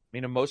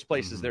 in most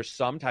places there's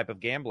some type of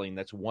gambling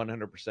that's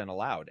 100%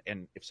 allowed.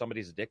 And if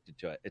somebody's addicted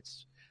to it,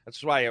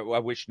 that's why I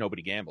wish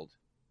nobody gambled.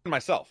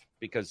 Myself,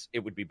 because it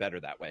would be better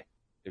that way.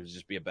 It would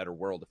just be a better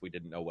world if we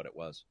didn't know what it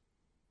was.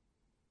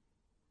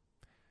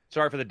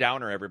 Sorry for the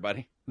downer,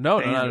 everybody. No,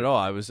 not at all.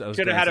 I was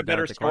should have had a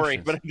better story,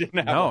 but I didn't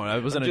have. No,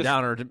 it wasn't a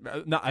downer.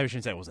 No, I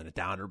shouldn't say it wasn't a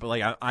downer, but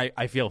like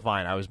I feel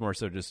fine. I was more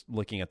so just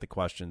looking at the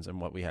questions and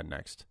what we had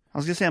next. I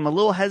was gonna say I'm a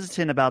little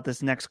hesitant about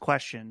this next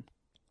question.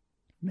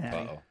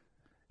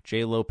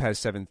 J Lopez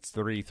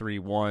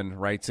 7331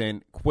 writes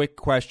in, quick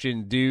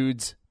question,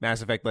 dudes.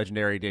 Mass Effect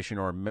Legendary Edition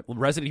or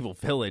Resident Evil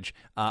Village.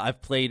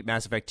 I've played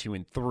Mass Effect 2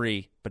 and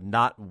 3, but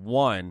not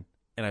 1,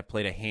 and I've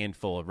played a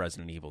handful of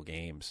Resident Evil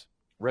games.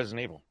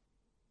 Resident Evil.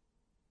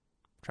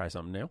 Try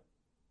something new?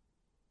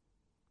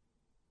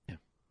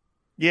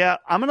 Yeah,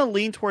 I'm going to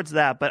lean towards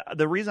that, but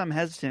the reason I'm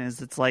hesitant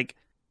is it's like,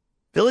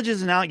 Village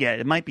isn't out yet.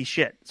 It might be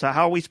shit. So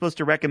how are we supposed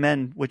to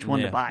recommend which one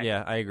to buy?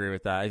 Yeah, I agree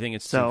with that. I think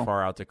it's too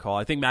far out to call.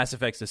 I think Mass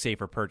Effect's a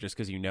safer purchase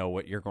because you know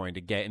what you're going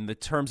to get. In the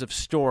terms of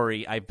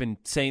story, I've been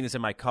saying this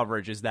in my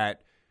coverage, is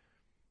that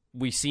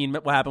we've seen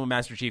what happened with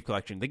Master Chief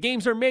Collection. The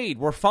games are made.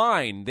 We're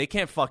fine. They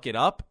can't fuck it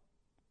up.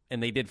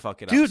 And they did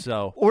fuck it up.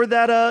 So. Or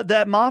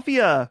that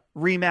Mafia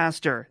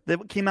remaster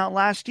that came out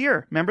last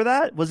year. Remember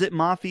that? Was it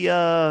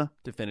Mafia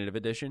Definitive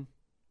Edition?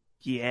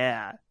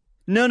 Yeah.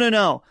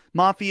 No.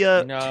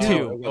 Mafia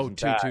 2. Oh,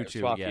 2.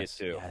 Yes.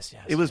 2. Yes.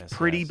 It was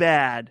pretty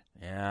bad.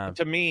 Yeah.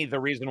 To me, the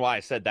reason why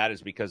I said that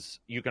is because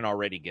you can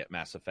already get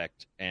Mass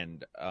Effect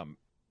and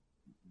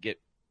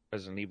get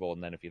Resident Evil,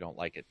 and then if you don't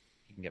like it,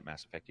 you can get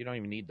Mass Effect. You don't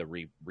even need the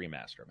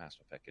remaster of Mass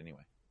Effect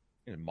anyway.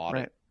 You can mod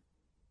it.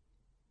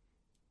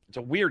 It's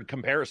a weird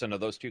comparison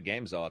of those two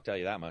games, though. I'll tell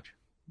you that much.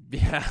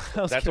 Yeah,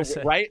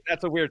 right.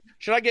 That's a weird.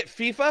 Should I get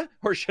FIFA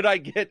or should I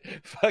get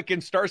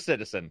fucking Star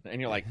Citizen? And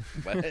you're like,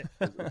 what?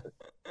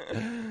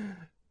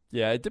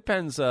 Yeah, it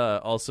depends.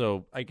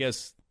 Also, I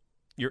guess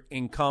your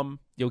income,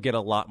 you'll get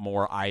a lot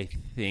more, I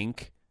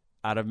think,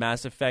 out of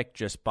Mass Effect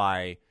just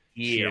by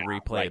sheer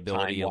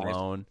replayability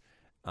alone.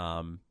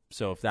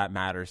 So if that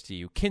matters to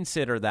you,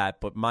 consider that.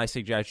 But my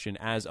suggestion,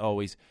 as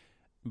always.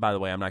 By the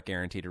way, I'm not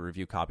guaranteed a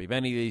review copy of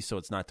any of these, so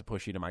it's not to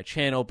push you to my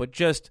channel, but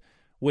just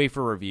wait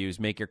for reviews,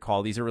 make your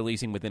call. These are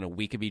releasing within a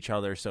week of each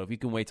other, so if you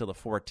can wait till the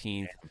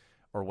 14th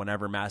or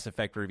whenever Mass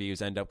Effect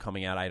reviews end up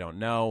coming out, I don't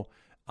know,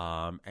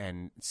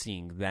 and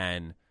seeing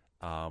then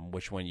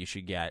which one you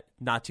should get,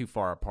 not too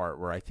far apart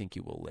where I think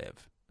you will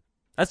live.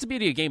 That's the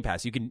beauty of Game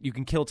Pass. You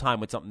can kill time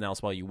with something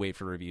else while you wait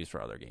for reviews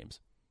for other games,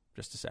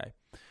 just to say.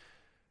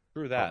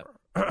 Through that.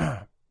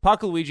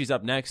 Paco Luigi's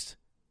up next.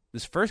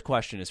 This first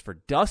question is for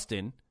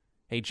Dustin.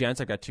 Hey,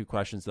 gents, I've got 2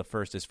 questions. The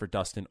first is for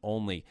Dustin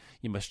only.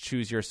 You must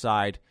choose your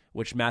side.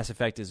 Which Mass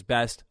Effect is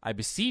best? I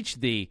beseech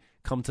thee,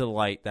 come to the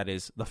light. That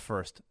is the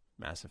first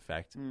Mass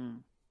Effect.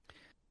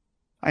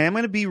 I am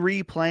going to be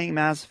replaying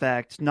Mass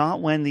Effect,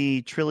 not when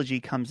the trilogy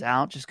comes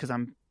out, just because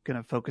I'm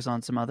going to focus on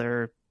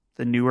the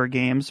newer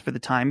games for the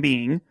time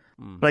being.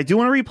 But I do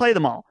want to replay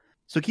them all.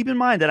 So keep in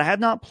mind that I have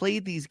not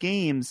played these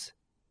games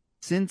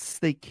since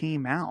they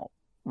came out,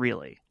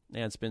 really.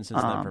 Yeah, it's been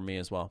since then for me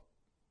as well.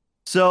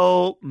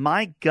 So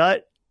my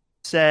gut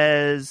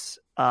says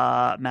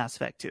Mass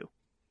Effect 2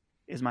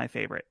 is my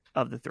favorite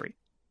of the 3.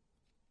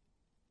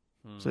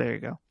 So there you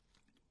go.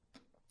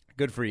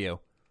 Good for you.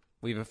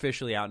 We've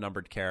officially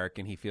outnumbered Carrick,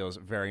 and he feels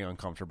very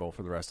uncomfortable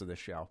for the rest of this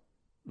show.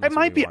 It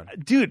might be.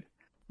 Dude,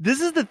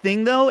 this is the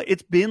thing, though.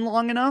 It's been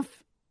long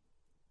enough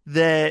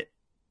that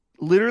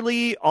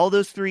literally all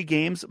those 3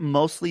 games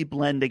mostly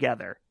blend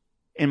together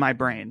in my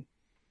brain.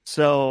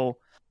 So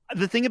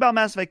the thing about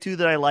Mass Effect 2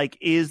 that I like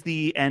is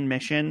the end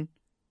mission,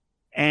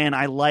 and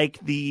I like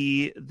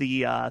the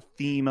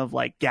theme of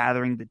like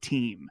gathering the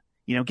team.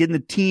 You know, getting the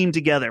team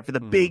together for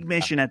the big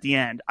mission at the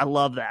end. I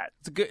love that.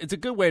 It's a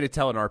good way to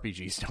tell an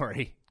RPG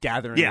story.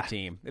 Gathering a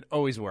team. It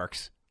always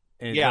works.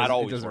 And it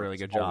always does a really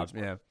good job.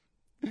 Yeah.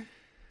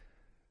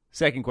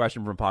 Second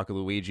question from Paco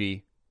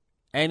Luigi.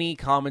 Any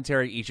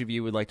commentary each of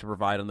you would like to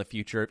provide on the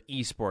future of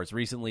esports?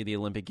 Recently, the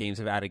Olympic Games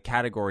have added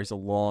categories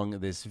along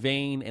this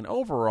vein, and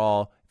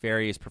overall,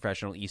 various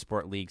professional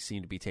esport leagues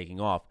seem to be taking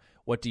off.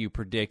 What do you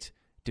predict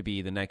to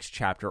be the next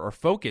chapter or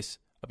focus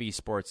of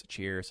esports?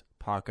 Cheers,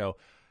 Paco.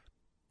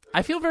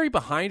 I feel very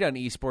behind on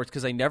esports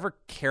because I never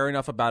care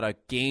enough about a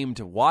game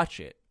to watch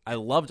it. I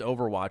loved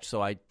Overwatch,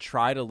 so I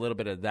tried a little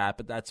bit of that,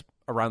 but that's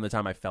around the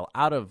time I fell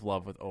out of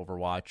love with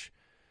Overwatch.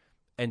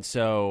 And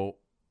so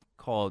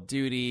Call of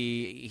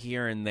Duty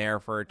here and there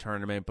for a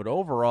tournament, but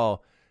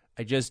overall,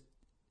 I just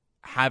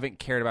haven't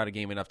cared about a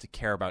game enough to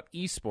care about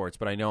esports,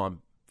 but I know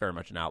I'm very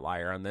much an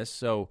outlier on this.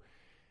 So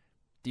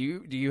do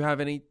you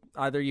have any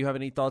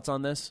thoughts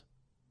on this?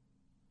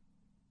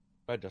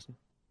 Go ahead, Dustin.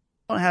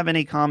 I don't have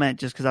any comment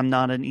just because I'm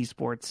not an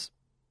esports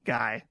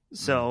guy.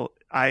 So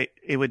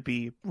it would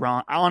be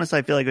wrong. Honestly,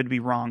 I feel like it would be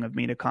wrong of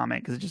me to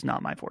comment because it's just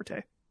not my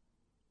forte.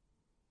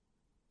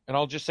 And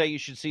I'll just say you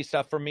should see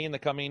stuff from me in the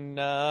coming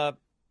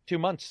 2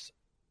 months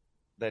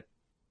that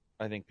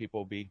I think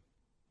people will be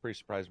pretty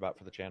surprised about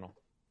for the channel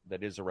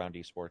that is around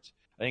esports.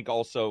 I think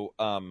also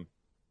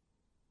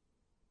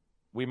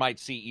we might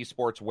see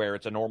esports where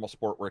it's a normal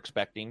sport we're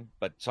expecting,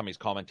 but somebody's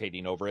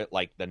commentating over it,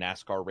 like the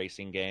NASCAR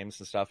racing games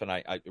and stuff. And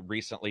I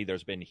recently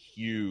there's been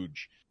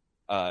huge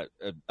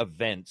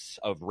events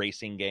of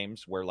racing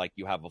games where like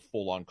you have a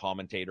full-on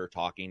commentator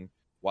talking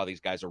while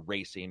these guys are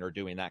racing or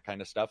doing that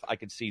kind of stuff. I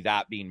could see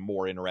that being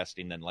more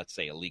interesting than, let's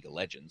say, a League of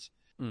Legends.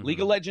 Mm-hmm. League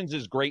of Legends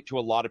is great to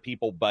a lot of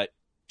people, but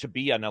to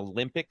be an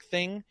Olympic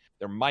thing,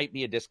 there might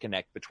be a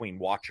disconnect between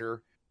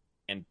watcher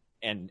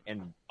and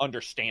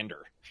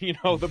understander, you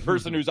know, the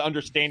person who's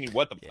understanding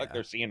what the fuck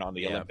they're seeing on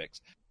the Olympics.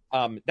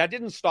 That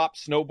didn't stop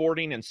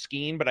snowboarding and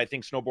skiing, but I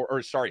think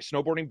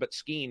snowboarding, but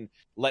skiing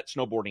let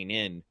snowboarding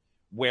in,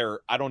 where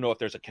I don't know if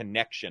there's a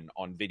connection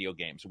on video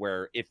games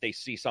where if they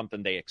see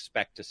something they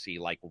expect to see,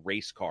 like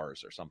race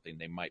cars or something,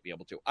 they might be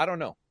able to. I don't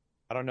know.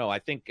 I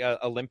think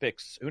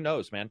Olympics, who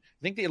knows, man?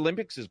 I think the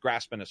Olympics is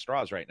grasping at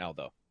straws right now,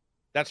 though.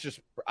 That's just,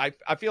 I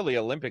feel the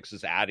Olympics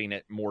is adding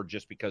it more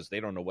just because they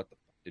don't know what the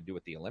fuck to do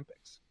with the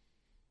Olympics.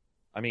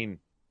 I mean,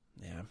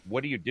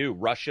 what do you do?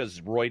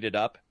 Russia's roided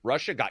up.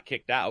 Russia got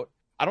kicked out.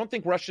 I don't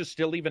think Russia's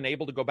still even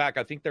able to go back.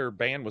 I think their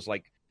ban was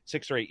like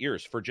 6 or 8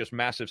 years for just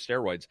massive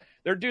steroids.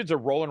 Their dudes are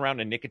rolling around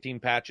in nicotine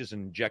patches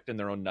and injecting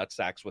their own nut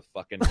sacks with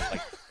fucking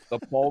like the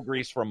ball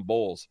grease from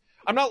bowls.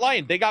 I'm not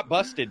lying. They got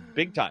busted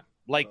big time.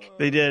 Like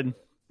they did.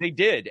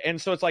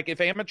 And so it's like,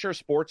 if amateur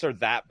sports are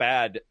that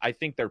bad, I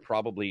think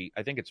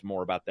it's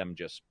more about them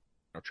just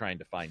trying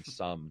to find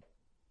some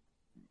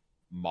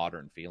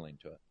modern feeling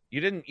to it. You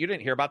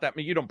didn't hear about that? I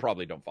mean, you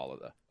probably don't follow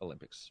the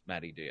Olympics,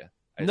 Maddie, do you?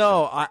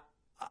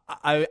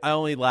 I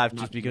only laughed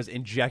just because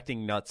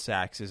injecting nut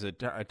sacks is a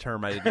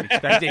term I didn't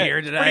expect to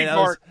hear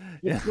today.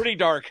 It's pretty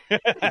dark.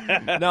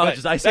 No,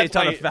 just I say a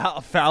ton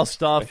of foul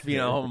stuff. You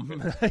know,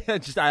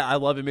 just I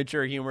love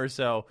immature humor,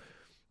 so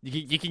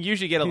you can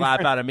usually get a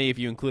laugh out of me if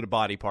you include a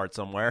body part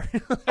somewhere.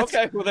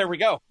 Okay, well there we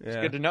go. It's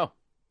good to know.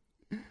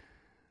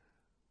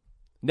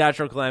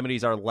 Natural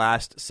Calamities, our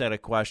last set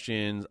of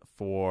questions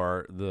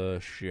for the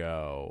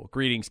show.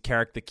 Greetings,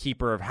 Carrick, the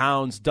keeper of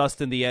hounds,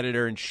 Dustin, the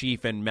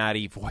editor-in-chief, and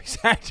Maddie, voice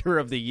actor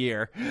of the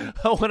year.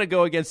 I want to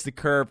go against the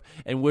curve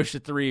and wish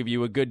the three of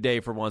you a good day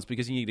for once,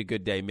 because you need a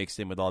good day mixed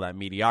in with all that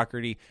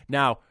mediocrity.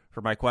 Now,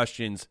 for my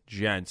questions,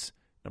 gents.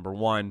 Number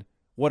one,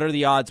 what are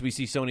the odds we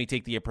see Sony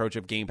take the approach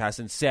of Game Pass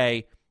and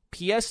say,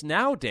 PS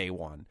Now day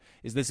one?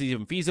 Is this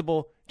even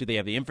feasible? Do they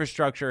have the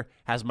infrastructure?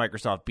 Has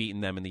Microsoft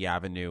beaten them in the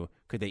avenue?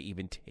 Could they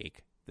even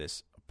take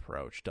this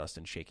approach?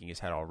 Dustin shaking his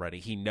head already.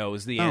 He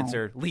knows the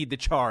answer. Lead the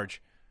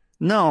charge.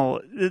 No,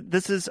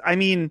 it's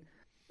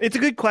a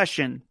good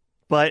question,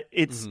 but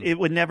it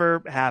would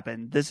never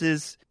happen. This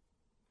is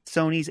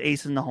Sony's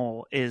ace in the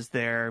hole, is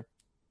their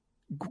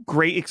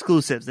great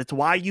exclusives. That's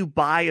why you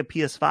buy a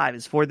PS5,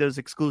 is for those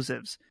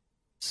exclusives.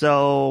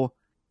 So,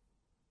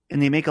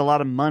 and they make a lot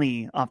of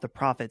money off the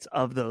profits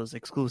of those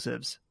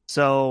exclusives.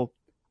 So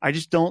I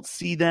just don't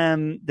see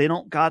them. They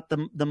don't got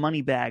the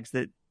money bags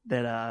that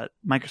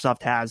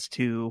Microsoft has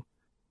to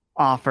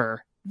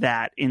offer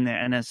that in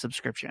a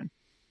subscription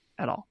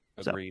at all.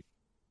 Agreed.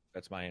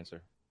 That's my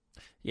answer.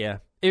 Yeah,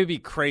 it would be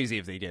crazy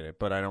if they did it,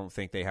 but I don't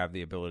think they have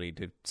the ability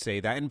to say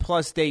that. And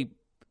plus,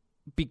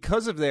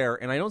 because of their,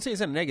 and I don't say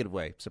this in a negative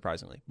way,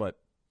 surprisingly, but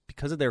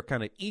because of their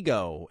kind of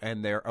ego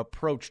and their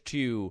approach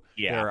to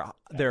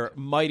their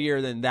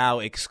mightier than thou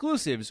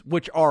exclusives,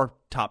 which are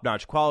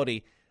top-notch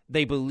quality,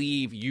 they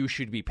believe you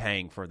should be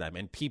paying for them.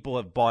 And people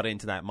have bought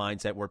into that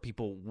mindset where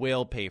people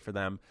will pay for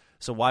them.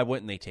 So why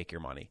wouldn't they take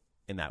your money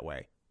in that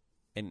way?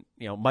 And,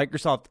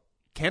 Microsoft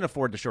can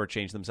afford to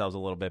shortchange themselves a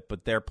little bit,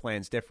 but their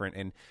plan's different.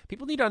 And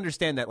people need to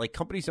understand that, like,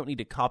 companies don't need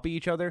to copy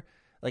each other.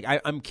 Like,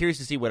 I'm curious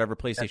to see whatever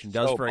PlayStation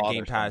does for a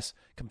Game Pass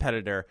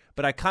competitor,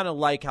 but I kind of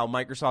like how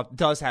Microsoft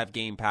does have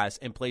Game Pass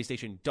and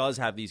PlayStation does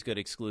have these good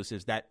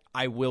exclusives that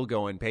I will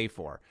go and pay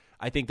for.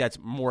 I think that's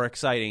more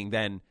exciting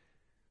than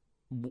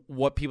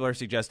what people are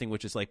suggesting,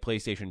 which is like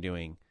PlayStation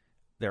doing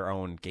their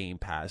own Game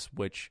Pass,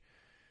 which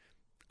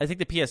I think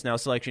the PS Now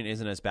selection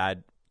isn't as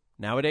bad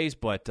nowadays,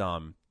 but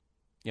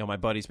my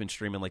buddy's been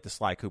streaming like the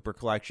Sly Cooper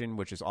collection,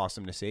 which is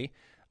awesome to see.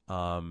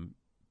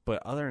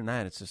 But other than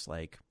that, it's just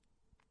like,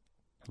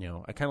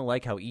 I kind of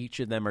like how each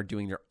of them are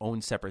doing their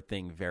own separate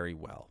thing very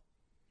well.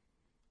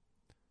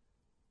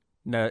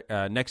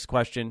 Next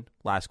question,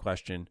 last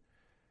question.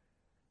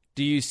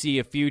 Do you see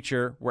a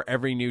future where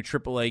every new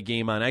AAA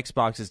game on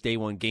Xbox is day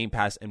one Game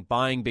Pass and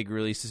buying big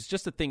releases is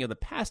just a thing of the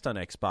past on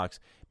Xbox,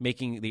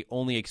 making the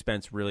only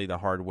expense really the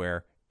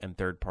hardware and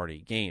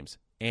third-party games?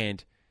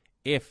 And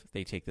if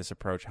they take this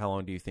approach, how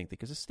long do you think they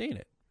could sustain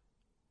it?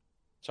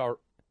 It's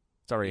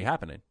already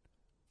happening.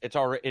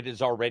 It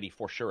is already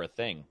for sure a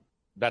thing.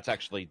 That's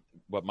actually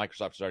what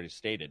Microsoft has already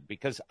stated,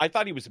 because I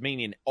thought he was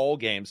meaning all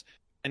games,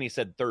 and he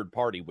said third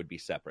party would be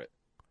separate.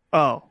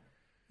 Oh,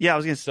 yeah, I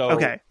was going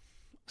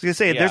to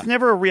say, there's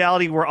never a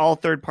reality where all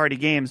third party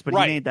games, but he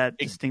made that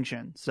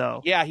distinction.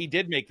 So yeah, he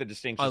did make the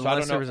distinction.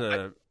 Unless so I don't there know.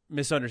 was a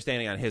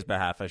misunderstanding on his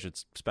behalf, I should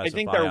specify I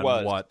think there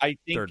was. what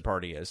third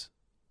party is.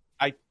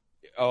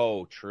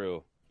 Oh,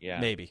 true. Yeah,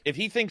 maybe if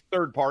he thinks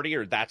third party,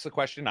 or that's the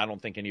question, I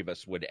don't think any of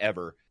us would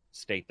ever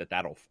state that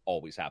that'll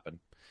always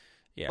happen.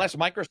 Yeah, unless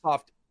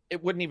Microsoft.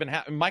 It wouldn't even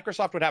happen.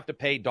 Microsoft would have to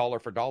pay dollar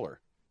for dollar.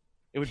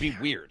 It would be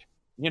weird.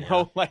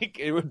 Like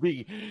it would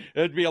be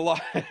a lot.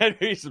 It'd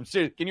be some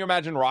serious. Can you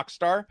imagine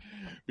Rockstar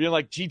being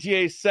like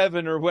GTA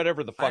 7 or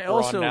whatever the fuck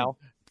we're on now?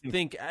 I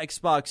think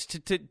Xbox,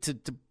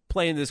 to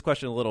play into this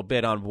question a little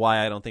bit on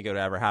why I don't think it would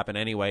ever happen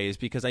anyway, is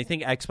because I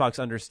think Xbox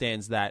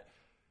understands that,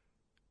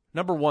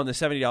 number one, the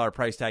 $70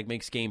 price tag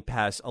makes Game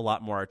Pass a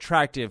lot more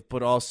attractive,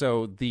 but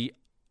also the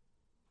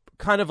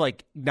kind of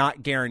like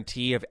not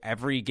guarantee of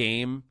every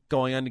game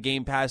going on to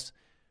Game Pass.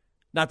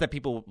 Not that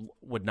people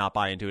would not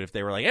buy into it if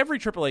they were like, every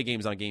AAA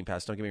game is on Game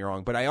Pass, don't get me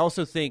wrong, but I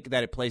also think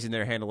that it plays in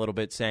their hand a little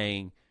bit,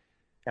 saying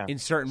in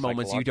certain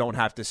moments you don't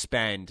have to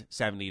spend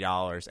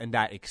 $70, and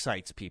that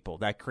excites people.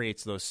 That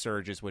creates those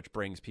surges, which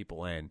brings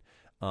people in,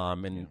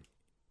 and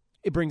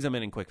it brings them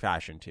in quick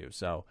fashion too.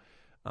 So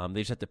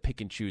they just have to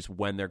pick and choose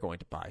when they're going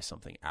to buy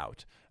something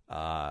out.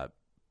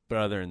 But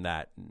other than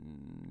that,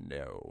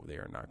 no, they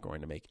are not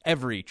going to make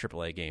every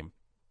AAA game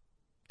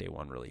day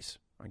one release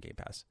on Game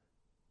Pass.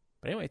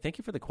 But anyway, thank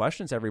you for the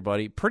questions,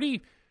 everybody.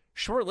 Pretty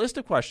short list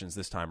of questions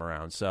this time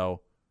around,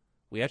 so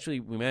we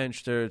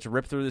managed to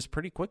rip through this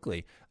pretty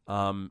quickly.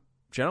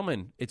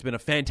 Gentlemen, it's been a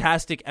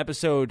fantastic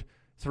episode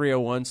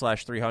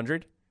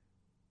 301/300.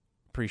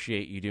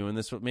 Appreciate you doing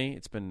this with me.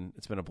 It's been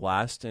a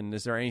blast. And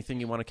is there anything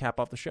you want to cap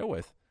off the show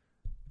with?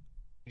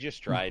 He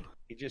just tried.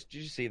 Did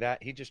you see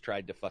that? He just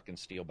tried to fucking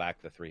steal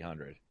back the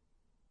 300.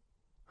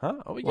 Huh?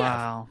 Oh, yeah.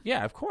 Wow.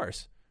 Yeah, of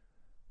course.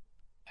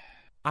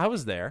 I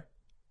was there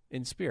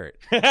in spirit.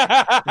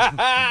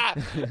 I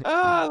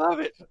love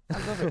it.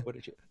 What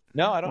did you?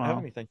 No, I don't have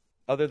anything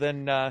other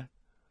than if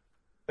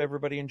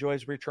everybody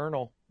enjoys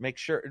Returnal, make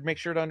sure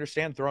to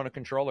understand throwing a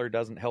controller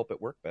doesn't help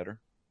it work better.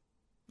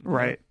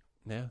 Right.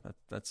 Yeah,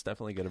 that's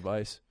definitely good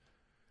advice.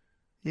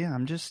 Yeah,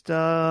 I'm just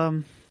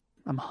I'm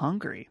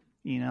hungry.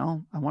 I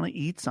want to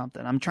eat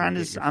something. I'm trying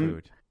to.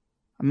 I'm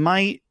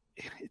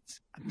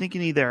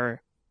thinking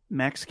either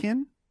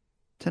Mexican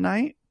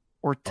tonight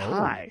or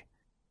Thai.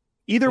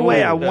 Either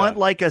way, I want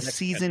like a Mexican.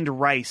 Seasoned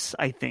rice.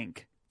 I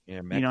think.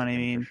 Yeah, Mexican, you know what I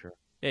mean. Sure.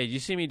 Hey, you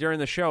see me during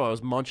the show? I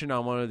was munching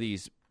on one of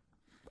these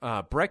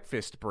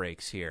breakfast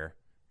breaks here.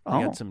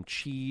 I got some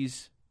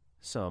cheese,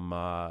 some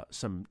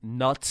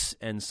nuts,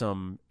 and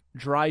some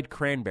dried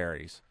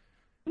cranberries.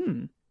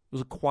 It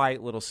was a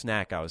quiet little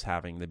snack I was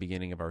having at the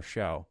beginning of our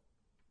show.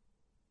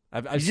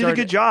 You did a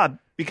good job,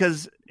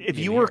 because if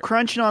you were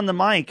crunching on the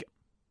mic,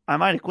 I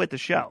might have quit the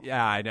show.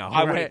 Yeah, I know. I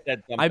right? would've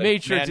said something. I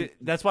made sure Man, to.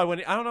 That's why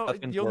when I don't know,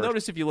 nothing's you'll worse.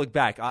 notice if you look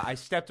back, I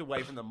stepped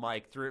away from the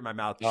mic, threw it in my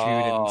mouth, chewed,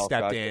 Oh, and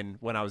stepped gotcha. in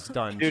when I was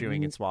done Dude,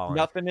 chewing and swallowing.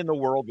 Nothing in the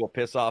world will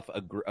piss off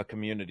a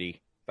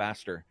community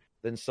faster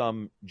than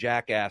some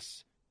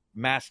jackass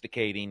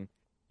masticating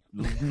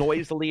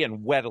noisily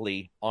and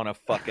wettily on a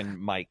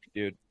fucking mic,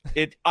 dude.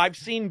 I've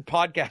seen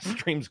podcast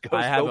streams go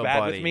I have so a bad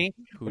buddy with me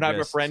who when I have a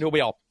just- friend who'll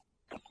be all.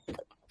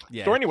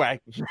 Yeah. So anyway,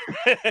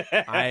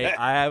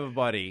 I have a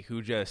buddy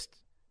who just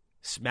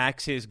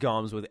smacks his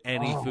gums with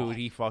any food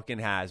he fucking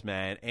has,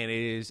 man, and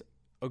it is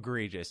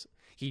egregious.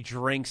 He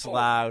drinks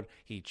loud.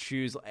 He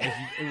chews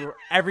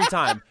every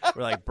time.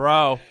 We're like,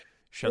 bro,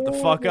 shut the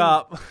fuck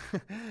up.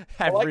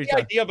 I like Every the time.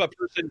 idea of a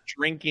person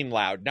drinking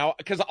loud. Now,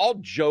 because I'll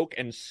joke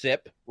and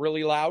sip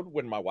really loud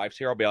when my wife's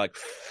here. I'll be like,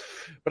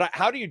 but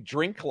how do you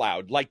drink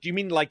loud? Like, do you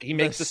mean like he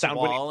makes the sound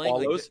when he swallowing,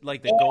 swallows?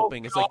 like the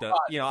gulping. It's like the,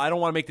 God. I don't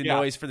want to make the Yeah.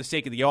 noise for the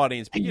sake of the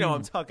audience, but you know what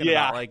I'm talking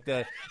Yeah. about, like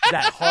that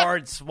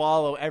hard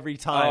swallow every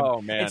time.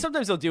 Oh, man. And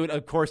sometimes they'll do it,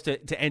 of course,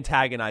 to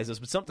antagonize us,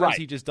 but sometimes Right.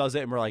 he just does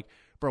it, and we're like,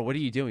 bro, what are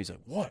you doing? He's like,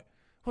 what?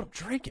 What, I'm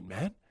drinking,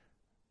 man.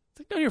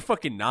 It's like, no, you're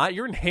fucking not.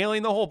 You're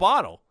inhaling the whole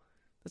bottle.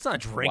 That's not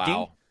drinking.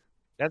 Wow.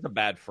 That's a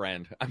bad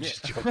friend. I'm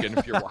just joking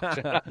if you're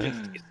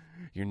watching.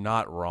 You're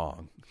not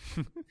wrong.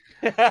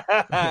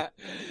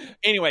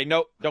 Anyway,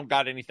 nope, don't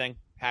got anything.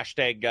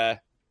 Hashtag,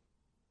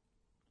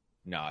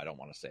 no, I don't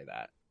want to say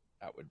that.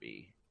 That would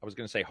be, I was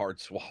going to say hard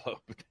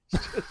swallow, but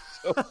that's just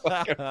so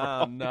fucking Oh,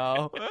 wrong.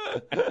 no.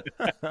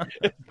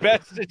 It's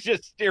best to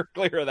just steer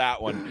clear of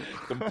that one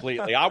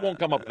completely. I won't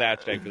come up with a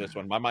hashtag for this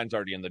one. My mind's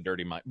already in the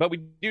dirty mind. But we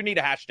do need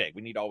a hashtag.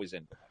 We need to always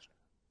end with a hashtag.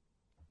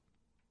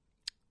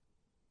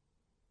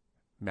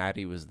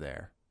 Maddie was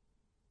there.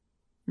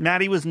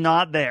 Maddie was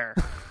not there.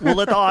 We'll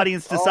let the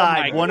audience Oh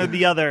decide, my one or God.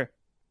 the other.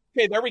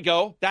 Okay, there we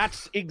go.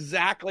 That's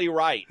exactly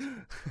right.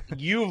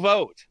 You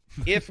vote.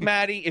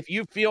 If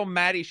you feel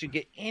Maddie should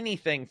get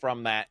anything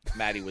from that,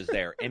 Maddie was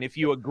there. And if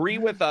you agree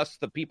with us,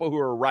 the people who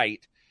are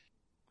right,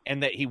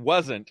 and that he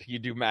wasn't, you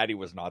do Maddie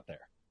was not there.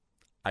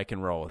 I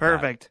can roll with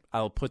Perfect. that.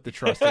 I'll put the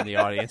trust in the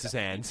audience's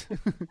hands.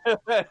 All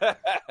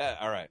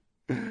right.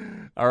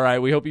 All right.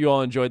 We hope you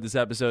all enjoyed this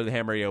episode of the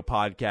Ham Radio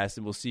Podcast,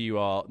 and we'll see you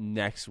all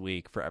next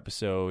week for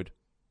episode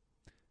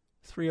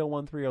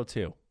 301,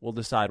 302. We'll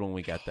decide when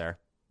we get there.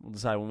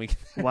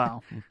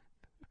 Wow.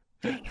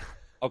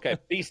 Okay,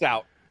 peace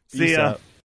out. See ya. out.